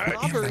 So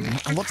slobbery.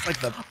 It looks like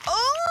the.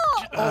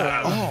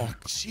 Oh,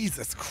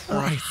 Jesus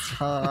Christ!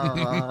 What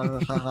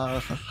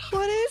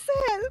is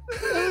that?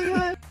 Oh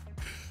God.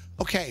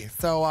 Okay,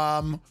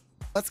 so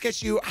let's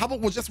get you. How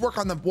about we'll just work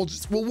on the.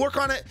 We'll work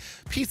on it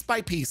piece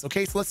by piece.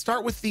 Okay, so let's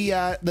start with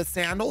the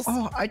sandals.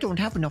 Oh, I don't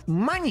have enough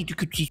money to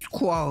get these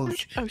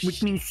clothes,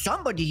 which means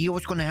somebody here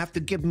was gonna have to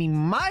give me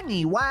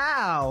money.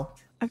 Wow!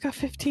 I've got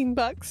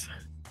 $15.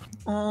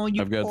 Oh,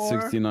 you I've got poor.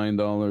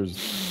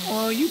 $69.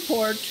 Oh, you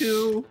poor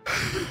too.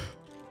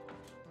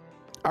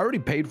 I already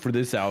paid for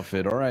this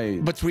outfit. All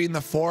right. Between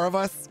the four of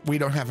us, we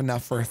don't have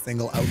enough for a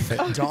single outfit.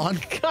 Dawn?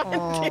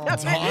 God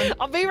damn it.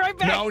 I'll be right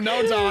back. No,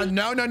 Dawn.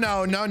 No.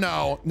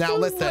 Now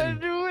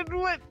listen.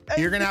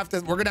 We're gonna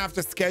have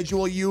to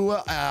schedule you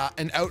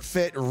an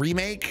outfit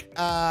remake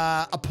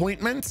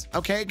appointment,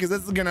 okay? Because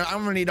I'm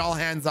gonna need all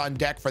hands on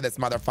deck for this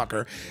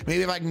motherfucker.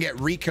 Maybe if I can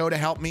get Rico to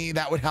help me,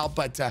 that would help.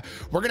 But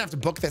we're gonna have to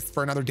book this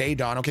for another day,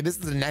 Dawn. Okay, this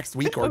is a next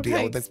week ordeal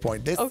at this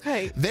point. This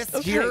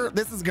here,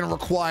 this is gonna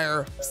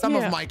require some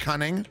of my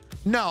cunning.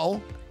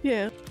 No.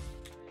 Yeah.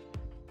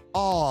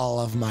 All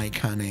of my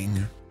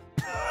cunning.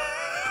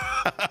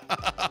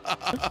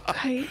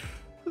 Okay.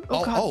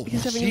 Oh God,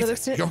 he's having another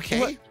sit. You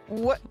okay?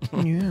 What?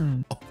 Yeah.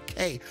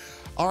 Okay.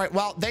 All right.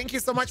 Well, thank you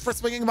so much for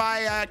swinging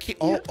by.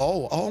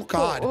 Oh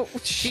God.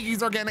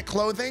 Kiki's Organic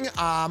Clothing.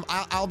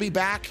 I'll be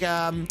back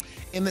in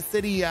the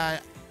city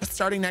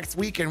starting next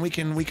week, and we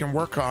can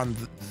work on.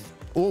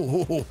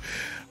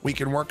 We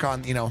can work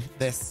on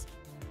this.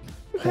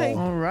 Okay.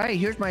 All right.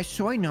 Here's my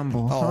soy number.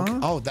 Oh, okay.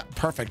 Oh, that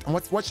perfect. And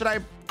what should I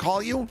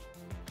call you?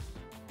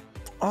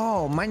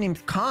 Oh, my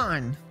name's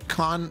Con.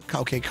 Con.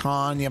 Okay,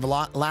 Con. You have a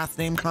last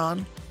name,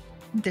 Con?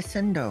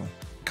 Descendo.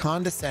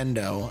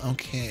 Condescendo.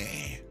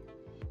 Okay.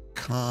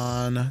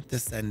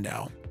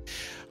 Condescendo.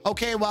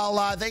 Okay, well,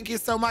 thank you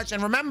so much.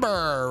 And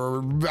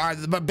remember,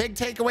 the big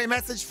takeaway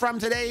message from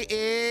today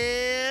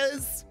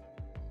is...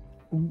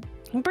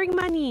 Bring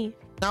money.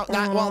 No,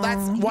 well,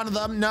 that's one of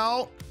them.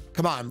 No.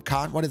 Come on,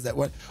 Con. What is it?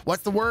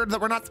 What's the word that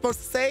we're not supposed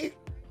to say?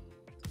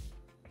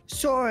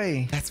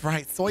 Soy. That's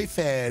right. Soy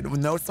fit.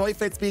 No soy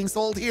fits being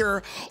sold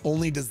here.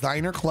 Only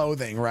designer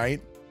clothing,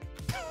 right?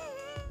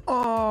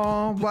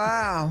 Oh,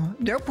 wow.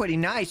 They're pretty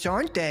nice,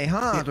 aren't they,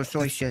 huh? Yeah, the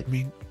soy shit. I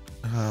mean,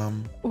 I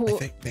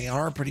think they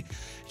are pretty.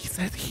 He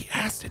said he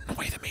asked it in a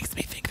way that makes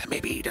me think that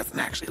maybe he doesn't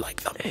actually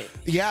like them.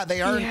 Yeah,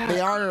 they are. Yeah.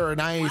 They are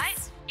nice.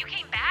 What? You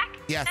came back?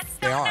 Yes, that's so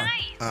they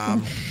are.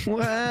 Nice.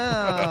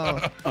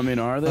 Wow. I mean,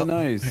 are they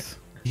nice?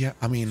 Yeah,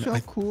 I mean, so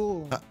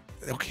cool.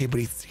 Okay,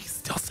 but he's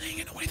still saying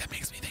it in a way that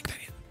makes me think that.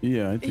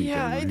 Yeah, I think.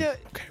 Yeah, I know.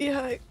 Okay.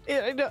 Yeah,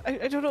 I know.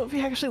 I don't know if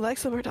he actually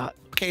likes them or not.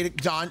 Okay,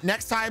 John.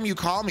 Next time you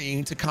call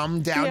me to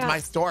come down to my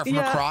store from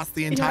across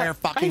the entire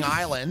fucking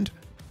island,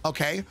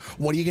 okay?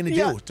 What are you gonna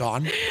do,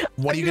 Dawn?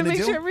 What are you gonna do?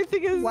 Make sure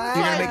everything is. Wow.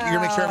 You're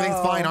gonna make sure everything's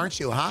fine, aren't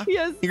you? Huh?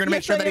 Yes. You're gonna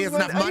make sure that he has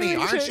enough money,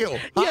 aren't you?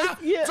 Huh?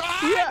 Yes.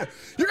 Dawn! Yeah.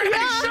 You're gonna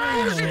make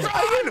sure,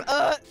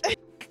 Dawn!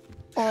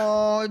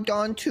 Oh,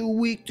 Dawn, too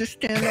weak to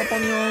stand up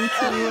on your own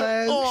two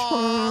legs.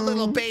 Oh,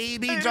 little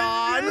baby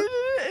Dawn.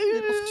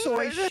 Little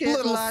soy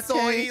shit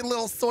latte.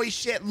 Little soy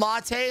shit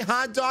latte,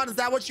 huh, Dawn? Is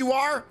that what you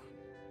are?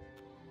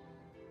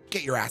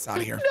 Get your ass out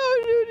of here.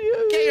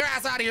 No. Get your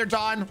ass out of here,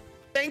 Dawn.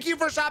 Thank you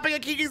for shopping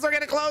at Kiki's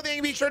Organic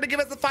Clothing. Be sure to give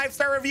us a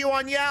 5-star review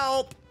on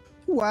Yelp.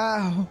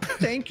 Wow.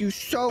 Thank you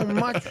so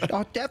much.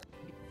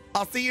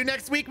 I'll see you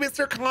next week,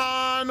 Mr.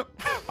 Khan.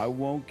 I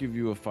won't give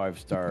you a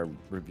 5-star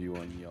review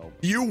on Yelp.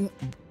 You...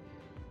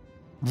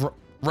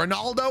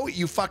 Ronaldo,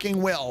 you fucking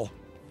will.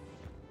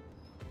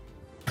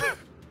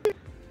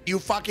 You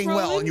fucking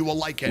will, and you will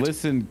like it.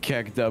 Listen,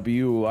 Keck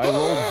W, I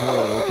rolled for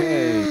it,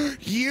 okay?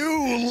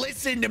 You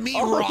listen to me,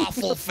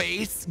 Raffle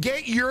Face.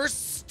 Get your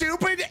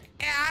stupid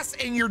ass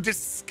and your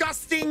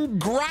disgusting,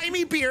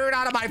 grimy beard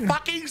out of my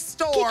fucking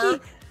store.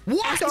 Kiki,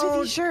 What? ask him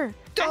if he's sure.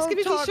 Ask him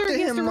if he's sure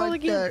he has to roll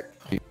again.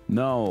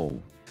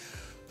 No.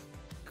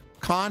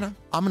 Con,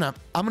 I'm gonna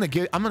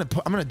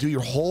do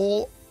your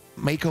whole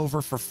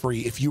makeover for free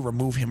if you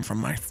remove him from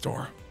my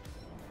store.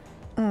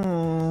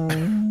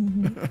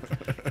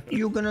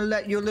 You're gonna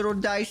let your little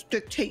dice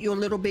dictate your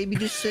little baby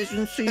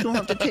decisions so you don't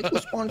have to take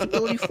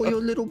responsibility for your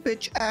little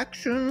bitch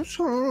actions,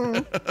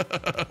 huh?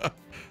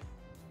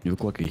 You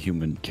look like a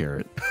human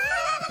carrot.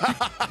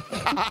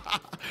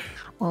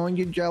 Oh,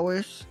 you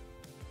jealous?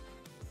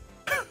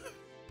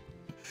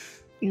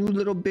 You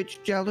little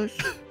bitch jealous?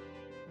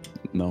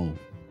 No.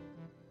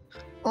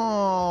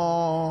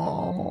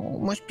 Oh,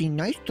 must be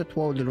nice to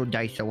throw little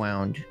dice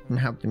around and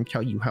have them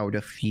tell you how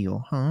to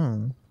feel, huh?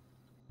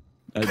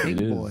 Big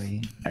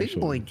boy. Big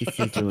boy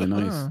decision. It's really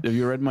nice. Have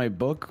you read my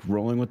book,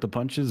 Rolling with the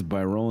Punches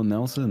by Roland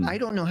Nelson? I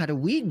don't know how to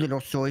read,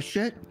 little soy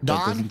shit.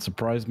 That doesn't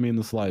surprise me in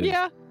the slightest.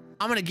 Yeah.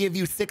 I'm gonna give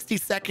you 60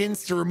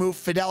 seconds to remove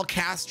Fidel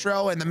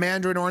Castro and the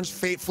Mandarin Orange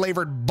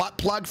flavored butt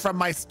plug from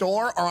my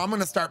store, or I'm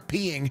gonna start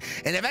peeing.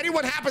 And if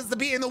anyone happens to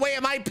be in the way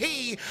of my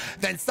pee,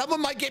 then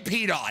someone might get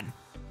peed on.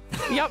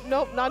 Yep,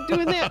 nope, not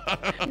doing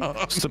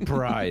that.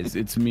 Surprise,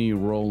 it's me,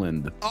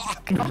 Roland.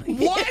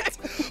 What?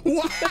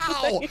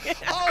 Wow!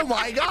 Oh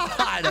my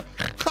God!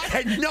 I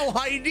had no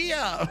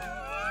idea.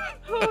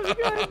 Oh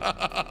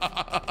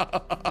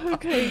God.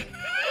 Okay.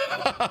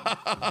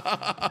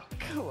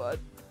 Come on.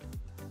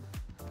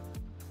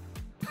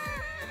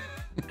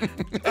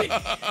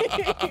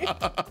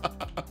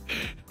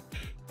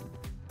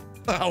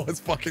 That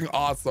was fucking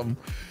awesome.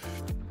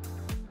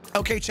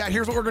 Okay, chat,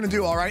 here's what we're gonna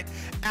do, all right?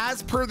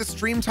 As per the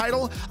stream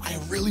title, I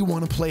really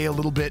wanna play a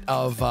little bit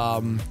of,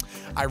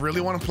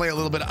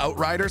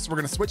 Outriders. So we're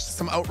gonna switch to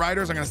some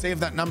Outriders. I'm gonna save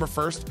that number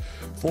first,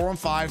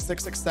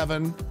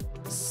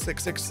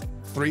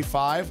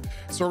 415-667-6635.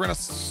 So we're gonna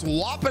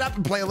swap it up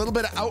and play a little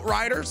bit of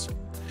Outriders.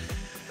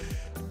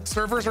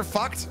 Servers are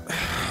fucked.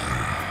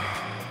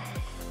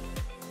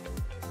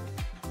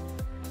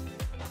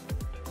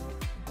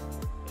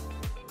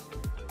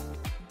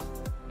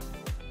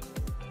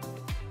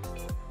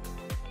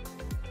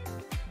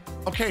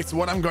 Okay, so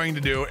what I'm going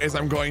to do is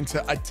I'm going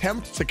to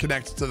attempt to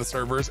connect to the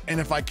servers, and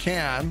if I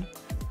can,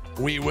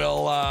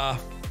 we'll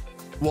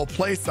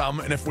play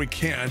some, and if we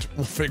can't,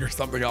 we'll figure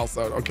something else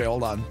out. Okay,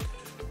 hold on.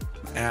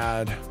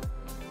 Add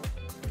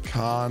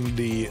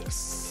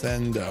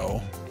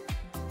Condescendo.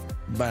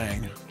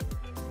 Bang.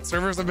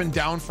 Servers have been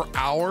down for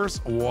hours.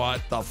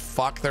 What the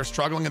fuck? They're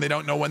struggling and they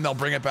don't know when they'll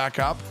bring it back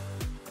up.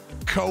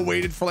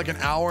 Waited for like an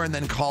hour and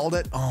then called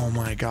it. Oh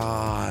my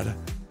God.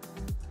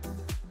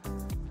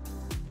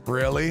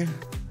 Really?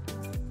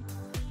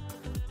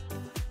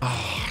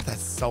 Oh,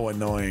 that's so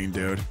annoying,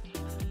 dude.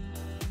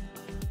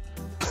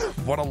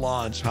 What a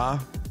launch, huh?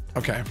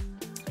 Okay.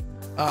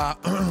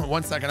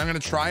 1 second. I'm gonna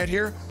try it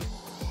here.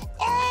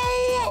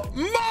 Oh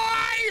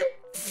my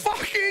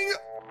fucking...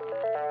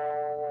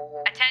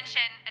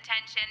 Attention,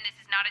 attention, this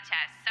is not a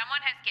test. Someone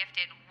has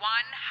gifted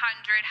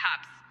 100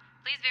 hups.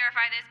 Please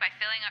verify this by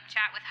filling up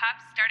chat with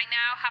hups. Starting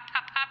now, hup,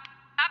 hup, hup,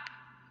 hup,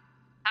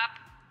 hup.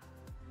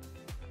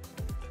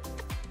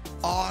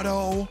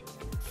 Auto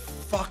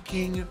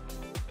fucking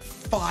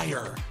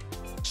fire.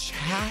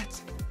 Chat.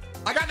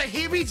 I got the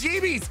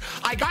heebie-jeebies.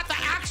 I got the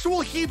actual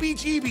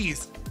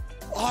heebie-jeebies.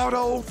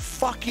 Auto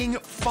fucking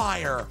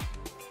fire.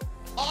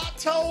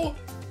 Auto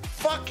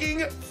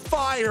fucking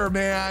fire,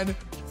 man.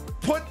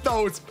 Put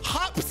those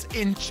hups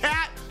in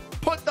chat.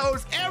 Put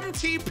those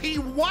MTP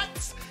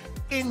whats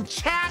in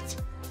chat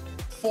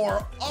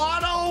for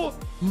auto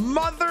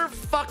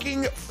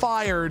motherfucking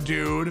fire,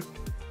 dude.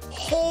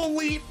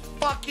 Holy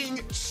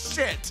fucking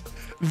shit.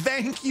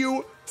 Thank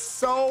you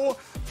so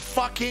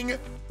fucking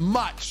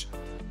much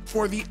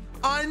for the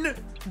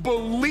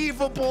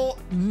unbelievable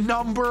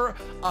number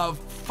of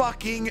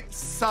fucking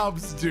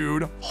subs,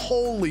 dude.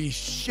 Holy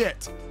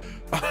shit.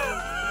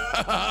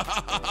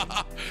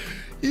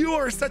 You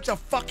are such a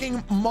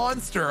fucking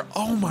monster.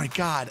 Oh my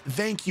God.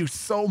 Thank you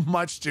so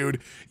much,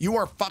 dude. You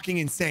are fucking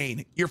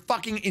insane. You're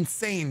fucking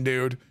insane,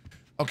 dude.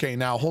 Okay,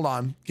 now hold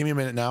on. Give me a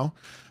minute now.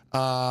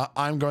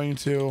 I'm going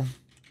to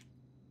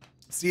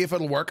see if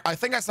it'll work. I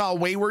think I saw a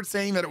Wayward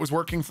saying that it was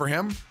working for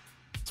him.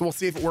 So we'll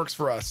see if it works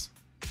for us.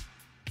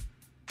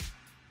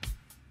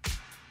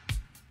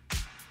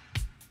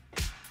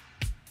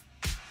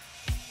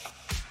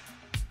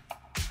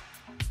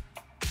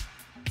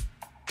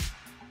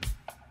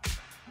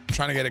 I'm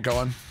trying to get it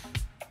going.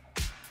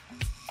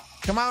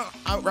 Come out,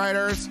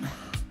 Outriders.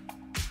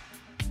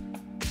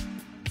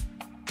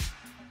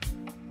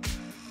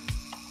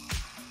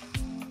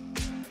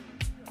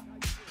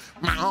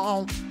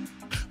 Meow.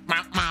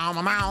 Meow, meow,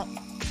 meow, meow.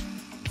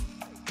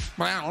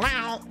 Meow,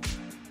 meow.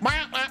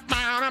 Meow,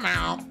 meow,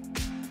 meow.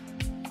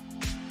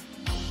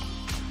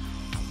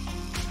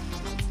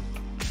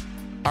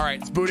 All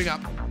right, it's booting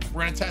up.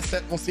 We're gonna test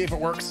it. We'll see if it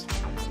works.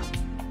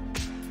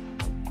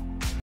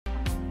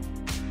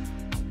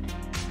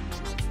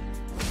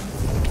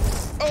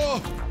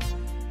 Oh!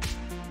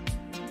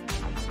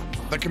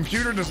 The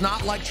computer does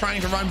not like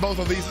trying to run both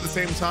of these at the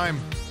same time.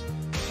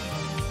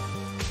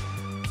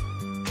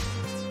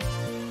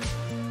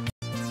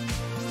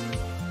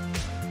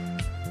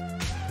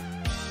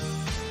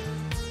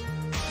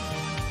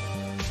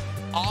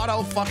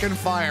 Auto fucking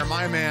fire,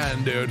 my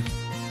man, dude.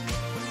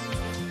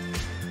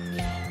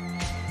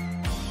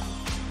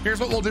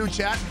 Here's what we'll do,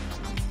 chat.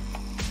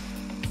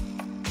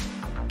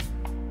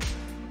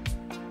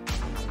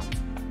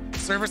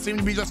 Servers seem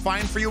to be just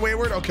fine for you,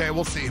 Wayward. Okay,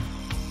 we'll see.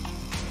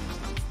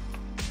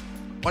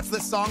 What's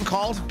this song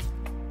called?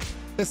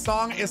 This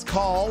song is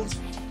called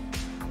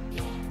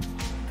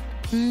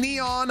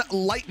Neon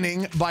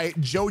Lightning by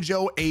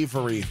JoJo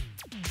Avery.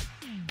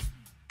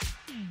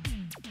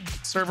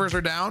 Servers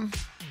are down.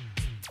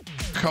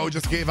 Code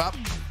just gave up.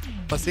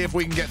 Let's see if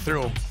we can get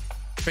through.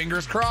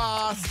 Fingers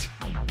crossed.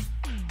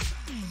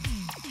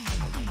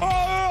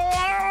 Oh!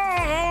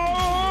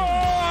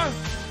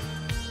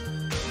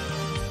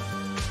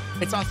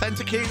 It's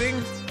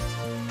authenticating.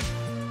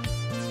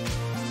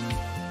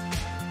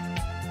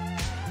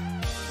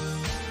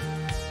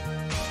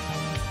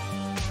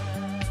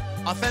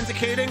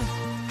 Authenticating.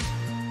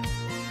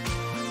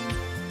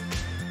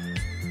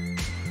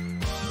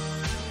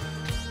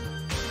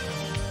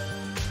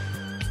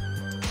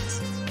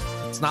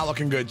 It's not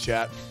looking good,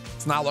 chat.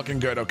 It's not looking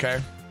good,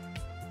 okay?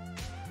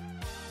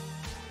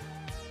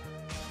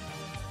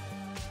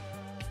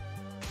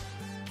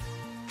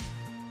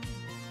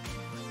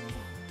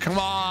 Come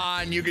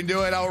on, you can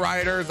do it,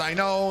 Outriders. I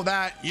know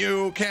that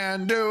you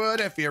can do it.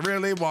 If you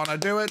really want to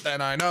do it,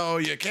 then I know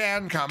you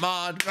can. Come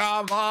on,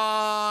 come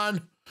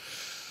on.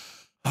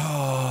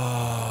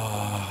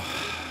 Oh.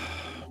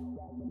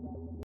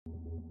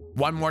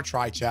 One more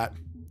try, chat.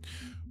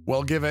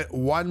 We'll give it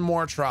one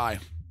more try.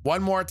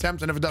 One more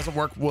attempt, and if it doesn't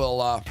work,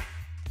 we'll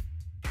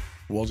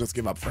just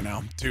give up for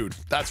now. Dude,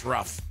 that's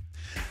rough.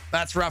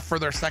 That's rough for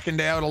their second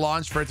day out of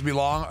launch, for it to be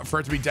long, for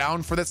it to be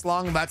down for this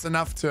long. That's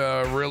enough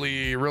to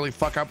really, really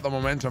fuck up the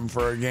momentum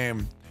for a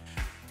game.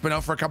 It's been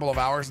out for a couple of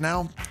hours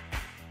now.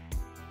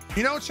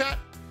 You know, chat,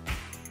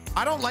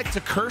 I don't like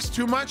to curse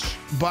too much,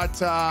 but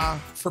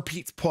for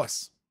Pete's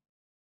puss,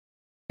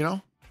 you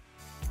know?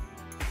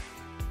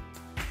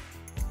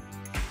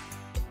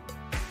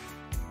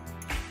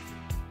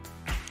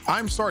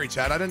 I'm sorry,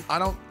 chat. I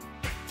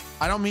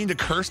don't mean to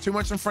curse too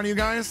much in front of you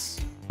guys.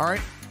 All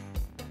right.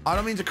 I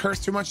don't mean to curse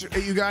too much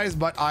at you guys,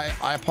 but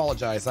I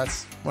apologize.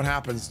 That's what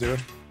happens, dude.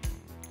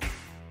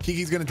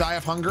 Kiki's gonna die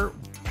of hunger.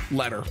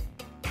 Let her.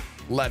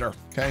 Let her,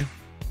 okay?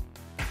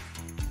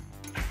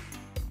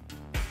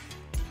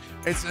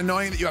 It's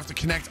annoying that you have to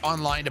connect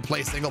online to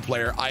play single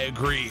player. I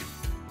agree.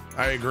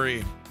 I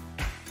agree.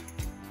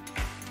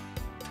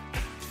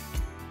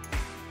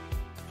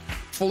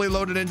 Fully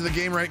loaded into the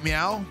game right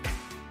meow.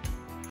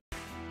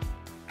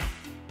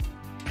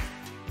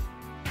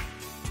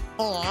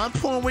 Aw,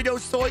 poor widow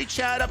soy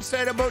chat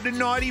upset about the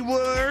naughty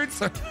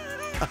words.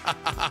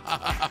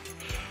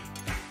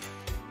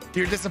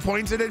 You're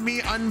disappointed in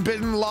me?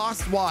 Unbidden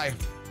lost? Why?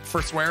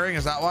 For swearing?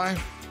 Is that why?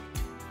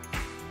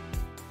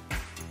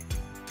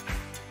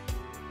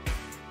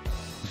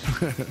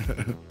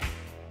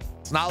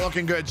 It's not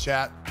looking good,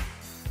 chat.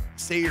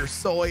 Say you're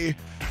soy.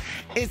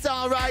 It's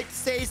all right to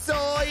say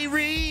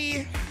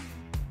sorry.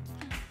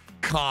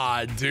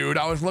 God, dude,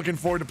 I was looking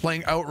forward to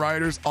playing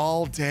Outriders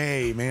all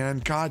day, man.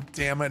 God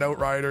damn it,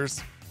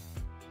 Outriders.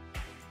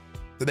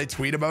 Did they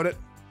tweet about it?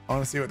 I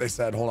want to see what they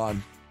said. Hold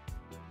on.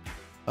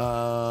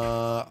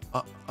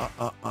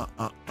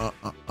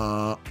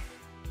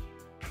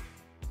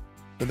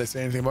 Did they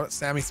say anything about it?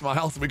 Sammy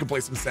Smiles? We can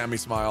play some Sammy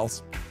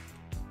Smiles.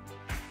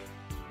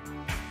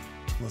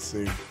 Let's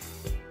see.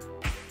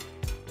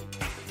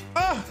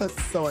 Oh,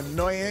 that's so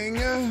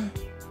annoying.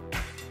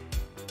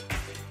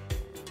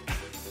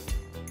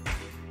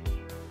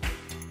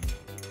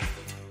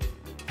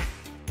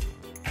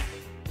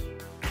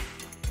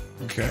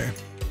 Okay.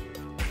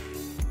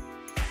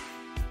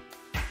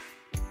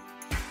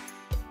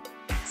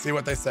 See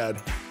what they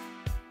said.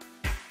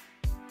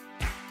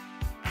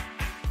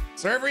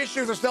 Server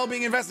issues are still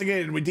being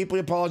investigated. We deeply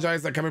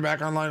apologize that coming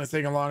back online is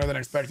taking longer than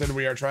expected.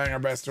 We are trying our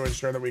best to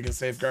ensure that we can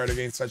safeguard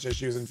against such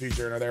issues in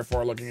future and are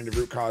therefore looking into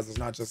root causes,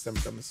 not just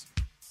symptoms.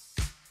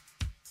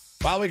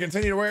 While we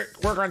continue to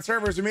work on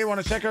servers, you may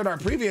want to check out our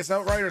previous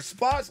Outriders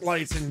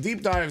spotlights and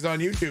deep dives on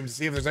YouTube to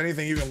see if there's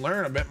anything you can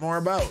learn a bit more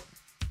about.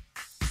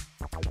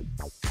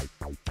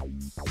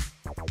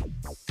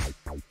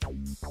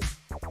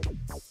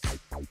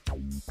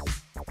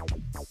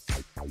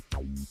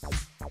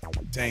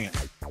 Dang it.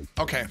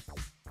 Okay.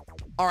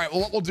 All right.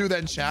 Well, what we'll do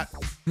then, chat.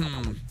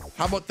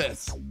 How about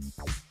this?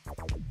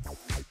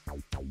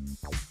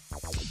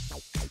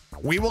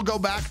 We will go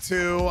back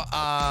to,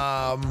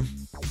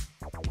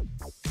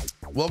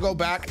 we'll go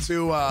back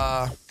to,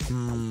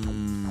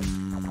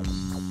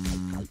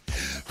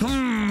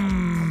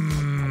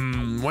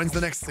 when's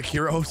the next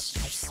Sekiro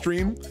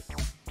stream?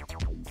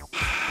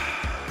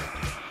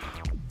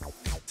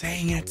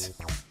 Dang it.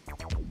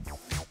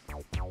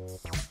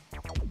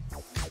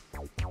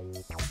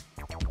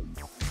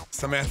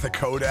 Samantha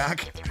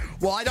Kodak.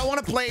 Well, I don't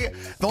want to play.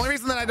 The only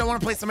reason that I don't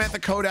want to play Samantha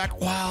Kodak,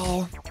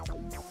 well,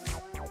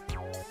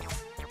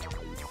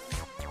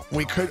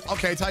 we could.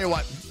 Okay, tell you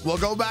what. We'll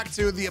go back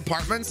to the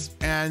apartments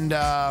and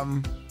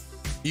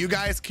you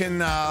guys can.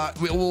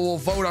 We'll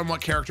vote on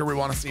what character we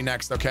want to see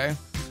next. Okay.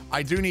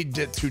 I do need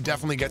to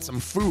definitely get some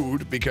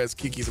food because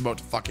Kiki's about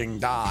to fucking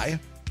die.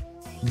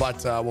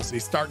 But we'll see.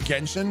 Start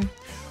Genshin.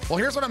 Well,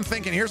 here's what I'm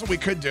thinking. Here's what we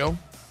could do.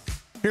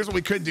 Here's what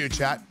we could do,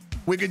 chat.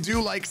 We could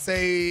do like,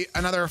 say,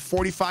 another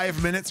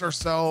 45 minutes or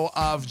so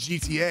of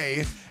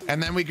GTA,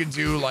 and then we could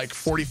do like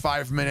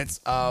 45 minutes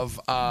of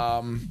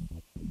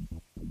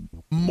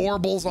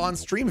Morbles on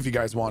stream if you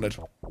guys wanted.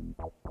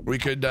 We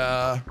could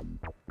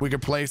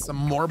play some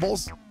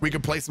Morbles. We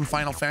could play some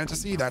Final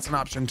Fantasy. That's an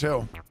option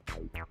too.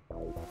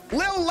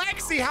 Lil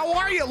Lexi, how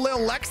are you, Lil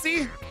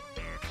Lexi?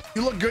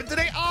 You look good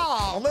today?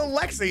 Oh, Lil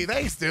Lexi,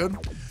 thanks, dude.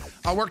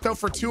 I worked out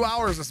for 2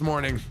 hours this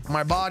morning.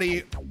 My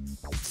body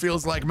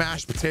feels like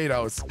mashed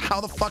potatoes. How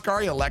the fuck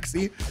are you,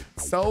 Lexi?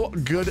 So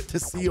good to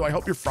see you. I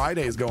hope your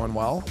Friday is going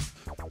well.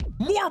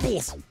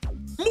 Marbles!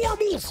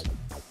 Marbles!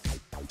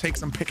 Take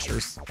some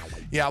pictures.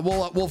 Yeah,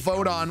 we'll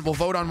vote on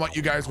what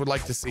you guys would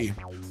like to see.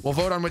 We'll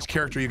vote on which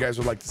character you guys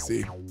would like to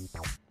see.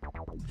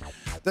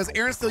 Does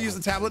Erin still use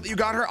the tablet that you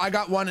got her? I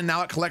got one and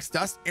now it collects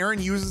dust.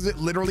 Erin uses it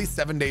literally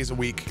 7 days a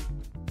week.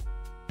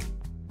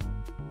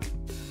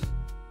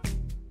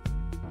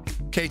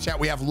 Okay, chat,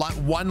 we have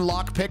one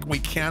lockpick. We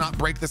cannot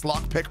break this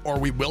lockpick or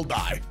we will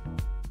die.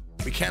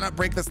 We cannot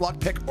break this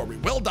lockpick or we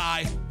will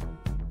die.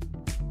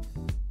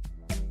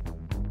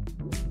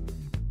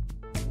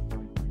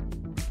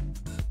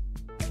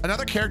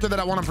 Another character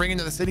that I want to bring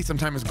into the city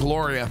sometime is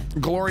Gloria.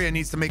 Gloria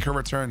needs to make her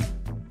return.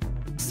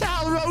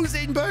 Sal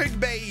Rosenberg,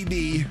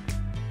 baby.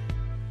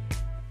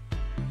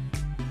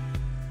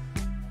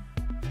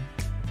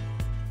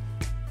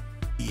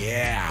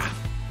 Yeah,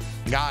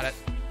 got it.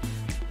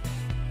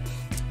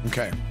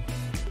 Okay.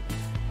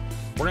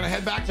 We're gonna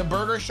head back to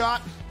Burger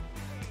Shot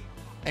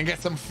and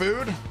get some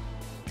food.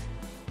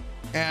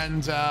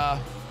 And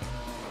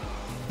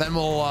then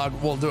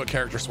we'll do a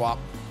character swap.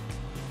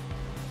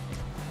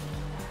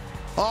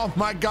 Oh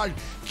my God,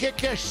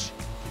 Kickish.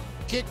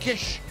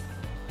 Kickish.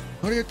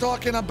 What are you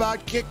talking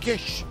about,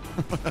 Kickish?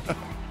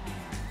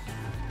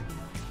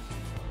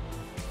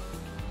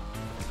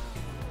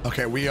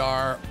 Okay, we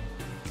are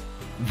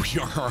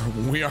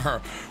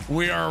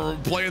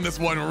playing this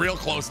one real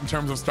close in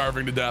terms of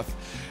starving to death.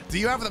 Do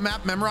you have the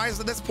map memorized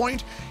at this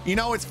point? You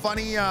know, it's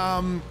funny,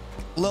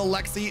 Lil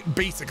Lexi,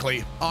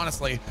 basically,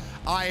 honestly,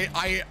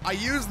 I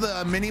use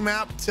the mini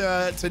map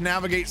to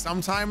navigate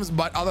sometimes,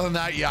 but other than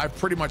that, yeah, I've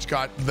pretty much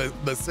got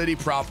the city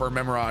proper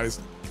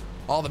memorized.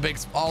 All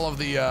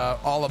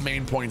the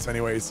main points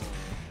anyways.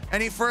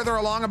 Any further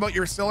along about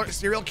your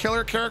serial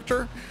killer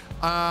character?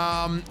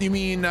 You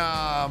mean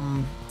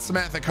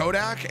Samantha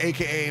Kodak,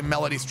 aka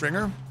Melody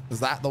Stringer? Is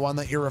that the one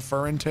that you're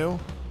referring to?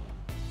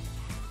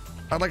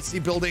 I'd like to see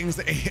Building's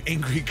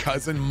angry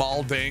cousin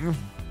Malding.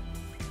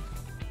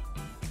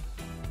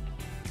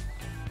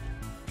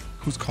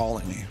 Who's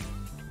calling me?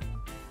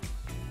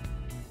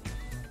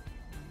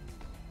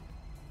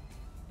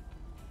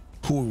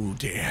 Who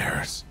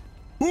dares?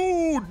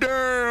 Who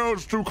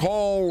dares to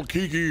call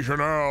Kiki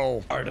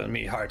Chanel? Pardon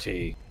me,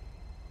 Hearty.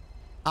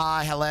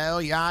 Hello,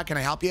 yeah, can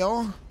I help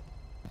you?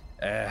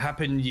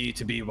 Happen ye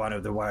to be one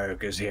of the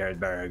workers here at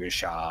Burger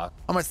Shop?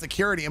 I'm a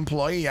security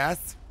employee,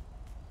 yes.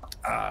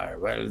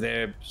 Well,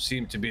 there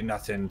seemed to be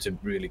nothing to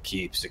really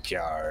keep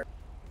secure.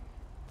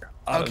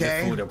 All of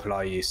the food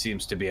employee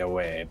seems to be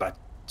away, but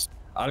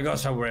I'll go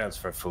somewhere else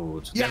for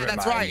food. Yeah, Never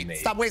that's mind right. me.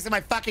 Stop wasting my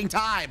fucking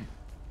time.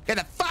 Get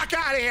the fuck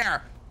out of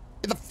here.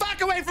 Get the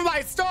fuck away from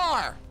my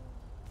store.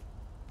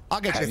 I'll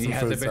get you some food, sir.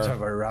 Have you had a bit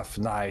of a rough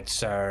night,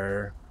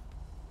 sir?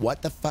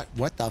 What the fuck?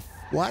 What the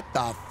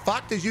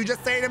fuck did you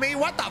just say to me?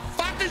 What the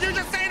fuck did you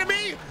just say to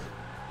me?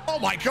 Oh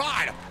my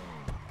God.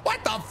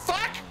 What the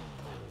fuck?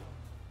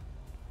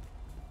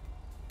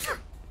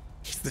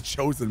 He's the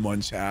chosen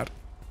one, Chad.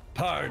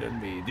 Pardon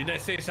me. Did I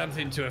say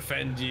something to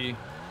offend you?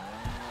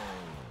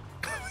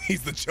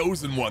 He's the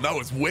chosen one. That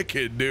was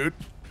wicked, dude.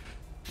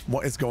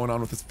 What is going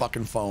on with this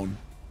fucking phone?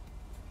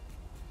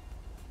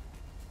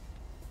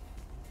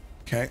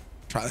 Okay,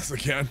 try this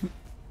again.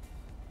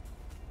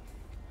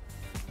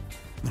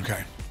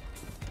 Okay.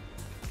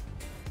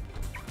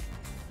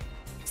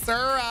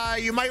 Sir,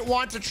 you might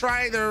want to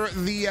try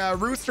the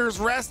Rooster's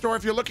Rest, or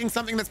if you're looking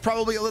something that's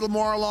probably a little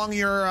more along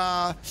your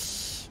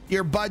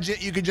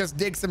budget, you could just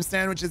dig some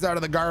sandwiches out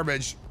of the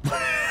garbage.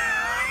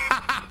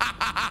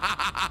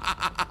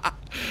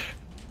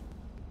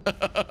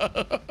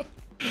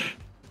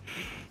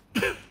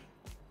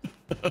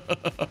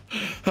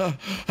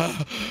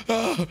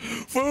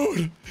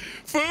 Food!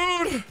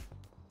 Food!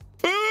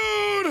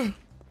 Food!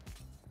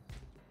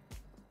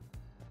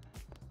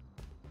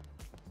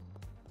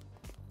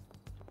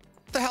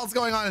 What the hell's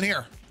going on in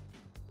here?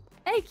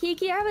 Hey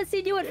Kiki, I haven't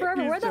seen you in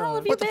forever. Where the hell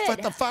have you been?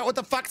 What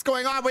the fuck's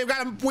going on? We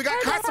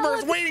got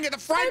customers waiting at the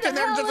front, and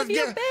they're just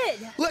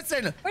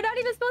listen. We're not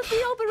even supposed to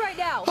be open right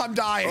now. I'm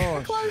dying.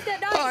 We're closed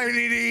at night. I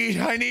need to eat.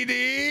 I need to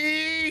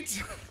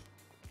eat.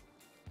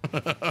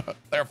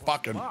 They're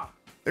fucking.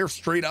 They're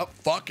straight up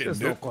fucking. There's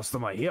dude. no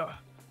customer here.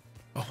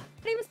 Not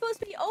even supposed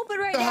to be open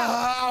right now.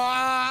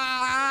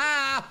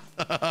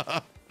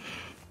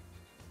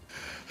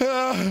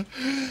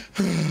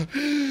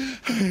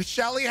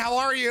 Shelly, how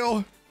are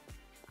you?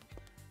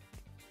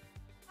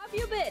 How have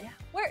you been?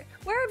 Where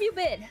have you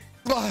been?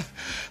 Oh,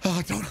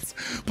 donuts.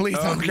 Please,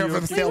 I don't care if they're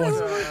the stale ones.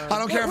 I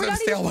don't care if they're the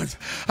stale ones.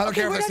 I don't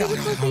care if they're stale. We're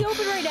not even supposed to be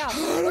open right now.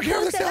 I don't care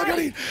if they're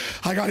stale.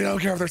 I got it. I don't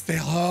care if they're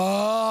stale.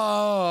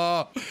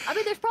 Oh. I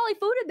mean, there's probably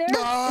food in there.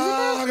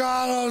 Oh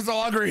God, I'm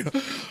so hungry.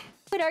 But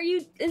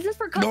is this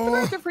for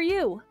customers or for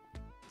you?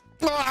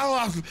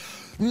 Oh,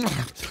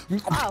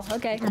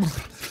 okay. Where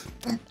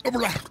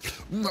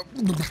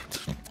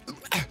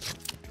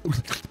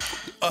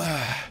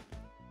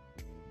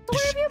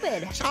have you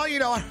been? Oh, you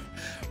know, a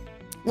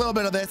little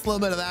bit of this, a little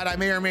bit of that. I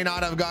may or may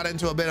not have got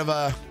into a bit of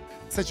a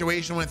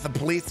situation with the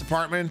police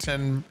department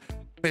and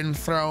been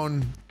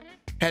thrown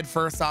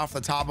headfirst off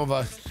the top of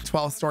a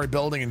 12-story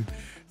building and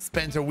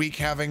spent a week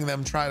having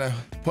them try to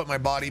put my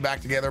body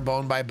back together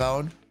bone by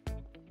bone.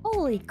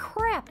 Holy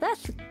crap,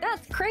 that's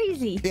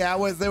crazy. Yeah,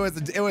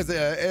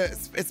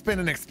 it's been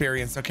an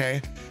experience.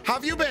 Okay, how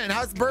have you been?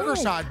 How's Burger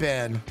Shot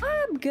been?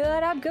 I'm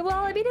good. Well,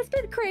 I mean, it's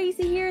been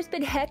crazy here. It's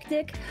been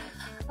hectic,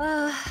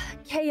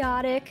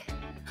 chaotic.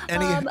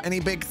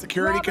 Any big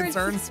security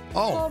concerns?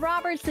 Oh, well,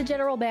 Robert's the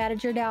general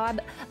manager now. I'm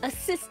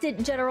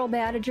assistant general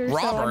manager.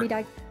 Robert. So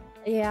I mean,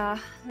 yeah,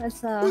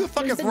 that's Who the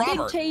fuck is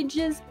Robert?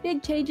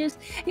 Big changes.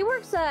 He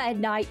works at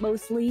night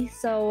mostly,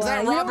 so is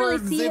that you don't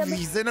Robert really see him.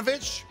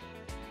 Zinovich?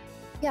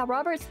 Yeah,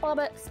 Robert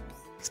Spalnowski.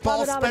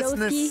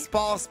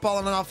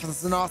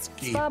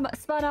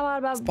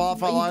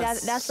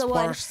 That's the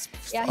one.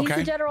 Yeah, he's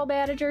the general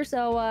manager.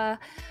 So,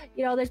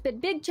 you know, there's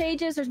been big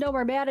changes. There's no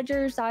more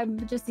managers.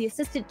 I'm just the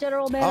assistant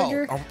general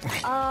manager.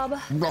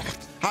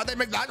 How'd they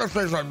make that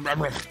decision?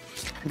 Well,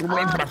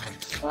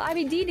 I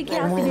mean, Dean and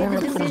Cassie made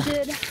the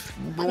decision.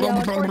 You know,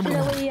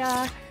 unfortunately,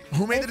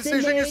 who made the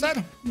decision? You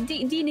said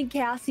Dean and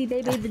Cassie.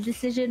 They made the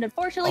decision.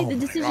 Unfortunately, the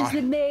decision's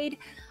been made.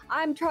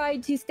 I'm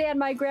trying to stand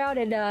my ground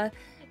and,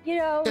 you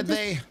know,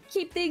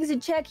 keep things in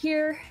check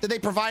here. Did they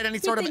provide any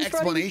sort of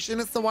explanation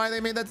as to why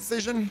they made that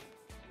decision?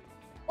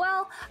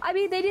 Well, I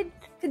mean, they didn't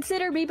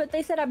consider me, but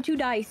they said I'm too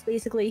nice,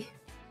 basically.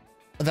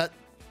 That's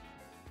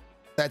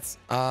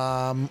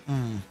Yeah,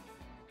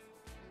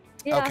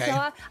 okay.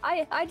 so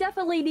I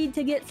definitely need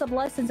to get some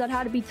lessons on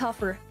how to be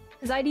tougher,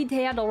 because I need to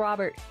handle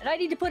Robert, and I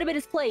need to put him in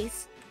his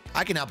place.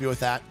 I can help you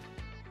with that.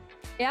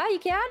 Yeah, you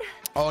can?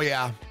 Oh,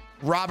 yeah.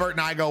 Robert and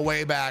I go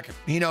way back.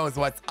 He knows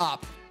what's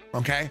up,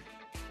 okay?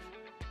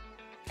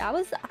 I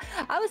was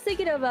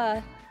thinking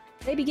of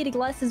maybe getting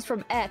lessons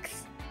from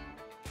X.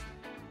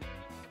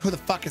 Who the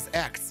fuck is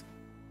X?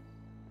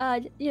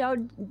 You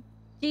know,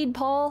 Gene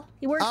Paul.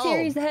 He works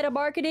here. He's the head of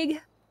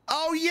marketing.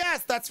 Oh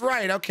yes, that's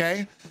right.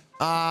 Okay.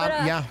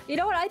 Yeah. You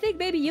know what? I think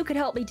maybe you could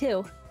help me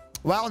too.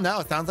 Well, no.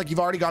 It sounds like you've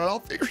already got it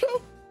all figured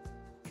out.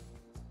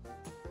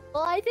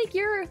 Well, I think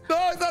you're.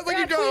 No, it sounds like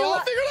you got it all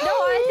figured out. No,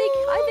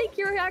 I think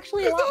you're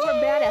actually a lot more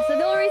badass.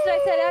 And the only reason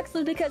I said X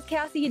was because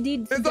Cassie and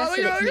Dean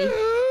suggested it to me.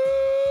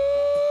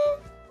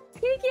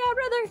 Kiki,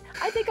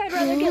 I think I'd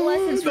rather get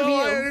lessons from you.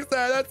 I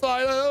understand. That's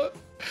fine. Oh,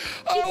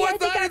 what's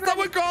that? Is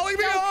someone calling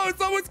me? Oh,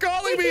 someone's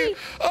calling me.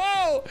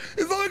 Oh,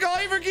 is someone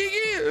calling for Kiki?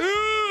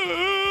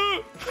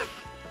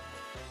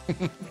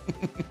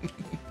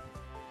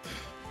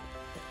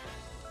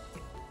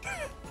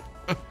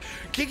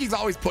 Kiki's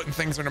always putting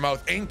things in her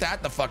mouth. Ain't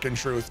that the fucking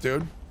truth,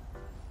 dude?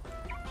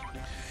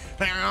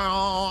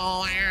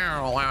 Oh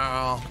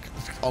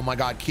my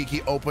God,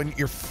 Kiki, open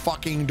your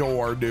fucking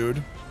door,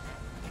 dude.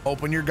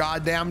 Open your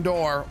goddamn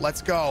door.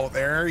 Let's go.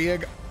 There you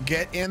go.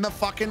 Get in the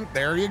fucking,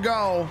 there you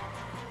go.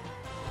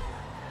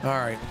 All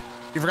right.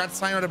 You forgot to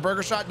sign out a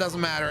Burger Shot?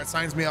 Doesn't matter. It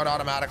signs me out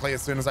automatically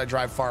as soon as I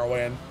drive far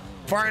away. And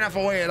far enough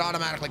away, it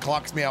automatically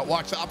clocks me out.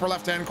 Watch the upper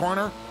left-hand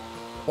corner.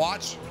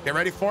 Watch. Get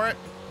ready for it.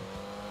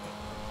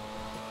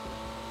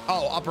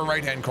 Oh, upper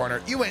right-hand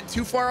corner. You went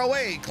too far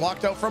away.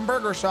 Clocked out from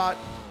Burger Shot.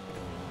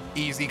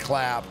 Easy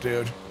clap,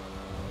 dude.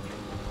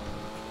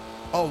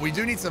 Oh, we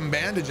do need some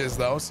bandages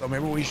though, so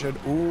maybe we should.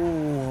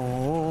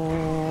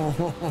 Ooh.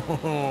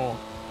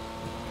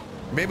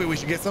 Maybe we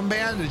should get some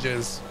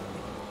bandages.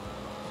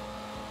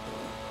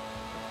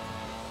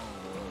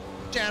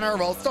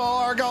 General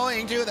store,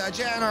 going to the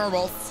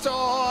general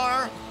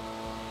store.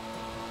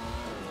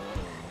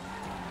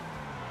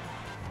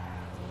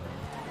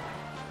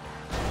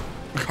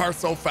 The car's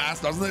so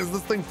fast, doesn't it?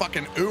 This thing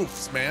fucking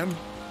oofs, man.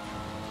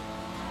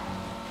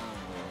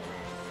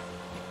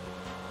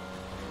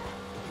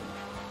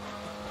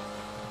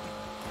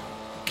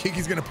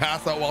 Kiki's gonna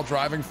pass out while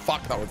driving.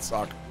 Fuck, that would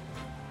suck.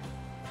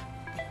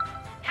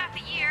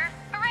 Happy year,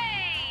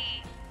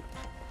 hooray!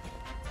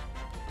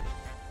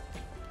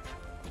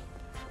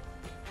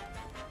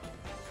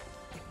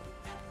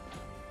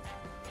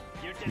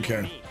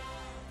 Okay.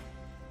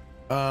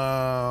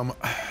 What?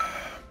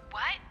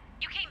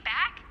 You came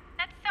back?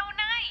 That's so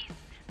nice.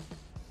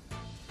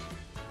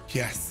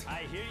 Yes.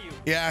 I hear you.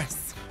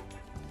 Yes.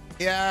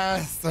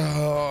 Yes.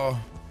 Oh.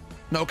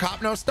 No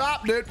cop, no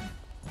stop, dude.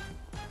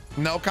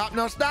 No cop,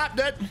 no stop,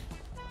 dude.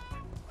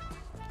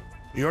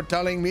 You're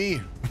telling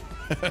me.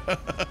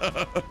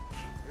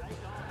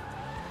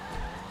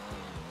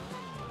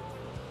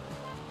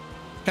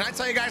 Can I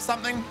tell you guys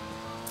something?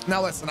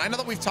 Now listen, I know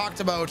that we've talked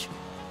about,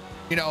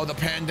 you know, the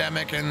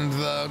pandemic and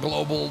the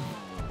global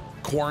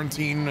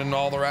quarantine and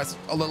all the rest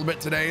a little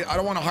bit today. I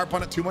don't want to harp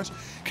on it too much.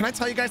 Can I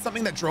tell you guys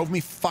something that drove me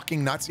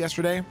fucking nuts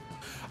yesterday?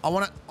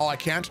 Oh, I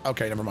can't?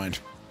 Okay, never mind.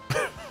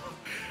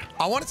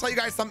 I want to tell you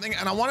guys something,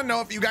 and I want to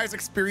know if you guys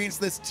experience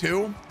this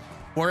too,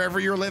 wherever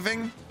you're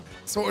living.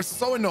 So it was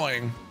so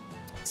annoying.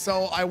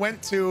 So I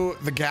went to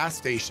the gas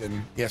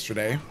station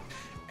yesterday,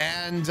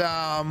 and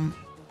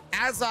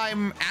as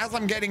I'm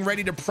getting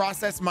ready to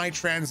process my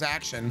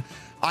transaction,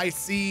 I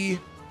see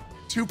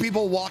two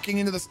people walking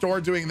into the store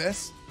doing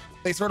this.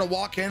 They sort of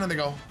walk in and they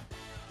go,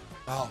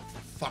 oh, for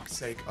fuck's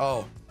sake.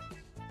 Oh.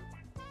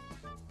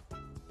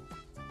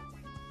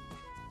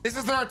 This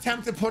is their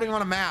attempt at putting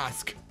on a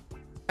mask.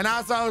 And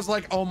as I was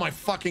like, oh my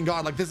fucking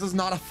God, like this is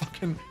not a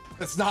fucking,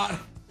 that's not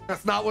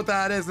what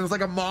that is. And it's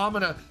like a mom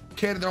and a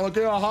kid, and they're like,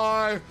 yeah,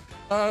 hi,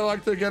 I'd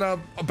like to get a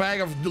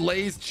bag of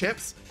Lay's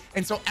chips.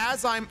 And so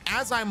as I'm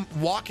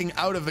walking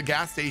out of the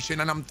gas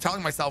station, and I'm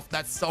telling myself,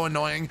 that's so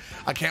annoying,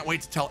 I can't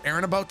wait to tell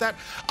Aaron about that,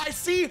 I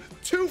see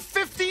two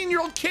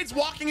 15-year-old kids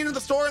walking into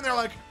the store, and they're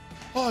like,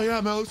 oh yeah,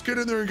 man, let's get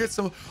in there and get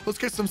some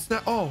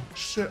snack. Oh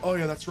shit, oh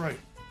yeah, that's right.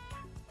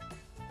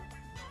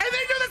 And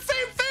they do the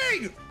same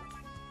thing.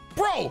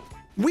 Bro,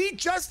 we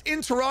just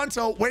in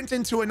Toronto went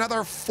into another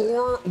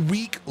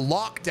 4-week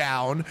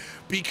lockdown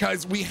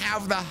because we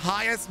have the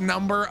highest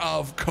number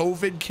of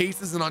COVID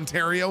cases in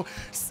Ontario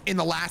in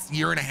the last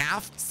year and a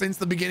half since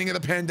the beginning of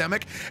the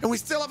pandemic. And we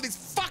still have these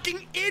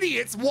fucking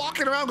idiots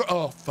walking around going,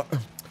 oh,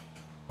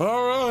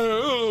 all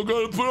right, I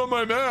gotta put on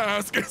my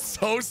mask. It's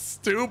so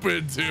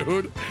stupid,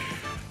 dude.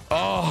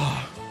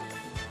 Oh,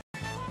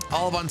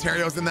 all of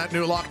Ontario's in that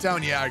new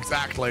lockdown. Yeah,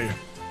 exactly.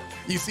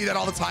 You see that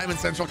all the time in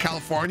Central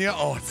California.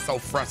 Oh, it's so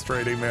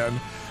frustrating, man.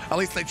 At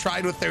least they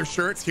tried with their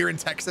shirts. Here in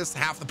Texas,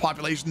 half the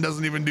population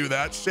doesn't even do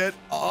that shit.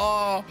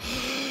 Oh,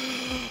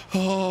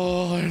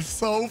 it's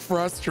so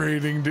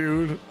frustrating,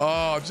 dude.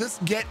 Oh,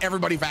 just get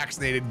everybody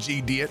vaccinated,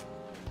 G-idiot.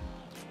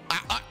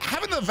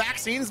 Haven't the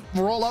vaccines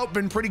rollout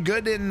been pretty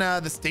good in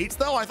the States,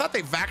 though? I thought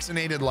they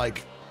vaccinated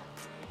like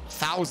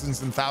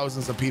thousands and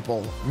thousands of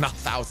people. Not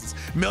thousands,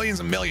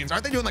 millions and millions.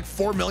 Aren't they doing like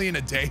 4 million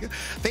a day?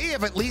 They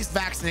have at least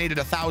vaccinated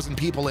 1,000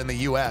 people in the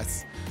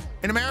US.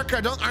 In America,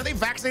 aren't they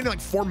vaccinating like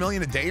 4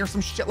 million a day or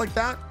some shit like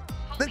that?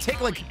 They take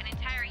like an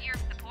entire year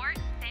of support.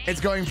 It's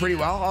going pretty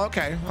well. Oh,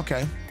 okay.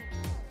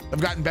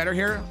 They've gotten better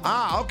here.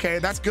 Ah, okay,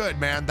 that's good,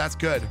 man. That's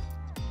good.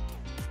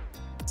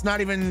 It's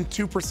not even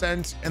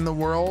 2% in the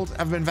world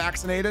have been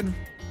vaccinated.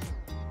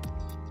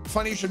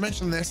 Funny you should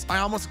mention this. I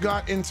almost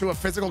got into a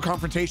physical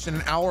confrontation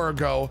an hour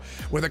ago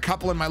with a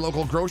couple in my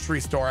local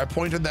grocery store. I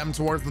pointed them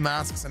towards the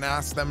masks and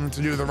asked them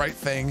to do the right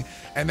thing,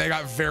 and they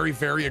got very,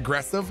 very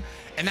aggressive.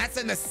 And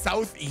that's in the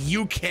South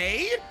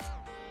UK?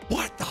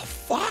 What the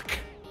fuck?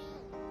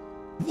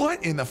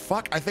 What in the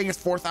fuck? I think it's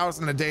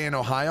 4,000 a day in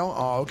Ohio.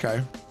 Oh,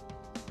 okay.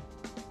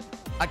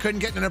 I couldn't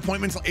get an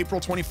appointment until April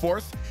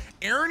 24th.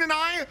 Aaron and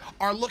I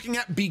are looking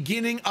at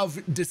beginning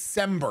of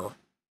December.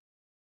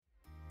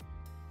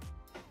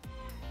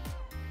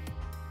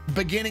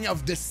 Beginning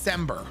of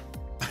December.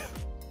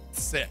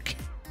 Sick.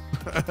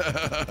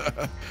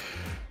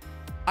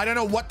 I don't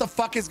know what the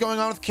fuck is going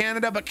on with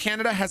Canada, but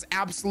Canada has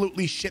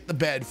absolutely shit the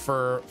bed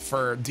for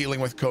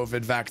dealing with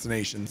COVID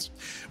vaccinations.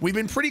 We've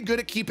been pretty good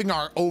at keeping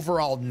our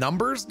overall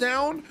numbers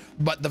down,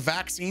 but the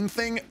vaccine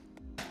thing,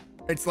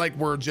 it's like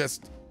we're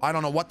just, I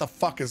don't know what the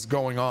fuck is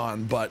going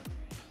on, but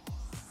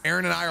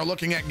Aaron and I are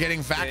looking at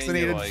getting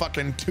vaccinated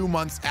fucking 2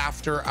 months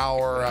after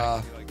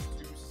our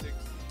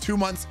 2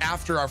 months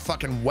after our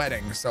fucking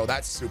wedding, so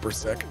that's super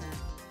sick.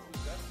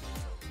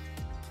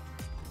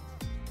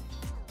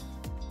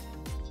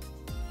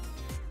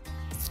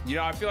 You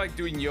know, I feel like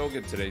doing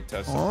yoga today,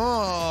 Tessa.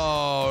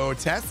 Oh,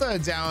 Tessa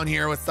down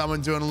here with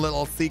someone doing a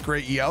little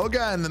secret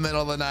yoga in the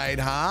middle of the night,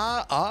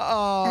 huh?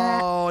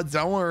 Uh-oh,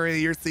 don't worry,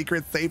 your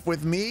secret's safe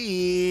with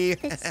me.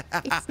 It's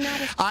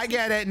not I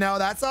get it. No,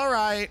 that's all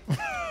right.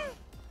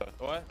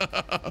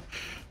 What?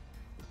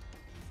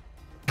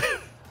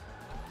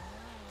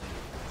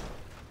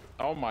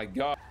 Oh my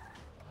God.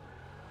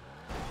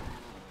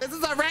 This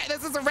is a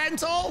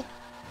rental.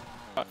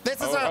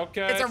 This is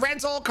it's a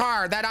rental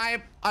car that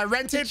I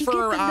rented Did you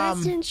for get the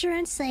best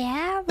insurance they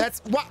have?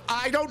 That's what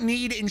I don't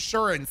need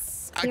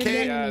insurance.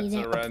 Okay. Yeah, it's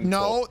a rental.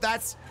 No,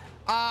 that's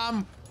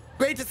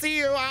great to see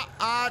you.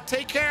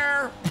 Take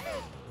care.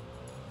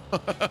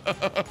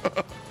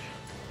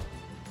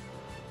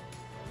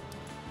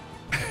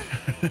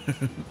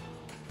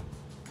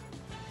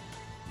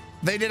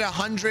 They did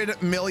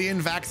 100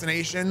 million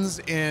vaccinations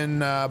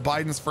in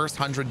Biden's first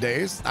 100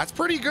 days. That's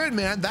pretty good,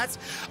 man. That's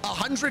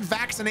 100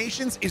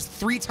 vaccinations is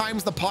 3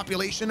 times the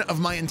population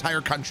of my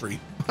entire country.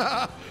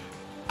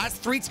 That's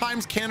 3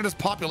 times Canada's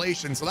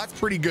population, so that's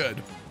pretty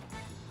good.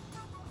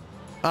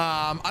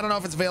 I don't know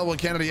if it's available in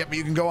Canada yet, but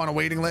you can go on a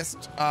waiting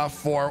list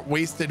for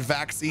wasted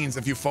vaccines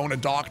if you phone a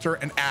doctor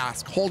and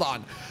ask. Hold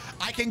on.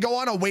 I can go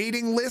on a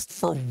waiting list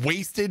for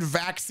wasted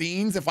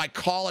vaccines if I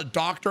call a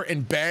doctor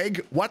and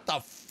beg? What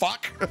the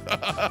fuck?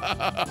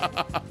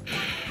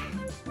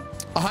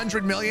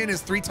 100 million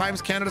is 3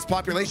 times Canada's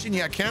population.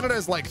 Yeah, Canada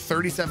is like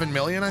 37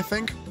 million, I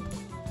think.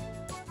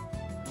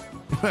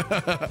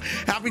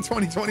 Happy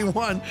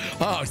 2021.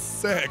 Oh,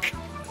 sick.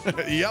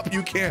 Yep,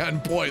 you can.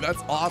 Boy,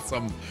 that's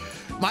awesome.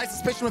 My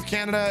suspicion with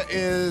Canada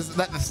is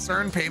that the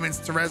CERN payments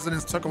to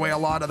residents took away a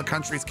lot of the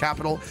country's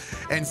capital.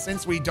 And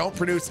since we don't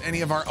produce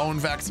any of our own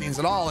vaccines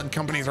at all, and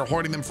companies are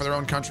hoarding them for their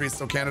own countries,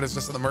 so Canada's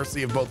just at the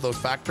mercy of both those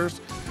factors.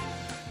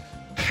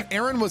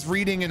 Aaron was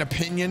reading an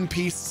opinion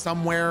piece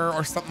somewhere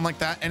or something like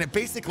that, and it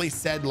basically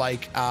said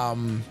like,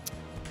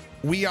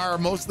 we are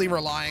mostly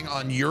relying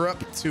on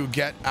Europe to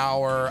get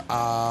our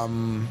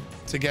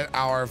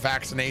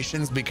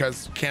vaccinations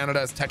because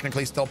Canada is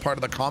technically still part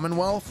of the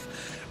Commonwealth,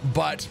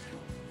 but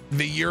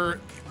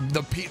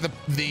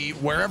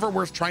wherever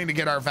we're trying to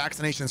get our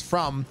vaccinations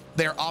from,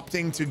 they're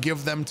opting to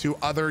give them to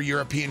other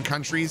European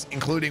countries,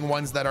 including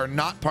ones that are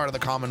not part of the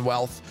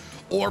Commonwealth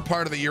or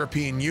part of the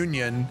European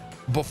Union,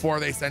 before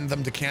they send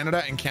them to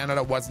Canada, and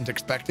Canada wasn't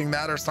expecting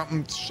that or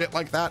something shit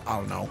like that. I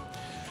don't know.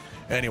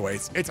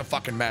 Anyways, it's a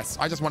fucking mess.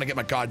 I just want to get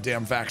my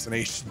goddamn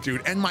vaccination,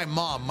 dude. And my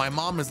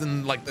mom is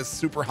in like this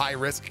super high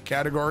risk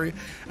category,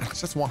 and I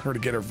just want her to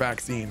get her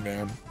vaccine,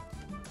 man.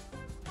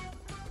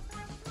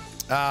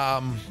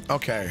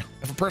 Okay.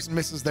 If a person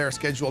misses their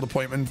scheduled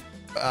appointment,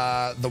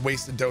 the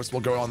wasted dose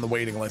will go on the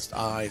waiting list.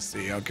 I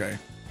see. Okay.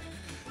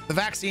 The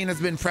vaccine has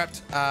been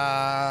prepped.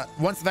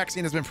 Once the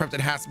vaccine has been prepped,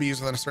 it has to be used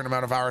within a certain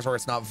amount of hours or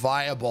it's not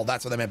viable.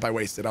 That's what they meant by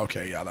wasted.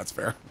 Okay. Yeah, that's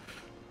fair.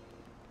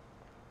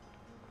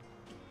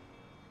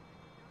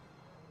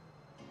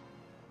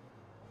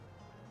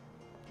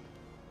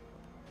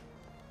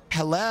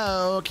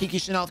 Hello, Kiki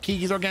Chanel,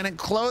 Kiki's Organic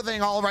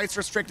Clothing, all rights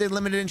restricted,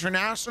 limited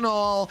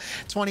international,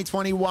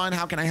 2021.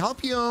 How can I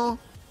help you?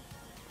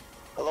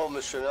 Hello,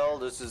 Miss Chanel.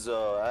 This is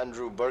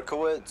Andrew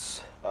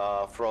Berkowitz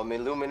from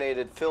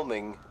Illuminated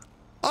Filming.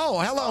 Oh,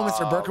 hello,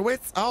 Mr.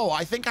 Berkowitz. Oh,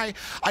 I think I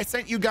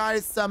sent you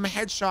guys some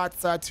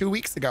headshots 2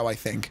 weeks ago, I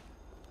think.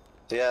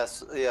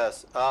 Yes.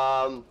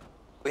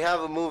 We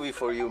have a movie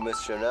for you,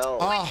 Miss Chanel.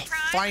 Oh,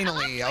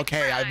 finally.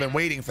 Okay, I've been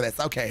waiting for this.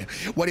 Okay,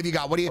 what have you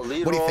got? What are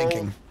you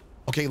thinking?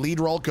 Okay, lead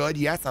role, good.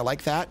 Yes, I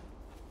like that.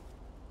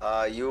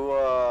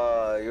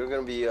 You're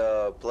gonna be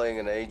playing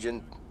an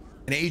agent.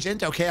 An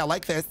agent? Okay, I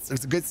like this.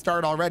 It's a good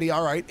start already.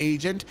 All right,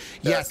 agent.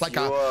 Yes, like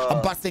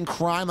I'm busting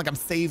crime, like I'm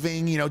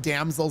saving,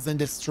 damsels in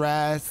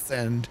distress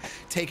and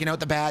taking out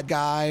the bad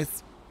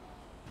guys.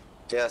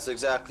 Yes,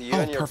 exactly. You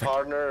and your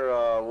partner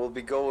will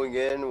be going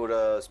in with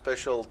a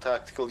special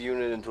tactical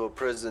unit into a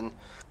prison.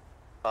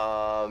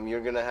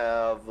 You're gonna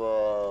have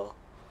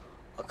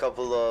a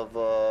couple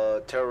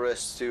of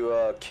terrorists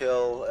to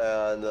kill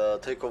and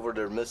take over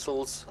their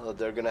missiles.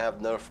 They're gonna have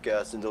Nerf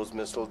gas in those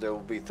missiles. They will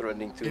be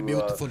threatening to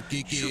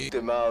shoot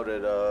them out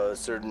at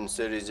certain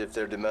cities if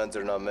their demands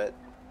are not met.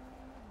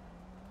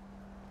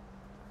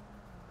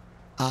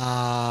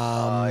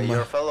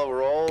 Your fellow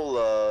role,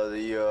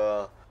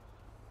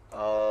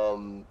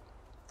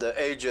 the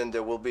agent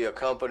that will be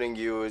accompanying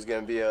you is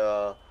gonna be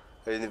an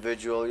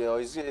individual.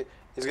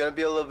 He's gonna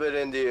be a little bit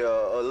a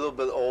little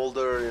bit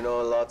older,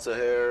 lots of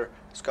hair,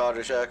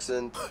 Scottish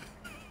accent.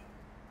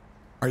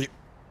 Are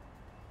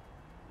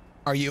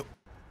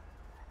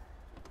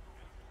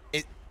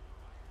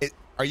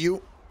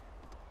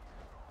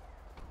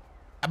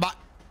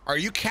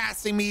you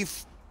casting me?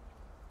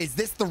 Is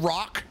this The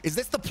Rock? Is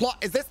this the plot?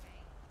 Is this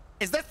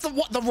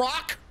the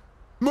Rock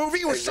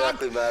movie with Sean?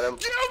 Exactly, madam.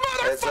 You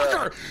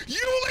motherfucker!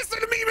 You listen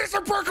to me,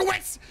 Mr.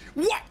 Berkowitz!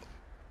 What?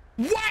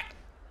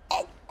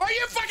 Oh, are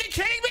you fucking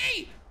kidding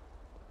me?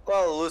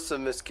 Well,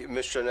 listen, Miss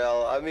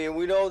Chanel. I mean,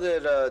 we know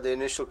that the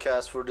initial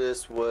cast for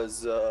this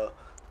was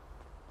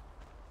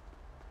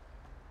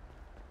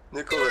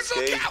Nicolas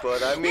Cage,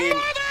 but I mean,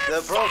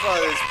 the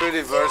profile is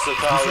pretty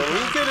versatile, and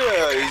he could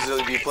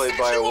easily be played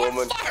by a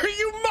woman.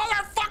 You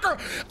motherfucker!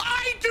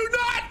 I do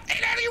not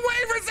in any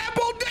way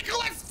resemble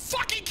Nicolas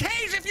fucking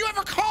Cage. If you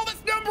ever call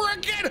this number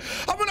again,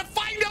 I'm gonna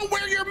find out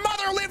where your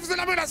mother lives, and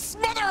I'm gonna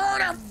smother her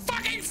in her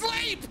fucking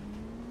sleep.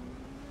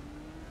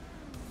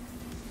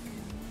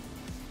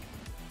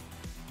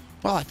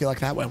 Well, I feel like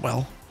that went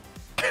well.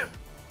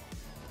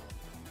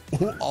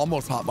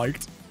 Almost hot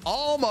mic'd.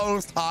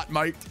 Almost hot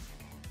mic'd.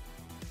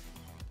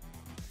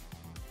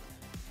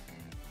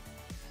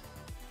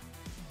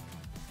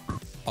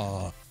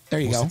 There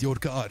you go. Was it your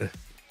car?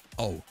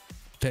 Oh,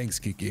 thanks,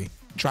 Kiki.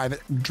 Drive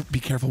it. Be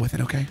careful with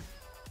it, okay?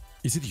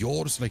 Is it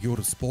yours, like your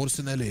sports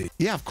in LA?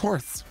 Yeah, of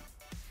course.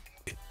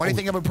 Why do you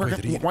think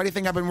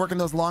I've been working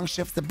those long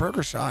shifts at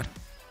Burger Shot?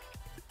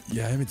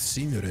 Yeah, I haven't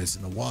seen your ass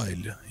in a while.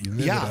 You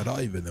never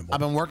arrive in them. I've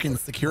been working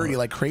security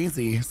like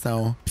crazy,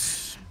 so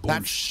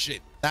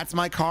bullshit. That's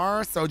my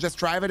car, so just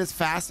drive it as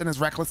fast and as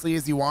recklessly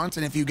as you want,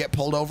 and if you get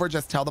pulled over,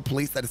 just tell the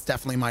police that it's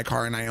definitely my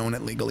car and I own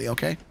it legally,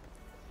 okay?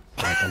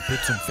 Right, I'll put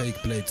some fake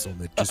plates on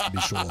it just to be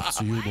sure,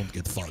 so you don't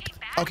get fucked.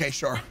 Okay,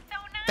 sure.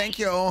 Thank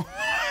you. Oh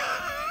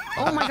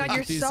my god,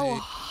 you're so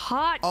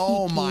hot.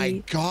 Oh Kiki.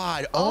 my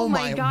god. Oh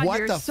my god, what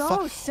you're the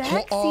so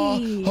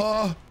sexy.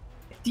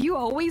 Do you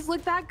always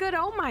look that good?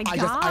 Oh my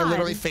god. I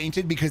literally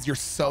fainted because you're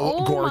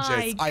so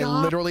gorgeous. I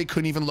literally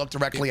couldn't even look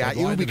directly at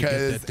you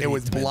because it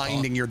was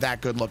blinding. You're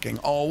that good looking.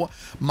 Oh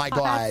my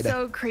god. That's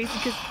so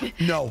crazy.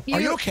 No. Are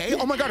you okay?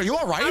 Oh my god, are you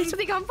all right? I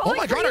think I'm oh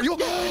my god, are you?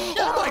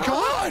 Oh my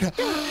god.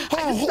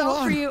 I just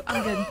fell for you.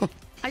 I'm good.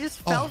 I just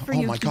fell for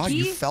you. Oh my god,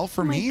 Kiki. you fell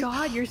for me? Oh my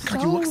god, you're so.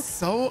 God, you look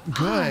so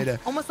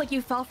good. Almost like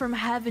you fell from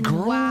heaven.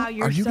 Girl, wow,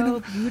 you're so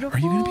beautiful. Are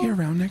you gonna be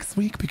around next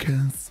week?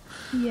 Because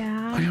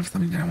yeah, I have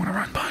something that I want to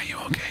run by you.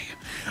 Okay.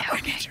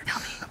 I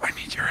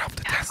need your help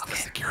to test the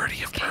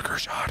security of Burger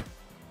Shot.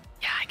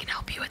 Yeah, I can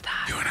help you with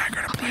that. You and I are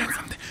gonna plan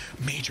something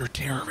major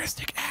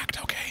terroristic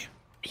act. Okay.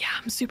 Yeah,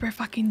 I'm super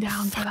fucking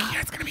down for that. Yeah,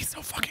 it's gonna be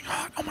so fucking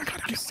hot. Oh my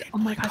god,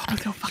 oh my god, it's gonna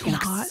be so fucking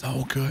hot.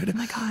 So good. Oh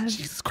my god.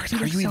 Jesus Christ, how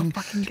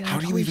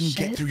do you even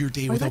get through your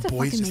day without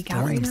boys just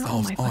throwing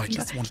themselves? Oh, I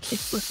just want to.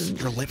 Listen,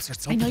 your lips are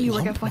so I know you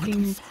work at plump.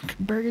 fucking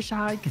Burger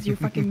Shot because your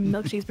fucking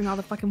milkshakes bring all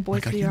the fucking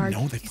boys to the yard. You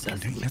know they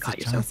fucking do. Yes,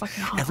 it does.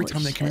 Every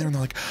time they come in there and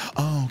they're like,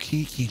 "Oh,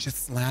 Kiki,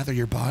 just slather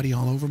your body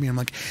all over me." I'm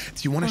like,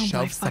 "Do you want to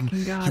shove some?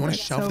 You want to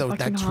shove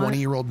that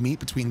 20-year-old meat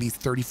between these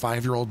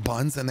 35-year-old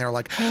buns?" And they're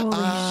like, you know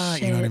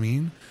what I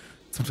mean?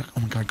 So I'm like, oh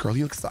my god, girl,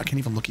 you look so, I can't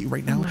even look at you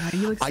right now. Oh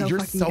you look so you're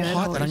fucking so good.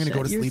 hot Holy that I'm gonna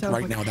go to shit. sleep You're so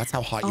right now. That's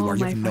how hot you are.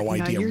 You have no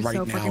idea right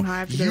so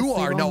now. You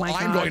are. No,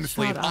 I'm going to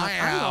sleep. I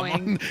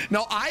am.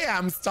 No, I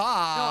am.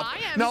 Stop.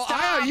 No,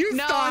 I am. You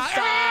stop.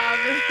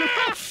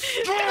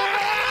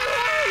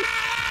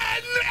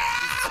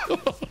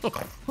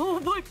 Stop. Oh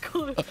my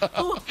god.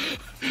 Oh.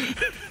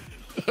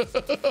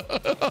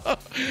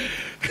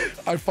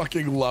 I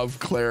fucking love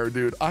Claire,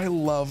 dude. I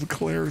love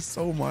Claire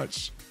so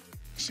much.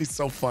 She's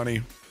so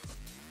funny.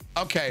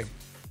 Okay.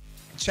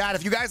 Chat,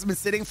 if you guys have been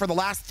sitting for the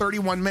last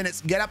 31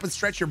 minutes, get up and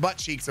stretch your butt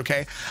cheeks,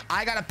 okay?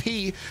 I gotta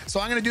pee, so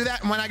I'm gonna do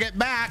that, and when I get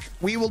back,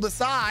 we will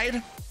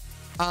decide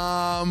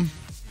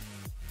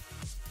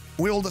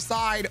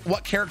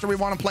what character we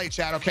want to play,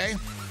 chat, okay?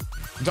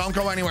 Don't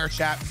go anywhere,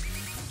 chat.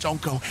 Don't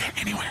go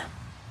anywhere.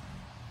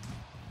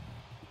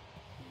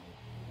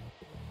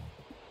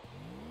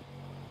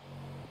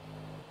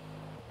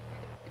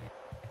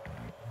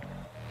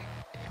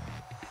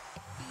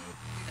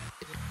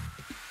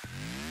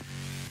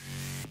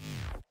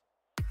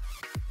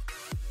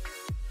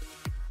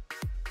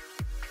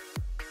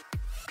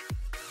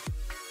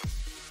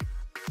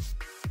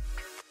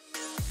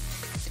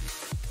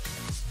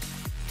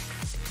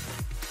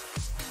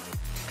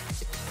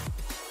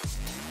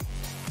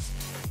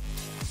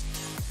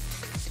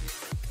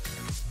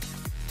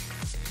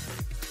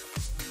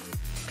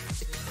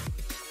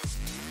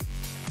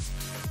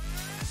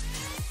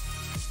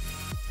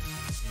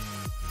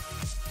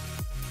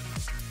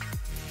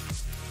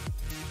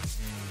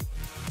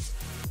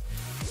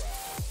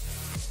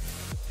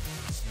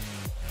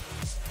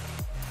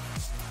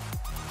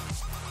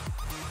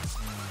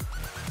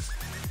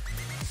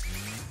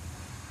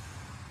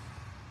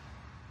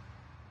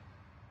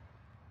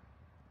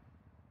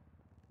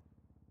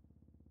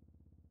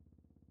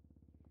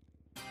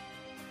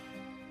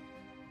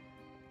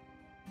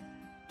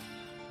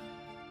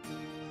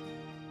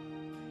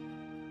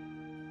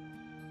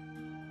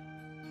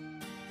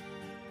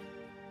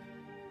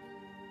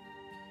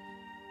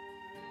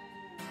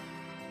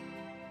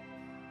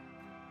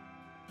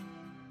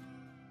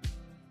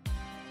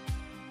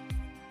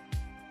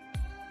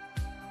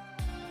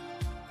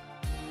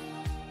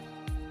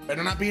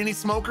 Better not be any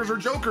smokers or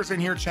jokers in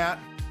here, chat.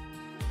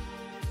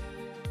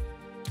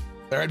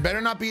 There had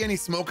better not be any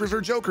smokers or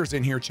jokers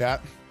in here,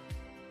 chat.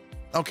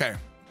 Okay.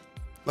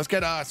 Let's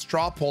get a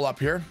straw poll up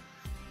here.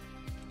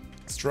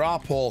 Straw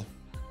poll.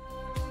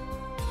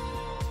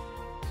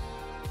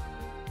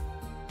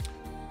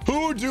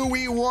 Who do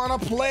we want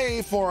to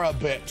play for a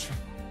bit?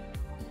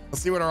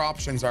 Let's see what our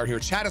options are here.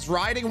 Chat is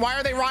rioting. Why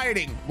are they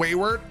rioting?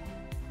 Wayward?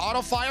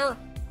 Auto fire?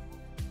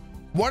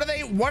 What are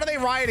they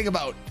rioting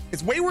about?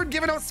 Is Wayward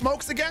giving out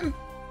smokes again?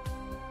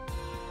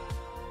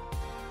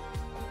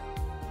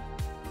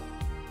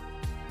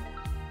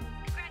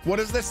 What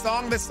is this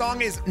song? This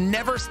song is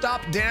Never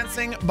Stop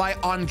Dancing by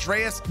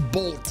Andreas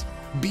Bolt.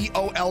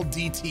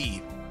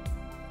 B-O-L-D-T.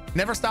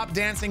 Never Stop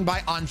Dancing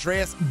by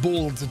Andreas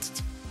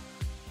Bolt.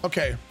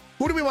 Okay.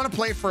 Who do we want to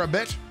play for a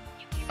bit?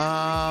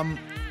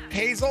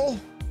 Hazel?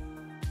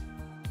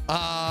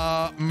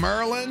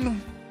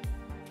 Merlin?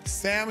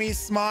 Sammy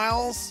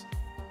Smiles?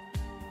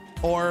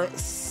 Or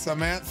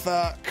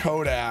Samantha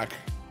Kodak?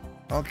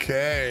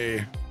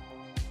 Okay.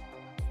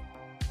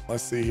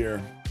 Let's see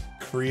here.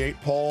 Create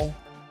poll.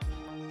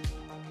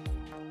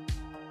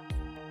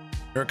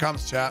 Here it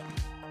comes, chat.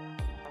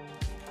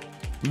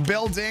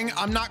 Building.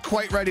 I'm not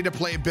quite ready to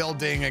play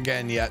Building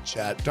again yet,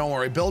 chat. Don't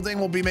worry. Building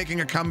will be making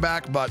a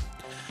comeback, but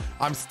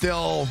I'm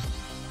still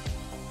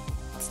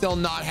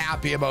not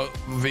happy about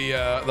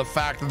the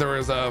fact that there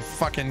was a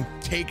fucking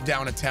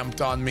takedown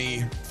attempt on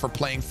me for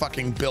playing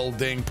fucking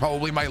Building.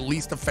 Probably my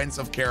least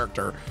offensive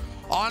character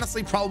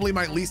Honestly, probably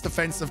my least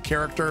offensive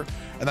character,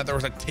 and that there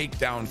was a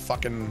takedown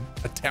fucking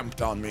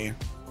attempt on me.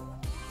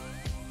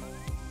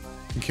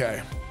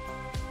 Okay.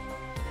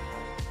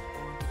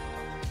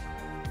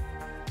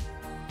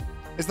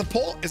 Is the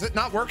poll, is it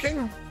not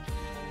working?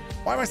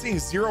 Why am I seeing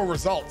 0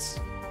 results?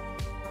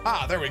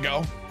 Ah, there we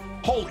go.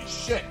 Holy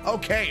shit.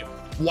 Okay.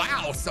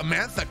 Wow,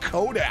 Samantha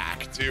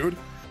Kodak, dude.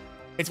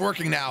 It's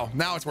working now.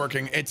 Now it's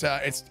working. It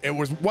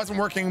wasn't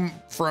working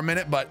for a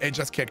minute, but it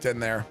just kicked in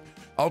there.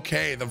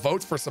 Okay, the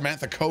votes for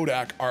Samantha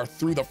Kodak are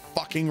through the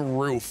fucking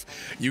roof.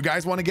 You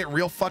guys want to get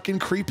real fucking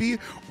creepy?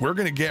 We're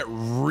gonna get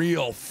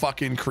real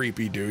fucking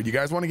creepy, dude. You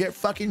guys want to get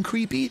fucking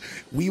creepy?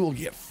 We will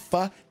get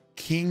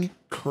fucking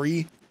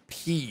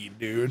creepy,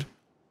 dude.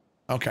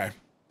 Okay.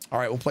 All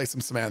right, we'll play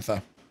some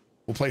Samantha.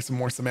 We'll play some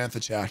more Samantha,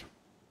 chat.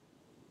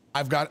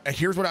 I've got,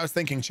 here's what I was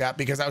thinking, chat,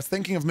 because I was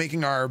thinking of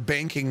making our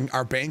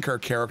banker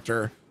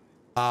character.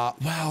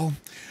 Well,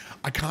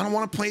 I kind of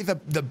want to play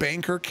the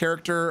banker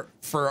character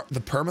for the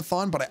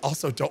permathon, but I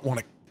also don't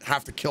want to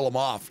have to kill him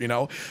off, you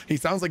know? He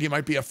sounds like he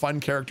might be a fun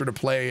character to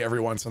play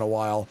every once in a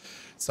while.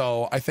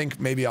 So I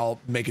think maybe I'll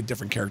make a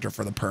different character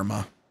for the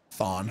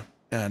permathon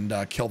and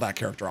kill that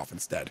character off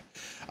instead.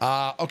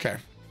 Okay.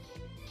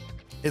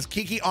 Is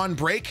Kiki on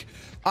break?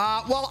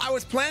 Well, I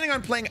was planning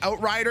on playing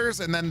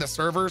Outriders and then the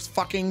servers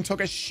fucking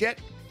took a shit.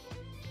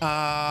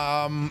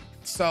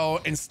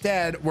 So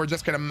instead, we're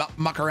just gonna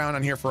muck around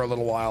on here for a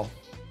little while.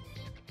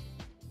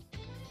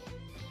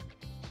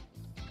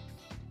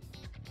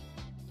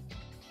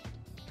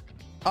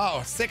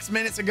 Oh, 6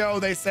 minutes ago,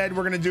 they said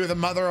we're gonna do the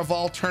mother of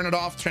all turn it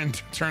off,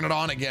 turn it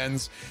on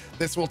agains.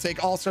 This will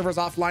take all servers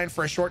offline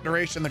for a short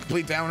duration. The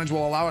complete damage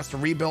will allow us to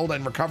rebuild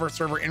and recover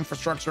server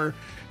infrastructure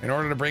in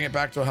order to bring it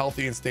back to a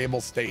healthy and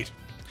stable state.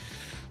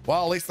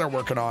 Well, at least they're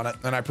working on it,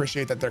 and I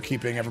appreciate that they're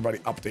keeping everybody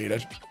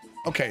updated.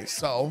 Okay,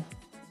 so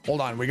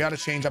hold on. We got to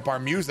change up our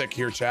music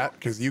here, chat,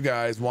 because you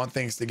guys want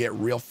things to get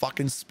real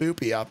fucking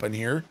spoopy up in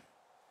here.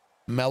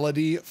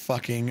 Melody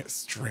fucking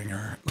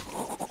Stringer.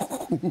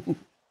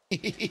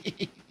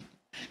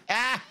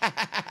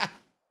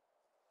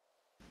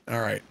 All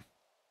right.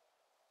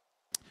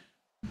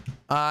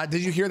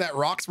 Did you hear that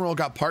Roxmerl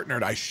got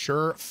partnered? I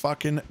sure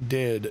fucking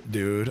did,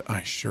 dude.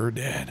 I sure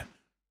did.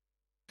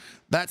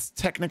 That's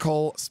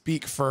technical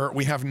speak for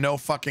we have no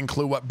fucking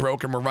clue what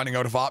broke and we're running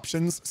out of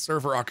options.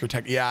 Server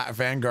architect. Yeah,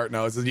 Vanguard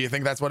knows. Do you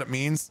think that's what it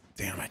means?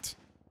 Damn it.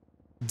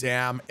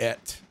 Damn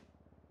it.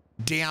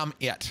 Damn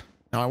it.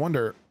 Now I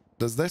wonder,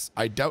 does this?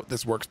 I doubt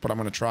this works, but I'm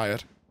going to try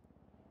it.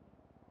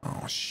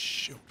 Oh,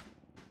 shoot.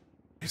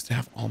 I used to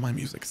have all my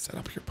music set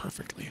up here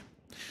perfectly.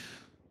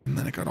 And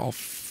then it got all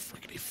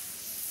friggity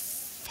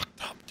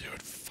fucked up,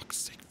 dude. Fuck's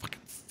sake.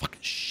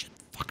 Fucking shit.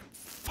 Fucking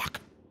fuck.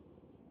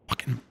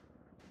 Fucking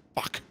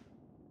fuck.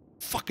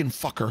 Fucking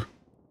fucker.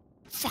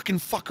 Fucking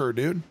fucker,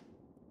 dude.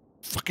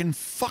 Fucking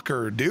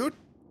fucker, dude.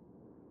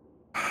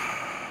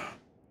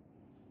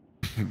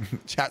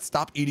 Chat,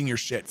 stop eating your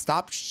shit.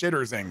 Stop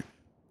shittersing.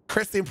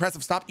 Chris the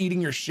Impressive, stop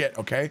eating your shit,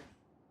 okay?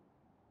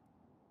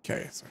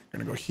 Okay, so we're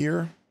gonna go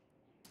here,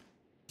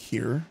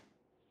 here,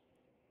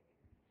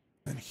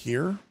 and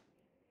here.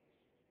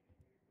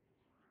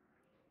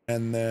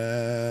 And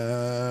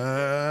then...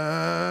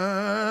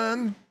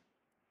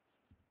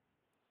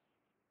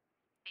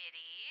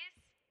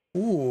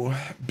 Ooh,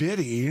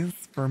 biddies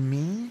for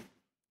me.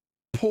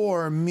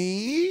 Poor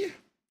me.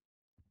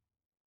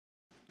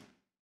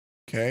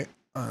 Okay,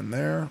 on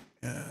there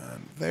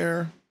and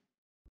there.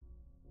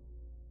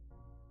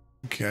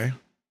 Okay.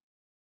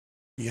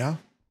 Yeah.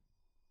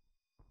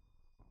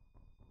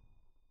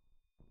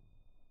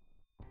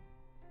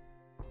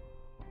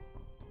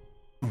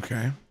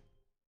 Okay.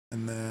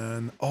 And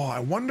then, oh,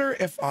 I wonder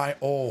if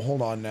oh,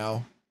 hold on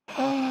now.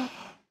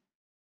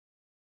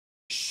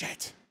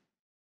 Shit.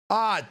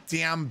 Ah,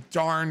 damn,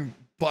 darn,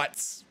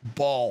 butts,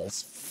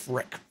 balls,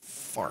 frick,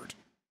 fart,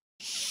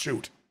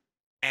 shoot,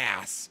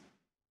 ass.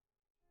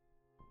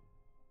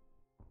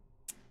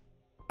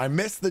 I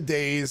miss the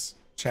days,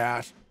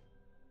 chat.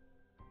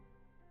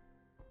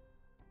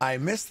 I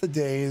miss the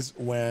days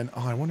when,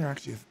 oh, I wonder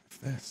actually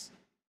if this.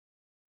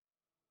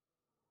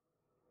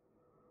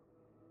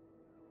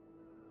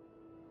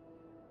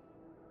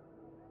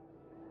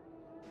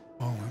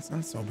 Oh, that's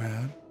not so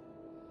bad.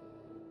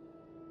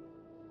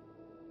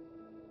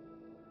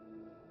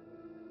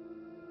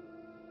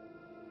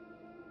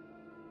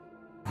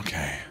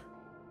 Okay,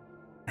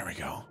 there we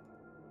go.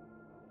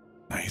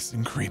 Nice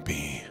and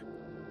creepy.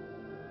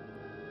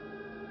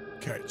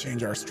 Okay,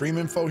 change our stream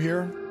info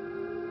here.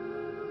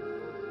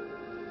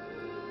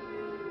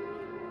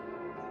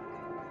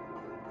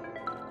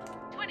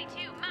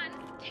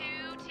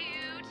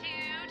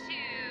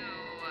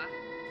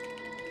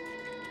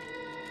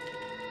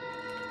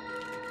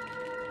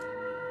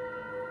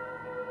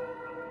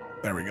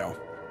 There we go.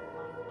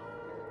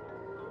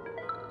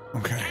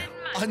 Okay.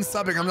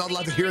 Unsubbing, I'm not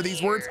allowed to hear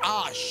these words.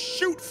 Ah,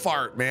 shoot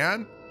fart,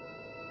 man.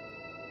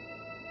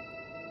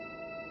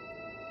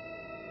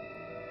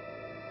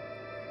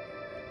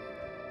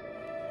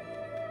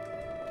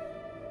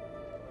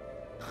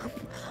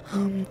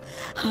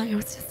 Hi, I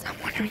was just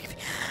wondering if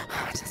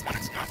just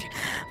wanted to know if you.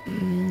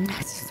 I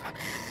just want.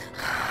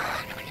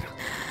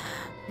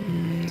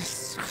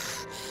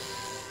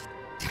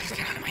 Get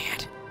out of my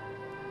head.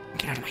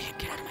 Get out of my head.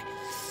 Get out of my.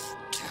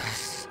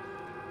 Just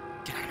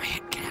get out of my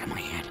head. Get out of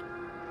my head.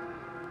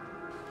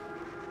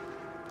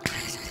 I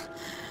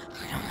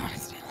don't want to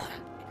stay.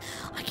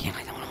 I can't.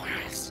 I don't want to wear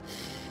this.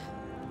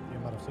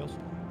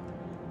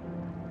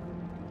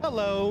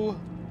 Hello.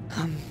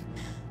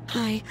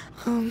 Hi.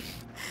 I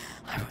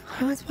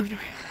was wondering.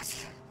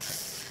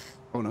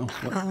 Oh no.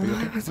 What?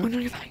 I was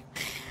wondering if I could.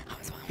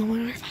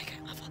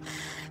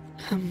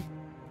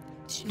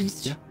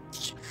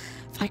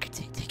 If I could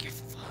take your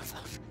photo.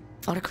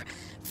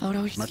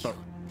 My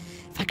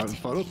If I could take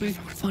photo, please.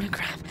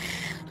 Photograph.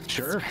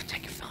 Sure.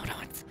 Take your photo.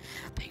 It's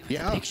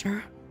yeah. a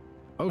picture.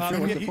 Oh, sure.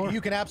 What's it for?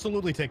 You can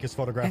absolutely take his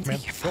photograph, man.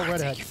 Go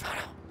right ahead.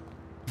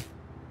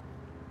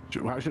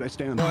 How should I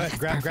stand? Go ahead,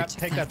 grab,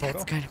 take that photo.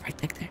 That's good, right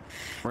there.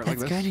 Right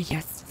That's like this? good.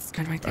 Yes, it's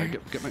good right there.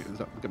 Get my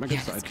good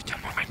yes, side. Good.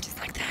 Don't move right, just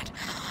like that.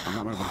 I'm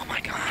not moving. Oh my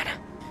god,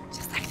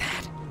 just like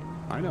that.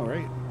 I know,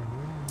 right?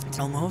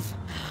 Don't move.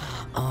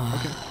 Oh,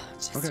 okay.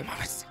 Just move.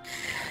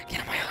 Get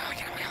on my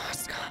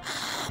horse.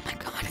 Oh my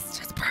god, it's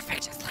just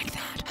perfect, just like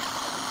that.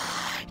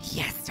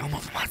 Yes, don't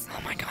move once.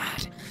 Oh my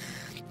god,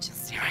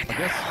 just stay right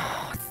there.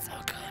 Oh, it's so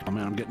good. Oh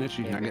man, I'm getting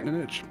itchy. I'm getting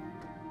an itch.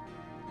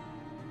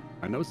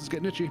 My nose is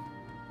getting itchy.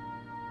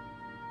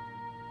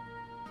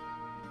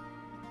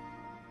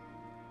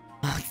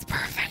 Oh, it's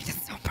perfect.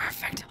 It's so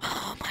perfect.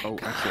 Oh my god,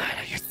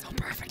 excellent. you're so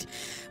perfect.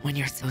 When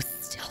you're so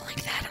still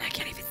like that, and I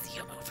can't even see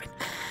you moving.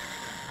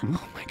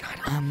 Oh my god.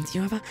 Do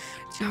you have a?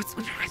 I was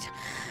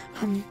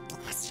wondering.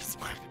 Let's just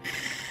one.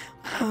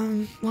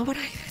 What would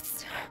I?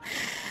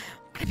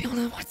 Would I be able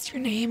to? What's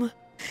your name?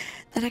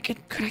 That I could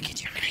I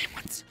get your name?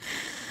 What's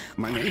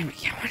my name?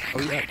 Yeah, what I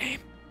call your name?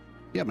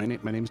 Yeah, my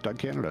name's Doug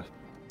Canada.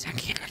 Doug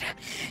Canada.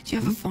 Do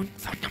you have a phone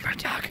number,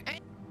 Doug?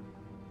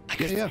 I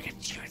could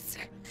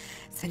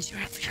send you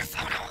your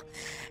photo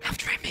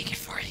after I make it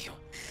for you.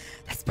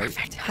 That's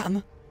perfect.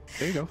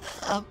 There you go.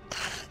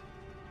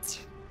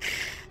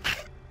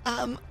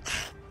 I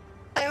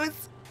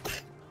was.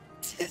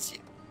 Did you?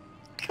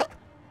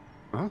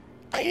 Huh?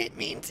 I didn't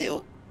mean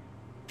to.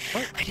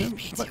 What? I didn't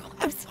mean to.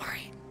 I'm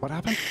sorry. What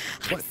happened?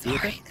 I'm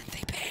sorry.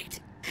 They begged.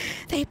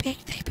 They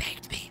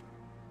begged me.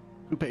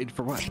 Who paid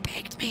for what? They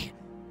begged me.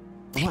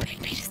 They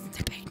begged me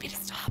to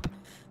stop.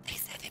 They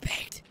said they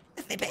begged.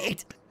 They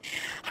begged.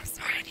 I'm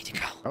sorry. I need to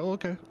go. Oh,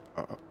 okay.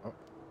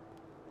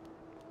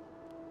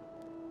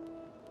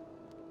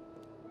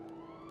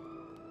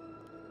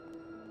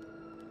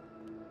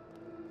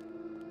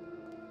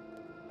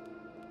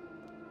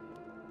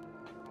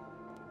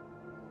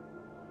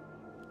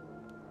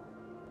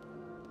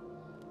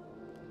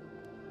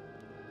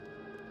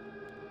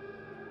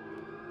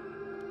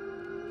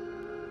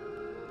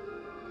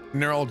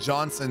 Neural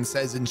Johnson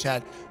says in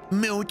chat,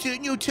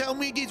 Milton, you tell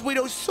me these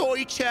widow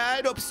soy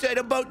chat upset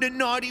about the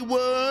naughty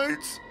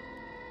words?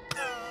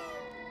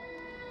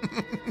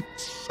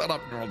 Shut up,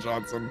 Neural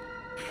Johnson.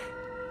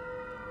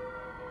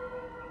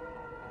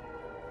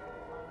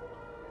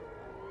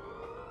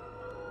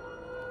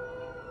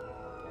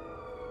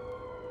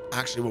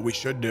 Actually, what we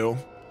should do.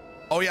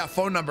 Oh yeah,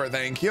 phone number,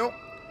 thank you.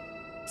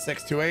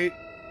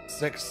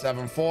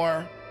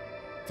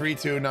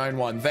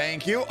 628-674-3291.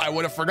 Thank you. I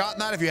would have forgotten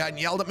that if you hadn't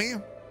yelled at me.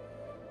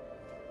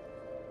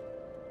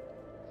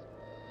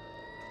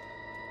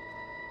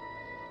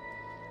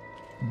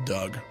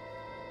 Doug.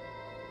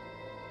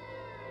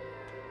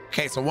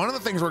 Okay, so one of the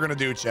things we're gonna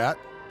do, chat,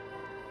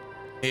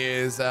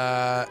 is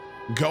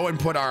go and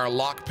put our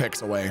lock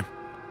picks away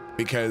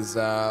because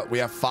we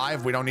have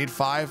 5. We don't need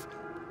 5.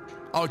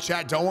 Oh,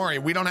 chat, don't worry.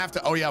 We don't have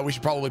to. Oh yeah, we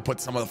should probably put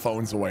some of the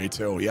phones away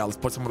too. Yeah, let's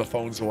put some of the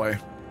phones away.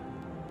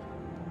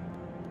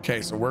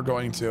 Okay, so we're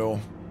going to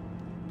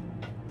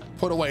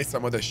put away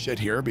some of this shit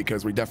here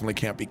because we definitely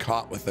can't be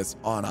caught with this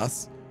on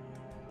us.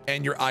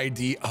 And your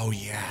ID. Oh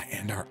yeah,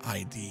 and our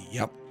ID.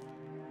 Yep.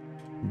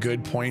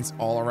 Good points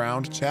all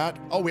around, chat.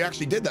 Oh, we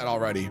actually did that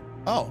already.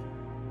 Oh,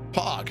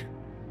 Pog.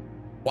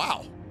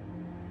 Wow.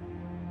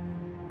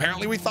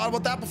 Apparently we thought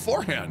about that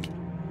beforehand.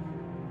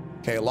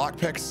 Okay,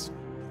 lockpicks.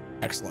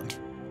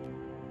 Excellent.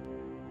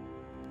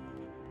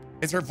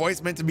 Is her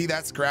voice meant to be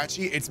that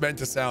scratchy? It's meant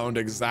to sound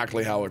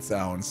exactly how it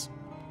sounds.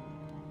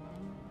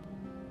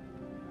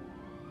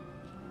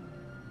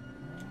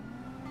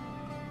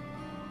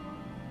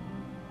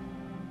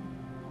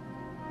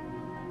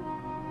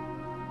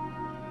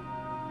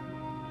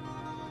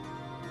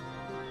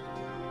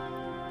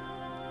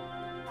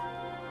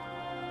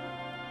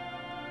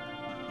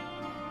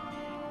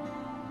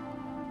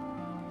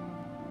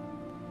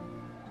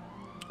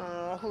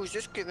 Who's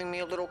just giving me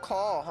a little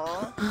call,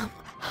 huh?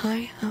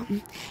 Hi,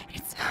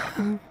 it's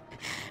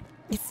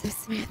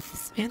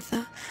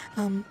Samantha,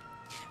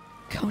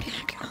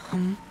 Kodak,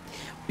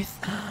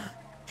 with,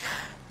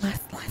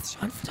 last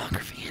shot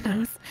photography, and I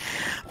was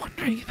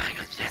wondering if I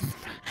could just,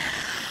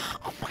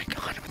 oh my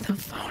god, with the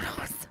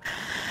photos,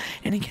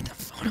 and I get the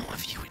photo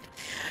of you,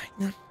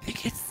 and the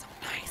pic is so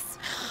nice,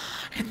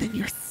 and then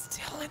you're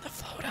still in the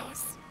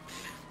photos.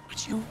 Would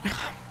Would you?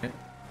 I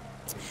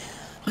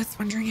was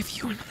wondering if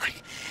you would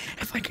like,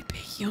 if I could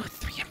pay you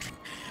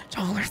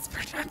 $300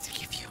 per time to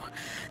give you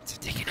to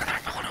take another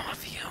photo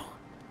of you.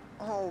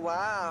 Oh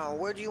wow,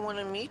 where do you want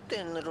to meet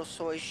then, little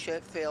soy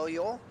shit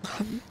failure? Oh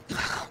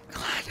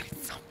God,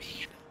 it's so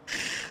mean.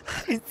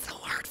 It's so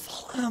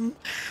hurtful.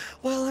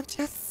 Well, I'm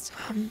just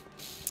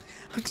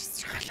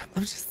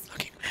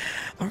looking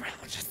around,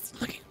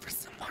 just looking for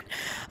someone.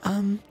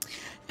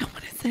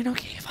 Is it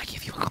okay if I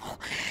give you a call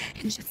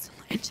in just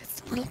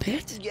a little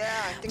bit? Yeah,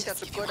 I think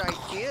that's a good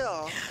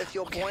idea. If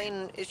your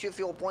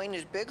brain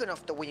is big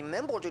enough to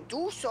remember to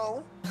do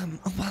so.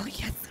 Well,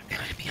 yes,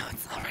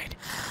 it's all right.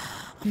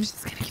 I'm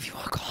just gonna give you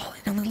a call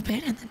in a little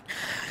bit, and then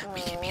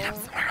we can meet up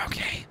somewhere,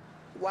 okay?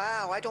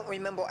 Wow, I don't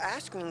remember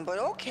asking, but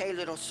okay,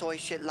 little soy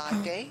shit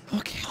latte.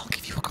 Okay, I'll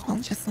give you a call.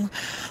 I'm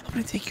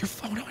gonna take your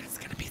photo, and it's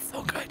gonna be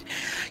so good.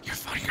 Your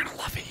photo, you're gonna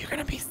love it. You're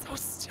gonna be so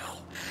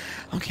still.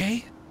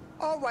 Okay?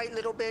 All right,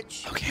 little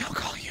bitch. Okay, I'll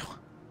call you.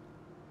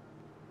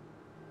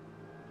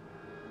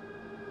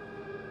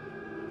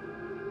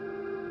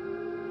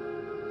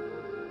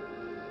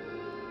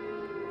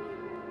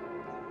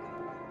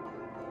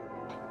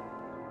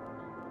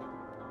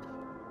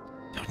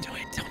 Don't do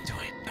it. Don't do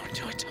it. Don't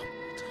do it.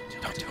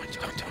 Don't do it.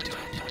 Don't do it. Don't do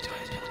it. Don't do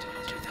it.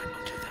 Don't do that.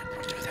 Don't do that.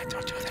 Don't do that.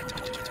 Don't do that.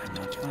 Don't do that.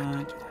 Don't do that.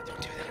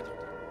 Don't do that.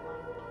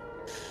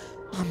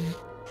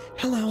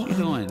 Hello. What you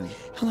doing?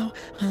 Hello.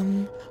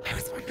 I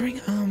was wondering,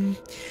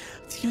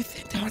 do you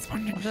think I was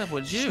wondering? What's up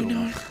with you? Do you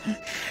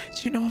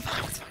know if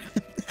I was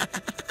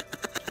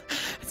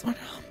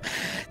wondering,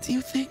 do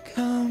you think,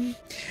 do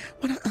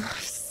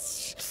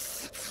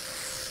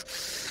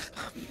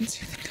you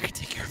think I could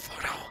take your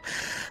photo?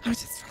 I would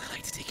just really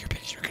like to take your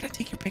picture. Could I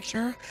take your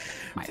picture?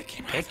 My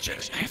picture?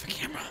 I have a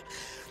camera.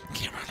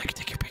 I'd like to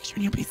take your picture,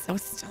 and you'll be so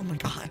still. Oh my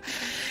God.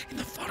 And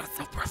the photo's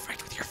so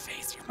perfect with your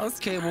face.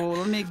 Okay, well,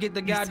 let me get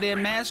the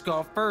goddamn mask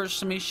off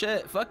first. I mean,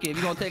 shit, fuck it. If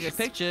you're gonna take a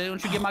picture,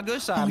 don't you get my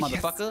good side,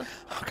 motherfucker? Yes.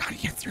 Oh God,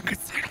 yes, your good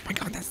side. Oh my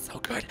God, that's so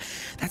good.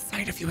 That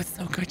side of you is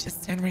so good.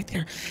 Just stand right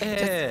there.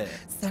 Yeah.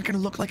 It's not gonna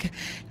look like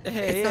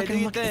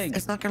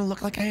it's not gonna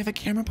look like I have a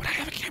camera, but I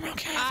have a camera.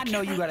 Okay. I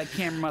know you got a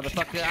camera,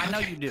 motherfucker. I know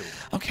you do.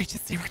 Okay,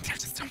 just stay right there.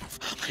 Just don't move.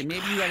 And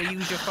maybe you gotta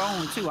use your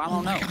phone too. I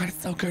don't know. Oh my God,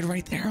 it's so good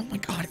right there. Oh my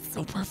God, it's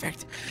so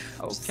perfect.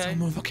 Okay. Just don't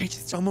move. Okay,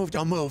 just don't move.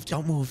 Don't move.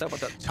 Don't move.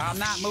 I'm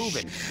not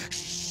moving.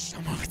 Shh,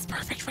 don't move. It's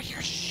perfect right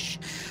here. Shh.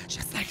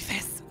 Just like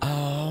this.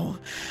 Oh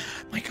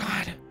my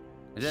God.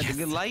 Is that the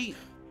good light?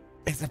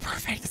 It's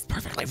perfect. It's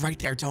perfect. Like right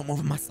there. Don't move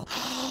a muscle.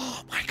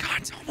 Oh my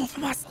God. Don't move a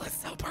muscle. It's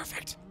so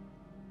perfect.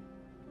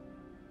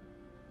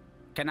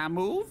 Can I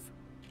move?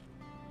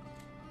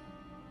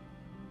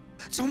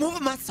 Don't move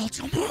a muscle.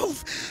 Don't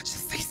move.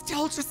 Just stay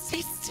still. Just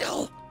stay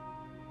still.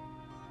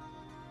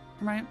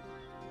 Right.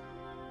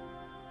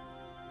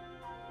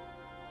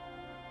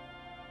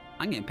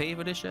 I'm getting paid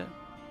for this shit.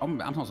 I'm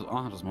supposed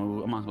to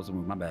move. I'm not supposed to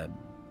move. My bad.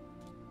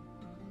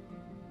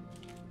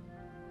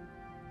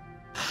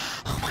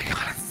 Oh my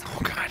God, it's so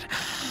good.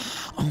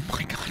 Oh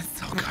my God, it's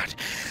so good.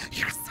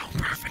 You're so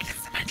perfect and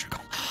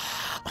symmetrical.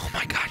 Oh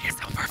my God, you're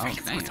so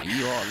perfect. Oh,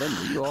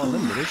 damn, you all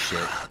into this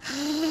shit.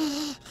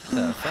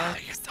 The fuck?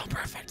 You're so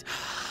perfect.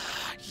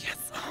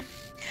 Yes,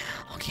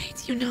 okay,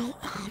 do you know,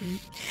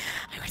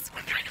 I was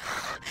wondering,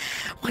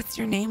 what's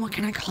your name? What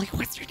can I call you?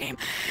 What's your name?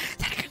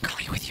 That I can call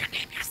you with your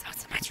name. You're so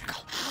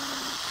symmetrical.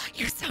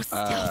 You're so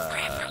still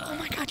forever. Oh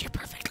my God, you're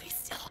perfectly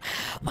still.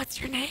 What's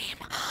your name?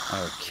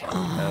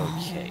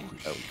 Okay.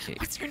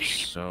 What's your name?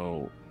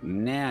 So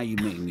now you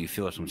make me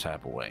feel some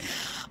type of way.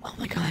 Oh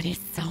my God, he's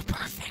so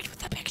perfect with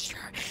the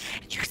picture.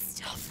 And you're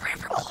still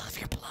forever. All of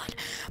your blood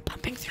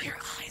pumping through your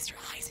eyes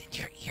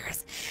into your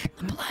ears.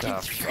 The blood in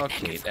through your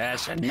neck. Okay,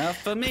 that's enough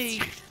for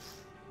me.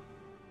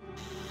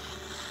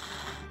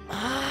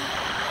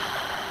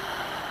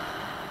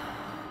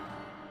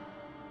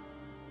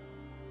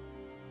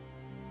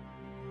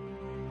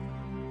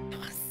 It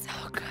was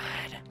so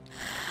good.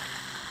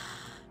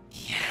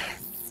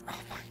 Yes.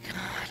 Oh my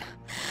God.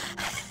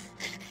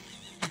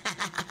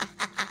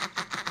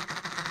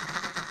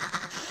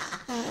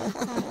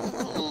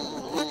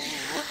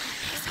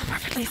 So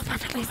perfectly. Just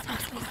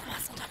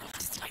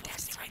like that.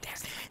 Stay right there.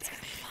 It's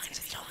gonna be fine.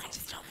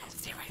 Just don't move.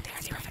 Stay right there.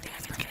 It's perfect.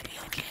 It's gonna be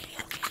okay.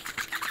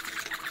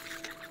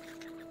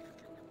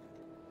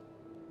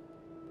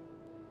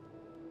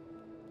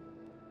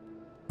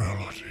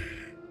 Melody.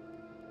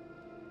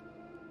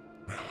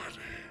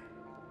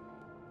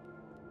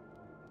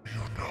 You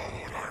know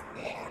what I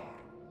want.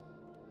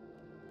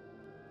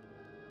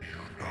 You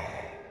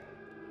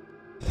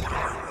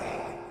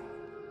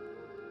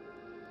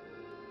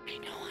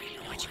know what I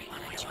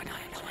want.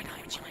 I know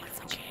what you want.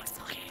 It's okay.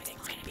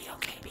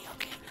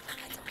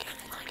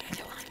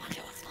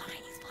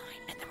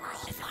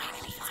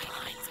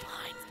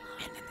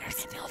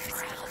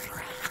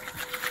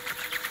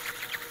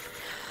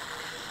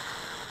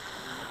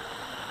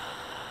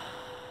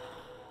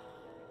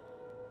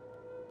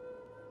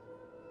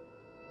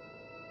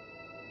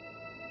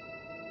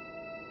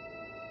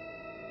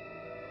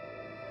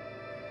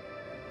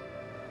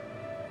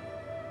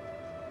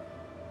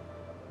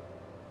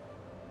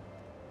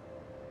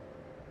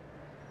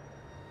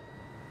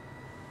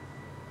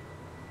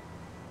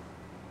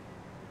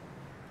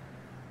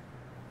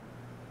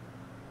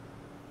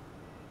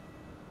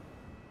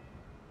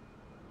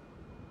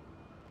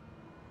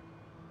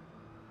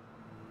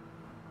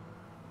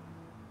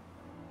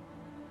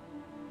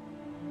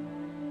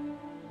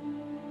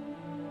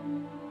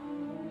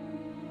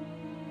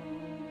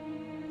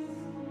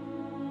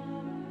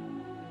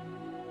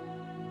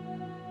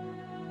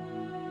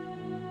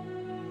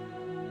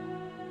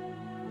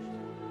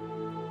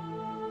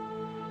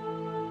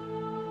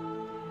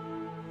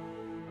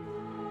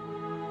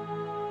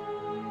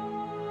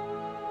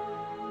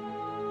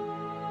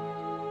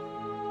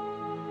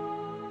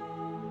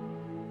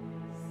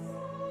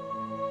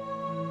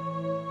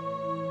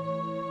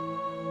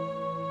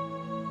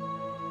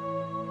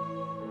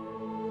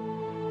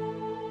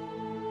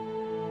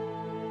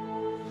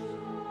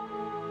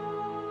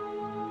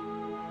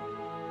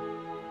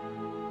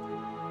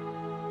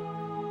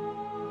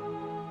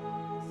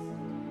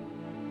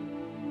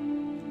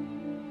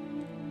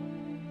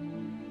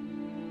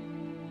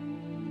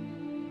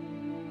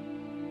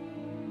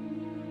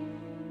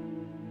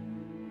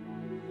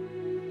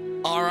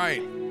 All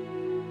right.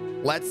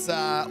 Let's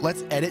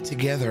edit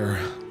together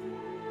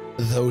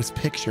those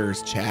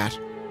pictures, chat.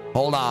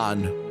 Hold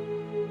on.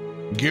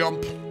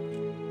 Gimp.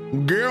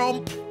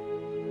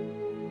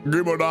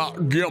 Give me that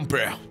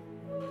gimpy.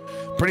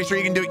 Pretty sure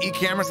you can do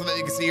e-camera so that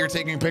you can see you're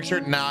taking a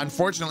picture. Now,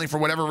 unfortunately, for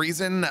whatever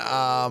reason,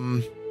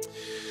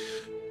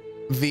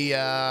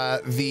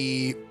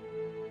 the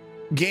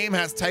game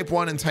has type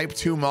 1 and type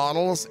 2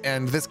 models,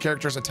 and this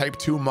character is a type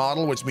 2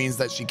 model, which means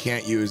that she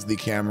can't use the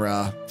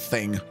camera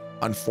thing,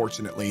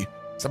 unfortunately.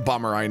 It's a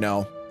bummer, I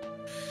know.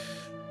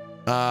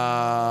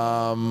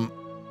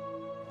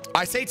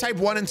 I say type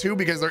 1 and 2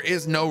 because there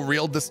is no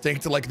real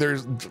distinct, like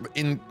there's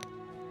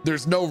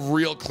no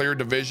real clear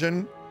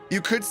division. You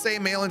could say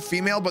male and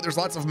female, but there's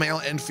lots of male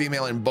and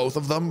female in both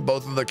of them,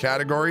 both of the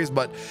categories.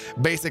 But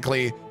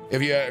basically,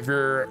 if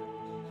you're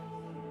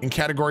in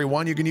category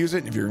 1, you can use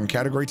it. If you're in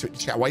category 2,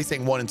 chat, why are you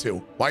saying 1 and 2?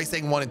 Why are you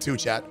saying 1 and 2,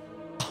 chat?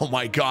 Oh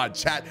my God,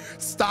 chat,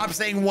 stop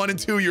saying 1 and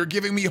 2. You're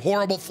giving me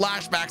horrible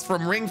flashbacks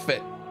from Ring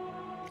Fit.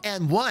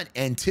 And 1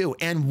 and 2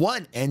 and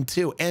 1 and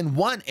 2 and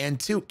 1 and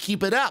 2.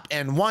 Keep it up.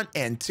 And 1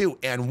 and 2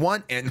 and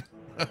 1 and.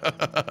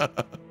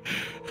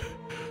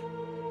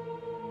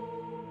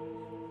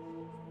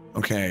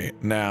 Okay,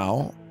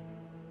 now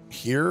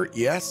here,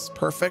 yes,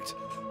 perfect.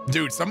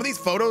 Dude, some of these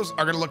photos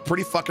are gonna look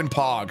pretty fucking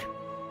pog.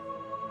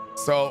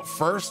 So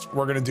first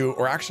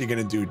we're actually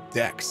gonna do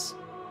Dex.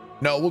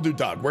 No, we'll do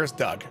Doug. Where's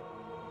Doug?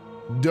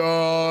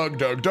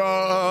 Doug.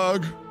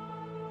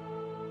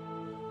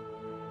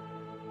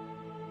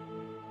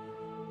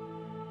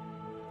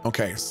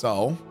 Okay,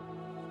 so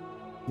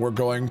we're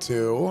going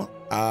to,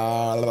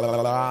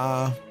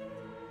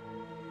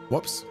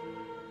 whoops,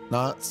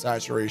 not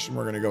saturation.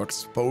 We're gonna go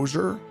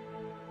exposure.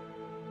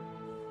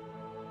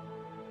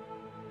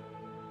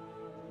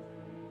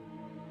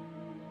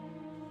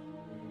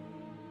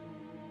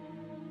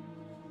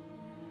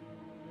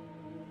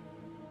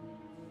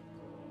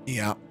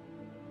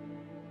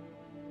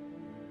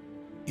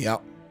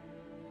 Yep.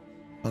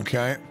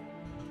 Okay.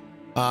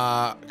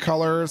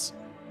 Colors,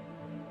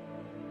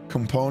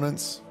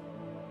 components.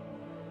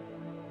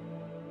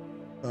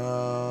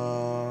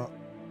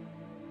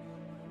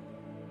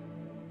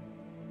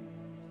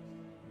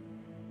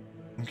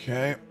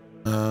 Okay.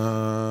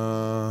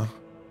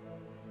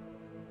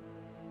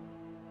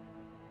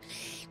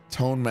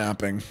 Tone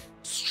mapping,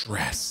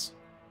 stress.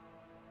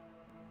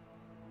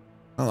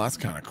 Oh, that's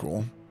kind of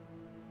cool.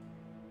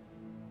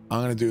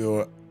 I'm gonna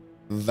do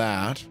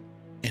that,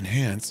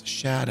 enhance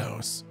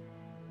shadows.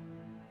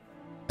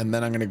 And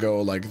then I'm gonna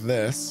go like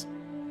this.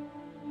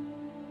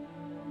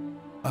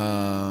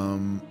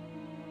 I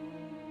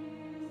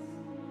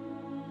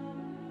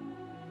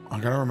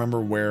gotta remember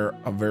where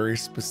a very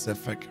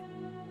specific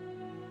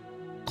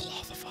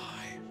clothify.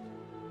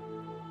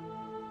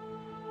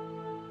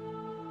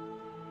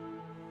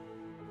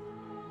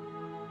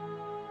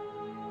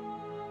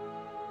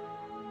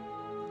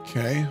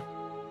 Okay.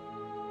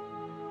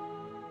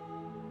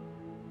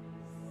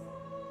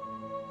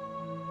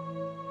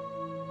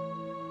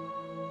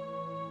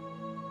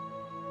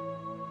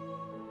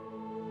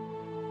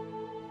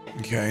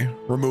 Okay,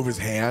 remove his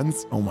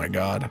hands. Oh my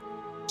God.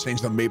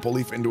 Change the maple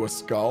leaf into a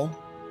skull.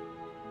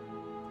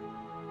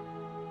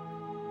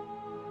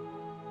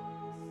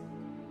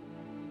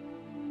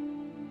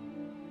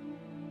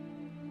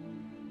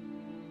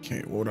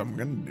 Okay, what I'm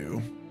gonna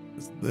do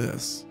is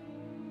this.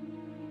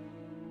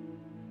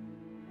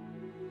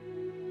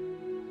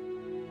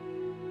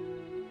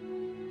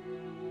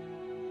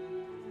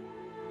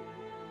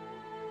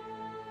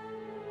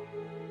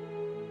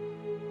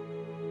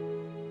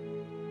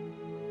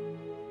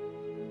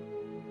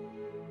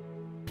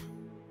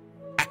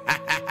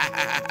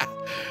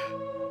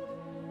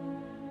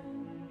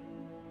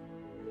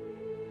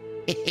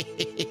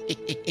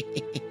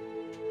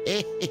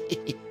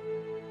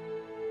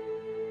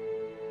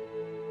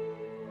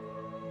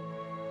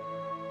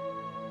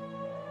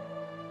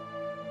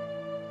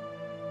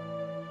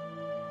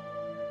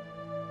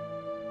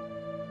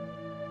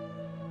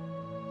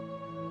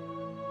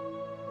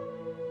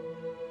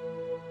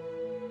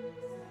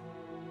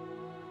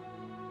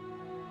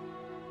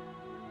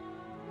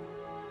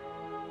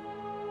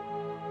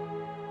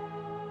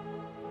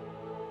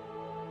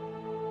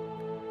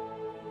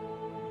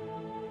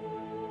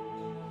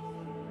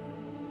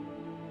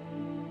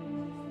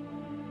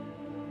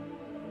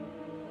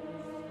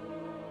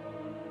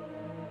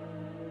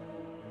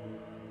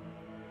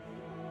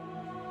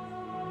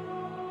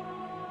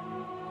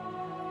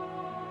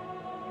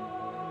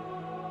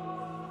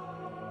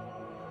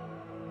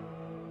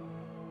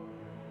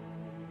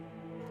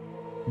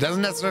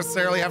 Doesn't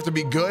necessarily have to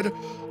be good.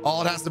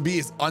 All it has to be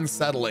is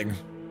unsettling.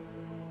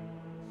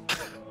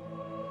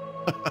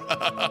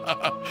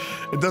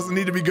 It doesn't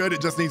need to be good.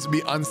 It just needs to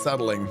be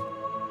unsettling.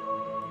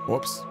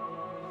 Whoops.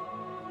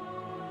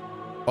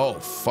 Oh,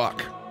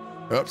 fuck.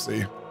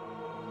 Oopsie.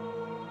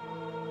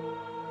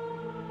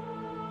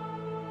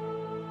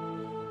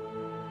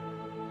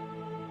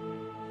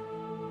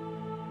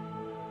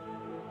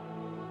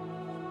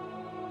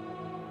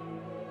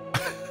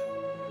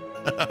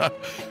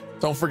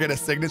 Don't forget a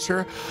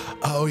signature.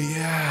 Oh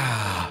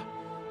yeah.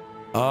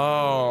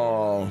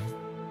 Oh,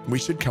 we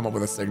should come up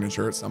with a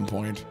signature at some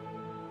point.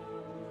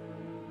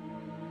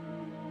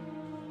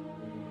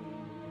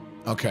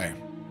 Okay,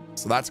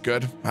 so that's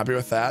good. Happy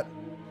with that.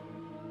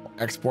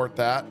 Export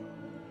that.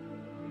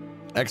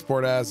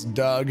 Export as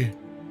Doug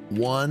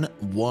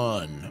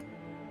 1-1.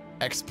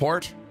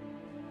 Export.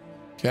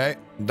 Okay,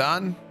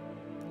 done.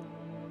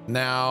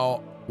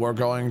 Now we're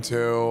going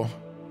to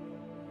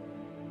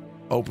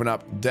open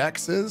up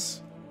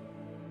Dex's.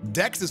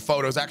 Dex's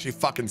photo is actually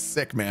fucking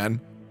sick,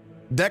 man.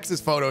 Dex's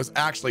photo is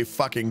actually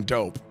fucking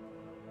dope.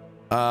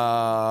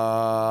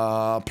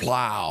 Plow.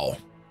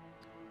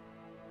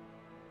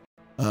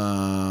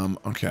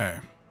 Okay.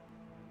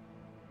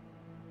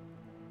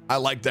 I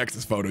like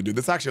Dex's photo, dude.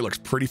 This actually looks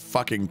pretty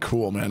fucking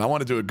cool, man. I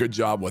want to do a good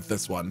job with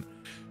this one.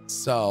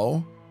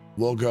 So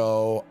we'll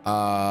go,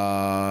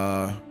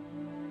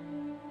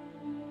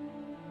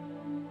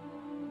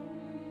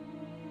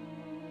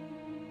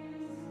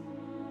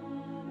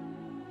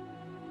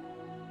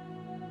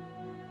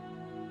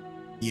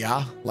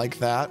 yeah, like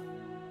that.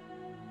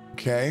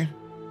 Okay.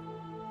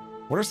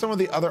 What are some of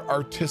the other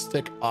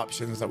artistic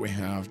options that we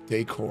have?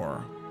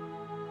 Decor.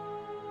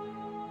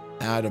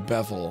 Add a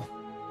bevel.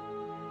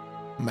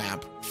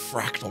 Map.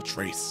 Fractal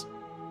trace.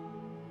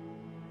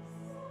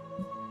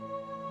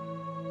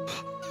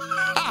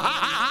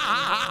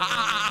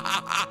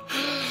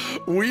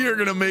 We are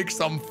gonna make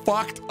some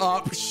fucked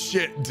up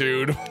shit,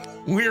 dude.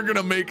 We are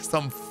gonna make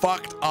some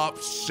fucked up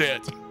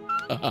shit.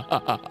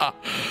 I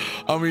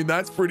mean,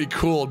 that's pretty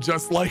cool.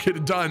 Just like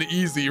it done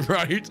easy,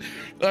 right?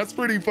 That's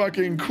pretty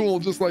fucking cool,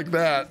 just like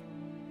that.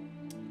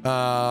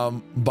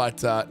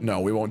 But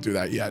no, we won't do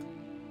that yet.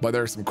 But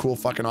there's some cool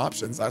fucking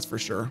options, that's for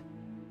sure.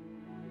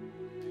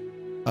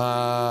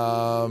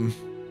 What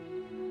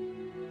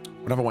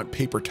if I went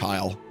paper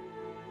tile?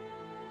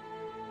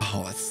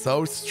 Oh, that's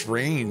so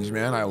strange,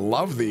 man. I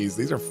love these.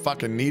 These are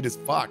fucking neat as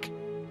fuck.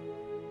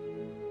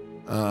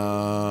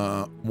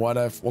 What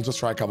if we'll just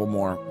try a couple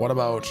more? What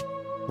about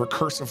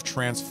recursive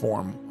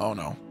transform? Oh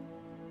no,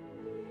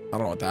 I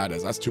don't know what that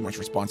is. That's too much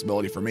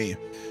responsibility for me.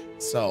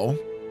 So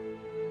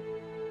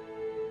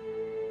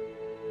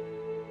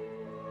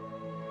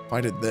if I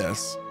did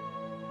this,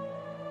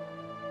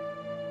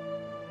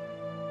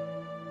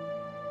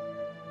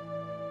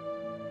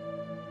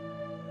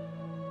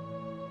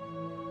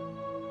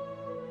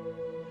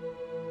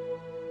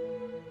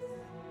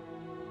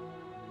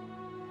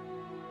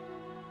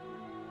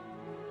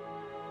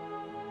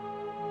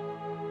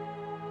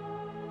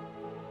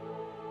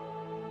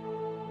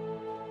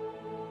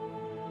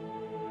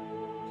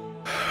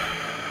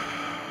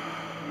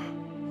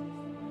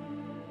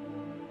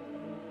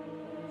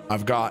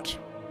 I've got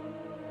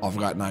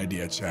an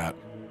idea, chat.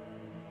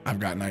 I've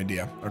got an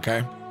idea,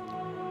 okay?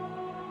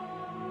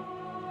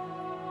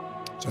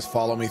 Just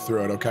follow me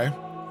through it, okay?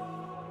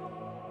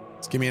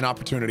 Just give me an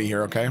opportunity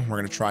here, okay? We're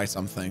gonna try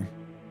something.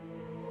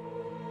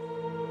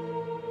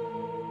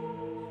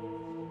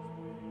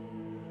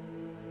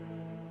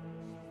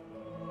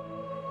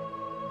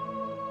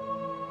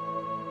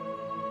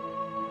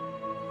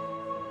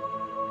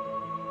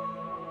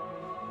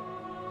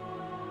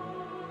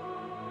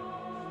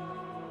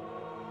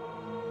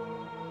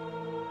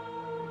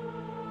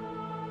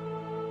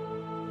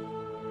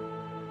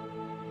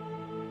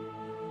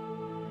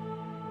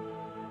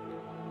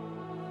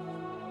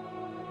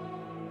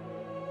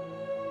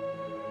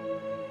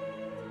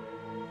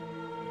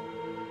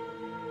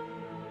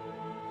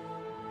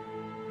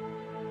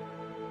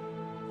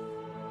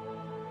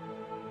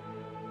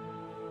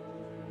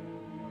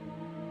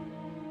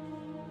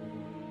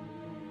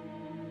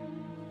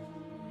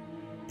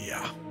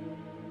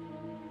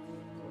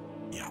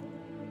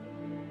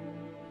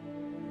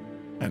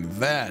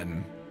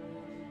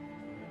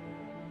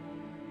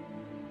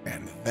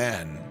 And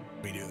then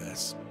we do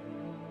this.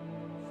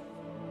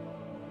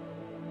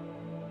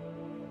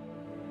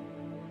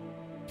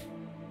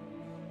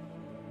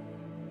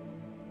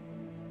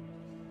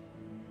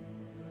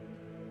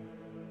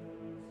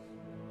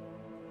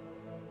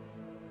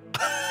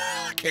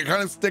 It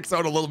kind of sticks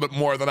out a little bit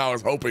more than I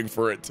was hoping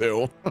for it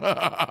to.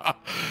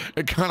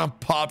 It kind of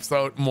pops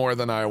out more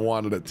than I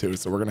wanted it to,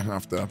 so we're gonna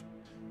have to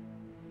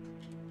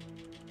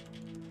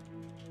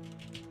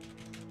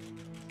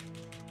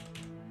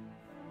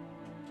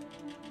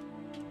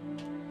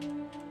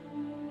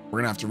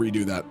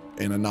redo that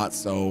in a not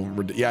so,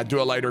 yeah,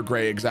 do a lighter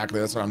gray. Exactly,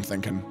 that's what I'm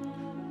thinking.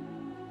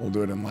 We'll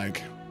do it in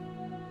like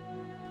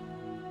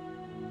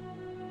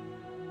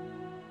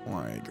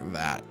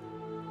that.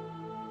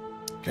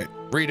 Okay,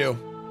 redo.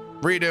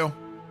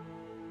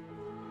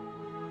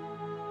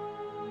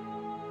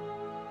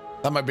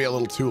 That might be a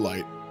little too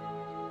light.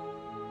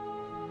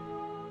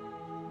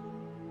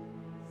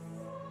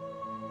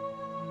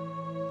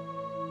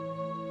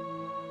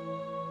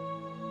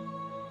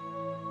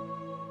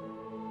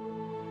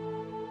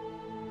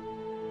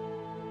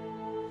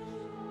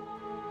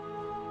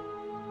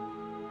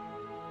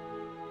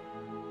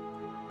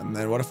 And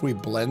then what if we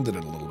blended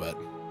it a little bit?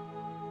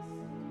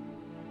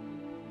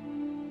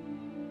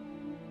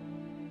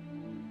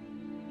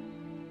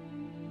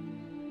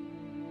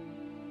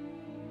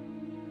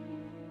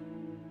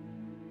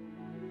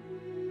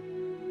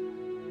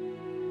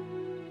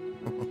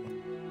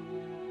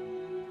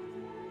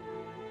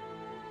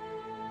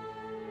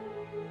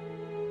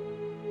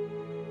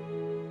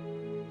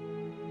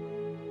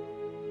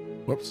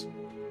 Whoops.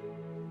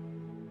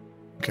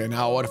 Okay,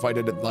 now what if I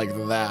did it like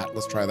that?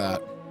 Let's try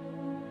that.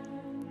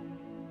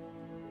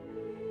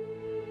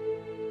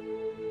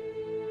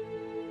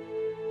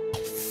 Oh,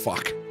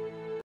 fuck.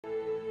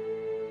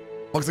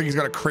 Looks like he's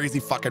got a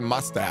crazy fucking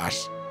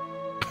mustache.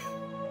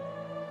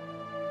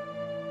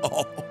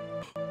 Oh.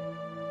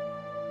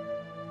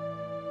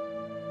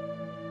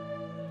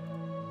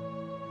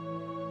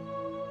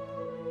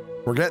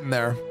 We're getting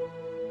there.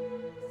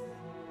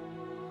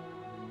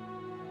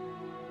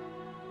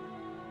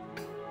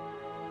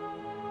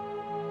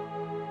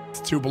 It's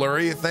too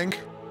blurry, you think?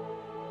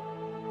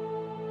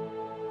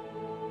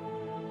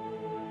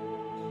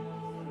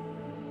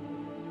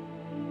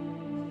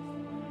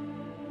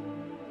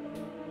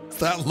 Is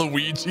that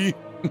Luigi?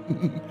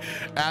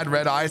 Add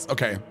red eyes.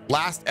 Okay,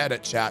 last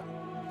edit, chat.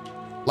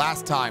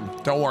 Last time.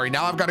 Don't worry.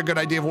 Now I've got a good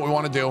idea of what we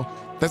want to do.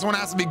 This one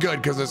has to be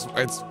good because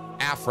it's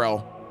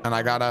Afro, and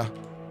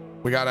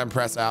we gotta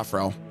impress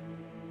Afro.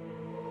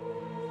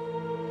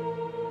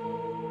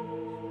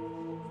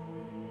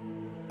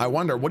 I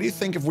wonder, what do you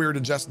think if we were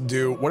to just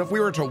do, what if we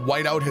were to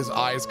white out his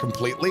eyes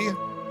completely?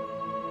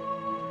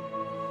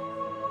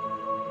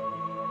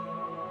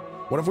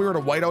 What if we were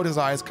to white out his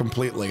eyes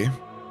completely?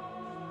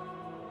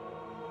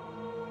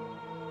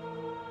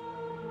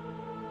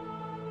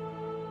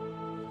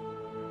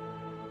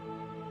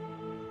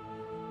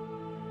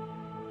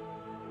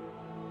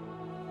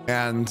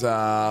 And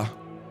I'm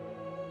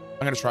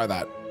gonna try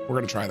that. We're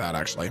gonna try that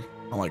actually.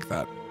 I like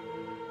that.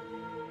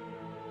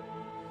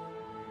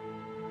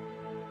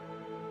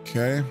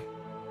 Okay.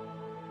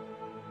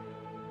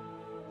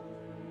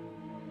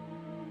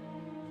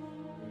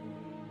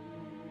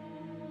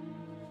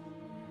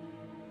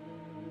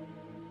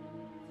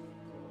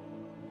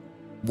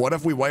 What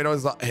if we white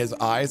out his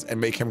eyes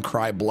and make him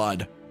cry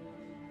blood?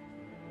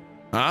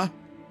 Huh?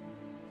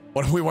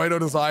 What if we white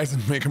out his eyes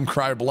and make him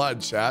cry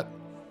blood, chat?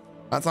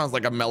 That sounds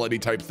like a melody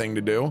type thing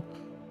to do.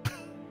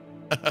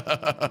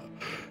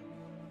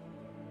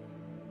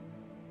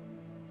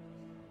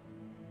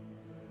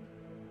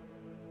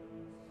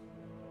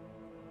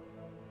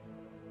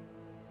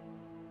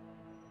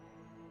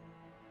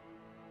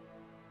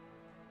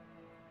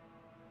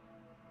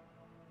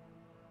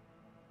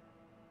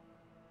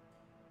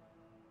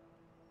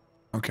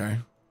 Okay.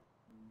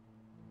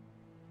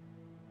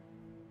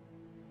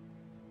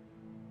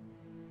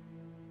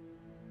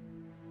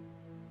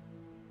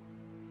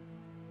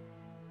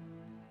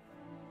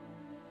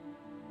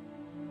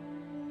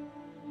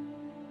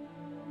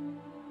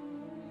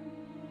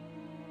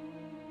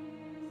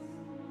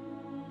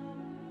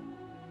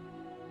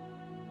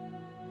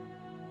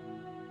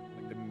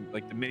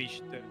 Like the mini.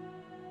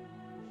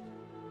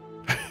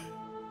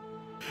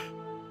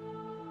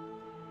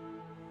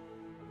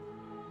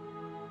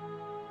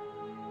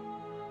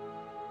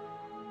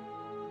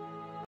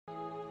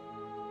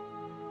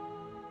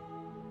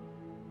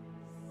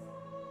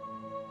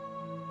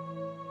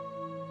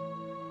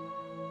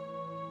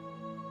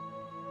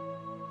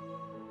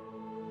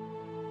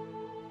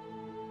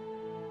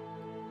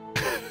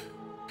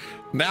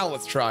 Now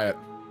let's try it.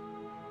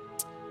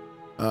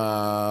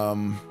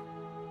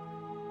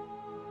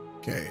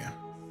 Okay.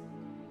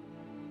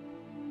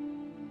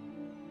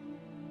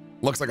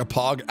 Looks like a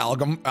Pog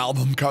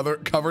album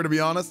cover, to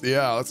be honest.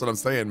 Yeah, that's what I'm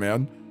saying,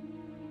 man.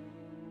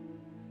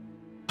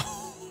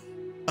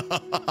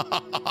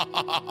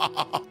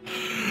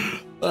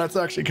 That's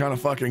actually kind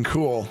of fucking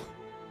cool.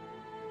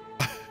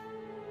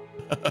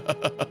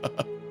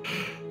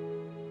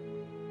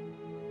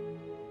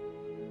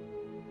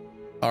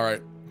 All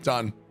right,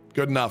 done.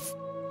 Good enough.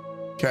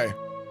 Okay.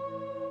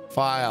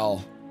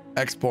 File.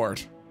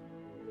 Export.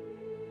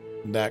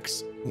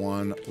 Next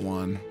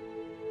 1.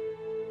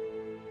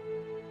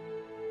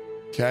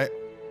 Okay.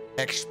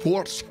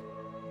 Export.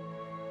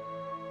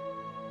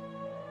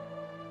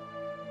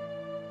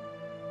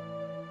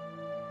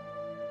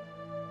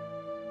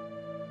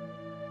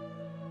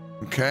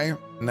 Okay.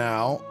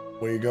 Now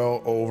we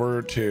go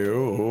over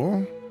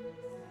to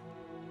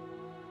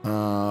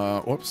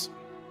whoops.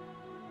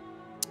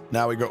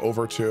 Now we go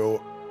over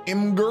to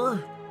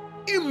Imgur.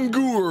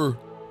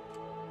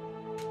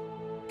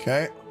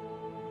 Okay.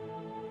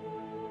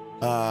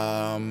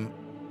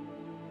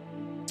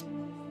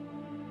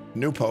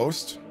 New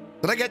post.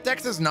 Did I get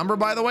Dex's number,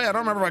 by the way? I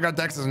don't remember if I got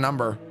Dex's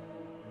number.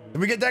 Did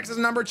we get Dex's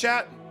number,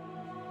 chat?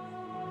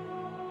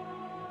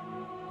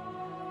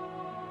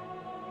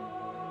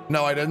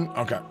 No, I didn't.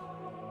 Okay.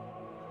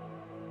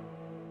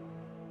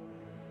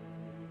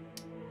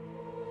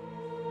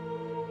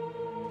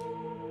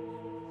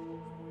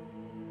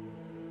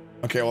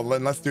 Okay, well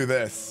then let's do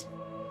this.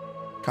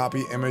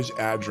 Copy image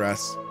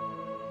address.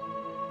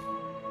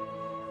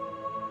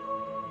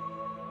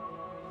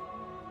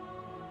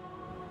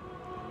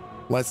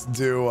 Let's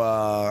do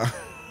another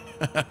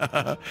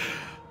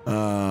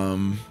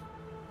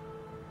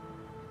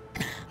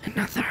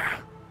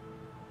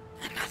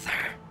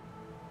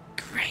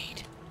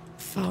great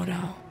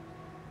photo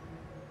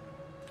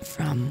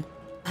from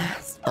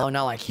last. Oh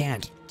no, I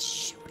can't.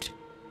 Shoot.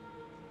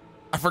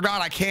 I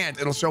forgot I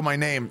can't. It'll show my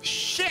name.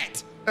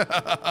 Shit.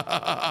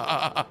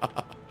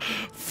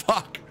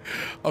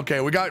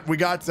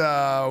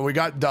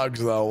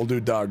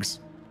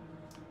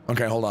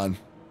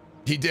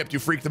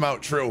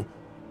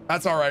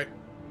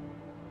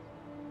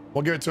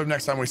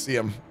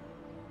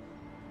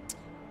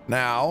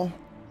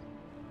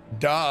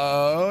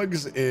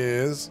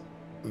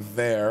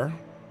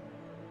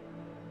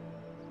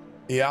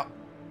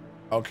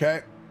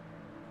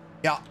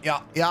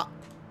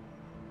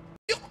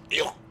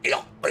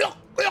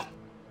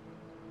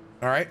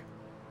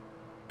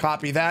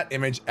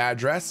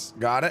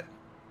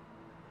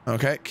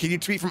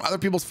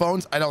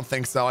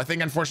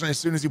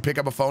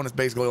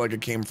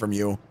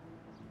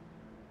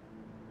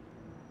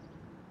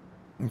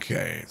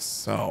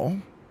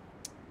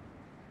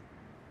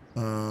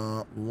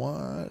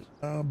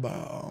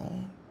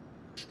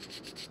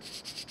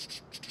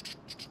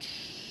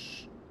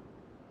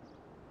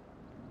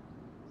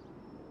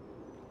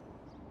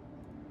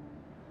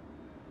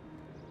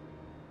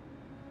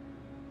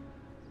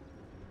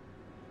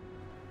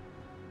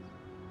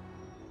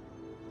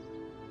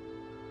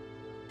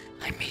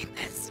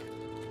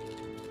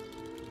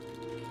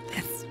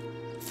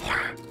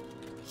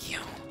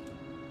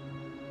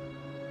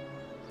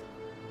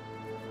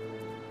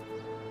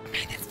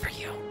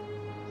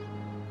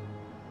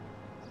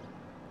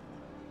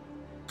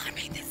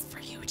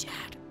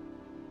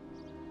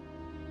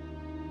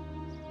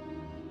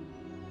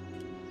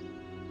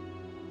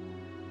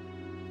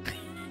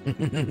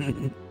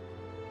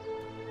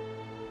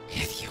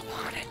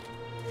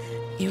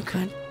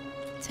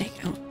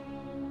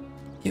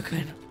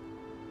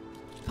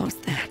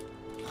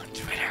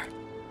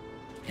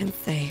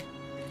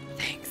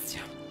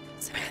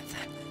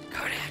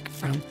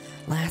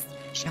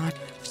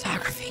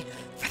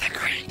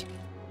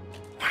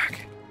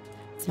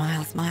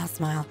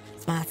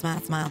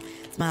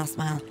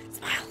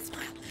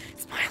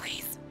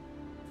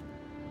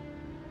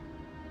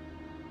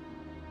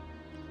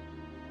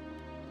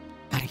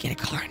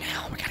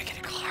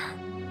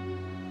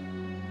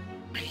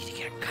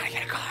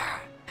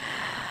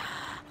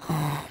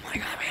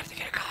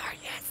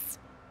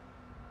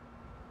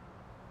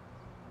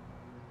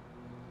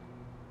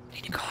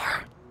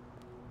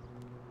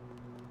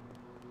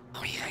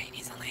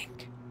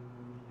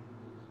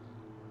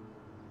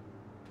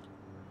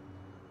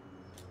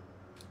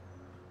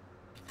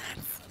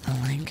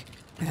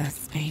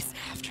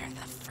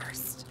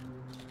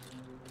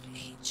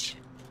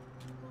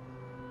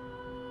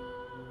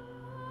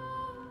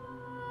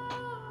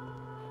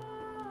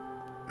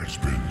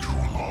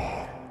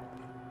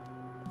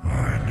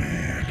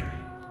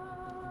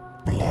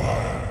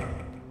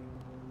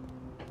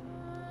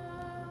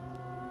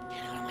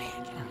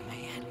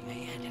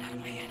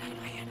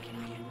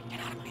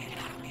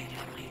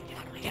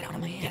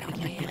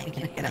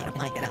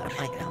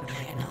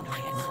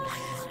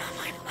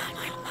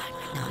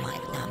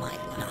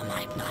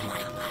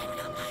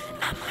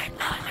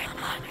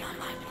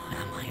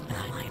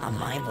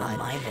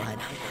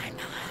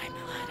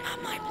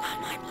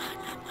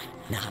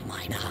 Not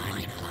my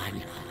blood.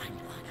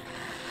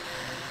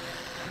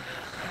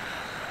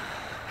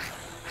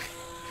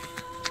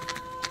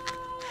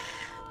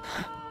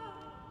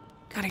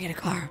 Gotta get a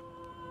car.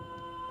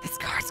 This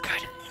car's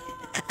good.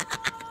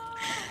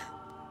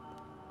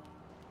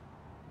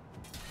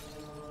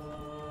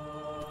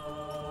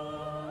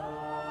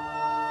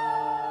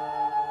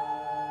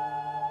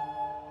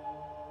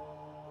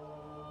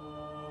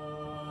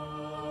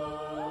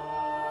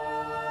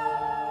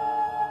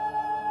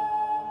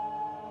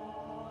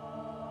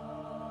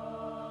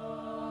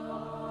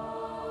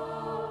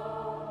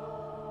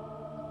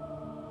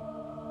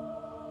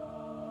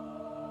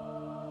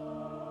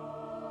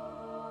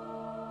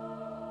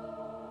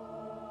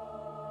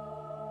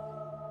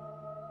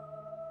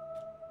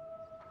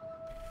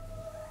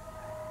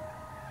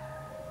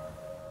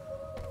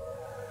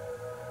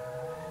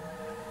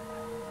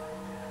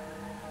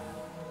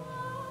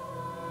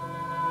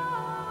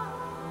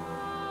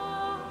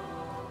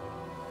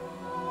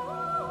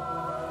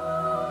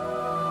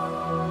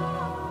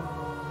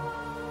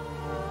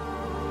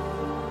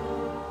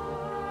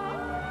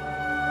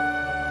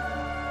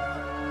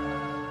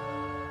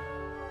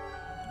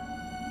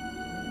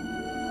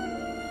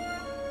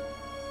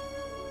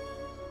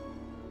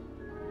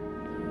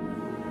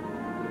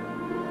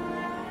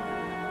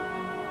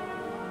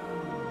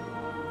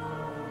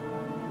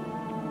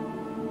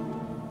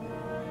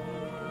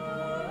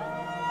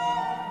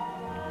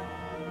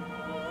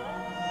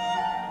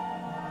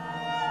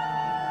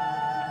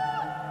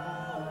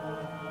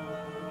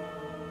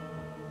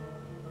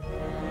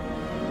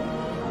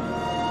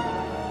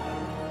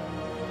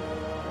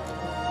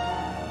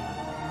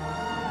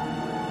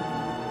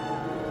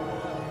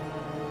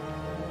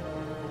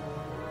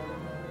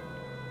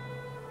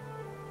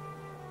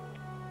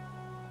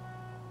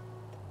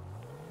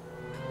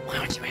 Why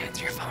don't you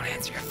answer your phone?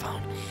 Answer your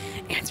phone.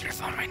 Answer your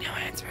phone right now.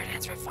 Answer it.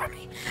 Answer it for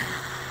me.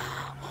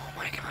 Oh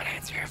my god,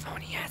 answer your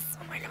phone. Yes.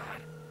 Oh my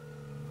god.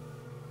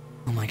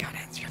 Oh my god,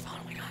 answer your phone.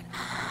 Oh my god.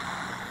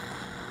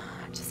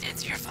 Just answer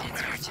answer your phone.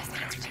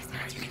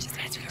 You can just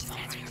answer your phone.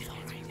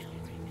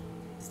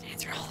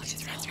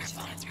 Just answer your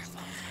phone.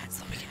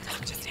 So we can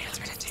talk. Just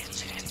answer it.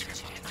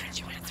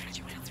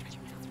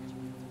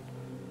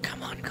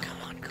 Come on.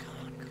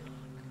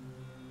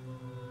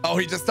 Oh,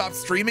 he just stopped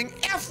streaming?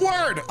 F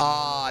word!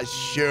 Ah,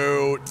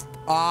 shoot.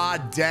 Ah,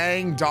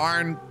 dang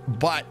darn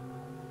butt.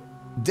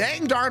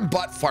 Dang darn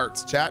butt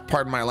farts, chat.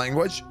 Pardon my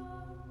language.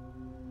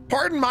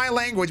 Pardon my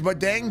language, but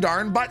dang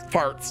darn butt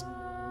farts.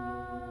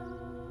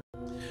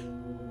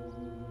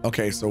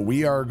 Okay, so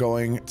we are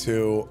going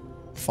to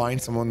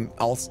find someone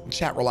else.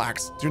 Chat,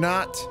 relax. Do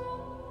not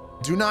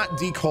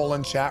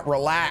decolon, chat.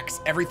 Relax.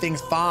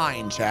 Everything's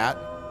fine, chat.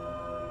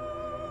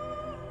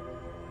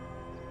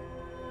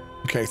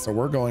 Okay, so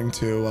we're going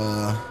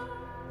to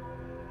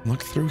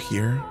look through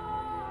here.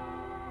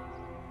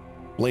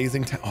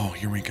 Blazing oh,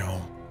 here we go.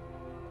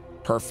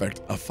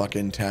 Perfect. A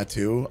fucking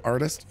tattoo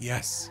artist?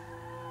 Yes.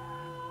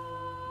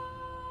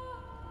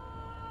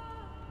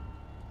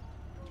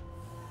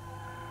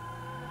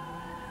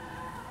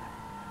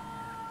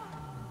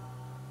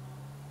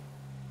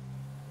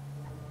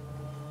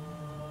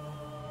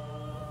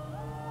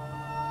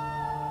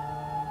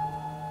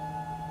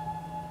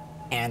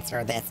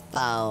 Answer this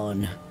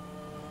phone.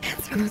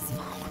 Answer this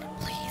phone,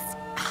 please.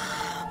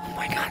 Oh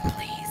my god,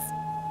 please.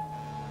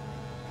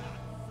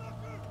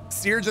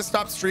 Seer just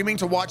stopped streaming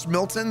to watch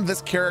Milton.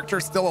 This character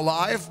still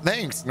alive?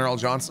 Thanks, Neural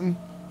Johnson.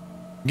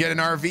 Get an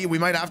RV? We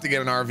might have to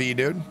get an RV,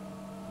 dude.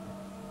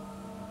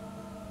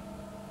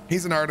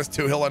 He's an artist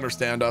too. He'll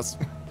understand us.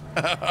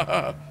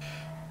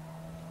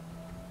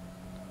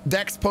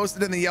 Dex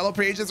posted in the yellow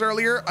pages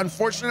earlier.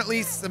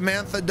 Unfortunately,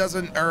 Samantha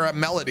doesn't, or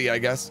Melody, I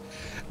guess,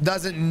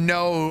 doesn't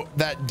know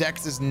that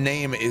Dex's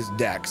name is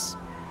Dex.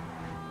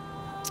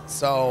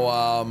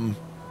 So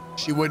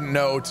she wouldn't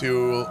know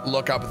to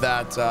look up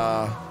that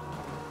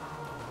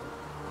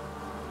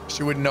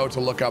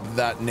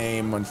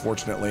name,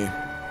 unfortunately.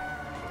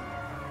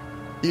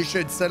 You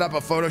should set up a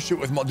photo shoot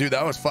with dude.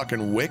 That was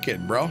fucking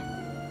wicked, bro.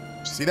 Did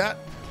you see that?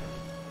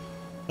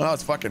 Oh,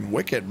 it's fucking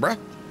wicked, bro.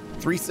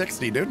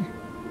 360, dude.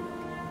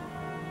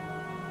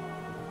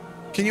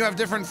 Can you have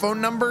different phone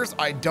numbers?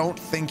 I don't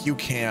think you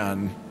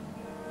can.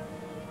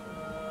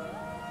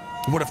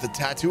 What if the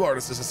tattoo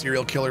artist is a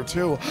serial killer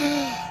too?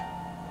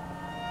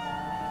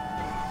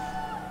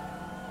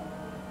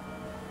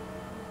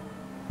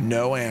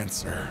 No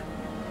answer.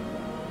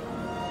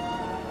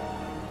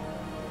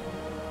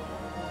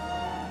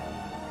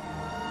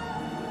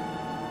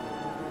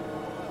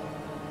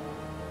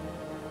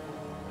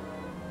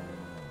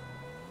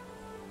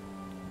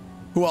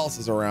 Who else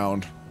is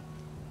around?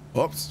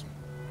 Whoops.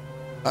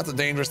 That's a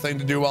dangerous thing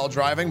to do while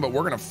driving, but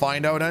we're gonna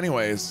find out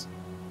anyways.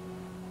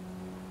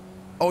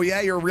 Oh yeah,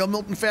 you're a real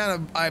Milton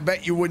fan? I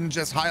bet you wouldn't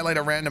just highlight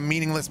a random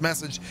meaningless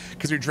message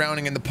because you're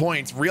drowning in the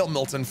points. Real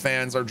Milton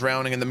fans are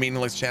drowning in the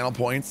meaningless channel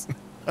points.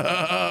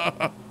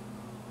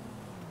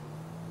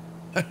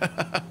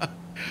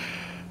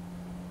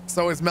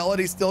 So is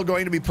Melody still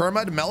going to be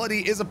perma'd?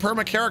 Melody is a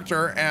perma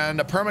character,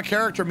 and a perma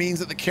character means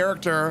that the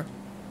character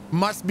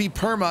must be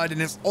perma'd, and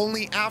it's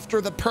only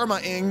after the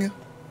perma-ing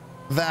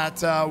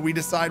that we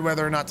decide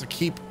whether or not to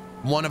keep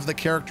one of the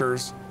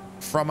characters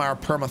from our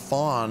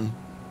permathon.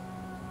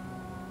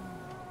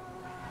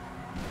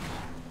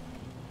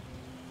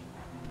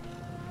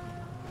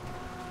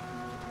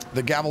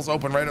 The gavel's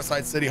open right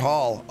outside City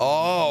Hall.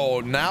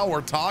 Oh, now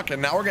we're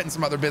talking. Now we're getting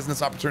some other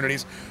business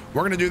opportunities.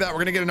 We're gonna do that. We're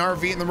gonna get an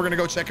RV, and then we're gonna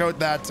go check out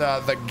that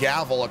the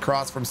gavel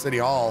across from City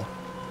Hall.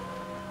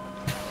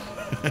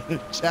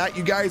 Chat,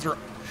 you guys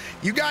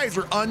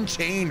are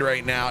unchained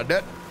right now,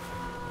 dude.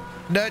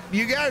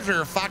 You guys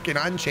are fucking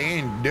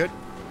unchained, dude.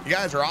 You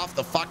guys are off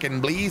the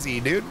fucking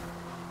bleezy, dude.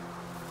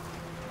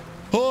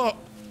 Oh.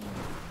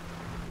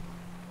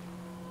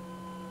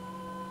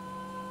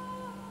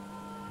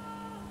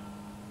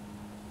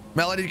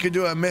 Melody could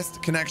do a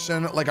missed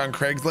connection like on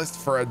Craigslist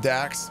for a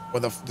Dax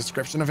with a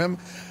description of him.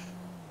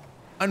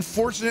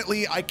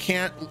 Unfortunately, I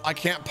can't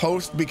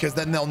post because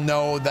then they'll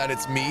know that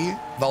it's me.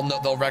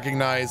 They'll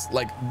recognize,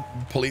 like,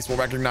 police will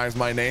recognize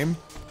my name.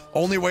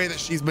 Only way that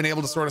she's been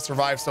able to sort of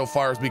survive so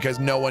far is because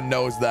no one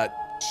knows that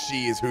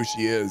she is who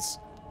she is.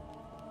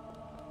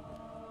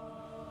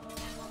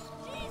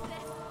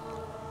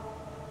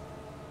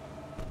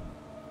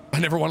 I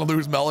never want to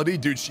lose Melody.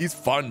 Dude, she's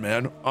fun,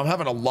 man. I'm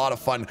having a lot of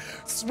fun.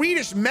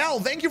 Swedish Mel,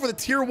 thank you for the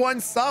tier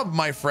 1 sub,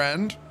 my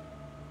friend.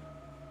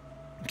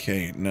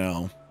 Okay,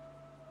 now.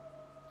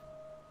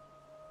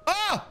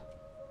 Ah!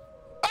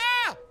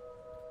 Ah!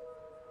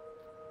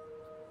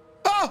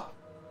 Ah!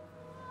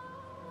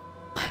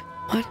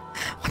 What?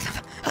 What the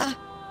fuck?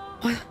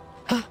 What?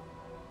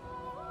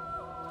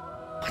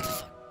 What the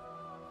fuck?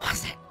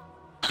 What's it?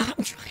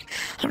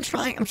 I'm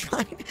trying.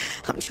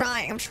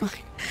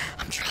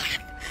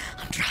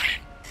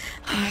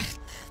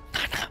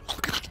 Oh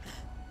god.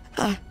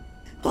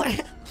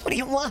 What do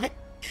you want?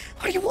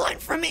 What do you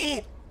want from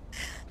me?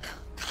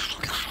 Oh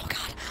god.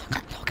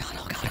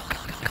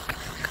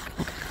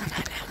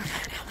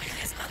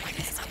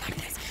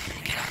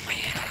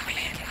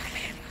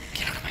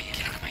 Get out of my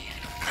head.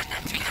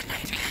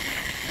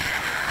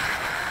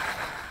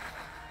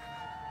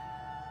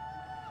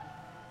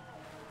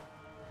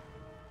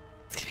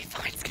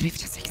 Let me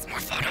just take some more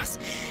photos,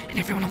 and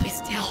everyone will be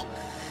still.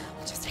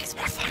 Just take some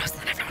more photos,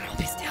 and everyone will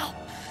be still.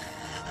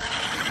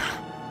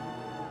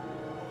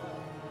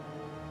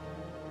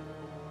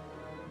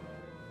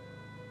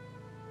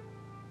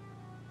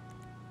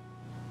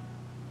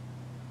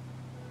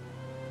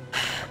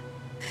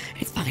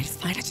 It's fine, it's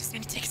fine. I just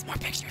need to take some more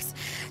pictures.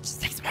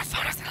 Just take some more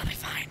photos and I'll be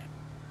fine.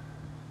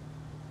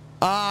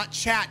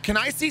 Chat, can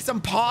I see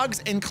some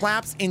pogs and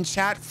claps in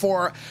chat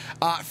for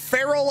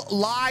Feral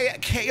Lie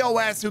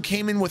KOS, who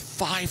came in with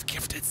 5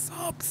 gifted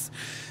subs.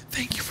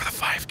 Thank you for the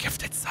 5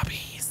 gifted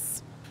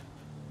subbies.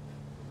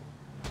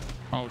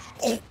 Oh.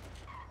 Oh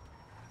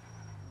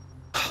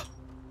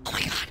my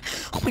god.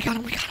 Oh my god.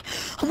 Oh my god.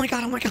 Oh my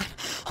god.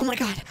 Oh my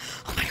god.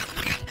 Oh my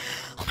god.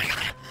 Oh my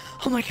god.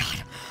 Oh my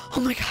god. Oh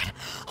my god.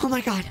 Oh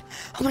my god.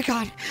 Oh my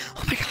god.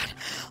 Oh my god. Oh my god.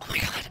 Oh my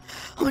god.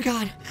 Oh my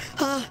god.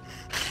 Oh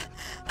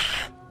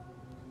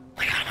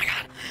my god. Oh my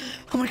god.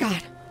 Oh my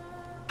god.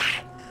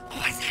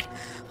 What was it?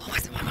 What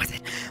was it?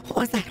 What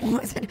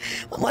was it?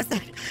 What was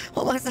that? What was it?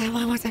 What was that? What was that?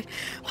 What was it?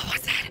 What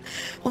was that?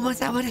 What was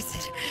that? What is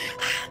it?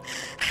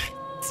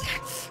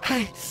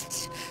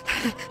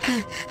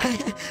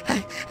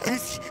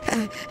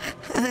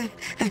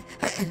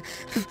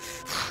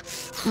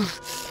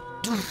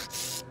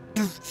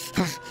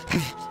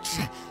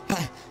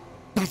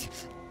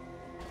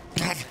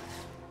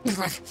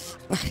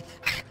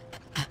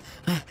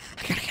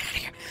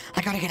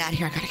 I gotta get out of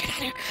here. I gotta get out of here. I gotta get out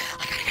of here.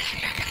 I gotta get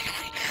out of here.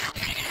 I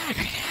gotta get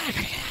out of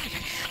here.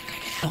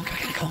 I gotta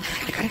get out of here.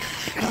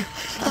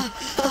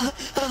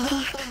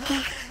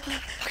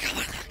 I gotta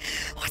go.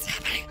 What's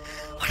happening?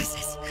 What is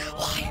this?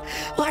 Why?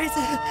 Why is it?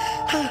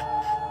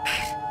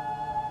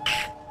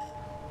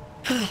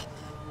 I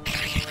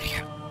gotta get out of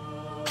here.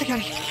 I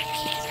gotta get out of here.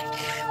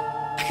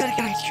 I gotta get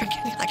out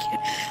of here.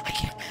 I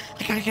can't.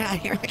 I gotta get out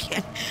of here. I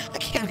can't.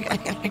 I gotta get out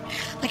of here.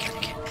 I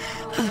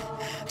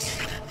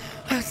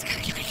just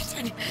gotta get out of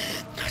here.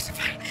 No, it's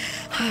fine.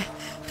 I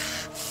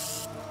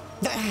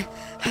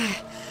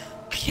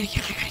gotta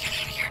get out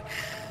of here.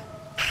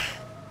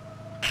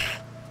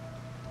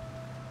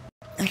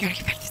 I gotta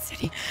get back to the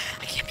city.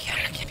 I can't be out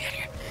here. I can't be out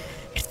here.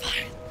 It's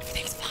fine.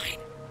 Everything's fine.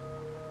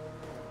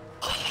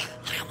 Oh,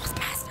 I almost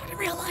passed out in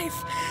real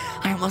life.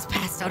 I almost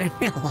passed out in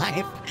real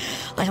life.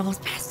 I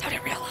almost passed out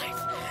in real life.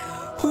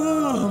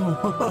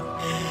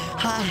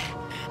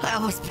 I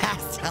almost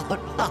passed out.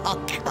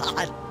 Oh,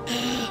 God.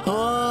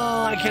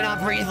 Oh, I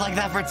cannot breathe like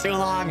that for too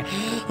long.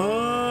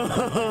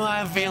 Oh,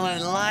 I'm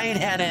feeling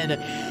lightheaded.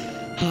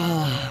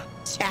 Oh,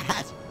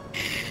 chat,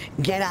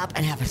 get up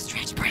and have a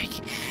stretch break.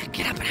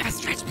 Get up and have a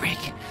stretch break.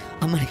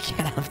 I'm gonna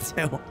get up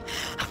too.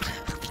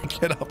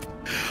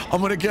 I'm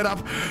gonna get up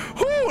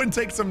and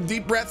take some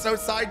deep breaths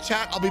outside,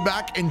 chat. I'll be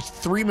back in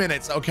 3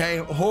 minutes, okay?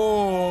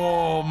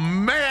 Oh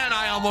man,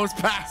 I almost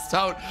passed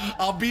out.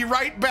 I'll be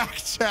right back,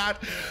 chat.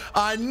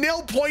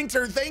 Nil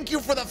Pointer, thank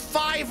you for the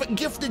 5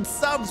 gifted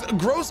subs.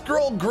 Gross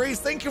Girl Grace,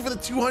 thank you for the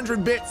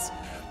 200 bits.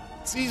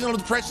 Seasonal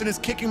depression is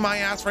kicking my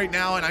ass right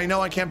now, and I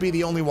know I can't be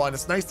the only one.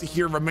 It's nice to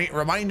hear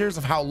reminders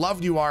of how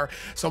loved you are.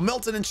 So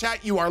Milton and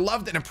chat, you are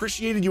loved and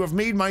appreciated. You have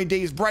made my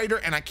days brighter,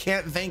 and I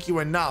can't thank you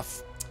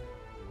enough.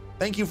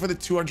 Thank you for the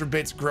 200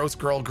 bits, Gross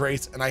Girl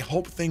Grace, and I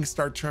hope things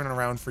start turning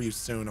around for you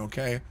soon,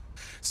 okay?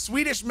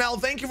 Swedish Mel,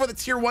 thank you for the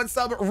tier 1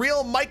 sub.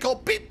 Real Michael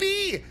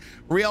Pee-Pee.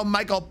 Real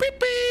Michael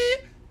Pee-Pee.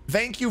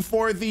 Thank you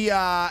for the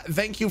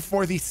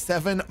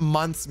 7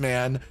 months,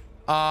 man.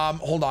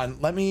 Hold on,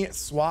 let me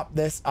swap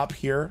this up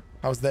here.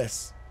 How's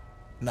this?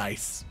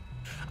 Nice.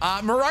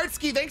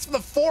 Mararsky, thanks for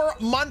the 4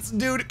 months,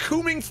 dude.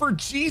 Cooming for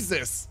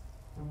Jesus.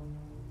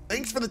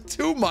 Thanks for the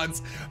 2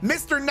 months.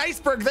 Mr.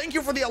 Niceberg, thank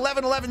you for the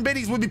 11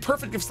 biddies. Would be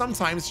perfect if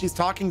sometimes she's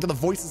talking to the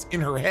voices in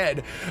her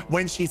head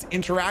when she's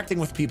interacting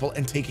with people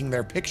and taking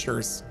their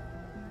pictures.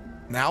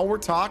 Now we're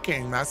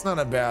talking. That's not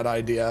a bad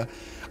idea.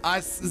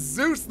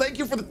 Zeus, thank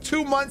you for the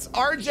 2 months.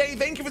 RJ,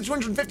 thank you for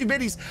 250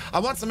 biddies. I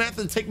want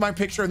Samantha to take my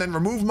picture and then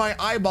remove my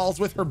eyeballs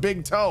with her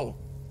big toe.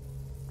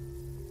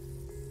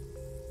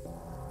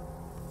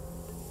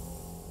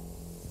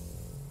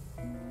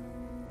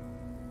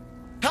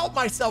 Help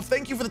Myself,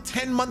 thank you for the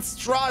 10-month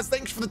straws.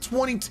 Thanks for the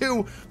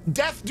 22.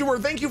 Death Doer,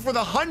 thank you for the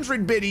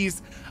 100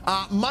 biddies.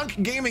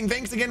 Monk Gaming,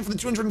 thanks again for the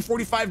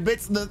 245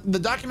 bits. The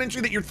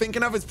documentary that you're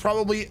thinking of is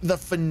probably The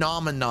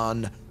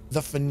Phenomenon.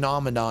 The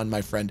Phenomenon,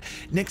 my friend.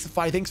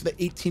 Nixify, thanks for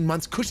the 18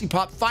 months. Cushy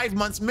Pop, 5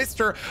 months.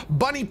 Mr.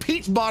 Bunny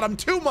Peach Bottom,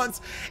 2 months.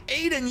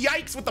 Aiden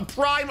Yikes with the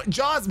Prime.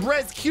 Jaws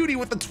Brez Cutie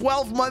with the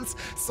 12 months.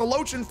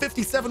 Salochin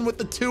 57 with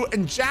the 2.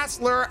 And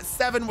Jasler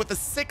 7 with the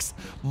 6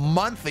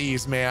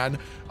 monthlies, man.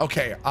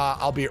 Okay,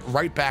 I'll be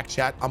right back,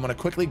 chat. I'm gonna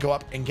quickly go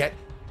up and get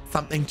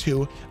something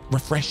to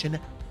refreshen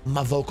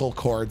my vocal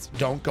cords.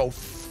 Don't go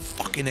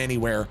fucking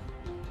anywhere.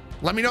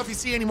 Let me know if you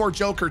see any more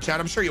Joker,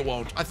 chat. I'm sure you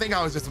won't. I think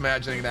I was just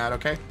imagining that,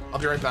 okay? I'll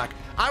be right back.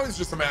 I was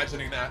just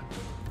imagining that.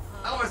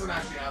 That wasn't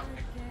actually happening.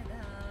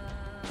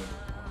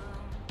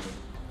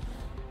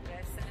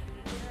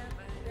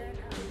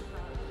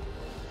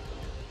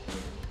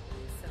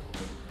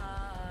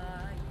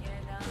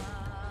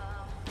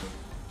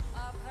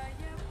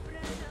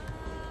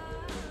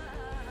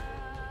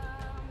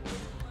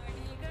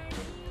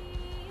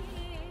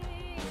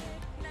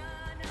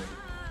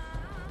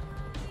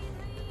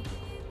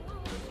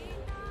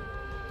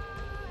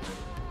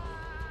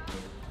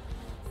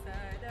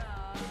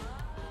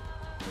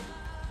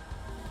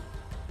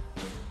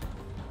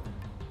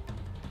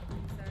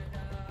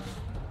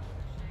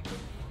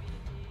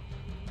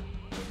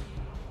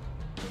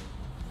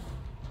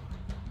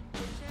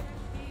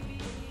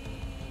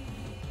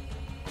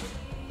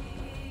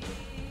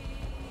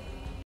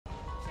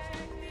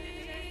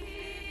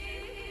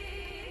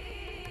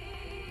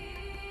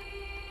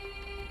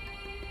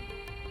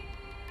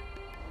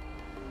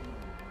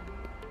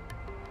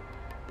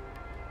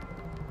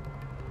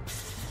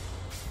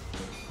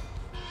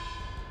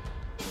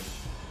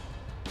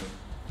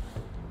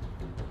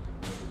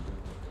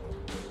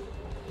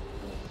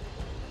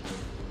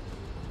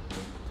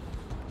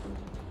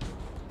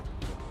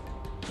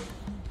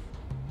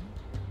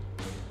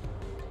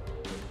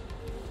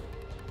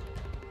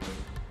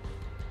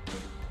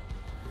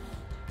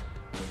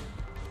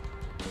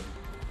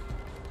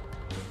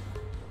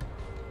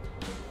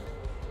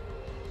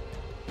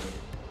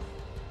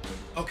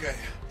 Okay.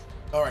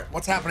 All right.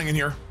 What's happening in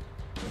here?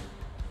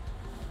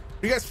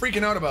 What are you guys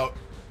freaking out about?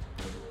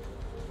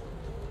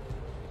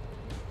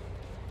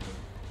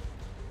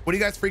 What are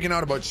you guys freaking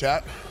out about,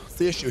 chat? What's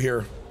the issue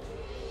here?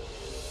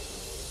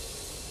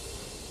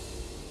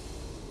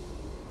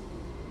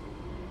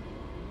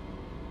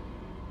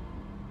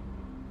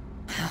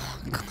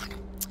 Oh, God.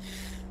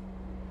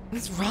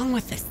 What's wrong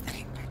with this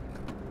thing?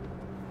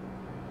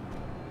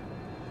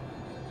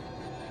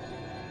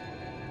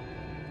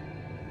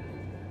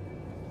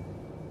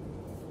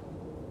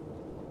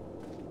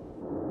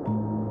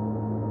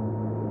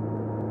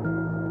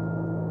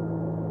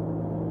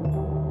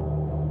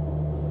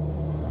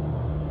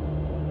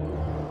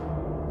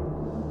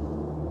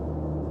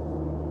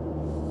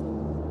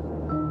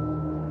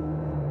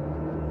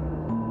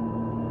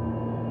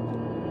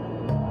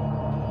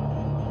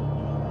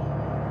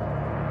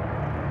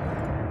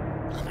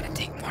 I'm gonna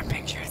take more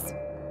pictures.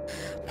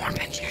 More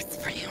pictures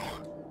for you.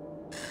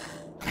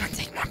 I'm gonna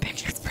take more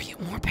pictures for you.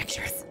 More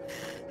pictures.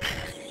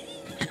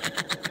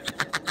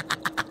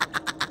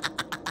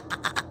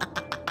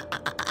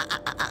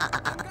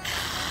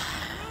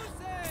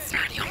 Sir,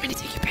 do you want me to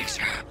take your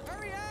picture?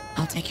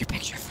 I'll take your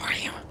picture for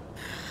you.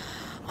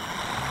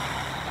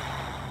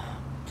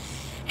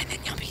 And then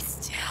you'll be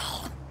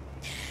still.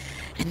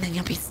 And then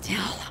you'll be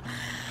still.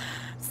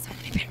 So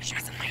many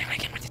pictures. Oh my God, I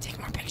can't wait to take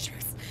more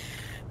pictures.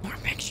 More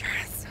pictures.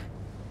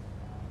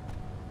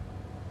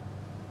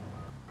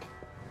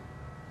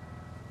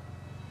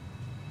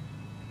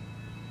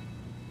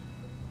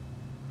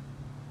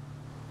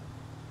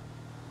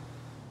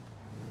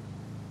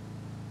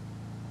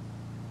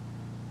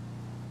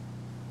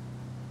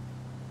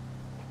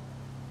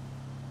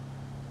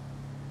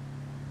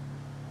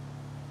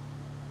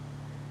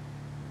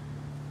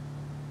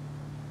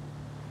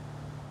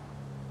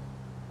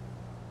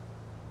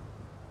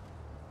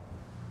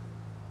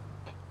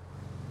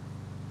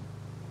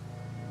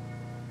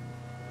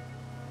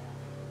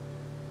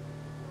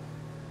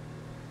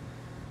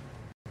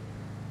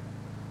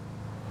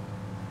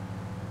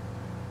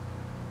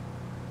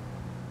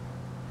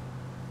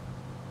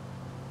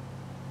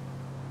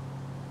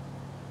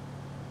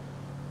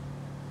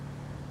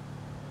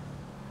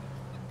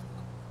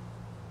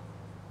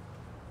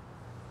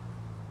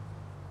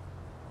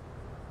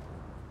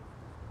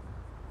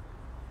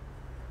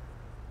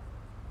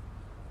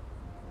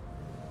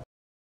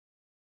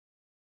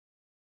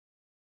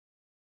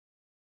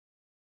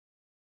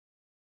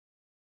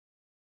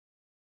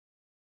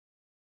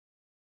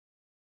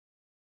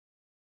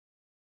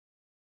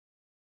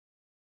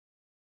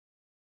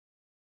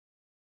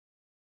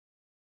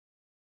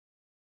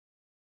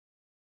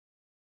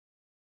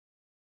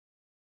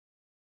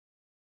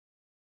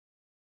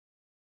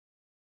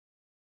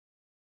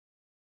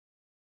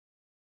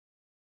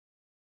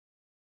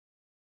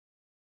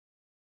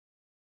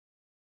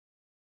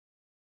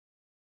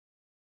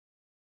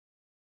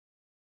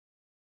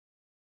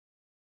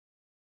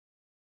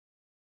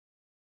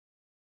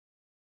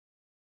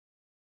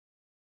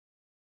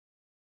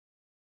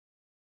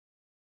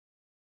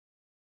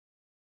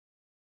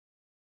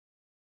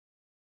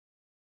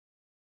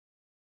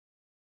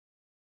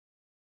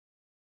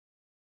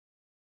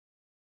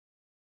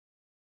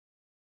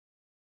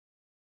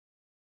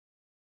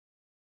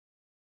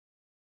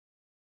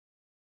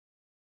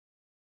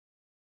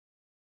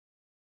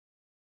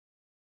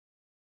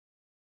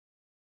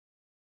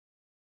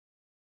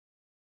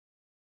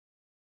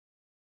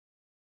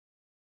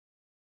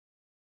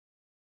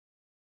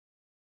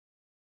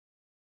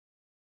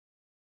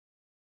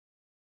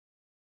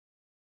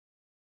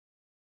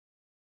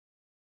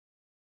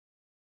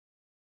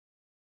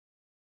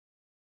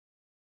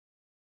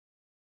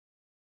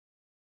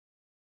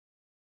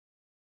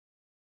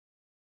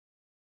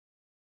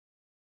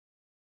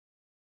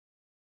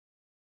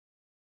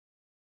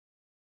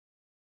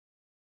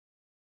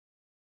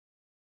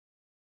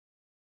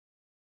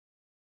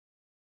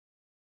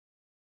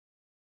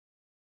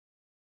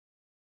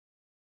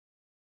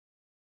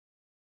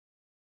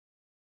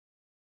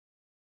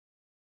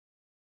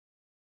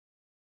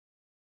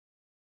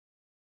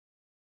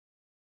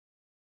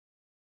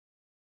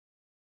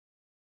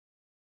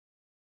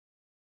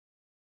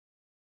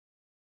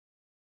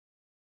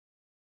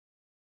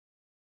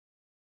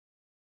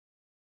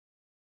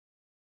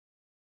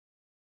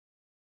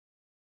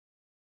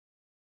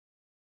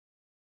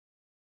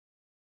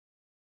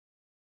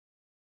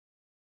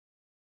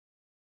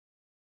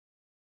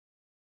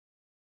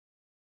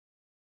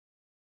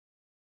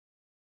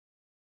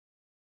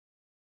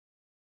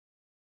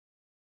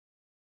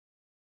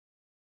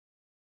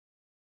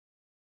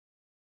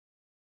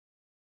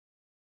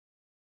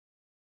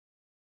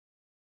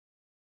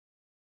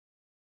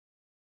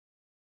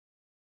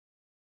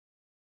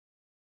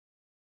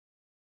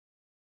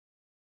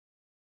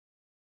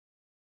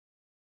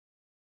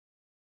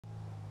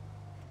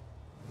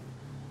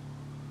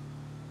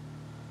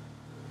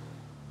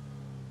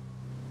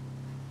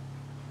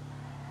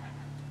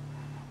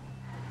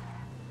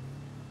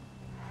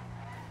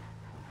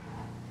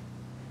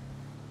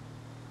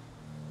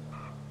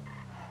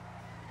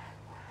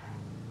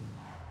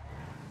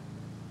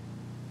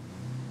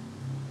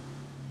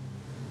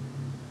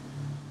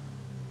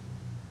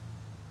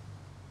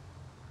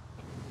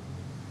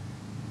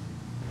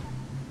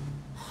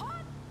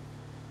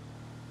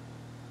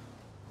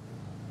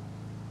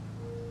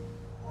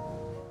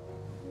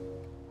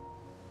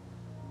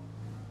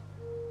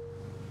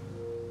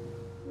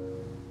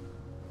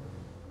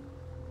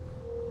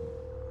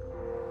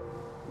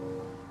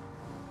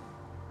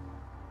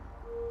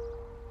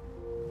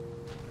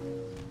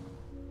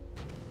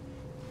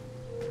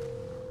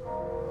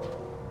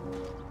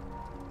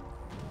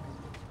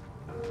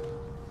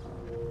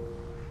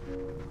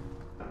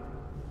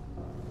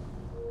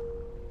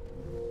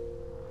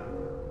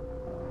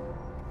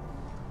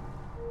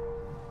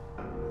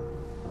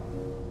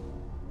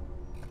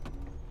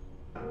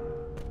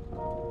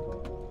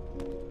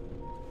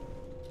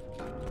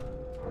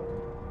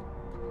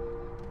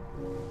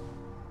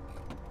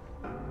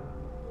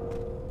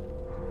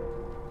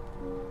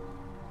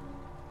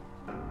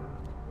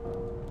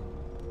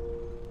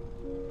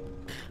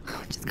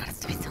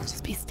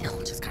 Just be still.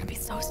 Just gotta be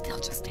so still.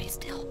 Just stay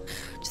still.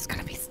 Just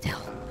gotta be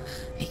still.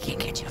 He can't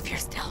get you if you're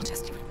still.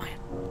 Just do it, Maya.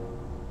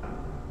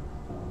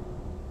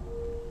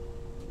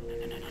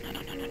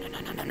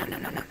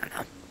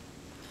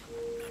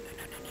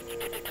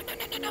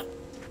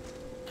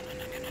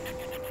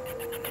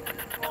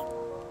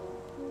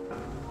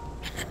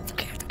 It's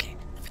okay. It's okay.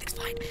 Everything's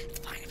fine. It's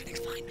fine. Everything's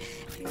fine.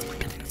 Everything's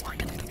fine. Everything's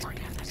fine. Everything's fine.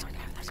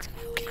 That's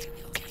okay.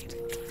 Okay.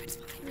 It's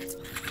fine. It's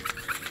fine.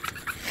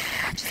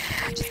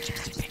 Just keep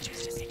taking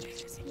pictures. Just you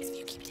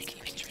keep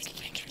taking pictures. You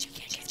can't get you.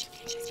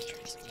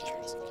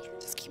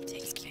 Just keep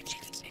taking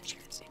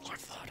pictures. More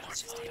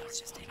photos.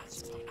 Just take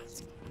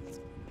photos.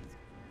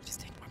 Just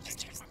take more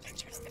pictures.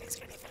 It's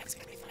gonna be fine. It's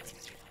gonna be fine. It's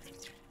gonna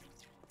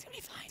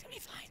be fine. It's gonna be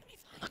fine.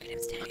 Look at him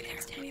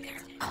standing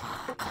there.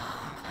 Oh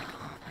my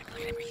God.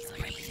 Look at him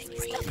breathing.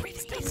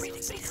 Still.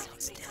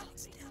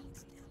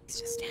 He's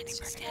just standing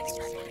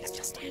perfect.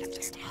 Just standing.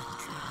 He's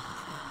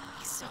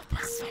so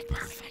perfect.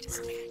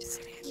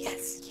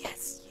 Yes.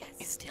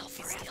 He's still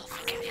forever.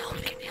 You can help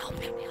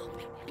him.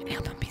 You can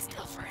help him be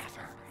still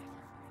forever.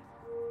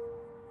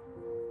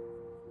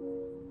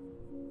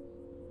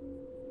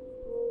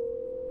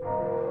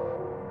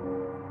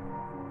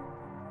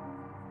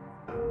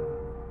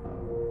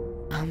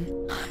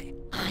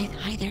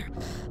 Hi there.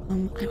 I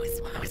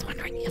was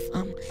wondering if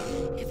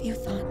you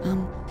thought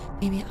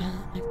maybe if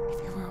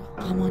you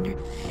were wondering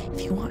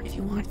if you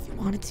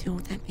wanted to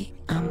that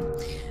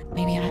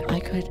maybe I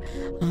could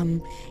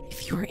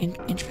if you were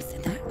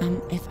interested in that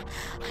if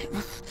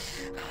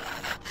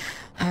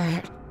I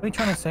what are you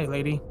trying to say,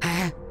 lady?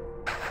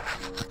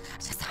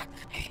 Just thought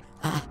maybe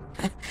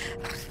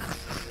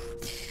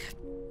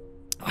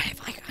what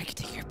if I could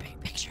take your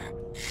picture?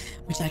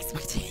 Would you like to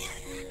take?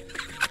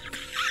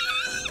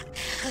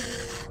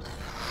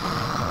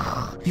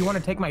 You want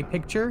to take my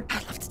picture?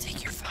 I'd love to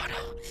take your photo.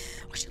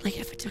 Would you like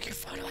it if I took your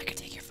photo? I could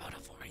take your photo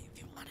for you if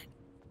you wanted.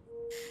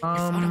 Your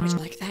photo, would you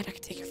like that? I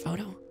could take your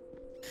photo.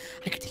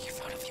 I could take your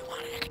photo if you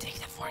wanted. I could take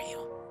that for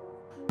you.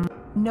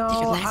 No,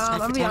 I'm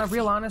gonna be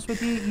real honest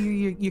with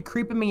you. You're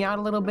creeping me out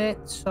a little bit,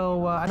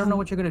 so I don't know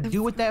what you're gonna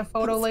do with that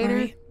photo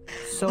later.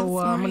 So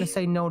I'm gonna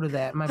say no to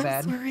that. My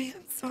bad. I'm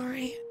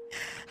sorry.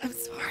 I'm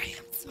so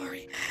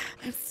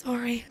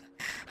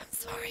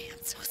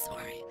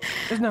sorry.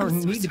 There's no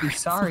need to be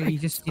sorry. You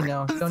just,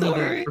 don't need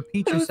to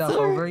repeat yourself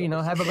over.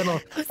 Have a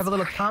little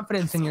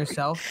confidence in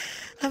yourself.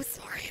 I'm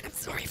sorry, and I'm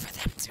sorry for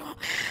them too.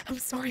 I'm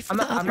sorry for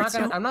the others.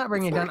 I'm not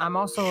bringing it down. I'm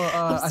also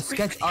a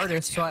sketch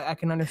artist, so I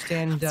can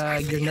understand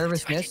your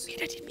nervousness. I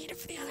didn't mean it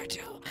for the other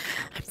two.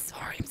 I'm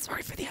sorry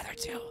for the other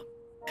two.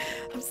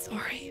 I'm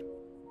sorry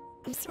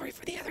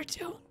for the other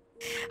two.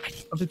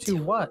 Other two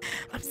what?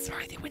 I'm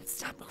sorry, they wouldn't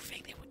stop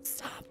moving. They wouldn't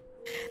stop.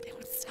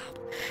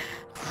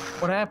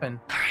 What happened?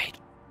 All right.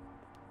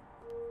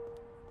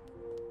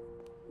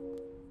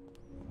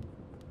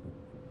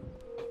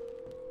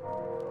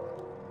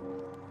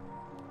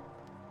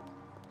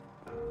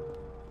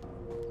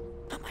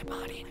 Not my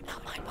body.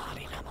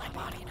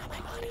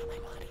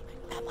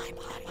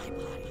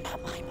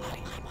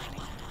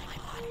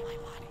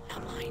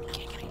 Not mine.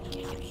 Can't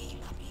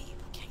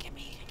get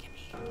me.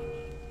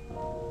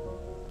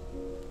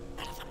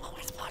 None of them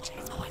always watching.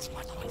 Always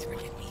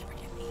forgive me.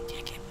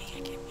 Can't get me.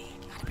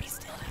 Gotta be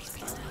still.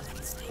 Stay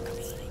clean. Stay still and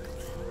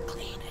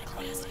clean.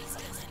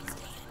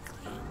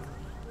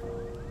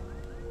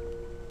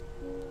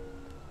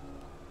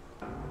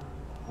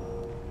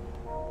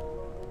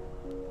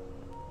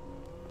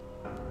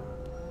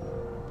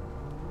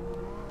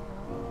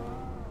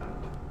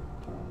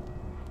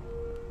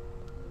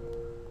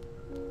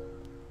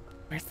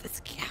 Where's this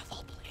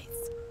gavel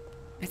place?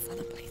 I saw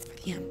the place for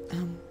the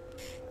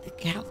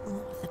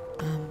gavel,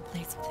 the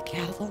place with the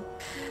gavel.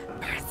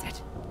 Where is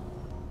it?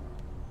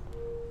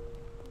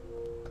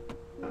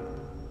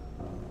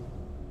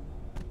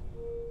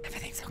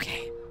 Everything's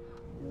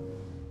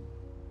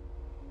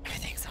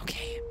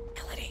okay.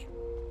 Melody.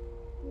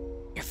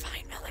 You're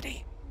fine,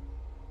 Melody.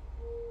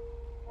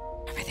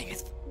 Everything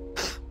is...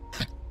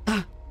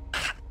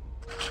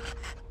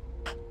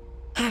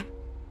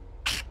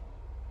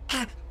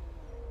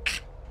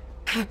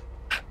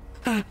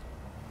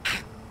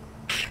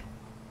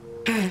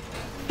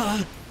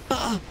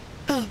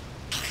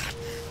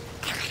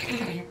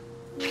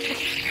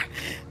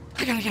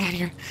 I gotta get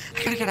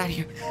out of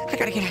here. I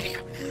gotta go.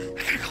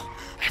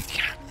 I have to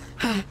get out.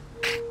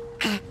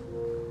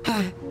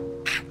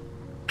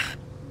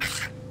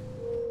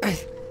 I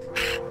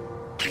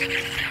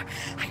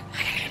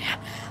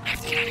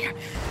have to get out of here.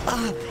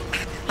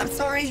 I'm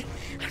sorry.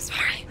 I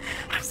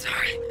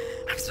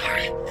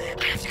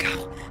have to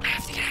go. I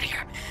have to get out of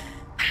here.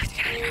 I have to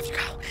get out of here. I have to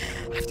go.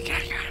 I have to get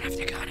out of here. I have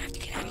to go. I have to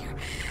get out of here.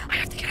 I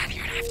have to get out of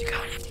here. I have to go.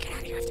 I have to get out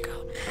of here. I have to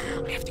go.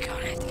 I have to go.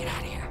 I have to get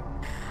out of here.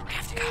 I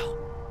have to go.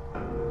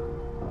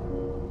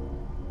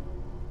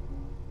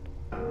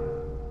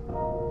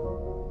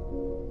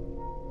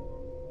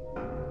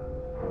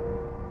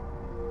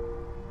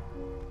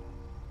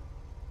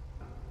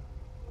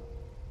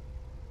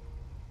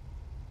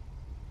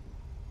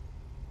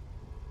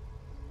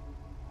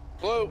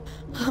 Hello.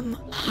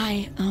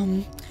 Hi,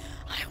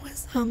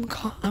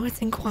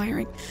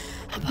 inquiring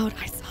about.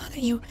 I saw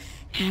that you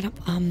had a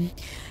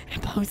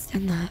post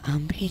in the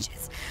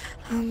pages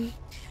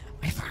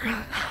for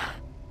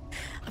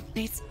a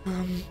place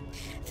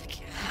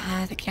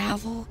the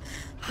gavel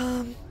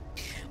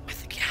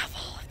with the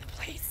gavel in the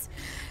place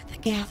the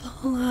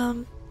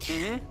gavel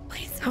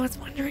place. I was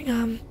wondering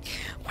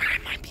where I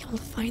might be able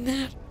to find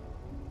that.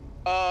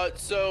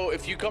 So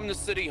if you come to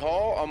City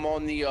Hall, I'm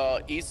on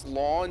the east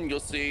lawn. You'll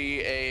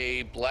see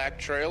a black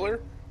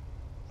trailer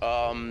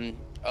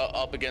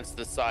up against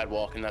the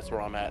sidewalk, and that's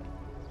where I'm at.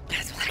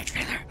 That's a black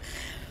trailer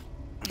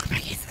up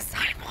against the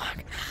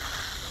sidewalk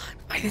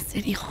by the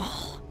City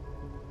Hall.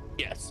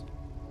 Yes.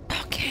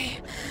 Okay,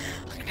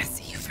 I'm gonna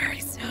see you very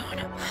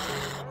soon.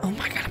 Oh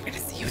my god, I'm gonna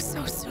see you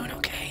so soon.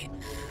 Okay.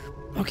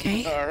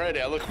 Okay.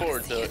 Alrighty, I look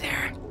forward to it.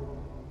 There.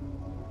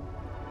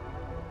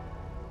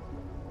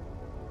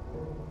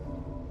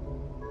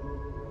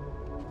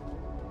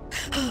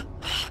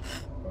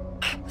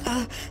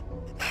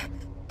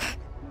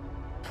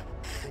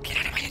 Get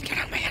out of my head, get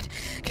out of my head,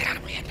 get out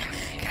of my head,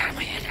 get out of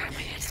my head,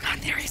 He's not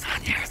there, he's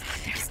not there,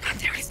 he's not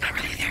there, he's not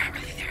really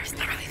there, he's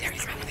not really there,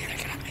 he's not really there,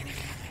 get out of my head.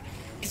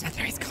 He's not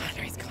there, he's gone,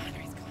 he's gone,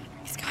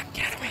 he's gone,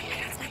 get out of my head,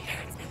 get out of my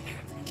head.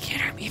 You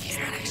can't hurt me if he's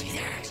not actually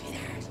there.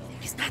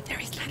 He's not there,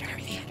 he's not there,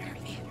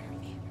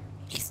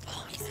 he's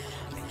lost,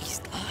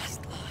 he's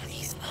lost,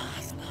 he's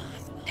lost.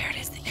 There it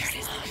is, there it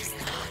is, he's lost.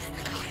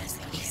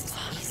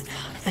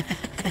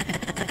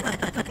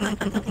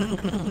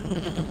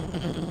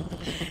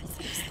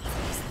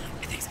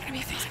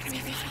 Everything's gonna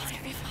be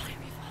fine.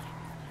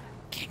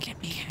 Can't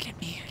get me.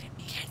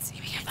 Can't see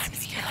me. If I'm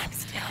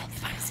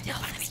still,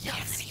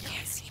 can't see me.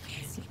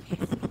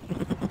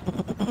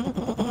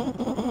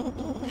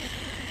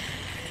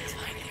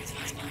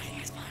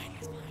 It's fine.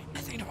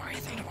 Nothing to worry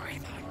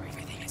about.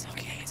 Everything is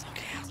okay.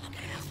 I'm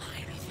gonna be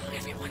fine.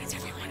 Everyone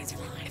is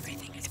fine.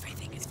 Everything is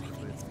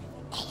fine.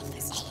 All of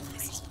this.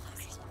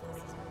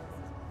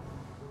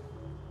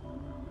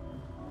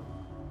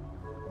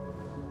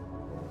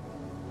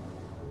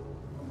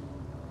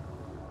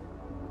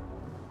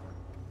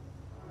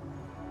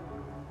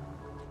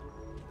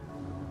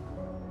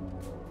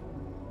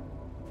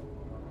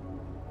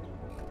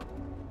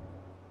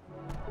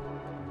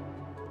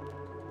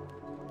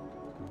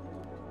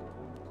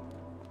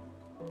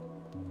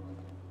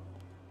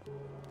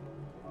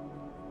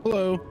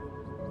 Hello.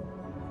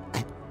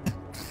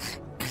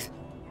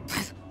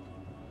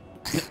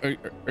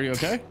 Are you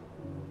okay?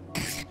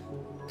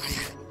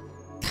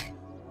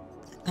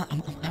 I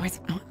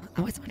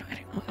was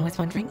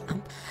wondering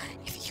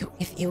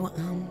if you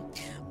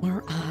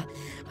were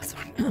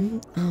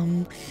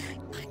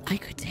I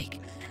could take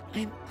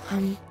my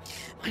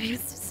name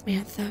is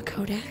Samantha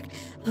Kodak.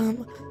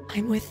 I'm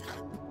with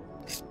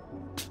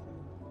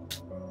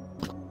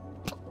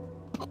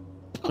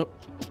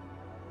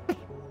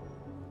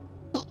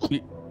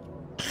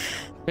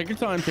Take your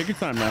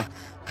time now.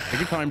 Take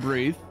your time,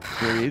 breathe.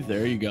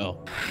 There you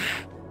go.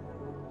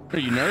 Are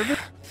you nervous?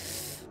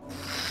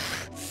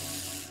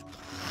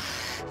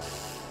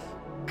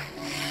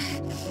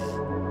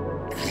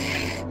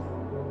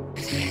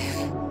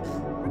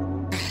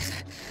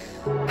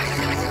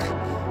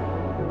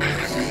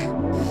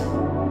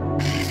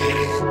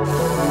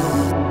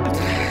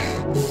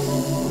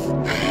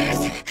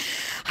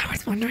 I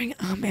was wondering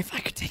if I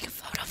could take a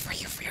photo for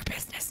you for your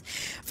business.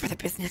 For your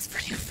business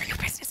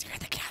here at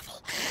the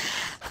Gavel.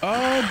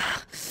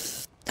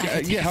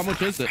 Yeah, how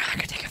much is it? I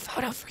could take a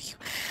photo for you.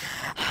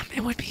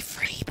 It would be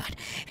free, but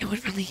it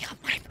would really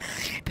help my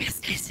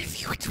business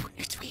if you would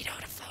tweet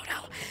out a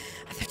photo.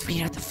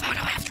 Tweet out the photo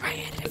after I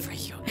edit it for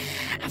you.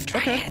 After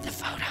I edit the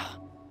photo.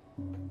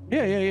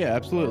 Yeah,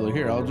 absolutely.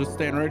 Here, I'll just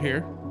stand right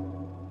here.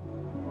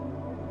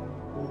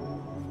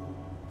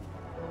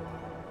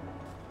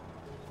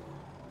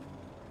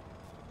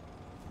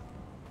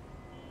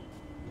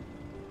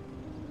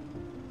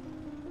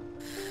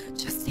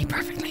 Just stay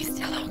perfectly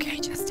still, okay?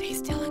 Just stay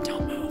still and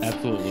don't move.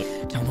 Absolutely.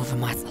 Don't move a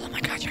muscle. Oh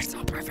my god, you're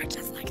so perfect,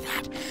 just like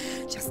that.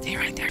 Just stay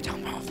right there,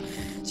 don't move.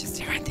 Just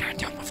stay right there and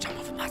don't move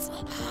a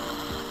muscle.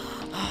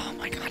 Oh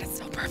my god, it's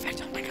so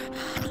perfect. Oh my god.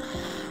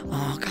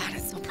 Oh god,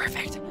 it's so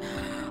perfect.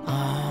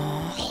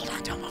 Oh, hold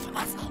on, don't move a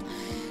muscle.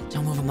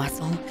 Don't move a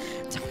muscle.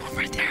 Don't move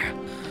right there.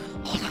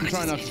 Hold on,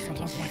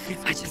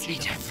 I just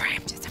need a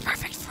frame, just a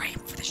perfect frame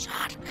for the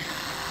shot.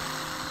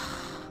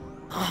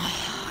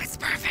 Oh, it's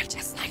perfect,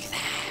 just like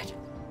that.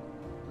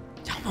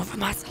 Don't move a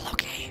muscle,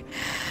 okay?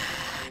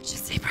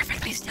 Just stay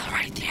perfectly still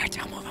right there.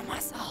 Don't move a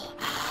muscle.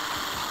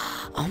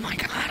 Oh my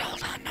god,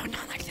 hold on. No,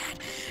 not like that.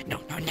 No.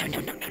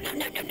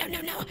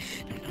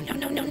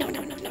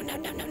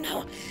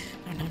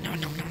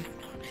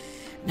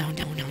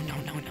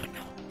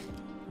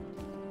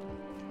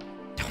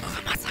 Don't move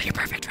a muscle, you're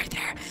perfect right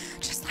there.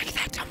 Just like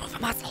that, don't move a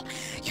muscle.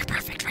 You're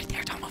perfect right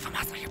there. Don't move a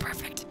muscle, you're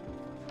perfect.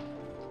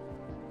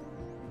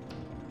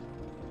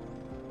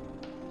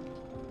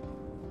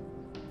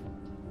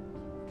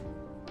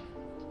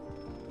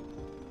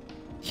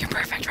 You're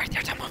perfect right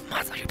there. Don't move a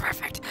muscle. You're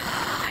perfect.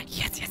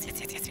 Yes.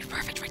 You're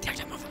perfect right there.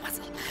 Don't move a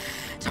muscle.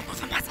 Don't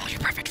move a muscle. You're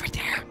perfect right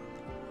there.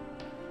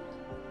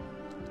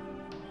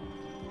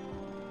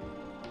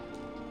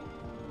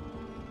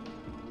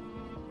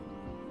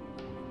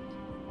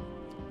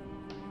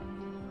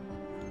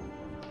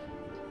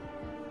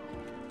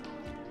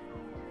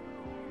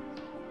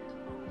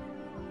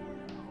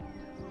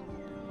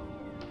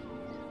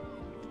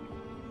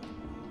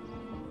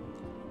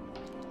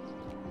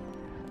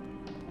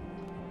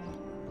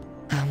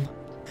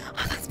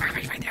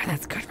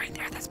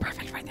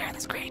 wear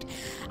this grade.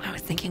 I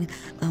was thinking,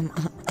 I'll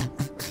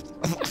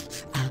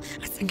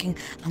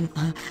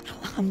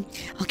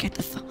get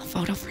the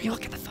photo for you. I'll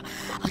get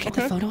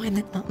the photo, and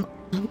then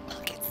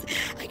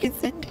I can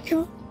send it to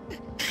you.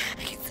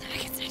 I can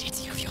send it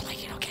to you if you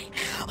like it. Okay,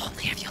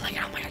 only if you like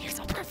it. Oh my God, you're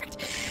so perfect.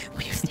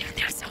 Will you stand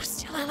there so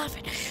still? I love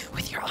it.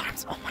 With your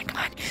arms. Oh my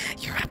God,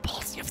 you're a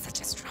pulse. You have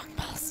such a strong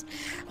pulse.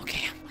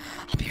 Okay,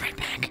 I'll be right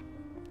back.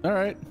 All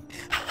right.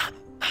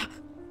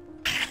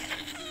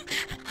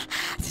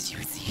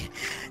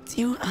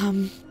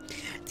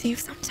 Do you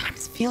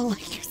sometimes feel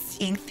like you're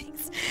seeing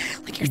things,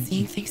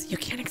 you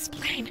can't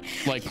explain?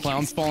 Like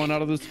clowns falling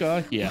out of the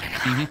sky? Yeah.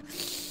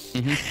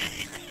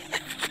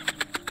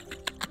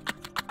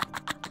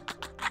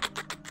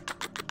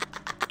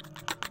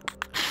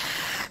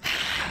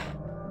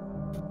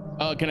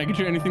 Can I get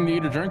you anything to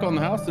eat or drink on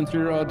the house since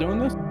you're doing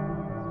this?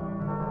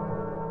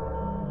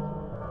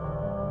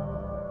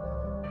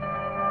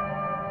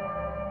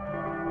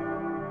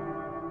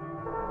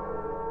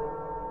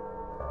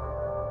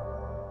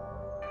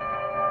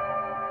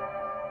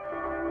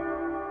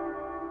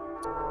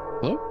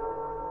 Hello?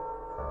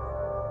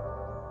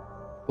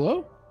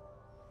 Hello?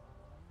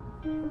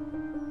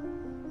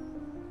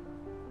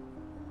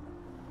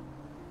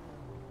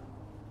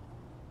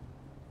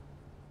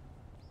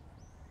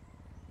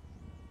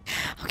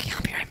 Okay,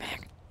 I'll be right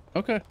back.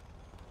 Okay.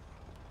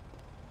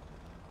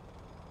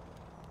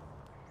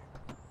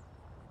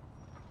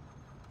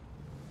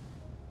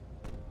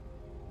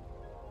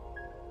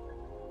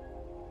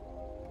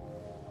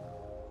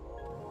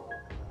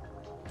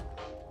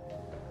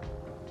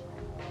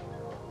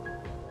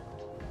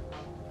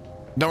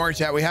 Don't worry,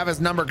 chat. We have his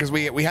number because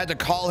we had to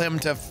call him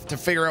to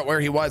figure out where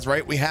he was,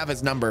 right? We have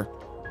his number.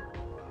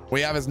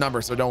 We have his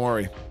number, so don't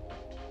worry.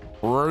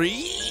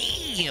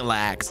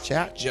 Relax,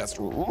 chat. Just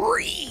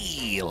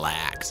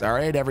relax. All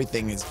right,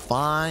 everything is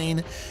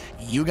fine.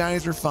 You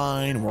guys are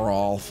fine. We're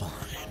all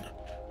fine.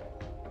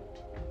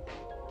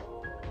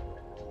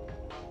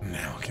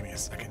 Now, give me a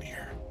second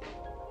here.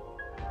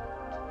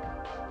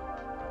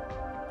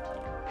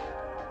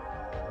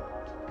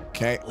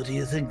 Okay. What do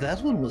you think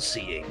that one was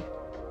seeing?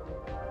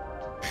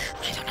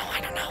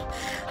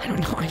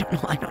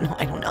 I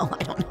don't know.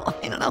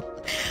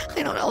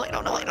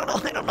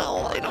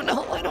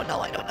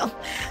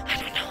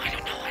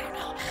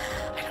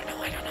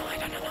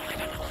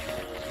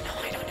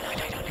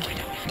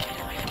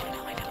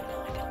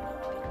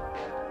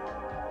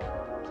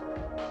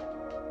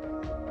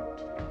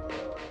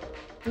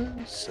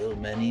 So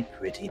many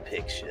pretty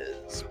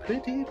pictures.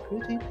 Pretty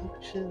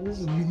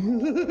pictures.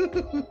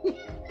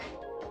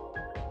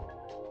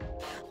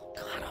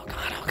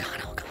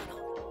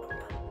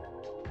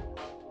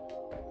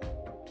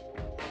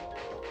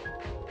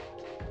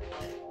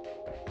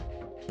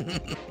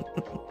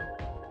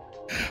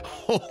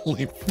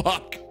 Holy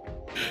fuck.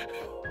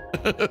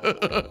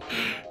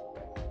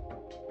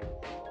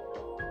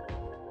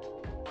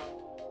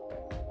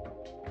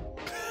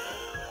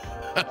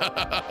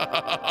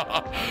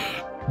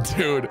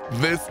 Dude,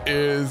 this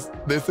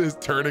is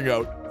turning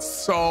out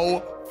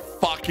so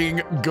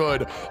fucking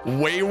good.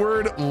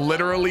 Wayward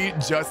literally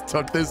just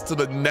took this to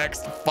the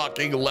next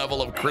fucking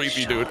level of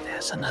creepy, dude.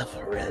 There's enough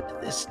red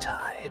this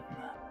time.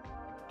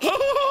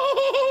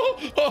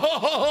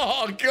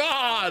 Oh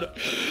God!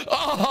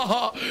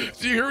 Oh,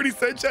 did you hear what he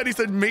said, Chad? He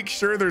said, "Make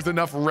sure there's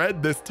enough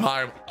red this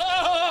time."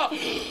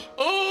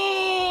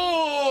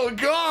 Oh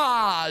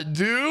God,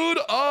 dude!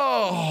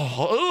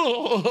 Oh,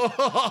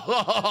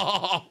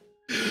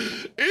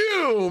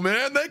 ew,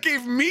 man, that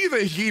gave me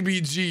the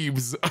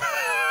heebie-jeebs.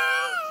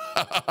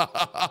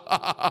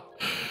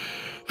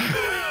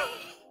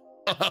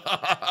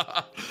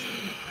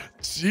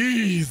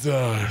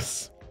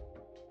 Jesus.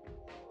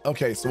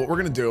 Okay, so what we're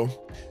gonna do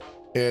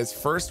is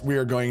first we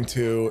are going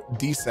to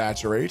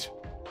desaturate.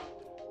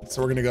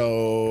 So we're gonna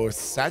go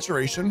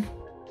saturation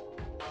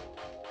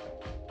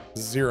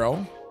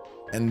 0,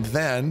 and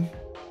then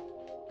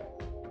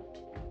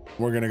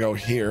we're gonna go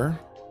here,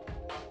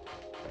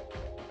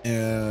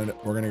 and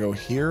we're gonna go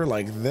here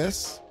like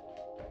this.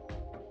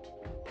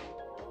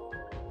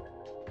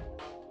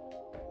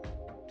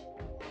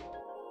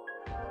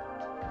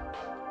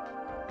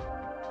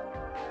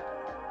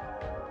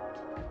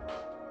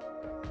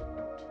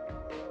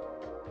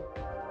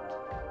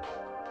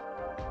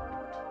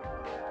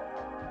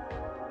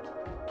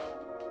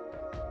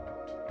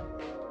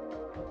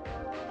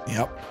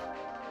 Yep.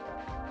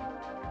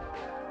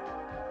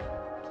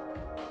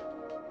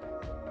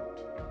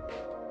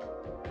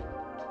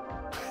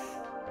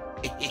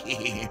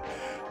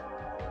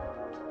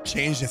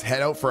 Changed his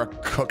head out for a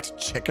cooked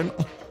chicken?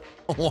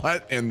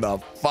 What in the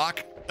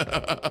fuck?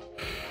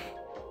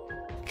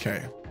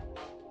 Okay.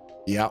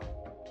 Yep.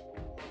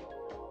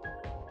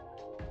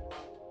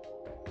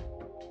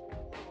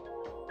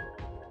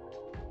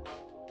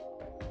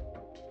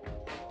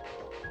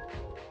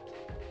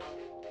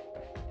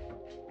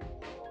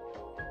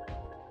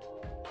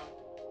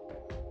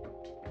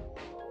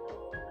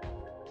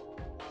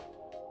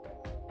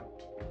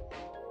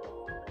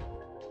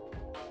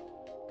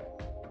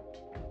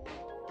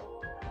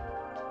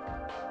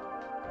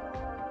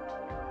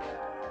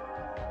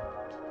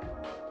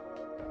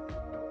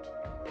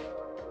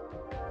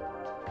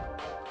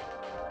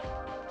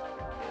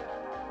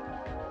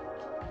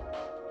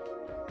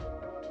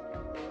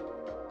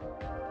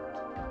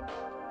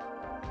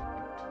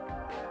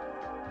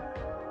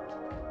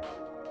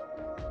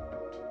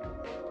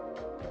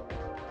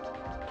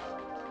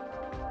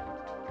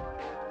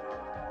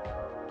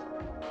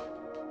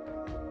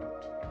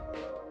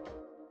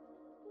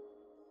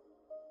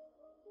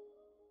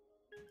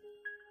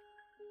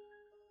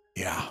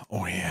 Yeah.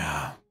 Oh,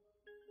 yeah.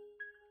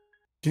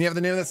 Can you have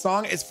the name of the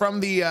song? It's from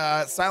the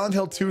Silent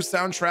Hill 2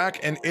 soundtrack,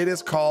 and it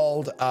is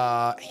called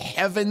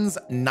Heaven's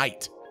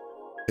Night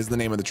is the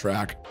name of the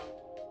track.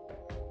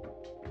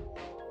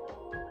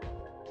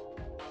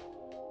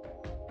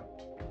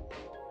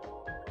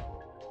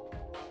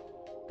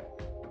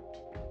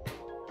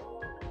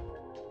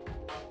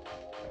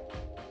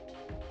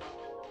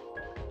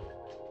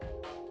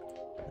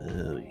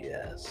 Oh,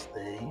 yes,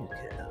 there you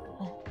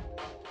go.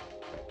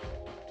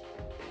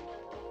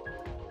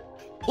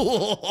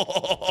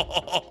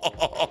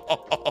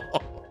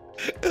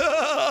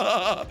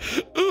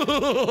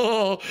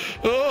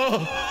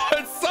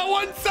 It's so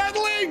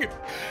unsettling.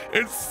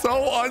 It's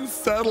so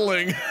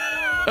unsettling.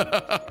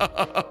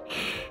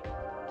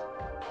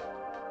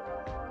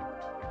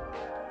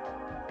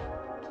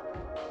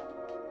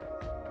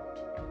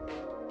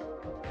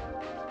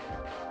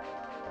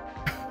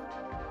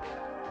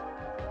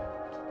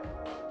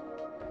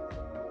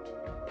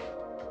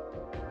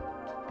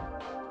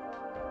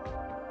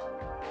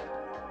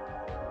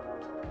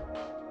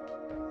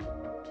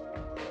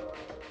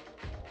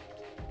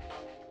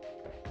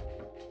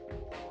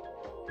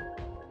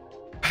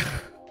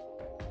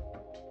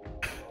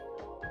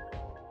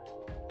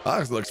 Oh,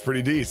 this looks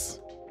pretty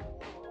decent.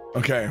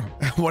 Okay,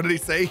 what did he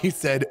say? He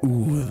said,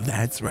 ooh,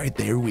 that's right,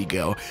 there we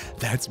go.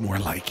 That's more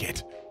like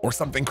it. Or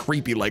something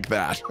creepy like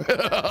that.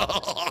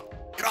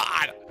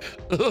 God.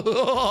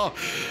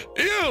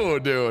 Ew,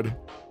 dude.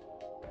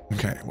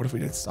 Okay, what if we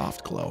did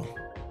soft glow?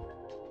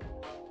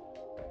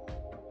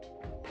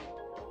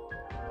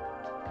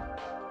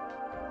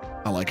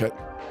 I like it.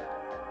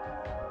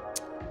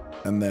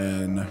 And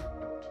then...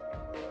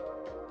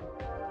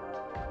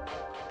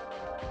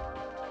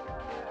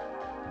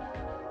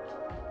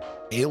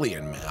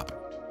 alien map.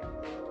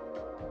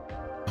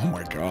 Oh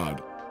my God.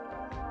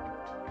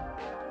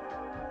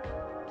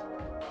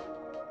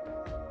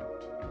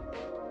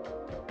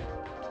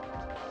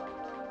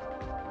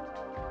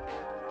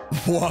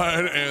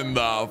 What in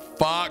the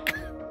fuck?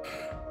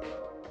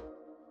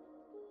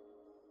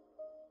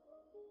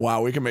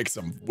 Wow, we can make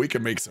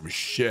some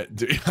shit.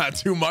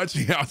 Too much?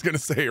 Yeah, I was gonna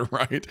say,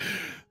 right?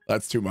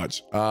 That's too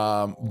much.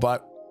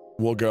 But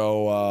we'll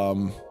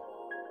go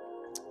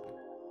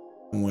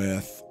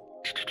with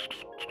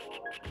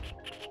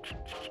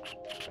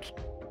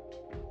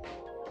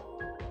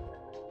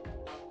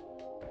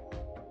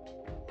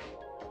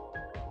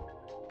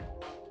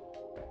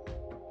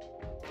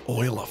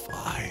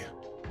Oilify.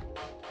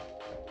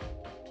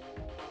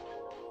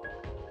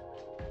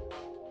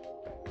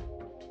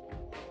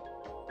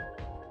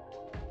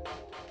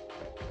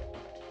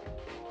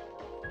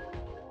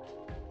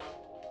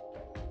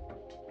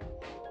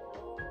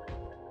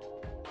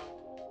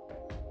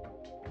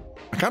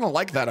 I kind of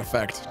like that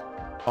effect,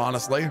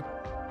 honestly.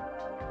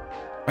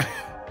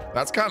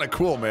 That's kind of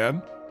cool,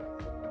 man.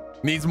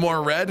 Needs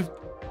more red?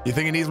 You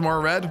think it needs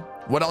more red?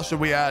 What else should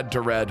we add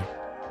to red?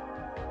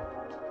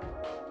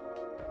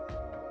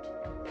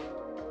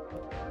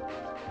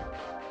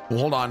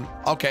 Hold on.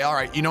 Okay, all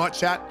right. You know what,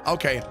 chat?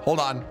 Okay, hold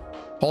on.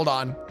 Hold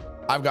on.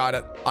 I've got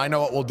it. I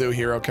know what we'll do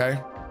here,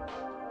 okay?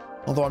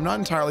 Although I'm not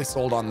entirely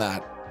sold on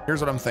that.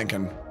 Here's what I'm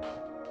thinking.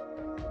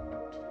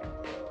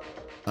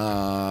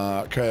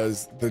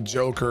 Because the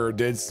Joker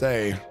did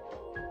say...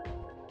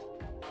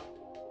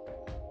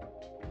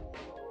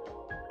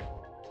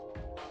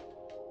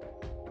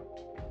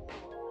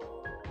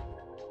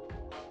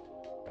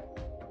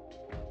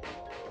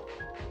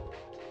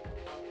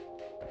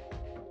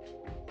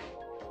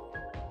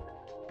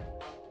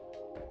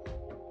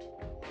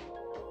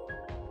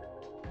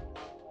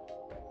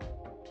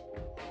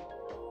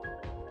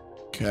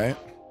 Okay.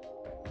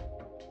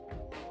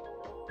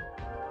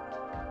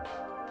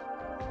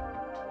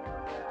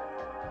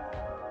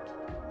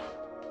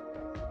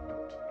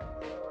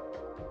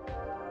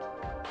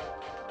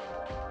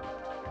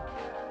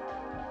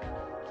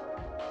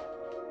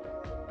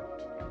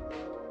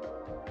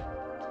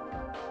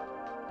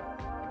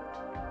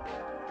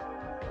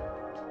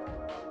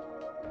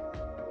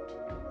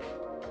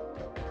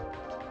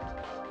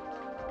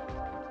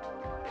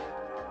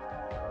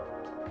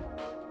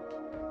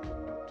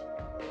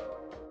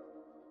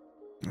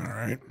 All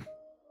right.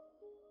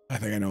 I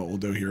think I know what we'll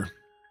do here.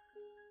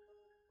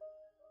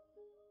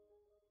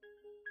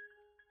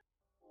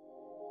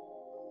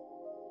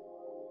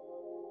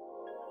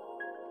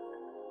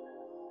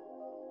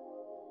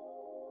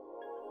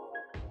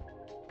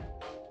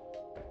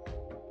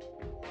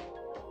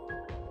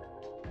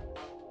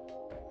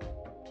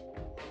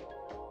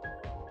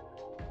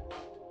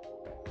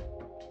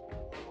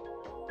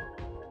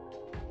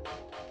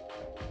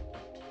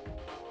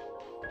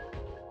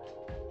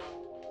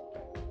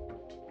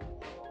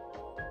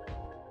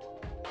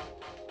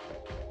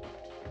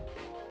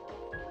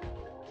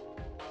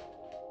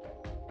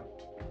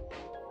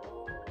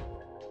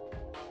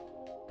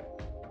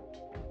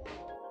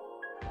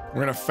 We're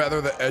gonna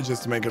feather the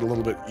edges to make it a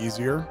little bit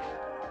easier.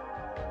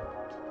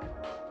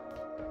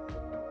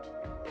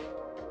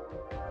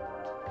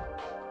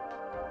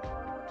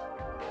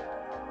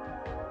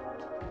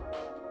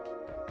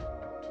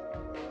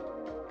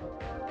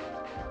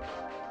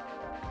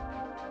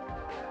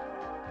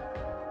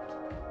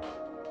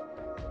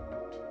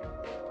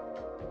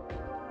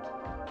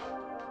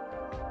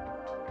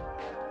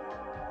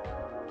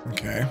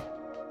 Okay.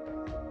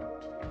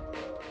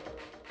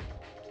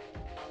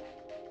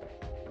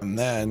 And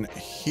then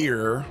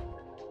here.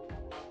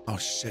 Oh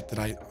shit,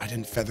 I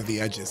didn't feather the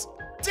edges.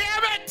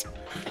 Damn it!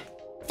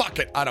 Fuck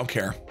it, I don't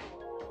care.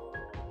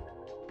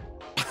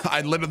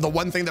 I literally, the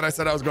one thing that I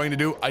said I was going to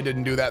do, I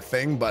didn't do that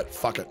thing, but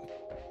fuck it.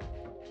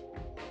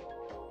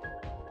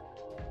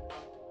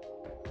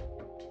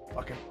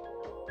 Fucking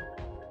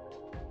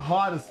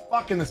hot as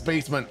fuck in this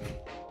basement.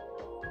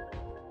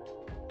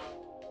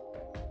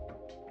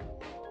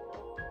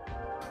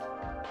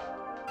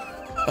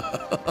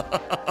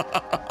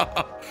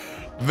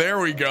 There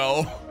we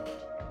go.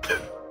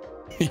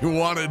 You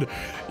wanted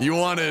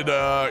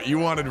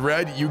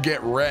red, you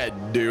get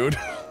red, dude.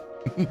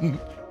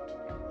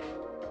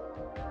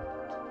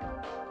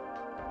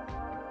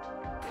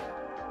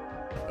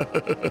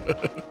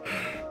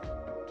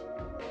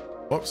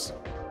 Whoops.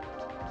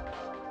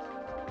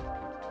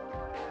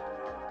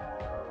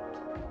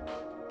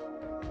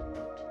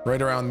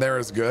 Right around there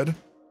is good.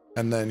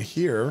 And then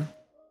here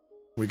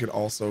we could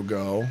also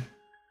go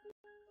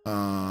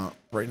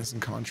brightness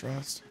and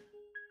contrast.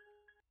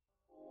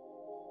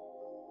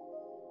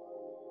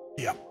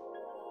 Yep.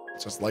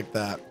 Just like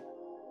that.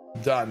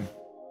 Done.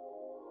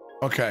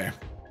 Okay.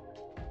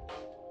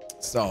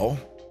 So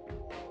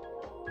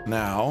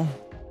now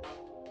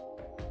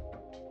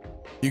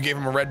you gave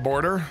him a red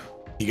border.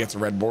 He gets a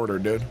red border,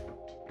 dude.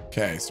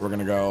 Okay, so we're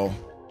gonna go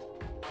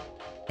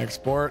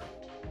export.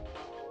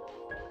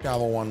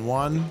 Gavel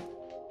 1.1.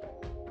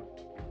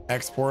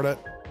 Export it.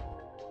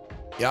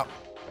 Yep.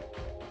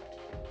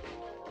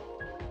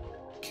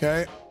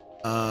 Okay.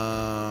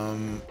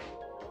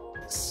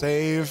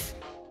 Save.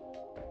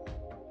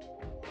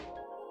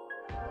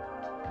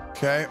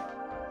 Okay.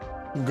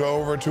 Go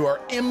over to our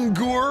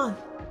Imgur.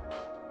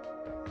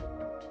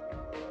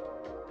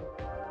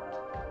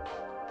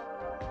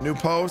 New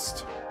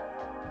post.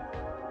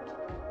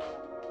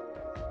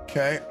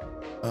 Okay.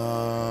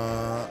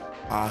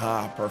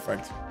 Aha,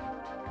 perfect.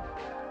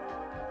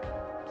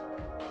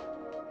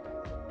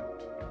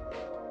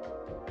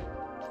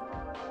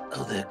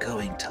 Oh, they're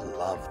going to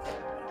love them.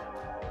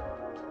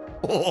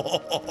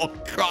 Oh,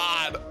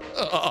 God.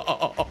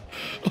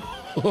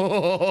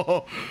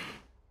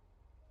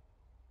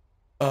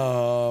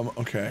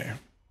 Okay.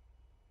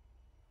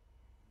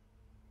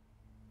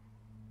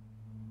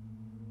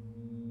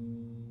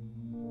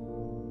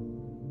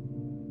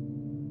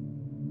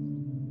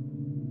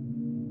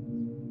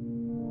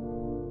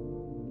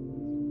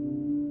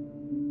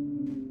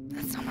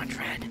 That's so much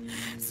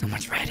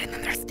red, and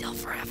then they're still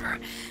forever,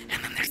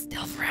 and then they're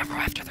still forever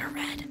after they're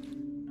red.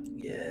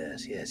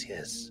 Yes, yes,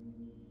 yes.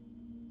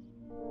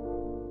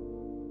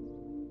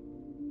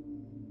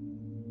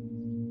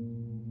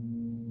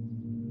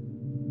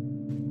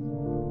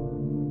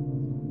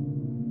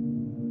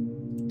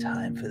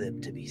 Time for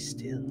them to be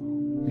still.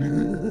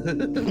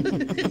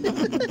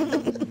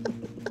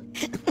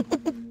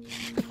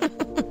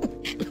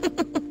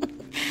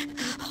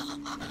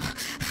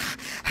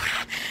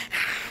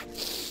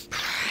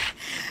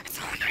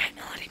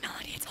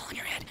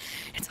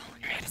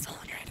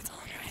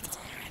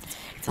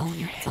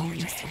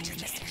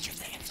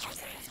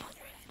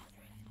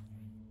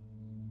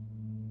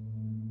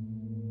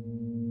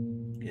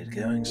 Get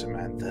going,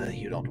 Samantha.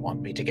 You don't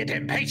want me to get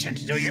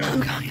impatient, do you? I'm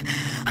going.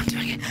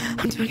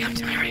 I'm doing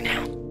it right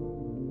now.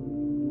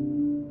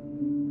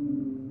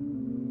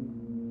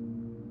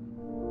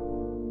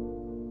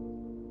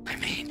 I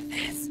made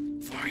this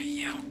for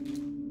you.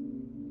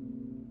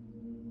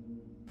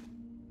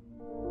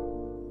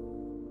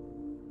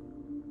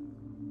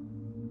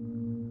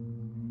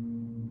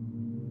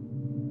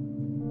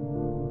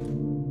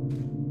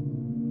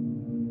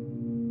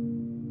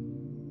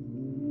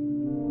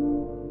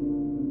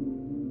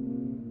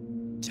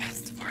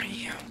 Just for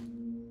you.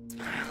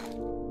 Smile.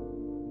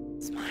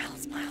 Smile,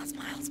 smile,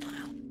 smile,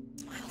 smile.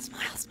 Smile,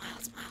 smile, smile,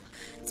 smile.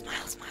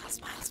 Smile, smile,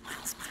 smile,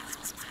 smile,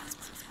 smile, smile, smile,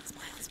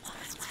 smile,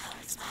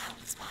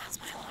 smile, smile,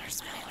 smile,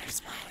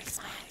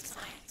 smile,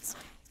 smile,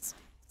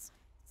 smile.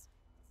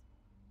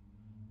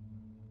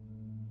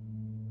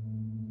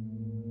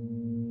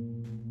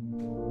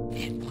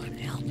 It would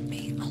help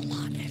me a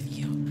lot if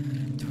you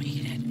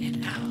tweeted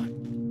it out.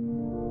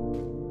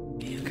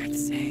 You could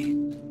say,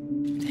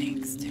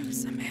 thanks to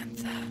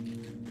Samantha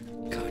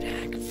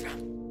Kodak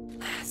from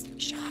Last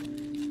Shot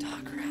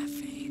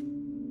Photography.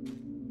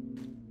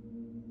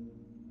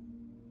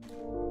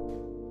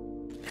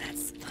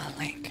 That's the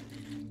link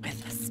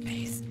with a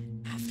space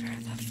after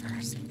the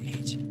first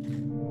page.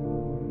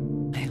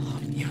 I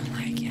hope you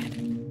like it.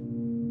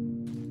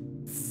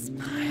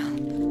 Smile,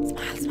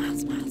 smile, smile,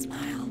 smile,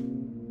 smile.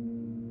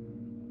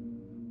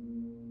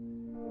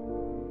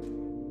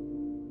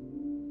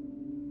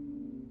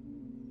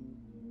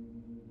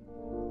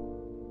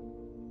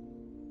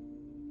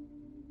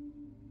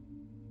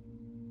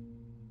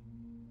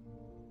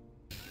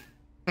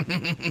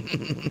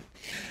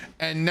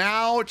 And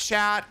now,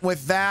 chat,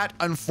 with that,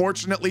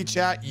 unfortunately,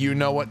 chat, you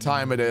know what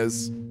time it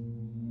is.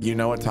 You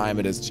know what time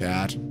it is,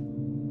 chat.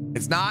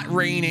 It's not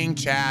raining,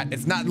 chat.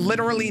 It's not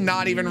literally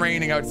not even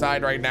raining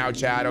outside right now,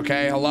 chat.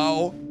 Okay,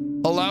 hello?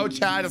 Hello,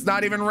 chat. It's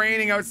not even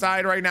raining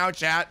outside right now,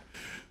 chat.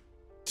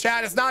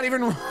 Chat, it's not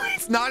even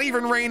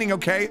raining,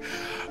 okay?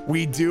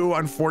 We do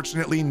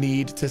unfortunately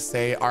need to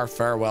say our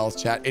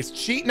farewells, chat. It's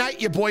cheat night.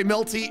 Your boy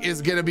Milty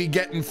is gonna be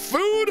getting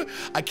food.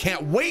 I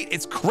can't wait.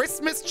 It's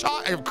Christmas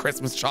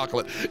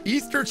chocolate,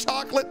 Easter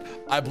chocolate.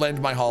 I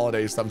blend my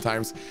holidays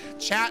sometimes.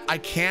 Chat, I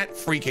can't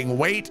freaking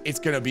wait. It's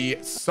gonna be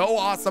so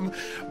awesome.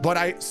 But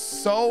I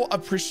so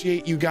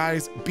appreciate you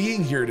guys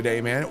being here today,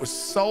 man. It was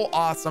so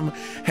awesome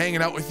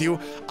hanging out with you.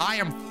 I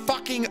am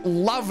fucking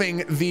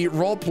loving the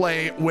role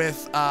play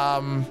with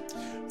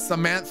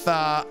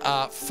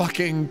Samantha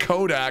fucking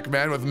Kodak,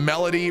 man, with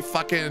Melody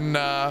fucking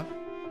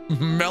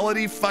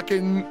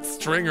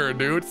Stringer,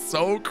 dude.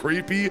 So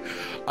creepy.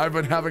 I've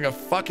been having a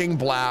fucking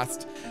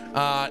blast.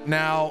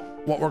 Now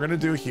what we're gonna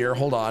do here,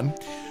 hold on.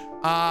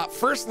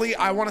 Firstly,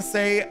 I want to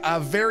say a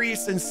very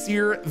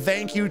sincere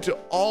thank you to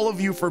all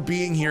of you for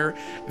being here.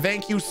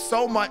 Thank you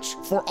so much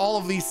for all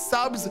of these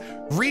subs,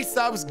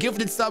 resubs,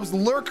 gifted subs,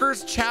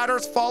 lurkers,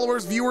 chatters,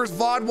 followers, viewers,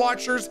 VOD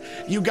watchers.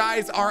 You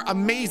guys are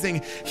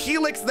amazing.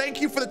 Helix,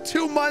 thank you for the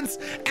 2 months.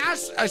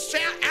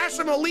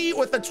 Asham Ali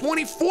with the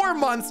 24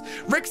 months.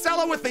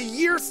 Rixella with a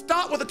year.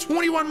 Stott with the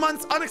 21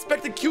 months.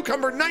 Unexpected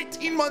Cucumber,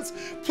 19 months.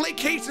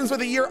 Placations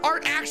with a year.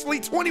 Art Actually,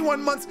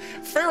 21 months.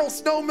 Feral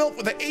Snow Milk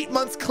with the 8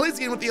 months.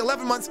 Clizian with the 11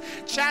 months.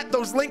 Chat,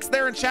 those links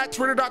there in chat.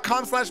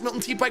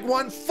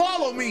 Twitter.com/MiltonTPike1.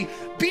 Follow me.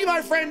 Be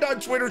my friend on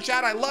Twitter,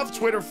 chat. I love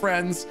Twitter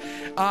friends.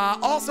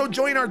 Also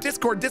join our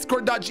Discord,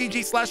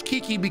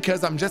 discord.gg/Kiki,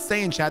 because I'm just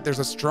saying, chat, there's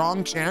a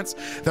strong chance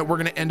that we're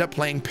gonna end up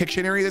playing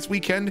Pictionary this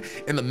weekend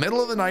in the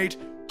middle of the night.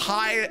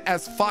 High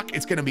as fuck.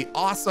 It's gonna be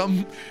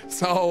awesome.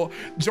 So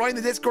join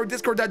the Discord,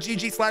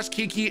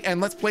 discord.gg/Kiki, and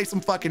let's play some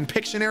fucking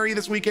Pictionary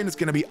this weekend. It's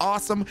gonna be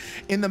awesome.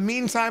 In the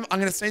meantime, I'm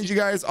gonna send you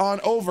guys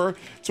on over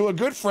to a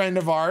good friend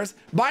of ours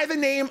by the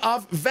name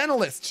of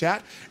Venalist,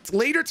 chat. It's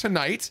later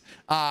tonight,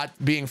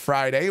 being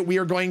Friday, we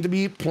are going to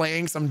be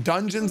playing some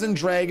Dungeons and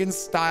Dragons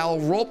style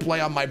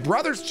roleplay on my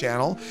brother's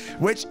channel,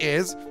 which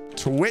is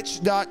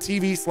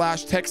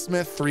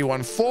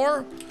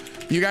twitch.tv/TechSmith314.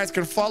 You guys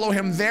can follow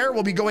him there.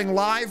 We'll be going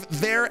live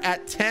there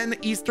at 10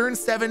 Eastern,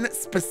 7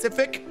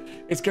 Pacific.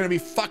 It's gonna be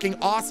fucking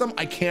awesome.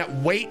 I can't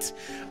wait.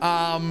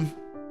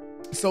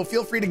 So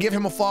feel free to give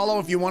him a follow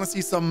if you want to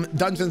see some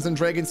Dungeons and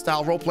Dragons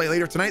style roleplay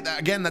later tonight.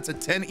 Again, that's at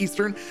 10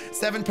 Eastern,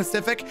 7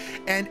 Pacific.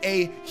 And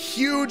a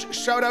huge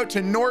shout out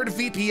to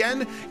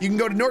NordVPN. You can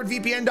go to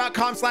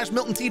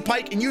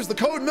nordvpn.com/MiltonTPike and use the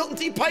code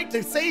MiltonTPike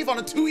to save on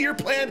a 2-year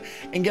plan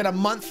and get a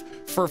month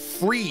for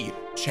free,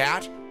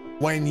 chat.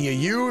 When you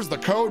use the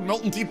code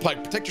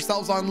MiltonTPike, protect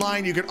yourselves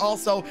online. You can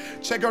also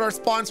check out our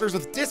sponsors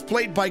with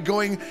Displate by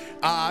going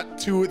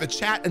to the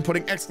chat and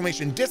putting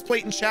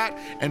 !Displate in chat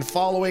and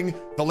following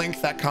the link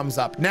that comes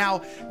up.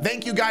 Now,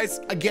 thank you guys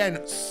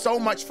again so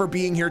much for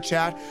being here,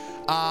 chat.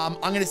 I'm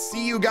gonna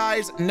see you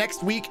guys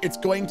next week. It's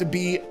going to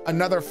be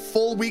another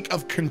full week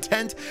of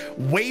content.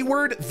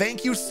 Wayward,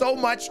 thank you so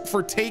much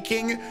for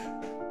taking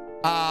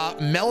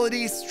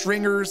Melody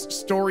Stringer's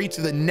story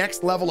to the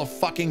next level of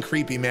fucking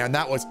creepy, man.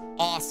 That was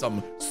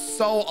awesome.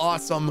 So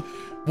awesome.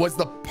 Was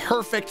the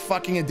perfect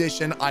fucking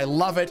addition. I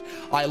love it.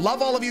 I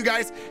love all of you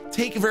guys.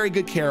 Take very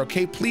good care,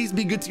 okay? Please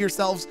be good to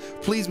yourselves.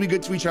 Please be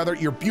good to each other.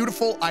 You're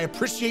beautiful. I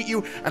appreciate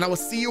you, and I will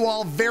see you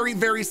all very,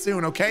 very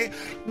soon, okay?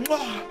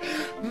 Mwah,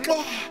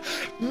 mwah,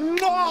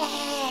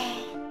 mwah.